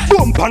top.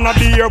 Bump on a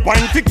beer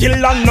wine to kill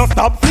and no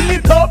stop. Fill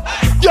it up,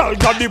 girl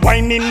got the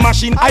whining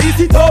machine ice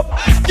it up.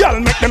 Girl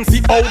make them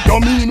see how you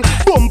mean.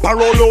 Bump a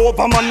roll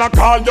over man a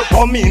call you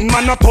come in.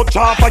 Man a touch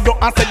off of you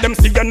and say them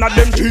see you not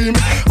them dream.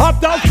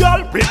 After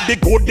girl break the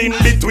good in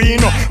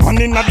between. And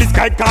in the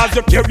sky cause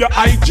you carry your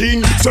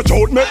hygiene. Stretch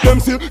out make them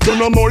see you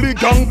no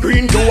mulligan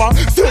green. You are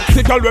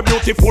sexy girl we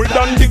beautiful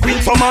than the queen.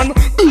 So man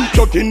beat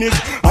your Guinness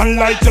and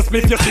light your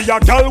split. You see a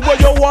girl where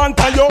you want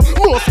and you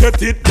must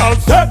get it. Girl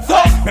said so,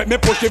 make me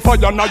push the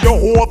fire now your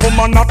whole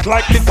woman not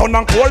like the sun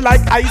and cold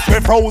like ice we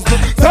frozen.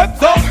 Said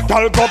so,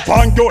 girl go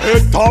on your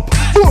head top.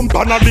 Bump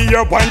on a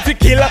beer wine to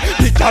kill.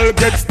 The girl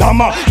get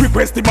stammer.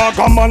 Request the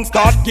come and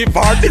start give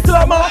her the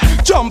slammer.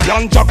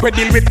 Champion Jack we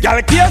deal with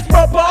girl case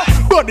proper.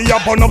 Body a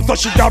burn up so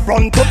she can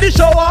run to the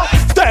shower.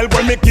 Style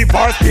when me give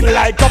her spin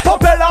like a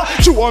propeller.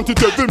 She want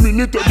it every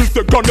minute, every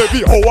second,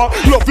 every hour.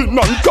 Loving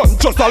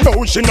unconscious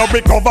allow she no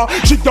recover.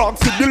 She dogs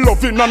with the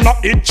loving and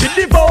not it she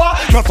devour.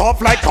 Not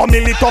soft like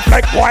honey, tough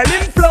like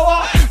boiling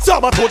flour. So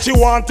but what she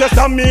want is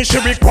and me she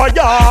require.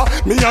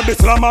 Me and the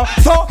slammer.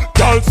 So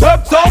girl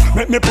said so,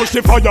 make me push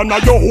the fire now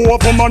your whole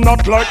woman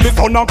not like the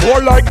sun and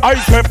cold like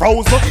ice we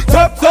frozen.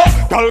 Said so,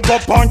 girl go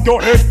on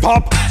your head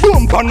top.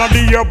 Bump on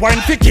the air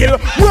wine to kill.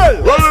 Well,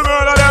 we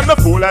murder them the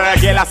fool and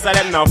the girl I say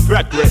them no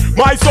fret way.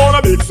 My son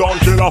a big son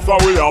killer for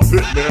we a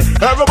fit me.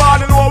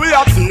 Everybody know we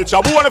a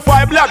teacher.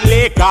 Bonafide blood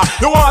laker.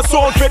 You want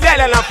sound for them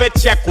and for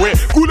check way.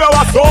 Could have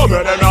a son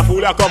and them a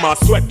fool a come a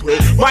sweat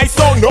way. My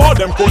son know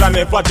them could have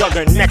never jug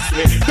the next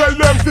way. Tell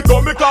them to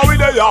come because we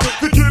there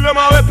to kill them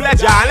and we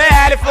pledge and they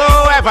had it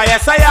forever.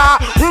 Yes I are.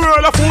 We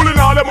murder fool in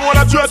all them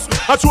wanna dress.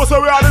 I chose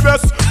we are the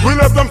best. We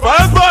left them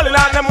first balling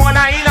and them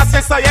wanna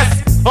innocent so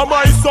yes. On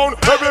my sound,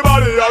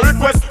 everybody a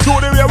request. Do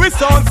the way we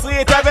sound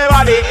sweet,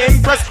 everybody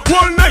impress.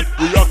 One night,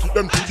 we a keep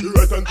them to the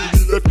right and to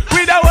the left.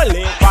 We the whole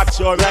link,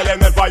 patch on, well,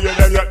 them never hear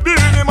them yet.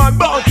 BEENIE man,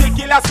 bounty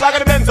killer, SPRAGGA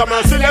the Benz, and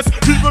MERCILESS.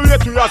 People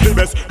rate we as the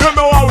best, them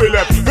know how we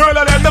left. All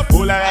of them the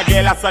fool and the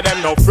girl, so them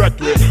no fret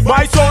way.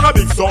 My sound a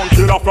big sound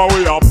killer from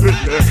we a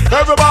Britney.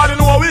 Everybody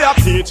know we a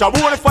teacher,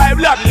 Bonafide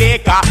blood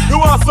laker.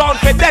 You want sound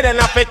for dead and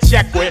a fit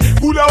check way.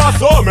 Could have a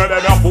sound, me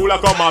them a fool a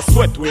come a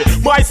sweat way.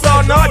 My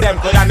sound know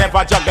them could have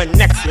never jug the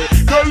next way.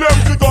 Tell them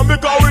to come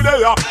because we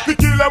there to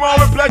kill them all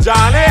with pleasure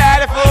and they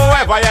had it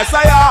forever. forever, yes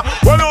I are.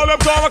 When all them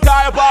come and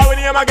call you power, when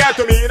you get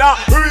to me now.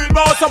 We read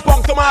about some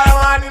punk tomorrow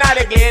morning at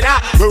the gainer.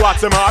 We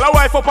watch them all, a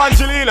wife up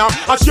Angelina,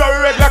 and she a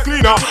regular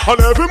cleaner. And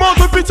every month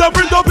we picture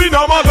print up in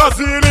a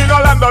magazine in a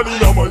London,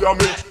 in a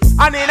Miami.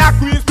 And in a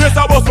Queen's place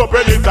I bust up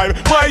anytime.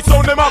 My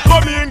sound them a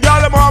come in,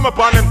 girl them arm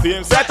upon them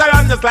team. Set her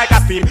on just like a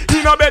steam.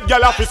 In a bed,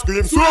 girl have to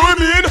scream. So we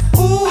mean,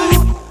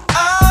 ooh,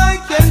 I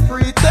can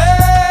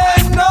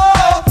pretend, no.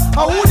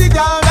 How the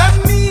girl them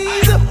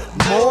need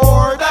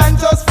more than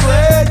just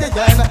Fred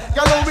again.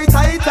 Girl hold me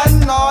tight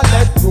and not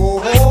let go.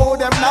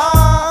 Them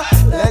now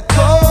let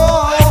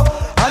go.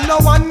 And no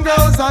one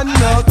girls and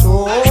no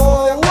two.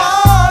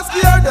 Why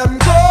scare them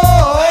go?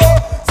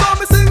 So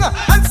me sing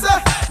and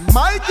say,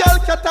 my girl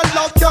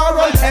catalog your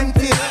on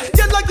empty.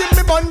 You not give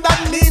me one that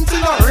means you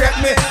not rate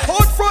me.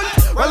 Out front,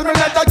 well me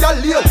let the girl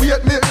lay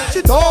wait me.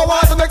 She don't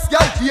want the next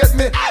girl date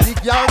me. The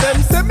girl them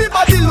say me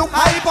body look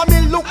hype and me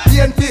look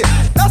dainty.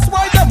 That's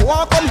why them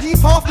want come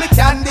heat off me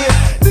candy.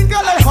 Think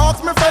I like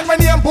Hawks, my friend, my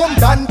name Boom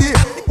Dandy.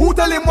 Who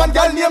tell him one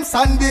girl named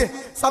Sandy?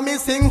 So me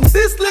sing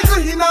this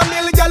little hinna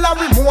mill girl and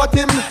remote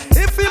him.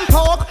 If him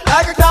talk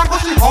like a can't go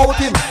she out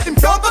him. Him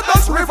can't go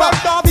touch river,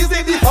 can't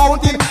visit the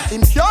fountain.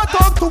 Him can't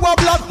talk to a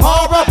black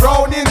horror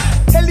browning.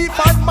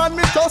 Elephant man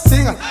me just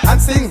sing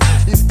and sing.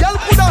 This girl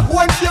put a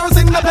whole cheers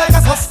in the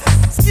Pegasus.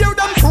 Scare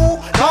them through,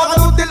 now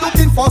I they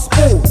looking for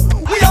spoon.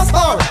 We are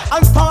star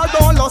and star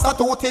don't lost a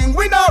two thing.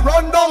 We not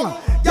run down.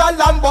 Y'all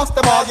and bust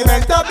them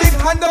argument, a big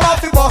hand them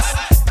off the bus.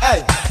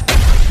 Hey.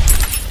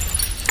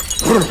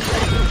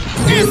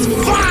 It's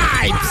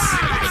vibes.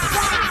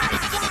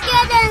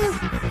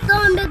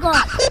 Don't be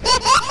gone.